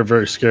they're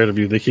very scared of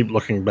you. They keep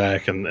looking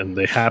back, and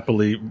they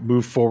happily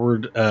move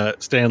forward,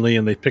 Stanley,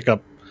 and they pick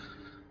up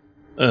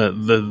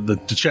the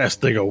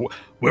chest. They go,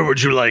 "Where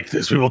would you like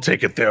this? We will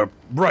take it there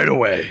right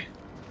away."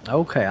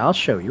 Okay, I'll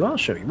show you.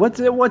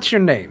 What's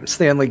your name?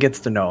 Stanley gets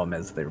to know him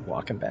as they're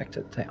walking back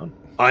to town.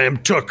 I am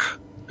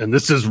Took, and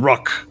this is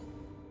Ruck,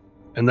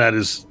 and that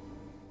is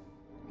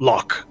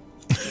Lock.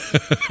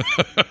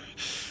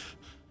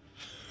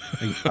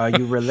 Are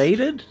you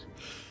related?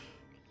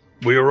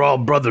 We are all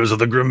brothers of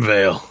the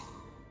Grimvale.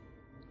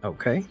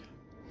 Okay.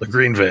 The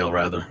Greenvale,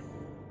 rather.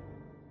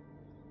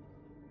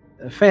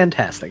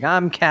 Fantastic.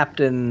 I'm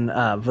Captain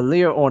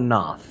Valir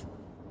Ornath.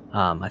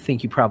 I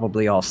think you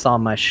probably all saw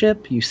my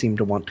ship. You seem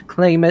to want to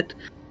claim it.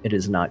 It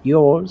is not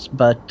yours,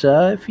 but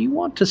if you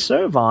want to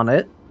serve on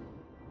it,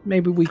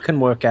 maybe we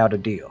can work out a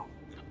deal.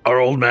 Our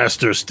old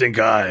master, Stink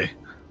Eye,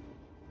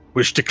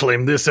 wished to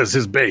claim this as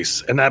his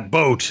base, and that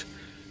boat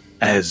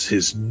as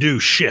his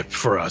new ship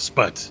for us,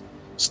 but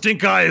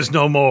Stink Eye is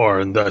no more,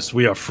 and thus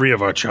we are free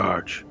of our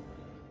charge.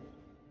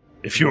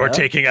 If you are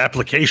taking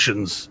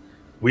applications,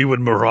 we would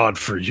maraud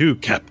for you,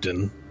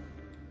 Captain.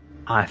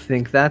 I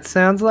think that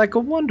sounds like a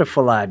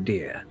wonderful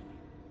idea.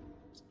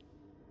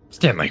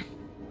 Stanley.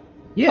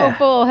 Yeah. Hope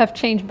will have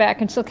changed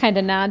back, and she'll kind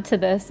of nod to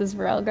this as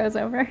Varel goes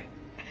over.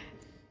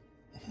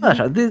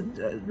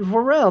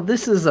 Varel,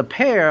 this is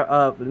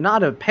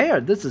not a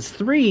pair, this is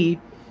 3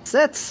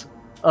 sets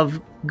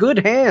of good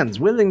hands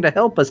willing to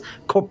help us.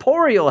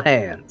 Corporeal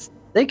hands.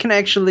 They can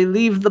actually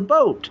leave the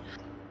boat.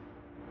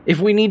 If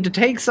we need to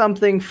take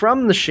something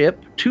from the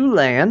ship to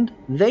land,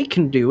 they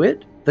can do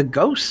it. The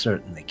ghosts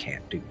certainly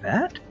can't do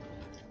that.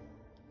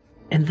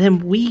 And then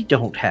we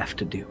don't have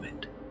to do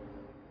it.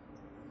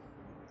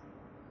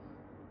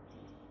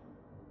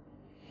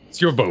 It's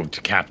your boat,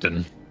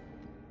 Captain.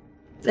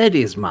 It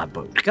is my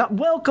boat.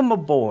 Welcome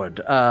aboard,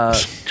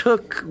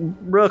 Took,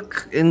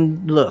 Rook,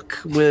 and Look.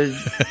 We're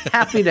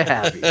happy to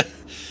have you.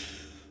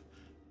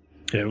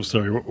 Yeah, I'm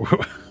sorry.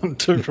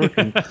 Took, Rook,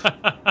 and...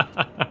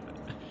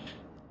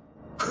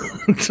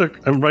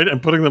 I'm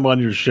putting them on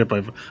your ship.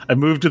 I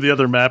moved to the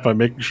other map. I'm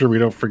making sure we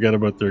don't forget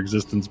about their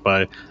existence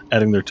by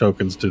adding their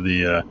tokens to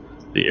the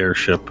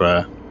airship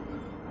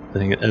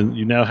thing. And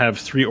you now have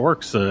 3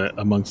 orcs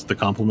amongst the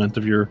complement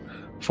of your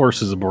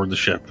forces aboard the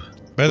ship.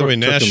 By the way,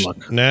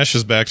 Nash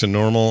is back to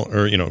normal,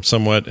 or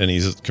somewhat, and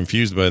he's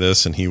confused by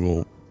this, and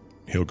he'll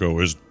go,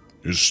 Is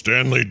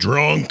Stanley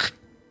drunk?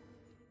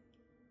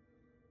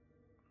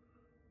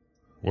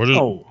 What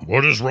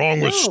is wrong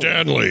with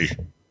Stanley?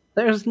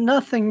 There's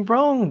nothing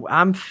wrong.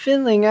 I'm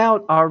filling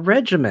out our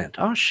regiment.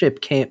 Our ship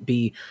can't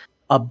be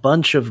a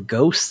bunch of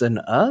ghosts and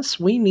us.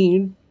 We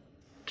need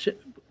to,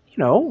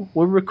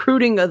 we're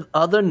recruiting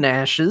other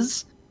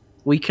Nashes.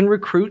 We can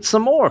recruit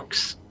some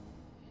orcs.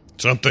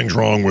 Something's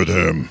wrong with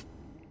him.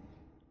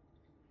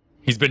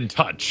 He's been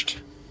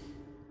touched.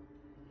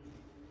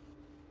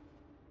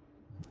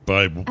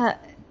 By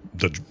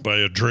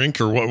a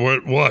drink or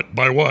what?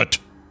 By what?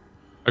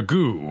 A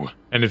goo,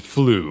 and it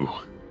flew.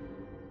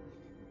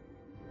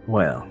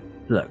 Well,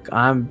 look,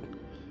 I'm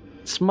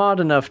smart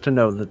enough to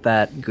know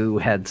that goo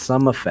had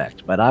some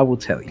effect, but I will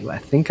tell you, I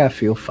think I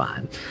feel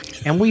fine.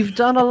 And we've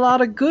done a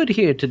lot of good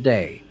here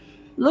today.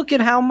 Look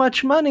at how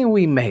much money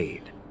we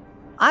made.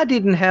 I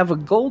didn't have a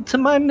gold to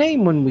my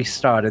name when we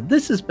started.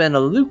 This has been a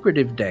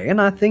lucrative day,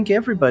 and I think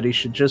everybody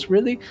should just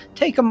really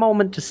take a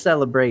moment to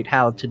celebrate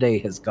how today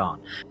has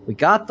gone. We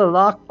got the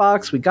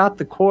lockbox, we got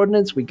the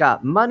coordinates, we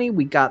got money,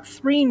 we got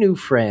 3 new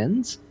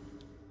friends.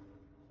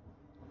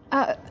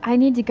 I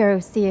need to go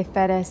see if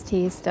that ST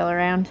is still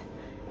around.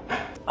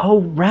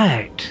 Oh,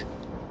 right.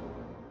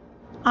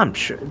 I'm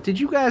sure. Did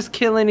you guys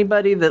kill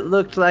anybody that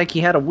looked like he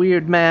had a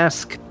weird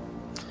mask?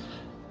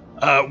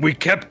 We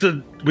kept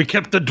the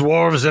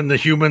dwarves and the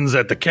humans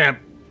at the camp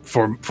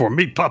for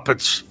meat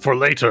puppets for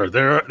later.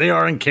 They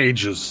are in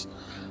cages.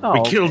 Oh,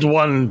 we killed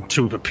one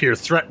to appear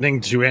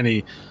threatening to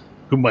any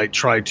who might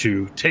try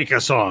to take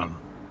us on.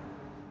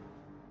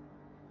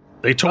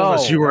 They told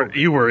us you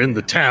were in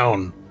the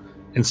town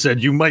and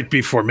said you might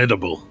be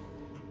formidable.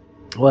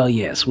 Well,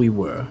 yes, we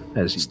were.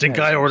 Stink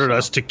Eye ordered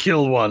us to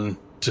kill one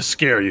to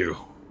scare you.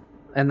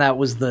 And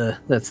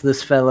that's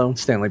this fellow.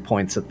 Stanley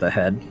points at the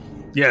head.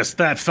 Yes,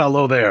 that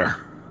fellow there.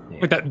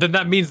 Wait, then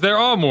that means there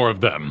are more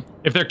of them.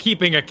 If they're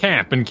keeping a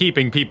camp and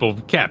keeping people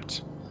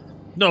kept.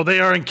 No, they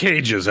are in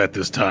cages at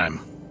this time.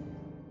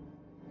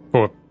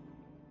 For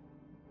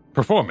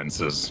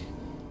performances.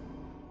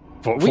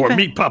 For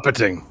meat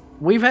puppeting.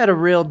 We've had a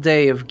real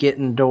day of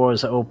getting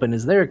doors open.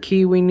 Is there a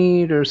key we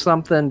need or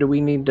something? Do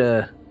we need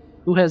to...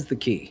 Who has the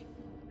key?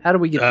 How do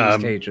we get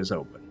these cages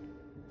open?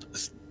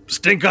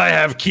 Stink Eye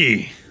have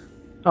key.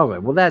 Okay,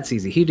 well that's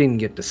easy. He didn't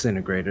get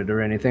disintegrated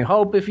or anything.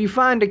 Hope, if you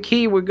find a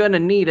key, we're gonna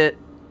need it.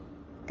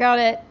 Got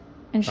it.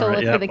 And she'll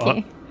look for the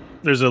key.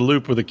 There's a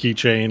loop with a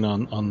keychain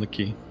on the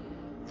key.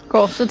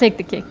 Cool, she'll take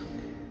the key.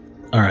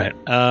 All right,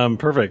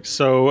 perfect.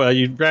 So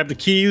you grab the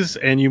keys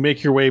and you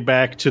make your way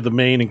back to the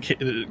main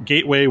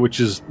gateway,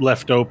 which is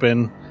left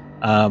open.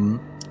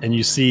 And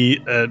you see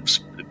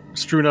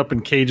strewn up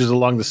in cages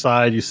along the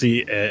side, you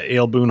see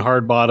Aleboon,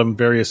 Hardbottom,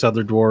 various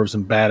other dwarves,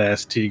 and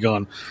Badass T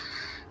going,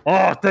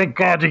 "Oh, thank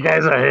God you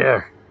guys are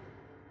here."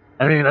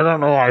 I mean, I don't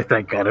know why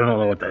thank God. I don't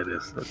know what that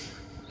is.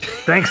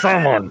 Thank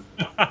someone.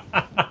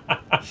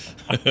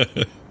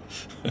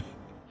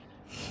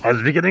 I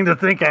was beginning to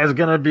think I was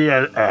going to be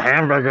a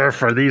hamburger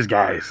for these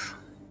guys.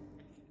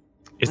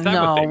 Is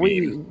that what they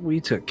mean?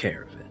 we took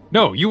care of it.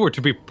 No, you were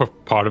to be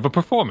part of a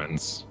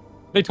performance.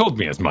 They told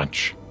me as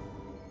much.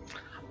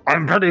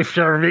 I'm pretty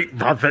sure meat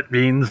puppet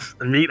means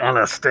meat on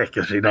a stick,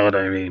 if you know what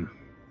I mean.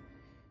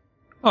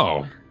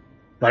 Oh.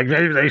 Like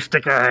maybe they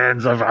stick our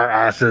hands over our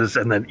asses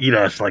and then eat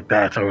us like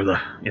that over the,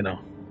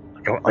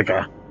 like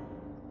a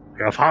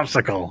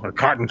popsicle or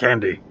cotton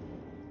candy.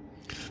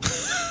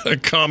 A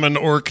common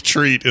orc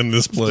treat in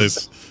this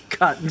place.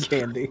 Cotton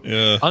candy.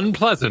 Yeah.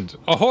 Unpleasant.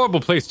 A horrible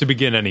place to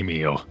begin any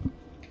meal.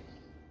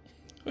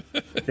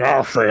 Yeah,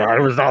 I'll say I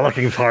was not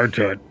looking forward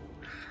to it.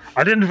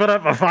 I didn't put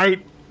up a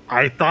fight.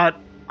 I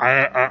thought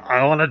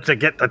I wanted to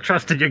get the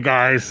trust of you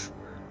guys,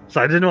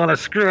 so I didn't want to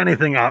screw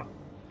anything up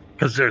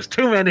because there's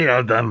too many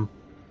of them.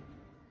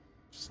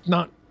 It's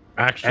not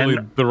actually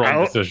the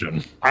wrong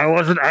decision. I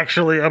wasn't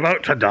actually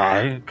about to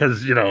die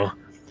because,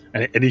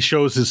 and he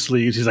shows his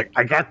sleeves. He's like,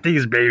 I got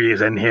these babies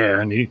in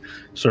here. And he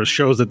sort of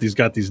shows that he's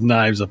got these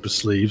knives up his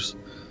sleeves.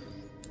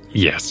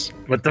 Yes.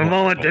 But the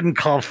moment didn't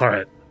call for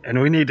it.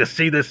 And we need to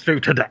see this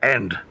through to the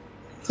end.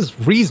 This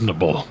is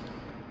reasonable.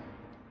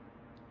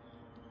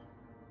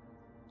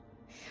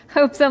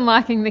 Hope's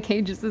unlocking the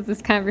cages as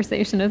this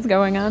conversation is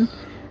going on.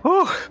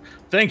 Oh,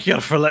 thank you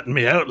for letting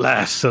me out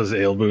last, says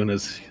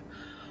Aleboon.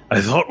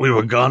 I thought we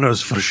were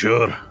goners for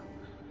sure.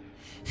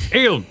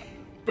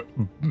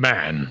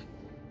 Man.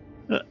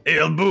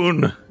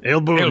 Aleboon.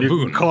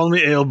 You can call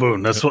me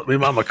Aleboon. That's what my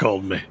mama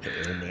called me.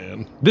 Oh,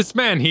 man. This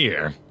man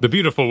here, the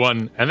beautiful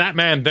one, and that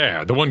man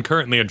there, the one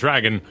currently a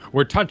dragon,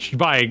 were touched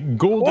by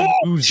golden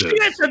oozes.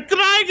 Shit, a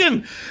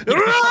dragon!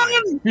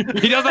 Run!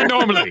 He does that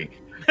normally.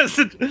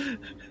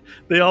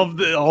 All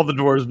the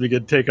dwarves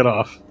begin taking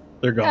off.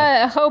 They're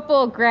gone. Hope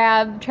will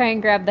try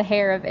and grab the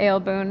hair of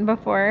Aleboon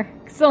before.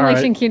 It's the only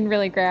thing he can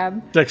really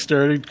grab.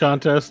 Dexterity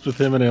contest with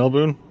him and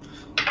Aleboon.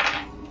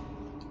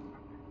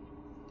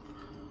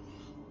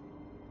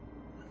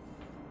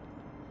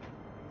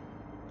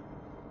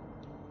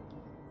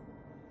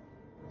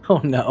 Oh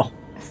no.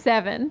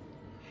 7.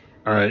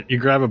 All right, you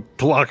grab a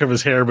block of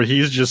his hair, but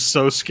he's just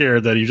so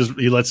scared that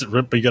he lets it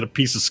rip. But you got a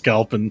piece of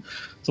scalp, and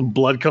some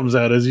blood comes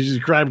out as you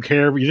just grab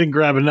hair, but you didn't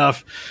grab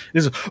enough.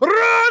 He's like, run!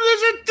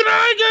 There's a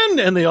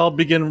dragon! And they all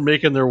begin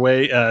making their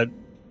way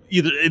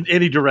either in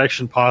any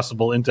direction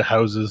possible into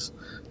houses,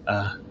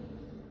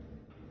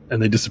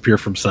 and they disappear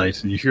from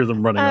sight. And you hear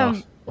them running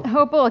off.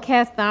 Hope will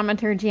cast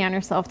thaumaturgy on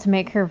herself to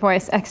make her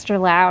voice extra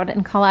loud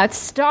and call out,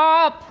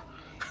 "Stop!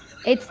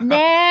 It's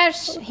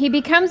Nash. He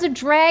becomes a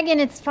dragon.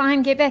 It's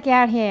fine. Get back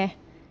out here."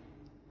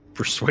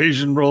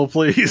 Persuasion roll,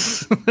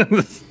 please.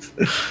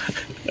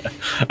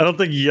 I don't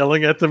think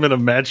yelling at them in a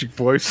magic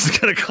voice is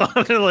going to come.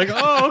 They're like,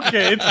 oh,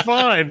 okay, it's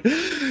fine.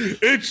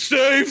 It's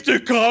safe to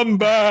come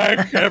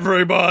back,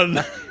 everyone.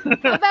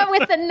 How about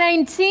with the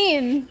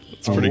 19?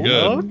 It's pretty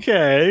good.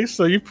 Okay,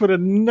 so you put a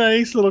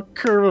nice little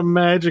curve of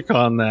magic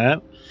on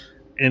that,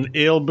 and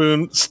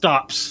Aleboon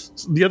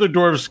stops. The other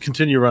dwarves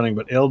continue running,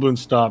 but Aleboon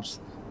stops.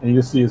 And you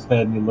just see his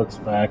head, and he looks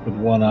back with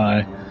one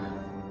eye,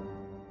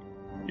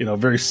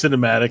 very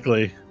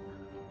cinematically,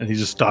 and he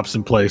just stops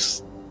in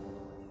place.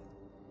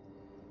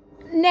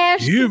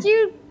 Nash, did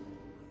you...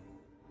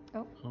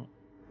 Oh.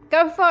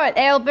 Go for it,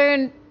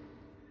 Aleboon.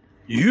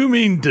 You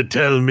mean to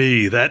tell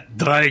me that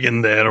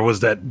dragon there was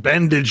that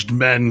bandaged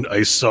man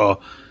I saw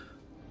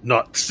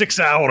not 6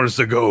 hours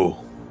ago?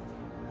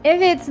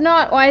 If it's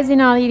not, why is he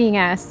not eating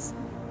us?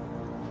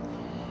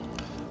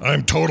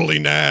 I'm totally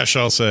Nash,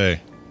 I'll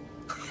say.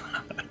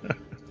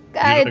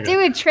 Do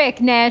a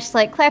trick, Nash,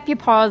 like clap your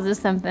paws or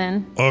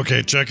something.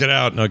 Okay, check it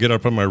out. And I'll get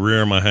up on my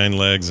rear and my hind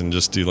legs and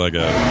just do like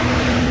then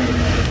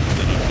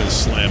I'll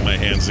just slam my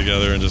hands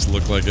together and just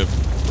look like a...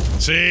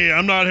 See,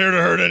 I'm not here to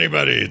hurt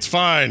anybody. It's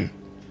fine.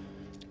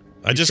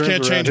 I just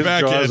can't change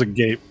back yet.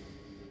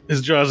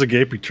 His jaw's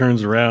agape. He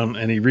turns around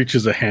and he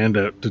reaches a hand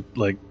out to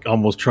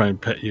almost try and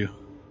pet you.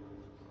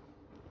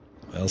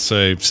 I'll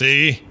say,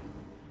 see?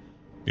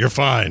 You're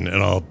fine.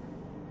 And I'll...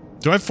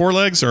 Do I have 4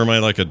 legs, or am I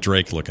like a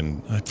Drake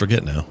looking? I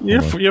forget now. You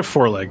have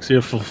 4 legs. You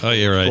have full. Oh,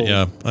 you're right.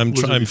 Yeah, I'm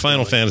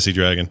Final Fantasy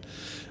Dragon.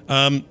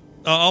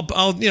 I'll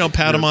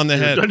pat him on the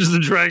head. Dungeons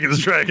and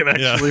Dragons dragon,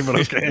 actually, yeah.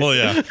 But okay. Well,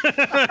 yeah.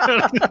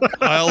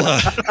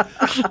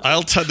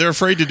 They're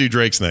afraid to do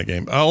drakes in that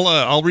game.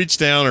 I'll reach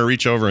down or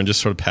reach over and just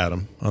sort of pat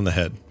him on the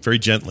head, very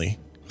gently.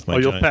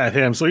 You'll pat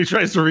him. So he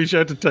tries to reach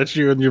out to touch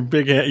you, and your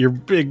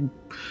big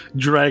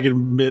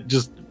dragon mitt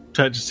just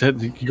touches his head.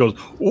 And he goes,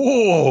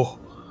 "Whoa!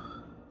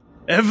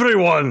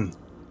 Everyone,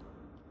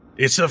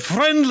 it's a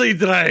friendly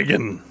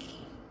dragon."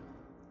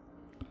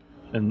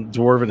 And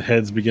dwarven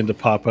heads begin to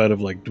pop out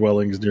of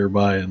dwellings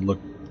nearby and look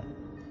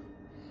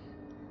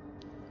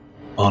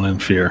on in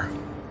fear.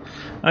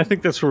 I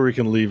think that's where we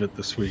can leave it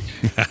this week.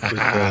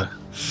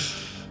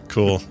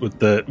 Cool.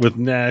 With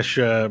Nash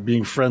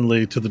being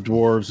friendly to the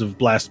dwarves of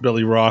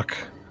Blastbelly Rock,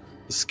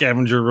 the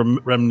scavenger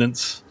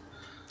remnants.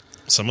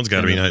 Someone's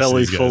got to be nice to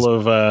these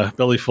guys.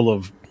 Belly full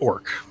of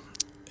orc.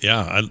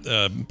 Yeah,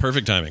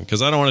 perfect timing,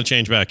 because I don't want to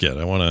change back yet.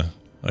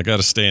 I got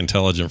to stay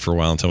intelligent for a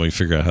while until we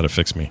figure out how to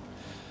fix me.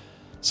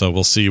 So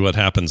we'll see what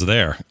happens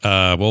there.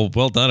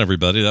 Well done,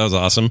 everybody. That was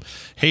awesome.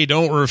 Hey,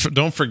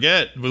 don't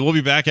forget, we'll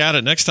be back at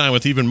it next time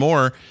with even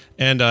more.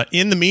 And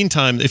in the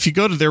meantime, if you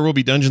go to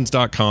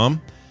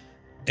therewillbedungeons.com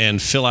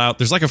and fill out,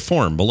 there's a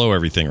form below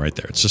everything right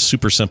there. It's just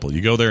super simple. You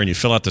go there and you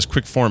fill out this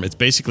quick form. It's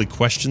basically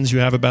questions you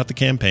have about the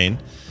campaign.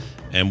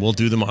 And we'll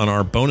do them on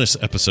our bonus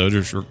episode,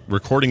 which we're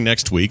recording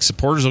next week.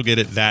 Supporters will get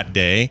it that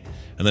day,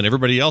 and then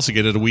everybody else will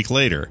get it a week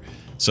later.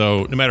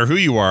 So no matter who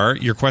you are,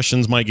 your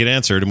questions might get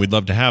answered, and we'd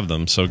love to have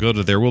them. So go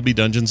to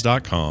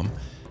therewillbedungeons.com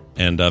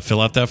and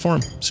fill out that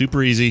form.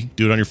 Super easy.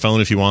 Do it on your phone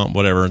if you want,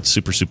 whatever. It's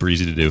super, super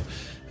easy to do.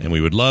 And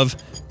we would love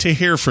to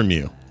hear from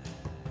you.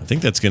 I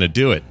think that's going to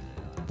do it.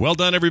 Well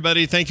done,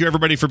 everybody. Thank you,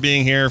 everybody, for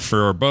being here.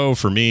 For Bo,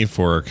 for me,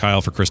 for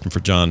Kyle, for Kristen,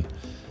 for John,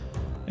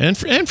 and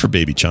for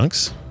Baby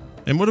Chunks.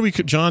 And what do we,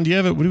 John? Do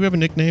we have a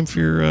nickname for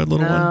your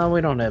little one? No,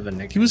 we don't have a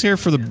nickname. He was here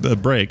for the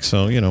break,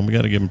 so we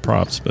got to give him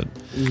props. But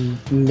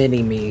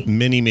Mini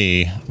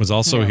Me was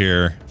also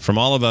here. From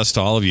all of us to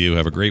all of you,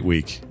 have a great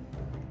week,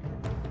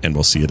 and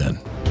we'll see you then.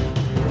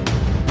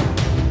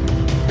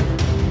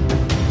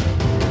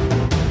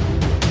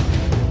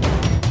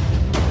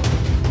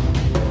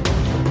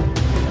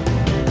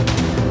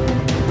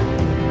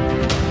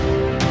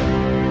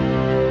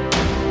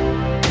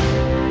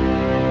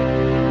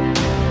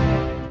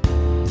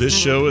 This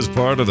show is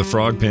part of the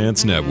Frog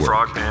Pants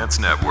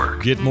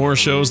Network. Get more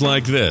shows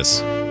like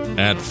this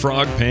at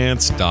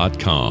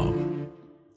frogpants.com.